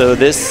 So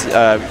this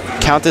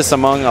count this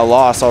among a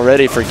loss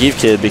already for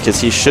GiefKid because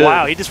he should.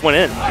 Wow, he just went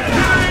in.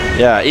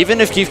 Yeah, even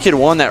if GiefKid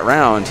won that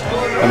round,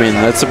 I mean,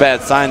 that's a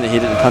bad sign that he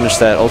didn't punish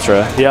that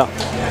ultra. Yeah.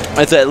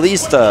 It's at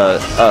least a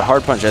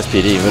hard punch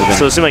SPD. Would have been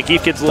so it seems like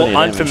GiefKid's a little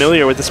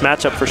unfamiliar with this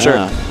matchup for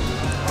sure.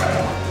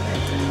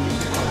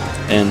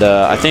 And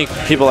I think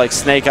people like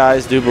Snake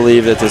Eyes do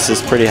believe that this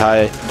is pretty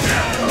high,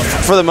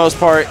 for the most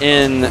part,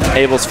 in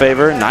Abel's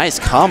favor. Nice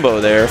combo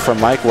there from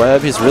Mike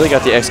Webb. He's really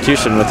got the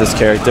execution with this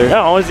character.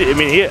 Yeah, I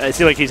mean, I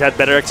feel like he's had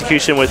better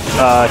execution with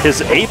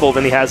his Abel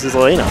than he has his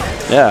Elena.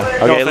 Yeah.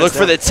 Okay, look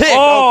for the tick.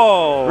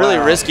 Oh, really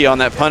risky on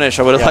that punish.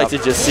 I would have liked to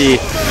just see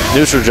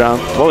neutral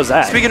jump. What was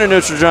that? Speaking of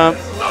neutral jump,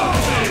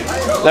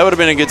 that would have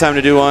been a good time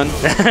to do one.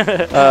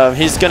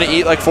 He's going to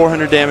eat like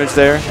 400 damage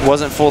there.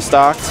 Wasn't full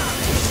stocked.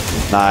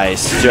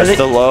 Nice, just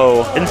the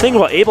low. And the thing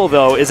about Abel,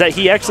 though, is that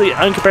he actually,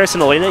 in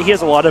comparison to Elena, he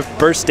has a lot of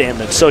burst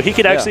damage. So he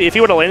could actually, if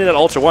he would have landed that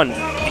Ultra 1,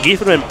 Gief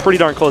would have been pretty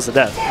darn close to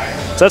death.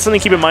 So that's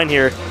something to keep in mind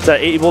here, that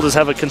Abel does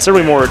have a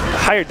considerably more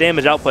higher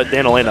damage output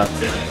than Elena.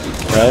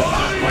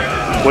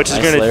 Right. Which is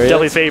going to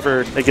definitely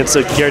favor against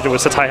a character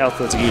with such high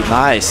health as Gief.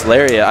 Nice,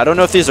 Lariat. I don't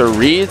know if these are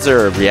reads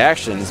or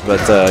reactions,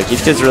 but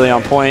GiefKid's really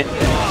on point.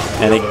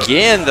 And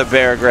again, the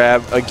bear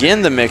grab.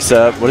 Again, the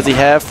mix-up. What does he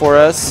have for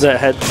us? The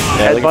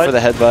looking for the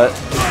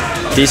headbutt.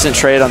 Decent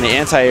trade on the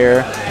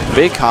anti-air.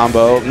 Big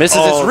combo.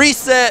 Misses his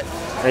reset.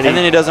 And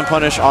then he doesn't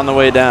punish on the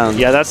way down.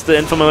 Yeah, that's the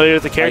infamiliar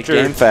with the character.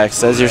 Like GameFAQs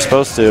says you're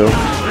supposed to.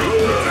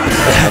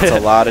 That's a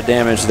lot of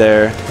damage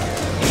there.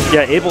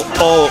 Yeah, Abel.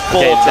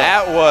 Okay,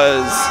 that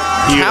was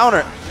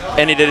counter.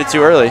 And he did it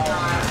too early.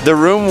 The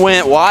room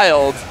went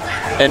wild,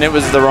 and it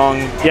was the wrong.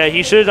 Yeah,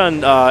 he should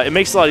have done. It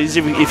makes it a lot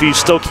easier if you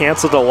still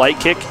cancel the light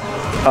kick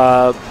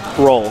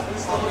roll.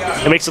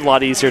 It makes it a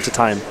lot easier to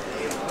time.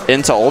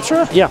 Into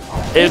Ultra? Yeah,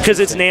 because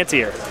it's an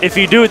anti-air. If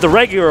you do it the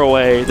regular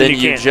way, then you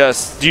can't.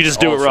 You just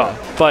do it raw.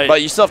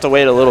 But you still have to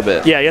wait a little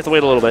bit. Yeah, you have to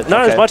wait a little bit.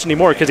 Not as much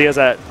anymore because he has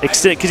that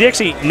extent. Because he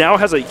actually now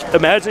has a.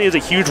 Imagine he has a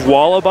huge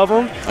wall above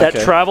him that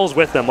travels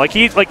with him. Like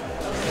he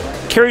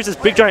carries this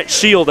big giant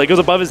shield that goes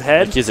above his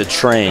head. Like he's a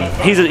train.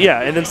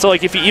 And then so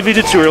like if you did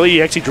it too early,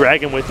 you actually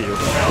drag him with you,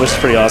 which is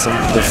pretty awesome.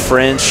 The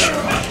French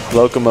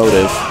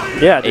locomotive.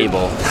 Yeah,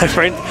 Abel.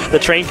 The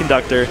train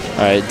conductor. All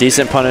right,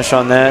 decent punish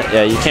on that.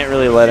 Yeah, you can't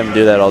really let him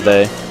do that all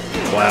day.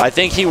 Wow. I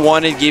think he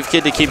wanted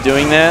GiefKid to keep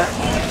doing that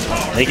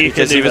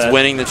because he was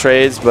winning the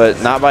trades, but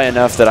not by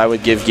enough that I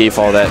would give Gief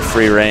all that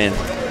free reign.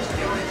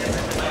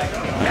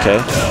 Okay.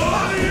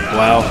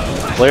 Wow.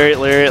 Lariat.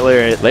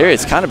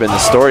 Lariat's kind of been the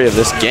story of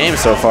this game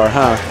so far,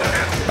 huh?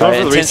 All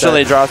right,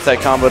 intentionally drops that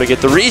combo to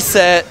get the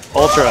reset.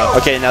 Ultra.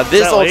 Okay, now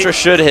this Ultra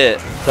should hit.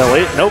 Is that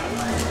late? Nope.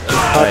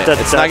 Right.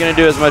 It's not going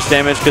to do as much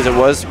damage because it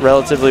was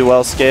relatively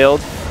well scaled,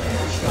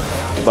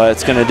 but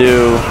it's going to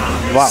do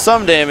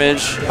some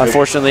damage.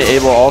 Unfortunately,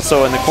 Abel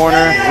also in the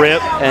corner.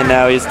 Rip. And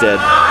now he's dead.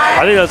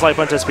 I think that was Light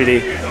Punch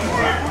SPD.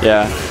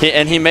 Yeah,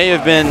 he may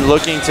have been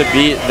looking to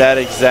beat that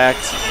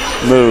exact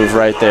move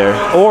right there.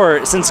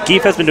 Or since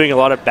Gief has been doing a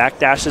lot of back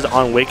dashes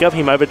on Wake Up,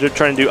 he might be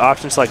trying to do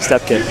options like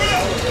Step Kick.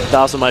 That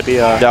also might be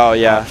a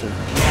option.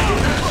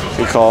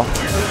 Good call.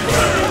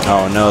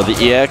 Oh no, the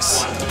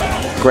EX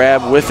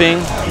grab whiffing.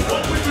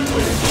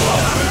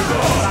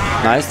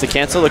 Nice to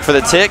cancel. Look for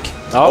the tick.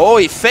 Oh,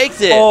 he faked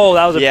it. Oh,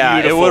 that was beautiful.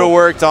 Yeah, it would have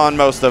worked on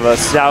most of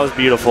us. That was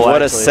beautiful.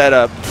 What a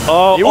setup.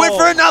 Oh, you went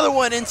for another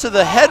one into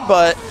the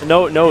headbutt.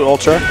 No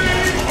Ultra.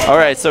 All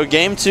right, so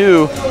game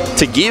 2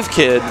 to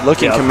GiefKid,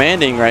 looking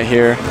commanding right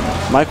here.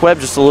 Mike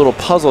Webb just a little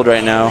puzzled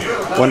right now.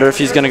 Wonder if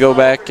he's going to go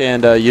back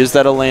and use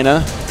that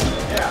Elena.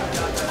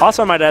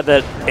 Also, I might add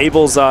that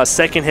Abel's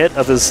second hit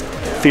of his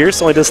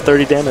Fierce only does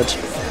 30 damage.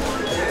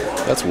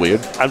 That's weird.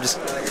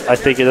 I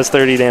think it does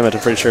 30 damage,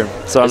 I'm pretty sure.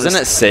 So isn't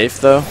it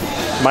safe, though?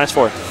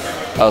 -4.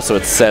 Oh, so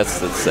it's Seth's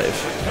that's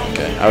safe.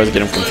 Okay, I was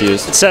getting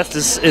confused. Seth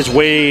is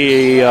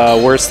way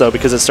worse, though,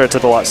 because it starts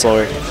up a lot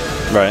slower.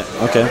 Right,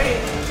 okay.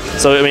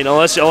 So, I mean,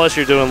 unless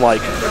you're doing,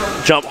 like,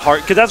 jump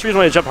hard, because that's the reason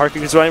why jump hard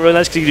kick is really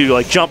nice, because you do,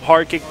 like, jump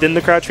hard kick, then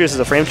the crouch fierce is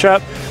a frame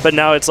trap, but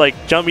now it's, like,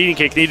 jump medium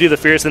kick, then you do the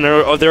fierce, and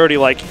they're already,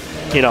 like,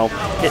 doing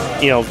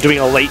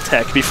a late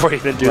tech before you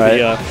even do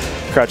the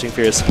crouching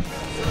fierce.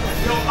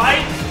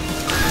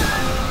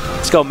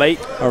 Let's go, mate.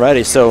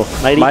 Alrighty, so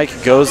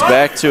Mike goes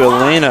back to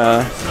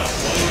Elena.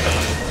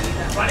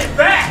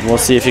 We'll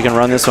see if he can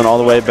run this one all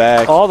the way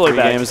back. All the way 3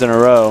 back. games in a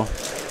row.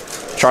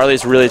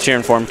 Charlie's really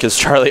cheering for him because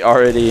Charlie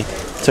already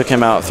took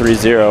him out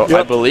 3-0,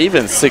 I believe,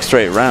 in 6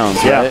 straight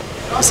rounds, right?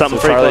 Something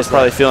so Charlie's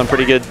probably feeling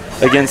pretty good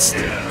against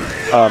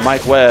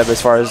Mike Webb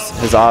as far as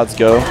his odds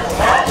go.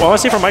 Well, I want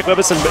to say for Mike Webb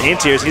is some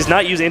anti-airs. He's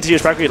not used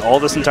anti-airs practically at all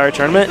this entire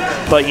tournament,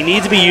 but you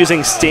need to be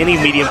using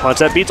standing medium punch.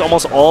 That beats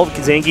almost all of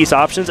Zangief's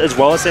options, as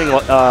well as saying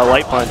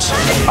light punch.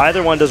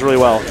 Either one does really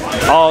well.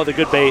 Oh, the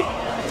good bait.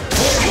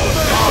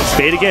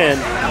 Bait again.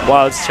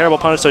 Wow, it's a terrible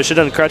punish, so he should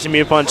have done crouching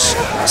medium punch,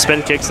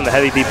 spin kicks, and the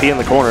heavy DP in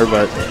the corner,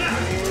 but...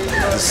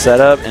 Set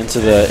up into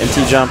the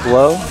empty jump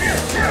low.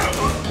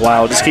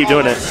 Wow, just keep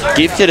doing it.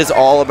 GiefKid is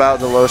all about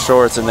the low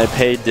shorts, and they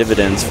pay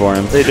dividends for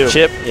him. They do.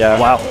 Chip, yeah.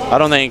 Wow. I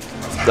don't think,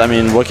 I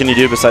mean, what can you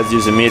do besides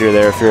use a meter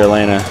there if you're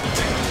Elena?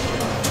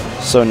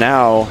 So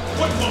now,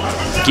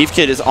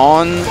 GiefKid is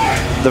on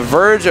the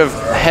verge of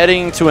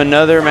heading to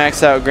another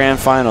MaxOut Grand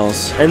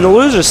Finals. And the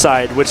loser's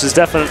side, which is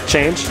definite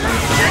change.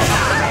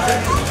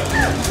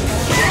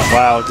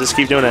 Wow, just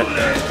keep doing it.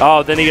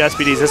 Oh, then he got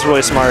SPDs. That's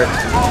really smart.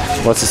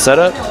 What's the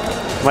setup?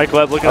 Mike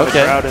Webb looking at the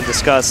crowd in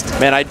disgust.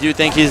 Man, I do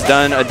think he's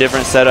done a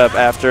different setup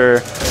after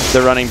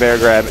the running bear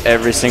grab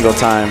every single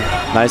time.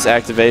 Nice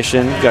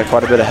activation. Got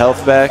quite a bit of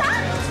health back.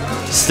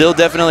 Still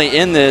definitely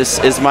in this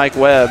is Mike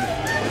Webb,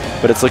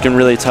 but it's looking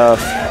really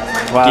tough.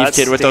 Wow,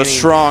 GiefKid with those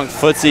strong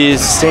footsies.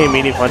 Same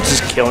meaty punches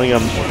killing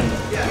him.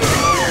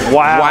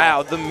 Wow.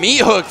 Wow, the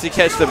meat hook to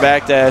catch the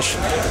backdash.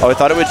 Oh, I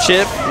thought it would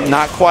chip.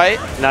 Not quite.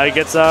 Now he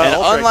gets and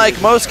unlike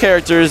most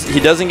characters,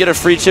 he doesn't get a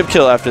free chip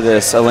kill after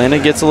this. Elena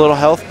gets a little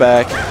health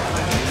back.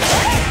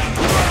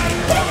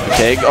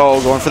 Okay,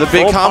 going for the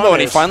big combo,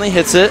 and he finally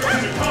hits it.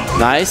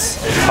 Nice.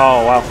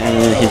 Oh, wow.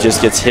 And then he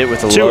just gets hit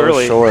with a Too low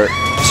early. short.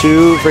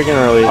 Too freaking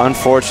early.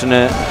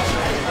 Unfortunate.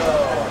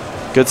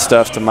 Good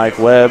stuff to Mike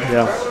Webb.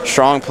 Yeah.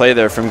 Strong play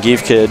there from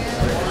GiefKid.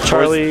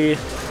 Charlie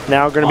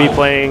now going to be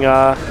playing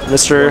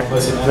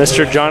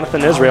Mr.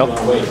 Jonathan Israel.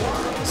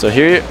 So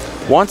here,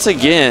 once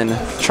again,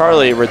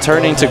 Charlie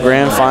returning to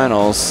Grand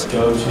Finals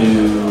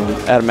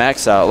at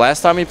MAXOUT.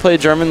 Last time he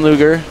played German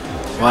Luger.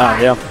 Wow,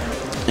 yeah.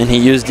 And he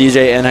used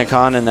DJ and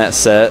Hakan in that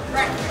set.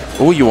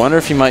 Oh, you wonder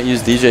if he might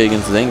use DJ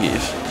against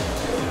Zangief.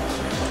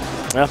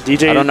 Well,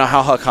 DJ. I don't know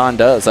how Hakan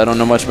does. I don't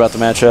know much about the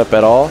matchup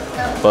at all,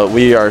 but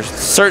we are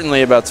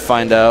certainly about to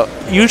find out.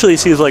 Usually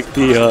seems like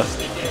the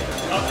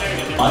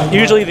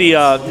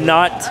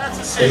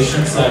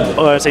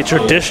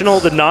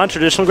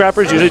non-traditional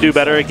grapplers usually do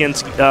better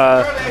against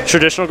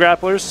traditional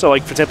grapplers. So,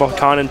 like for example,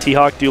 Hakan and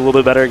T-Hawk do a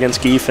little bit better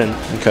against Gief, and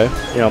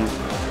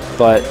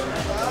but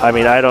I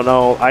mean, I don't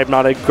know. I'm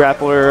not a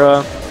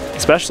grappler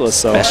specialist,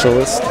 so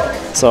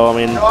So I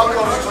mean,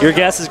 your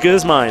guess is as good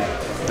as mine.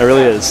 It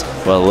really is.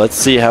 Well, let's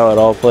see how it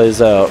all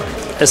plays out.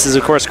 This is,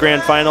 of course,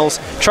 Grand Finals.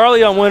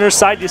 Charlie on winner's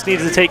side just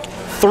needs to take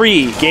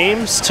 3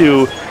 games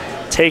to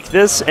take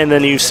this, and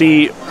then you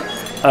see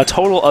a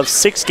total of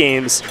 6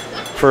 games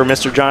for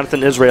Mr.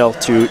 Jonathan Israel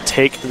to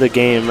take the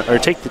game, or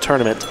take the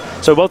tournament.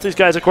 So both these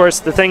guys, of course,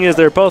 the thing is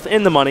they're both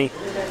in the money.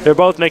 They're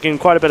both making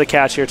quite a bit of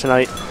cash here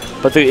tonight.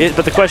 But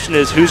the question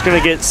is, who's going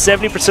to get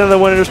 70% of the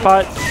winner's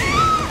pot,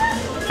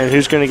 and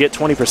who's going to get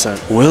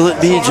 20%? Will it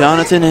be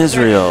Jonathan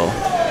Israel?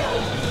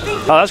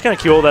 Oh, that's kind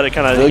of cool that it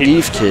kind of... The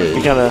GiefKid.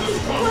 He kind of...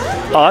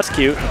 Oh, that's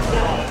cute.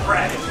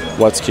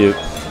 What's cute?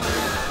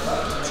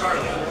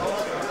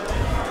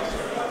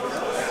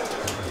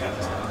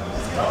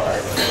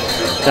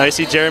 Now you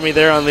see Jeremy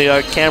there on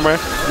the camera,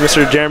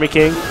 Mr. Jeremy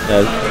King.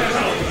 Yeah.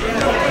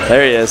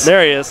 There he is.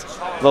 There he is.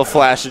 Little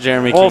flash of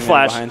Jeremy King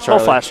behind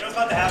Charlie. Little flash.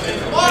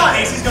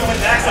 Casey's going to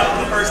win MAXOUT for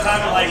the first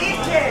time in like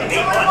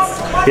 8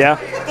 months. Yeah.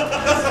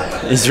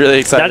 He's really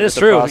excited. That is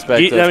true. I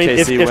mean,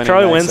 if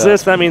Charlie wins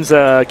this, that means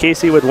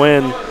Casey would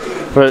win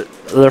for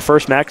their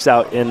first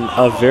MAXOUT in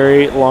a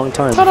very long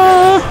time.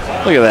 Ta-da!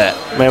 Look at that.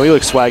 Man, we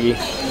look swaggy.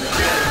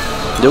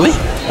 Do we?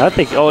 I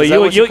think. Oh, you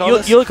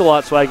look a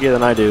lot swaggier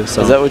than I do.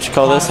 So. Is that what you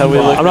call this? How we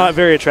look? I'm not a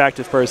very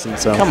attractive person,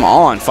 so. Come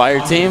on, fire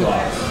team.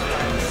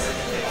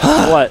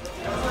 What?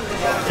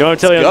 You want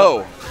to tell you?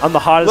 Go. I'm the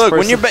hottest person.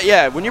 Look,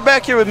 when you're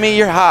back here with me,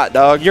 you're hot,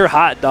 dog. You're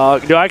hot,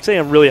 dog. Dude, actually,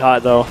 I'm really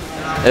hot though.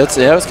 It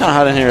was kind of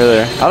hot in here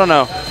earlier. I don't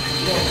know.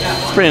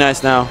 It's pretty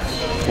nice now.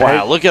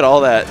 Wow, look at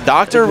all that.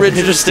 Dr.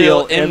 Richard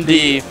Steele,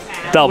 MD,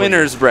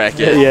 winners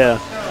bracket. Yeah.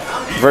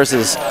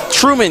 Versus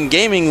Truman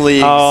Gaming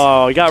League.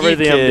 Oh, he got rid of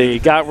the MD.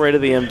 Got rid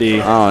of the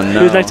MD. Oh, no.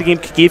 Who's next to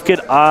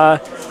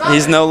GiefKid?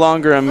 He's no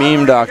longer a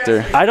meme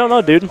doctor. I don't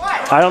know, dude.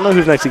 I don't know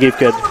who's next to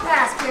GiefKid.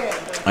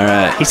 All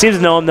right. He seems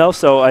to know him, though,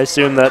 so I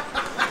assume that...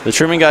 The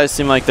Truman guys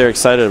seem like they're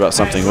excited about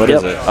something. What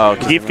is it? Oh,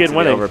 GiefKid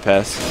winning.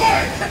 Overpass.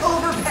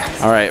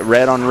 All right,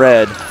 red on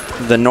red.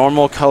 The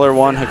normal color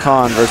 1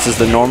 Hakan versus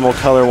the normal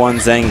color 1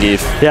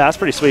 Zangief. Yeah, that's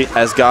pretty sweet.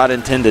 As God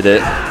intended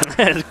it.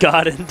 As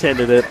God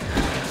intended it.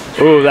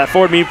 Ooh, that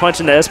forward meat punch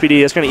into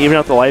SPD. It's going to even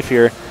out the life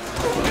here.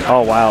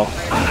 Oh, wow.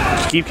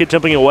 GiefKid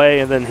jumping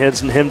away, and then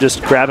him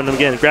just grabbing him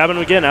again. Grabbing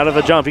him again out of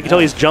a jump. You can tell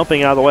he's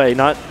jumping out of the way.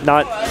 Why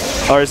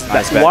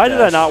did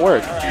that not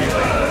work?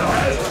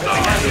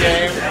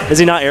 Is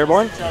he not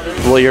airborne?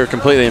 Well, you're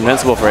completely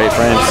invincible for 8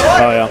 frames.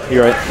 Oh, yeah.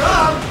 You're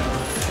right.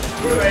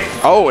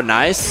 Oh,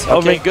 nice.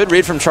 Okay, good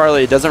read from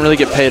Charlie. Doesn't really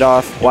get paid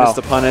off. Wow. Just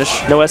the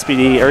punish. No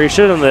SPD. Or he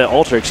should have done the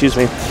ultra, excuse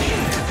me.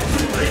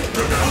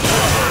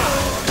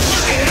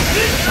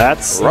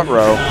 That's...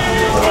 Ruh-roh.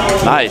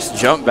 Nice.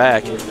 Jump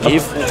back.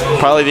 He's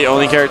probably the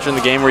only character in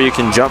the game where you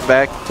can jump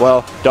back.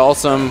 Well,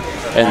 Dalsum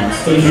and...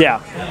 Yeah.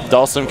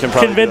 Dalsum can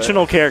probably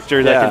conventional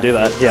character that can do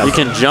that. Yeah. You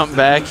can jump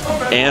back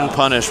and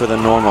punish with a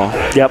normal.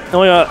 Yep.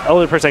 The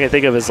only person I can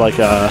think of is like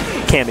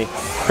Cammy.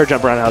 Her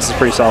jump around house is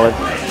pretty solid.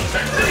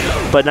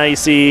 But now you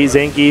see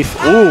Zangief.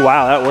 Ooh,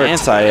 wow, that worked.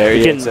 Anti-air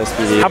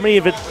SPD. How many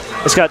of it?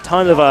 It's got a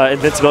ton of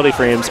invincibility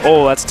frames.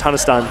 Oh, that's a ton of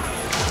stun.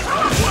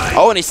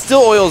 Oh, and he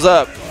still oils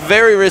up.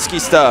 Very risky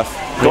stuff.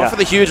 Going for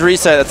the huge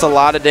reset. That's a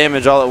lot of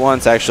damage all at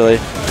once, actually.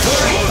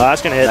 Oh,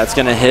 that's going to hit. That's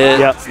going to hit.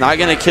 Yep. It's not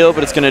going to kill,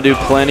 but it's going to do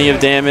plenty of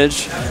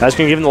damage. That's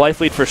going to give him the life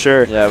lead for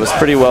sure. Yeah, it was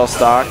pretty well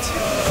stocked.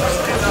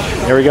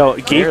 Here we go.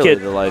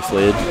 GiefKid. The life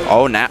lead.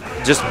 Oh, now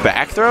just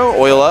back throw?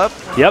 Oil up?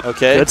 Yep.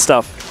 Okay. Good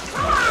stuff.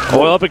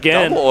 Oil up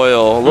again. Double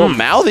oil. A little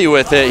mouthy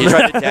with it. He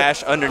tried to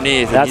dash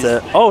underneath. That's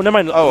it. Oh, never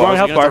mind. Oh, wrong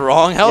health bar.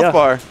 Wrong health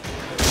bar.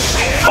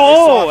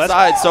 Oh, that's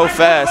side so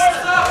fast.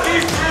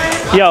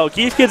 Yo,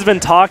 GiefKid's been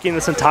talking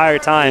this entire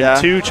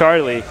time to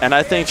Charlie. And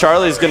I think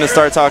Charlie's going to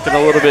start talking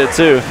a little bit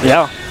too.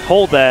 Yeah,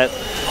 hold that.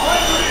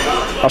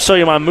 I'll show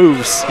you my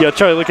moves. Yo,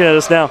 Charlie looking at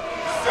us now.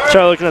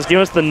 Charlie looking at us,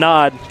 giving us the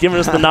nod. Giving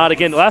us the nod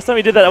again. Last time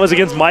he did that, was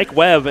against Mike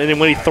Webb, and then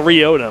when he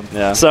 3-0'd him.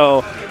 Yeah. So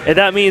if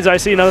that means I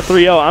see another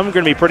 3-0, I'm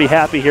going to be pretty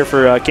happy here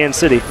for Kansas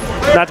City.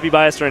 Not to be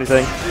biased or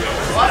anything.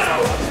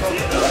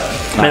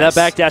 Nice. Man, that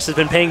backdash has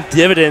been paying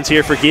dividends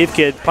here for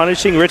GiefKid,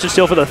 punishing Richard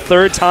Steele for the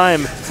 3rd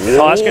time.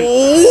 Oh, that's gonna,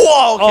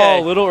 okay.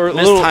 Oh, little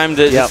mistimed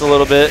it just a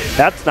little bit.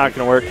 That's not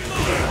going to work.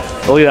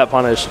 Look at that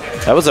punish.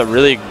 That was a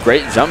really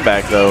great jump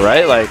back, though,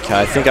 right? Like,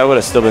 I think I would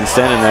have still been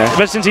standing there.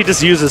 But since he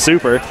just used a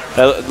super.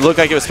 That looked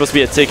like it was supposed to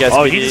be a tick SPD.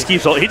 Oh, he just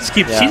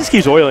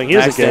keeps oiling. He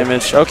Max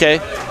damage. Okay.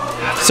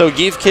 So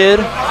GiefKid,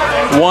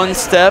 1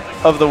 step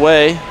of the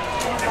way.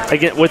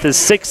 Again, with his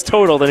 6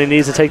 total, then he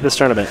needs to take this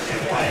tournament.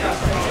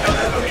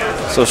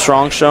 So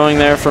strong showing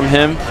there from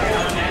him.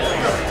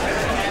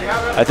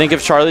 I think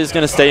if Charlie's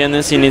going to stay in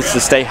this, he needs to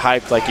stay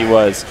hyped like he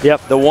was.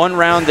 Yep. The 1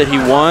 round that he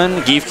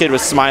won, GiefKid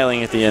was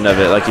smiling at the end of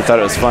it, like he thought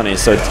it was funny.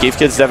 So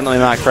GiefKid's definitely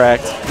not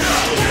cracked.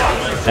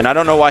 And I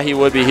don't know why he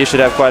would be. He should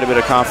have quite a bit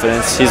of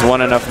confidence. He's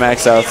won enough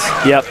max outs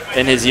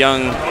in his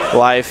young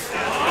life.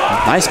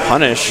 Nice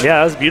punish. Yeah,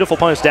 that was a beautiful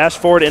punish. Dash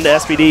forward into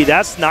SPD.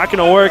 That's not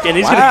going to work, and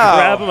he's going to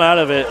grab him out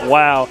of it.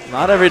 Wow.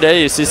 Not every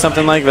day you see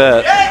something like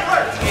that.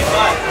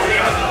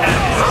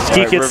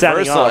 GiefKid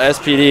standing reversal off.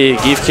 SPD,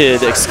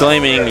 GiefKid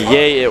exclaiming,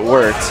 yay, it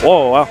worked.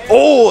 Whoa, wow.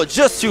 Oh,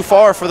 just too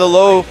far for the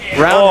low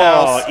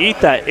roundhouse. Oh, eat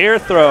that air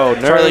throw,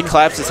 nerd. Charlie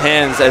claps his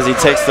hands as he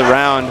takes the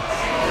round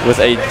with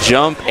a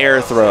jump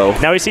air throw.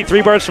 Now we see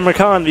 3 bars from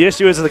Hakan. The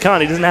issue is with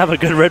Hakan, he doesn't have a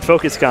good red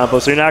focus combo,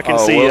 so you're not going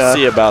to see. We'll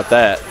see about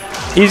that.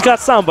 He's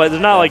got some, but they're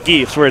not like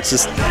Gief's, where it's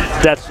just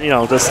just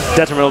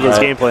detrimental to his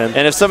game plan.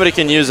 And if somebody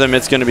can use him,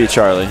 it's going to be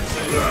Charlie.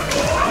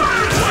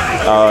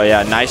 Oh,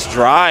 yeah, nice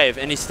drive.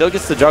 And he still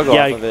gets the juggle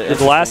off of it.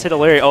 His last hit of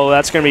Larry. Oh,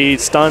 that's going to be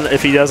stun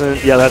if he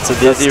doesn't. Yeah, that's a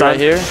dizzy right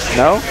here.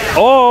 No?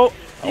 Oh.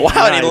 Wow,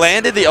 nice. And he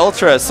landed the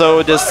Ultra.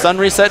 So does stun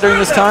reset during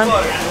this time?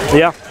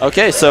 Yeah.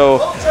 Okay, so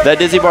that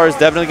dizzy bar is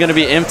definitely going to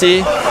be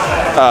empty.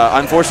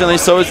 Unfortunately,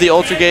 so is the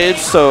Ultra Gauge.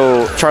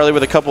 So Charlie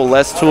with a couple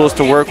less tools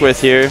to work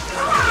with here.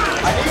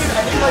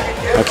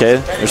 Okay,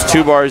 there's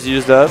 2 bars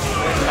used up.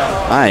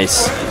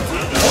 Nice.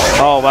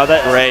 Oh, wow,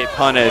 that great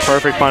punish.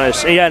 Perfect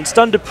punish. Yeah, and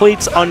stun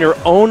depletes on your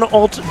own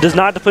ult, does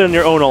not deplete on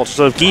your own ult.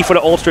 So if Gief would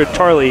have ultra'd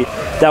Charlie,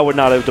 that would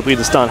not have depleted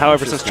the stun.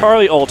 However, since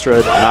Charlie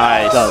ultra'd,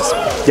 nice.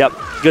 Does. Yep,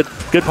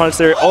 good punch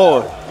there.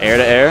 Oh, air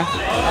to air.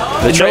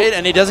 The trade,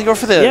 and he doesn't go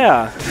for the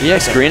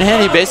EX green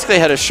hand. He basically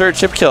had a sure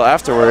chip kill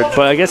afterward.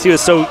 But I guess he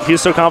was so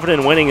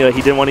confident in winning that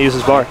he didn't want to use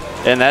his bar.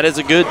 And that is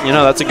a good,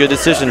 that's a good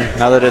decision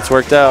now that it's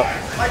worked out.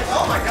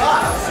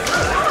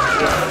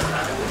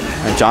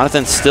 And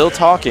Jonathan's still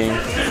talking.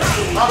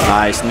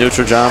 Nice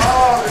neutral jump.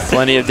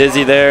 Plenty of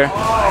dizzy there.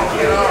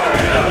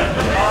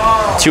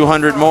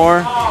 200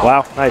 more.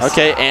 Wow, nice.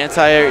 Okay,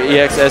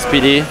 anti-EX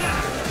SPD.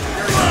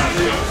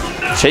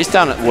 Chase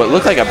down what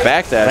looked like a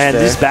backdash. Man,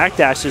 there. these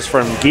backdashes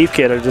from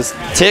GiefKid are just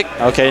tick.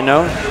 Okay,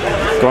 no.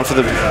 Going for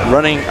the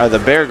running or the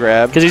bear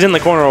grab. Because he's in the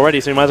corner already,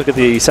 so you might as well get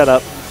the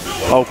setup.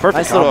 Oh, perfect.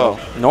 Nice combo.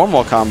 Little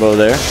normal combo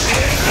there.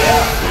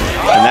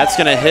 And that's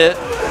gonna hit.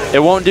 It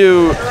won't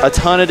do a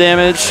ton of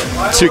damage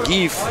to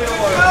Gief.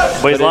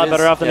 But he's a lot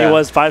better off than he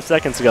was 5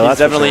 seconds ago. He's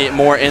definitely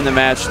more in the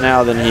match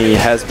now than he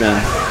has been.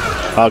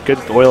 Oh, good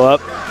oil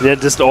up. Yeah,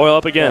 just oil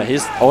up again. Yeah,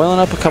 he's oiling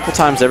up a couple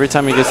times every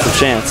time he gets the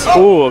chance.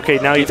 Ooh, okay,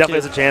 now he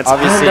definitely has a chance.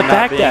 Obviously, the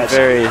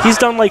backdash. He's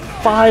done like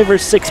 5 or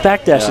 6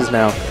 backdashes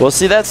now. Well,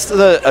 see, that's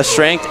a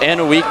strength and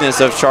a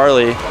weakness of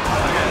Charlie.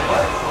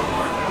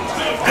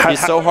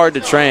 He's so hard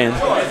to train.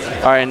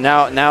 All right,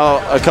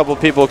 now a couple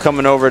people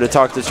coming over to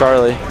talk to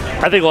Charlie.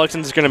 I think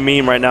Luxon's is going to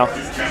meme right now.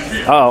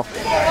 Uh-oh.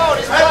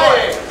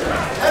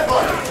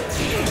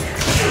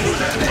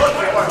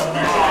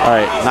 All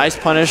right, nice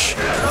punish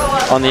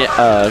on the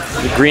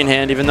green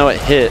hand, even though it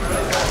hit.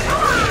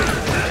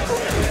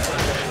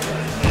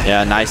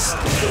 Yeah, nice.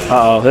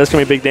 Uh-oh, that's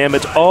going to be big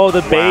damage. Oh,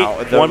 the bait.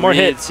 Wow, the one more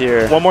hit.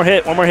 Here. One more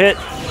hit.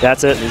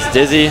 That's it. He's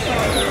dizzy.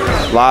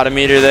 A lot of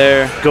meter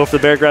there. Go for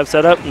the bear grab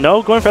setup.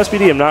 No, going for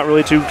SPD. I'm not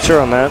really too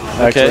sure on that,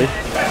 actually.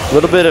 A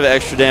little bit of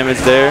extra damage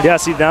there. Yeah,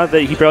 see, now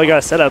that he barely got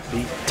a setup,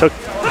 he took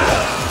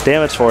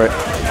damage for it.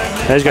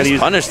 Now he's got to use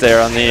punish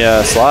there on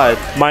the slide.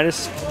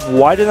 Minus.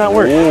 Why did that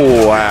work?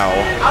 Oh, wow.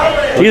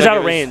 He was out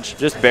of range.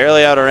 Just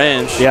barely out of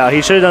range. Yeah,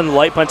 he should have done the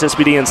light punch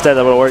SPD instead.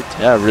 That would have worked.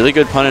 Yeah, really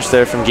good punish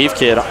there from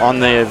GiefKid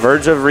on the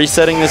verge of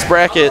resetting this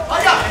bracket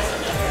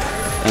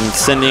and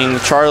sending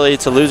Charlie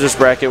to loser's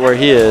bracket where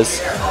he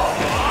is.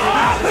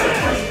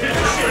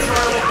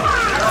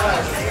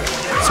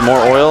 Some more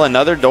oil,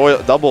 another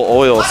double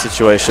oil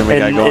situation we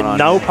got going on.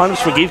 No punish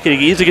for GiefKid.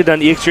 He easily could have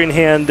done EX green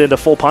hand into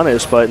full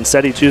punish, but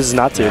instead he chooses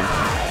not to.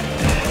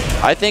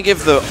 I think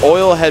if the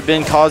oil had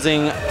been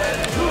causing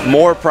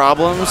more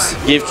problems,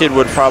 GiefKid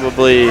would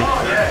probably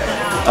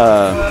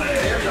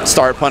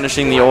start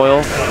punishing the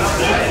oil.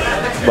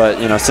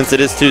 But, you know, since it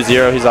is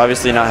 2-0, he's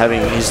obviously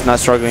he's not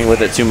struggling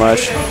with it too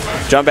much.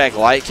 Jump back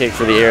light kick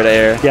for the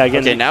air-to-air. Yeah,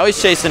 again. Okay, now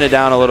he's chasing it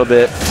down a little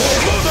bit.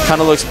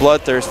 Kind of looks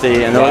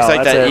bloodthirsty, and it looks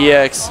like that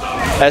EX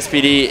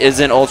SPD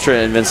isn't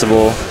ultra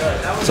invincible,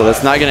 so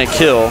that's not going to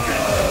kill.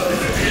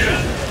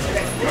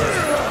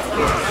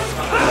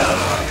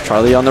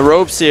 Charlie on the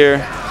ropes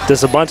here.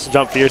 Just a bunch of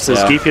jump fierces.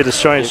 Yeah. GiefKid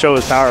is trying to show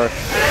his power.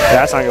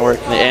 That's not going to work.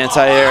 The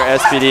anti-air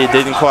SPD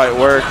didn't quite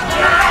work.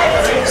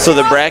 So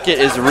the bracket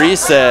is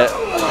reset.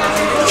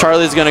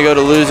 Charlie's going to go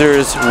to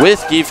losers with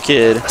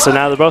GiefKid. So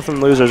now they're both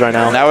in losers right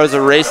now. And that was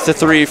a race to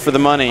 3 for the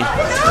money.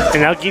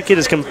 And now GiefKid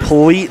is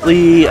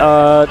completely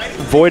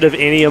void of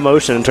any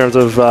emotion in terms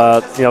of,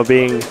 you know,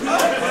 being...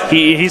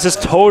 He's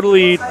just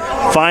totally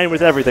fine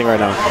with everything right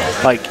now.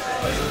 Like,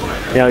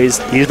 you know,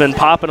 he's been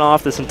popping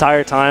off this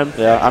entire time.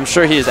 Yeah, I'm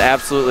sure he is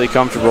absolutely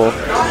comfortable.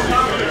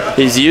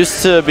 He's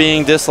used to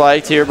being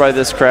disliked here by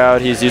this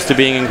crowd. He's used to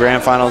being in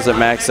grand finals at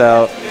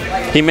MAXOUT.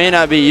 He may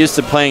not be used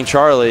to playing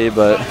Charlie,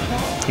 but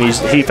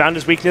he found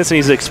his weakness and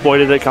he's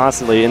exploited it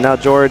constantly. And now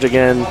George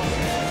again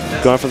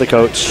going for the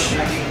coach.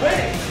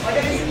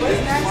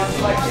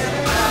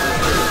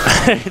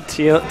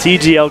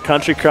 TGL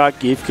Country Crock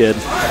GiefKid.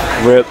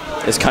 Rip.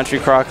 Is Country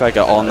Crock like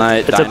an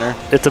all-night diner?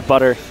 It's a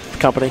butter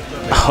company.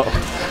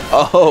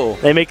 Oh.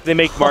 They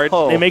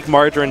make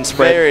margarine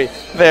spread.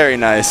 Very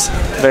nice.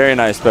 Very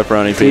nice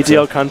pepperoni pizza.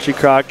 TGL Country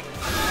Crock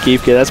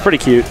GiefKid. That's pretty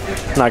cute.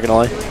 Not gonna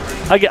lie.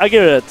 I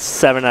give it a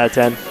 7 out of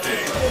 10.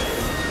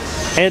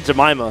 And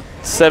Jemima.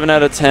 7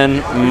 out of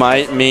 10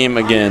 might meme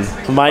again.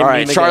 All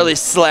right, Charlie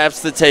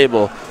slaps the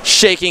table,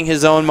 shaking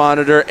his own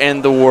monitor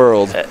and the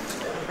world.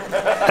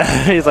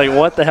 He's like,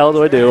 what the hell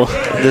do I do?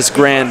 This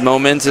grand,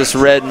 momentous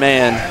red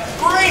man.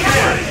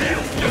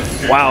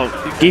 Wow,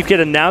 GiefKid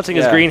announcing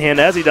his green hand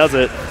as he does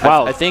it.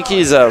 Wow. I think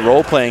he's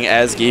role-playing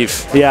as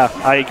Gief. Yeah,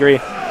 I agree.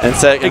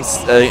 Instead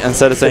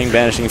of saying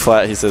banishing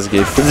flat, he says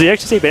Gief. Does he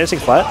actually say banishing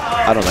flat?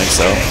 I don't think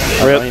so.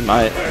 He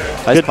might.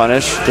 Nice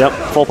punish. Yep,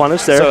 full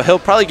punish there. So he'll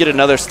probably get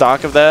another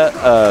stock of that.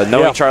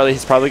 Knowing Charlie,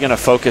 he's probably going to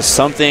focus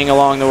something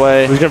along the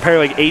way. He's going to parry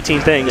like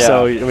 18 things,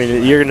 so I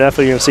mean, you're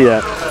definitely going to see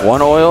that.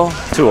 1 oil,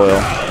 2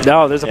 oil.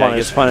 No, there's a punish. He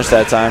gets punished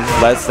that time.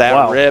 Lets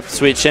that rip.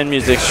 Sweet chin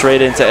music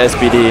straight into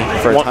SPD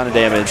for a ton of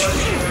damage.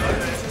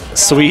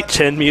 Sweet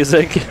chin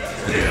music.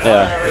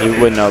 Yeah, you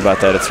wouldn't know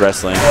about that. It's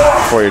wrestling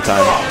before your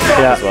time.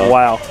 Yeah,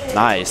 wow.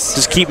 Nice.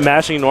 Just keep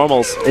mashing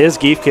normals. It is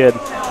GiefKid.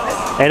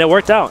 And it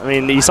worked out. I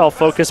mean, you saw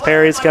focus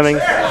parries coming.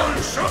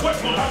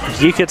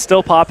 GiefKid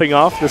still popping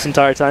off this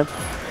entire time.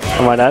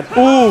 I might add.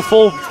 Ooh,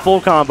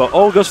 full combo.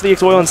 Oh, goes for the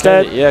EX oil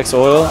instead. The EX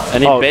oil,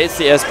 and he baits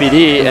the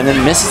SPD and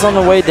then misses on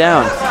the way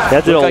down.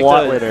 That did a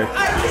lot later.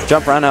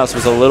 Jump roundhouse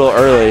was a little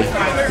early.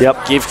 Yep.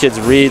 GiefKid's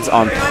reads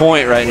on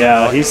point right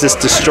now. Yeah, he's just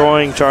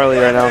destroying Charlie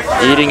right now.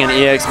 Eating an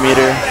EX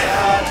meter.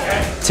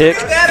 Tick.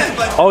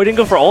 Oh, he didn't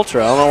go for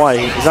ultra. I don't know why.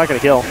 He's not going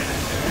to kill.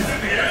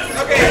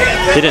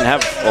 He didn't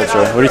have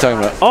ultra. What are you talking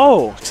about?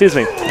 Oh, excuse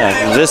me.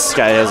 Yeah, this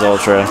guy has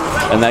ultra,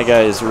 and that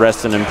guy is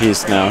resting in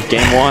peace now.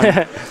 Game 1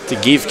 to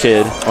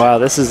GiefKid. Wow,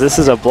 this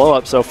is a blow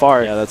up so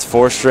far. Yeah, that's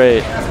 4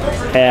 straight.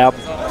 Ab.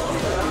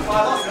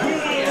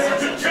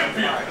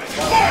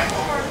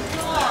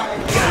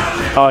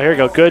 Oh, here we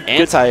go. Good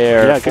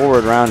anti-air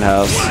forward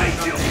roundhouse.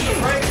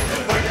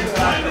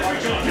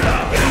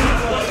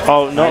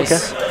 Oh no!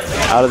 Nice. Okay.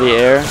 Out of the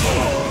air.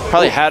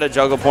 Probably had a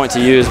juggle point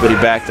to use, but he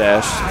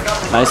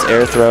backdashed. Nice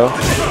air throw.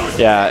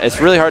 Yeah, it's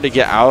really hard to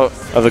get out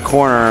of the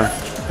corner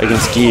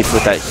against Gief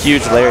with that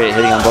huge lariat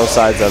hitting on both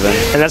sides of him.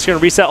 And that's going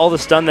to reset all the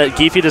stun that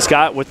Giefy just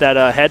got with that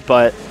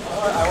headbutt.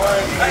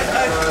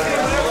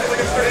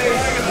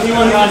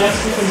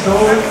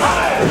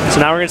 So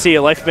now we're going to see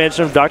a life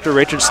management of Dr.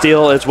 Richard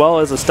Steele as well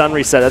as a stun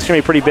reset. That's going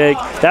to be pretty big.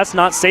 That's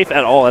not safe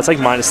at all. That's like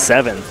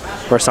 -7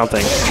 or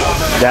something.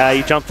 Yeah,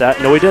 he jumped that.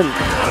 No, he didn't.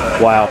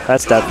 Wow,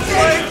 that's dead.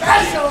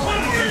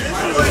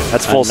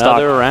 That's full stock.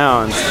 Another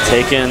round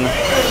taken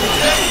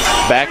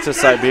back to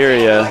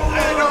Siberia.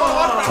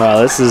 Wow,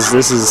 this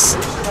is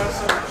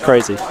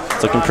crazy.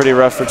 It's looking pretty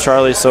rough for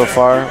Charlie so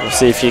far. We'll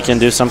see if he can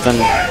do something.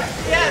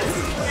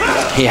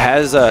 He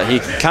has he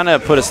kind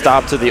of put a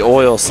stop to the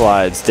oil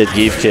slides, did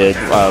GiefKid,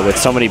 with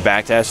so many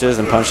backdashes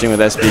and punching with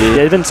SPD. Yeah,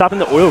 they've been stopping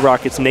the oil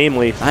rockets,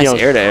 namely. Nice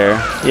air to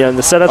air. Yeah, and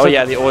the setups. Oh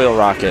yeah, the oil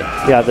rocket.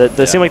 Yeah,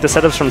 they seem like the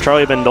setups from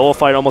Charlie have been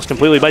nullified almost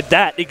completely by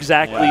that,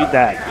 exactly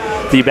that.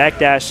 The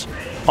backdash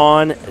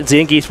on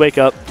Zangief's wake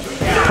up.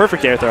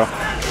 Perfect air throw.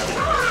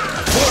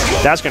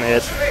 That's going to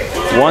hit.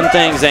 One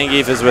thing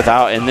Zangief is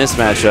without in this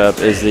matchup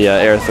is the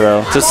air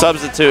throw. To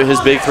substitute his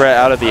big threat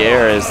out of the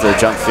air is the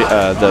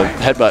the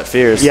headbutt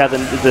fierce. Yeah,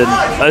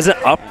 is it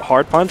up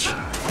hard punch?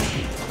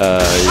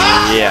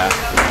 Yeah.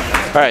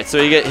 All right, so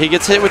he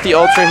gets hit with the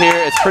ultra here.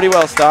 It's pretty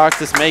well stocked.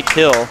 This may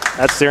kill.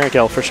 That's steering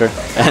kill for sure.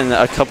 And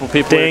a couple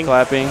people are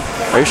clapping.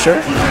 Are you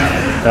sure?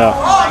 No.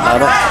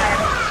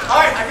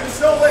 I can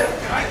still win.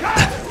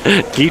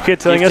 GiefKid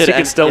telling us he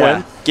can still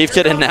win.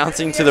 GiefKid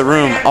announcing to the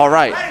room, all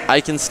right,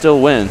 I can still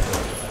win.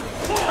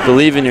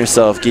 Believe in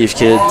yourself,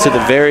 GiefKid, to the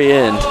very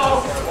end.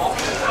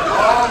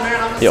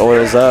 He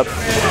oils up.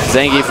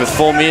 Zangief with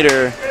full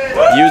meter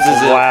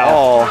uses it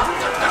all.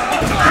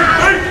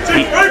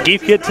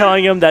 GiefKid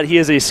telling him that he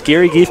is a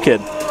scary GiefKid.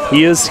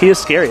 He is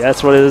scary.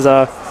 That's what is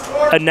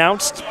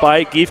announced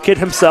by GiefKid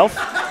himself.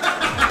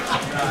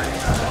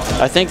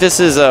 I think this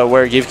is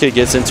where GiefKid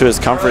gets into his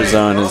comfort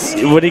zone. Is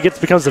when he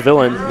becomes the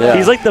villain. Yeah.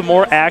 He's like the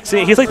more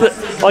AxioM. He's like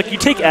you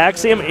take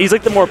AxioM. He's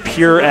like the more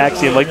pure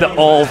AxioM, like the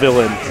all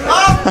villain,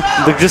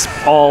 just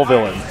all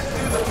villain.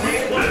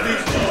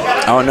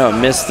 Oh no,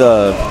 missed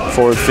the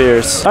forward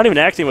fierce. Not even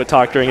AxioM would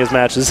talk during his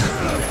matches.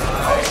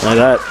 Like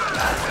that.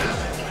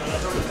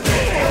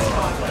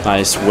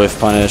 Nice whiff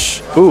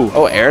punish. Ooh.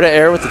 Oh, air to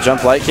air with the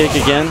jump light kick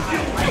again.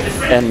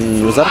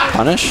 And was that a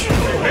punish?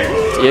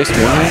 EX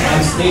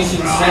On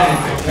station 7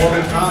 for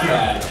Mortal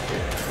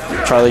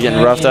Kombat. Charlie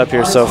getting roughed up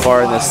here so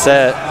far in this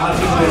set.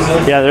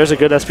 Yeah, there's a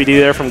good SPD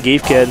there from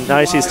GiefKid.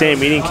 Nice, he's staying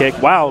meeting kick.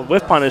 Wow,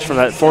 whiff punish from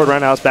that forward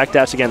roundhouse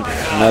backdash again.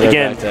 Another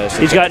backdash.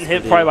 He's gotten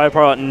hit probably by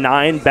about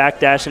 9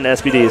 backdash and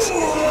SPDs.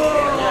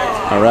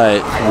 All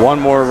right, one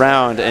more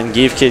round, and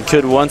GiefKid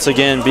could once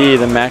again be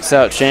the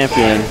MAXOUT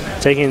champion.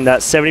 Taking that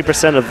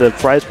 70% of the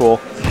prize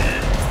pool.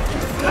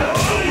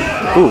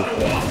 Ooh.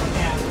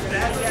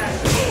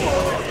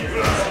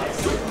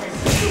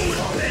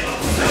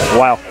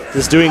 Wow,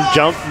 just doing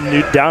jump,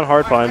 down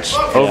hard punch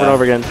over and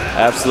over again.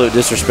 Absolute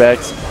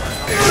disrespect.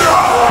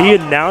 He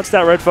announced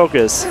that red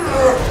focus,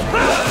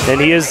 and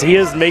he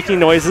is making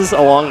noises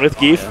along with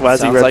Gief.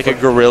 Sounds like a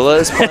gorilla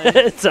is playing.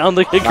 It sounds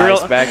like a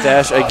gorilla. Nice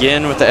backdash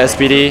again with the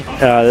SPD.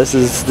 This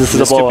is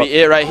a blow could be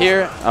it right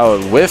here. Oh,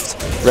 it whiffed.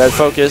 Red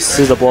focus. This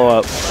is a blow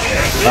up.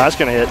 That's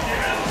gonna hit.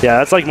 Yeah,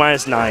 that's like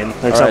 -9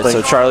 or something. Right,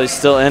 so Charlie's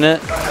still in it.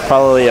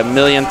 Probably a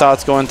million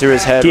thoughts going through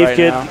his head right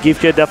now.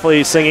 GiefKid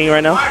definitely singing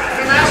right now.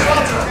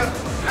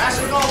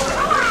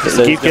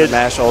 So GiefKid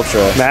mash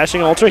ultra.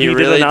 Mashing ultra. He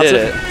really did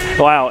it.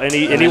 Wow, and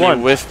he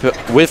won.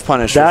 Whiff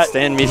punish.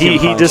 Stand medium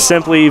he just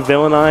simply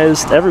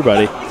villainized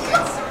everybody.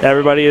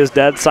 Everybody is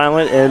dead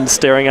silent and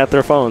staring at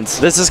their phones.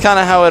 This is kind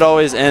of how it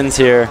always ends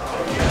here.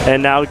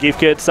 And now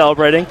GiefKid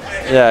celebrating.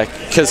 Yeah,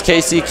 because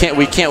KC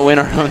we can't win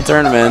our own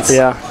tournaments.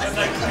 Yeah,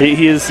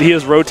 he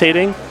is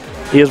rotating.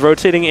 He is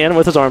rotating in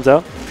with his arms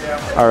out.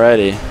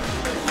 Alrighty.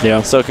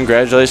 Yeah. So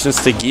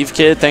congratulations to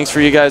GiefKid. Thanks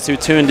for you guys who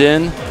tuned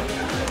in.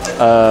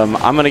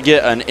 I'm gonna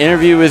get an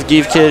interview with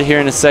GiefKid here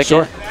in a second.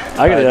 Sure.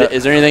 I can do that.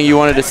 Is there anything you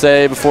wanted to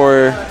say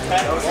before?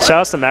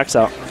 Shoutouts to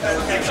MAXOUT.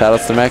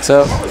 Shoutouts to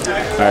MAXOUT.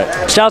 All right.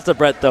 Shoutouts to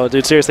Brett though,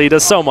 dude. Seriously, he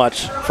does so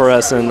much for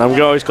us, and I'm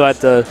always glad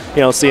to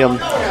see him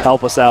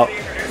help us out.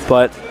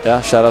 But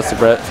yeah, shoutouts to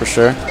Brett for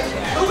sure.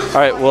 All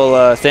right.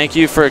 Well, thank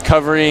you for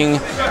covering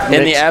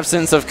in the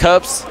absence of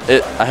Cups.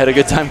 I had a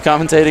good time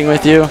commentating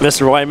with you,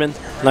 Mr. Whiteman.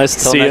 Nice to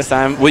see you. Next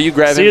time. Will you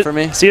grab him for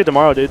me? See you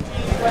tomorrow, dude.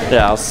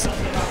 Yeah.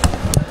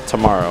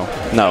 Tomorrow.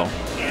 No.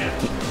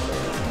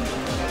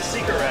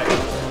 Secret rack.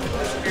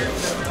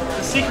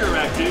 The secret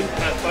rack, dude.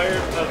 Got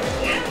fired up.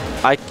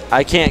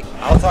 I can't.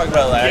 I'll talk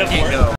about that. I can't go.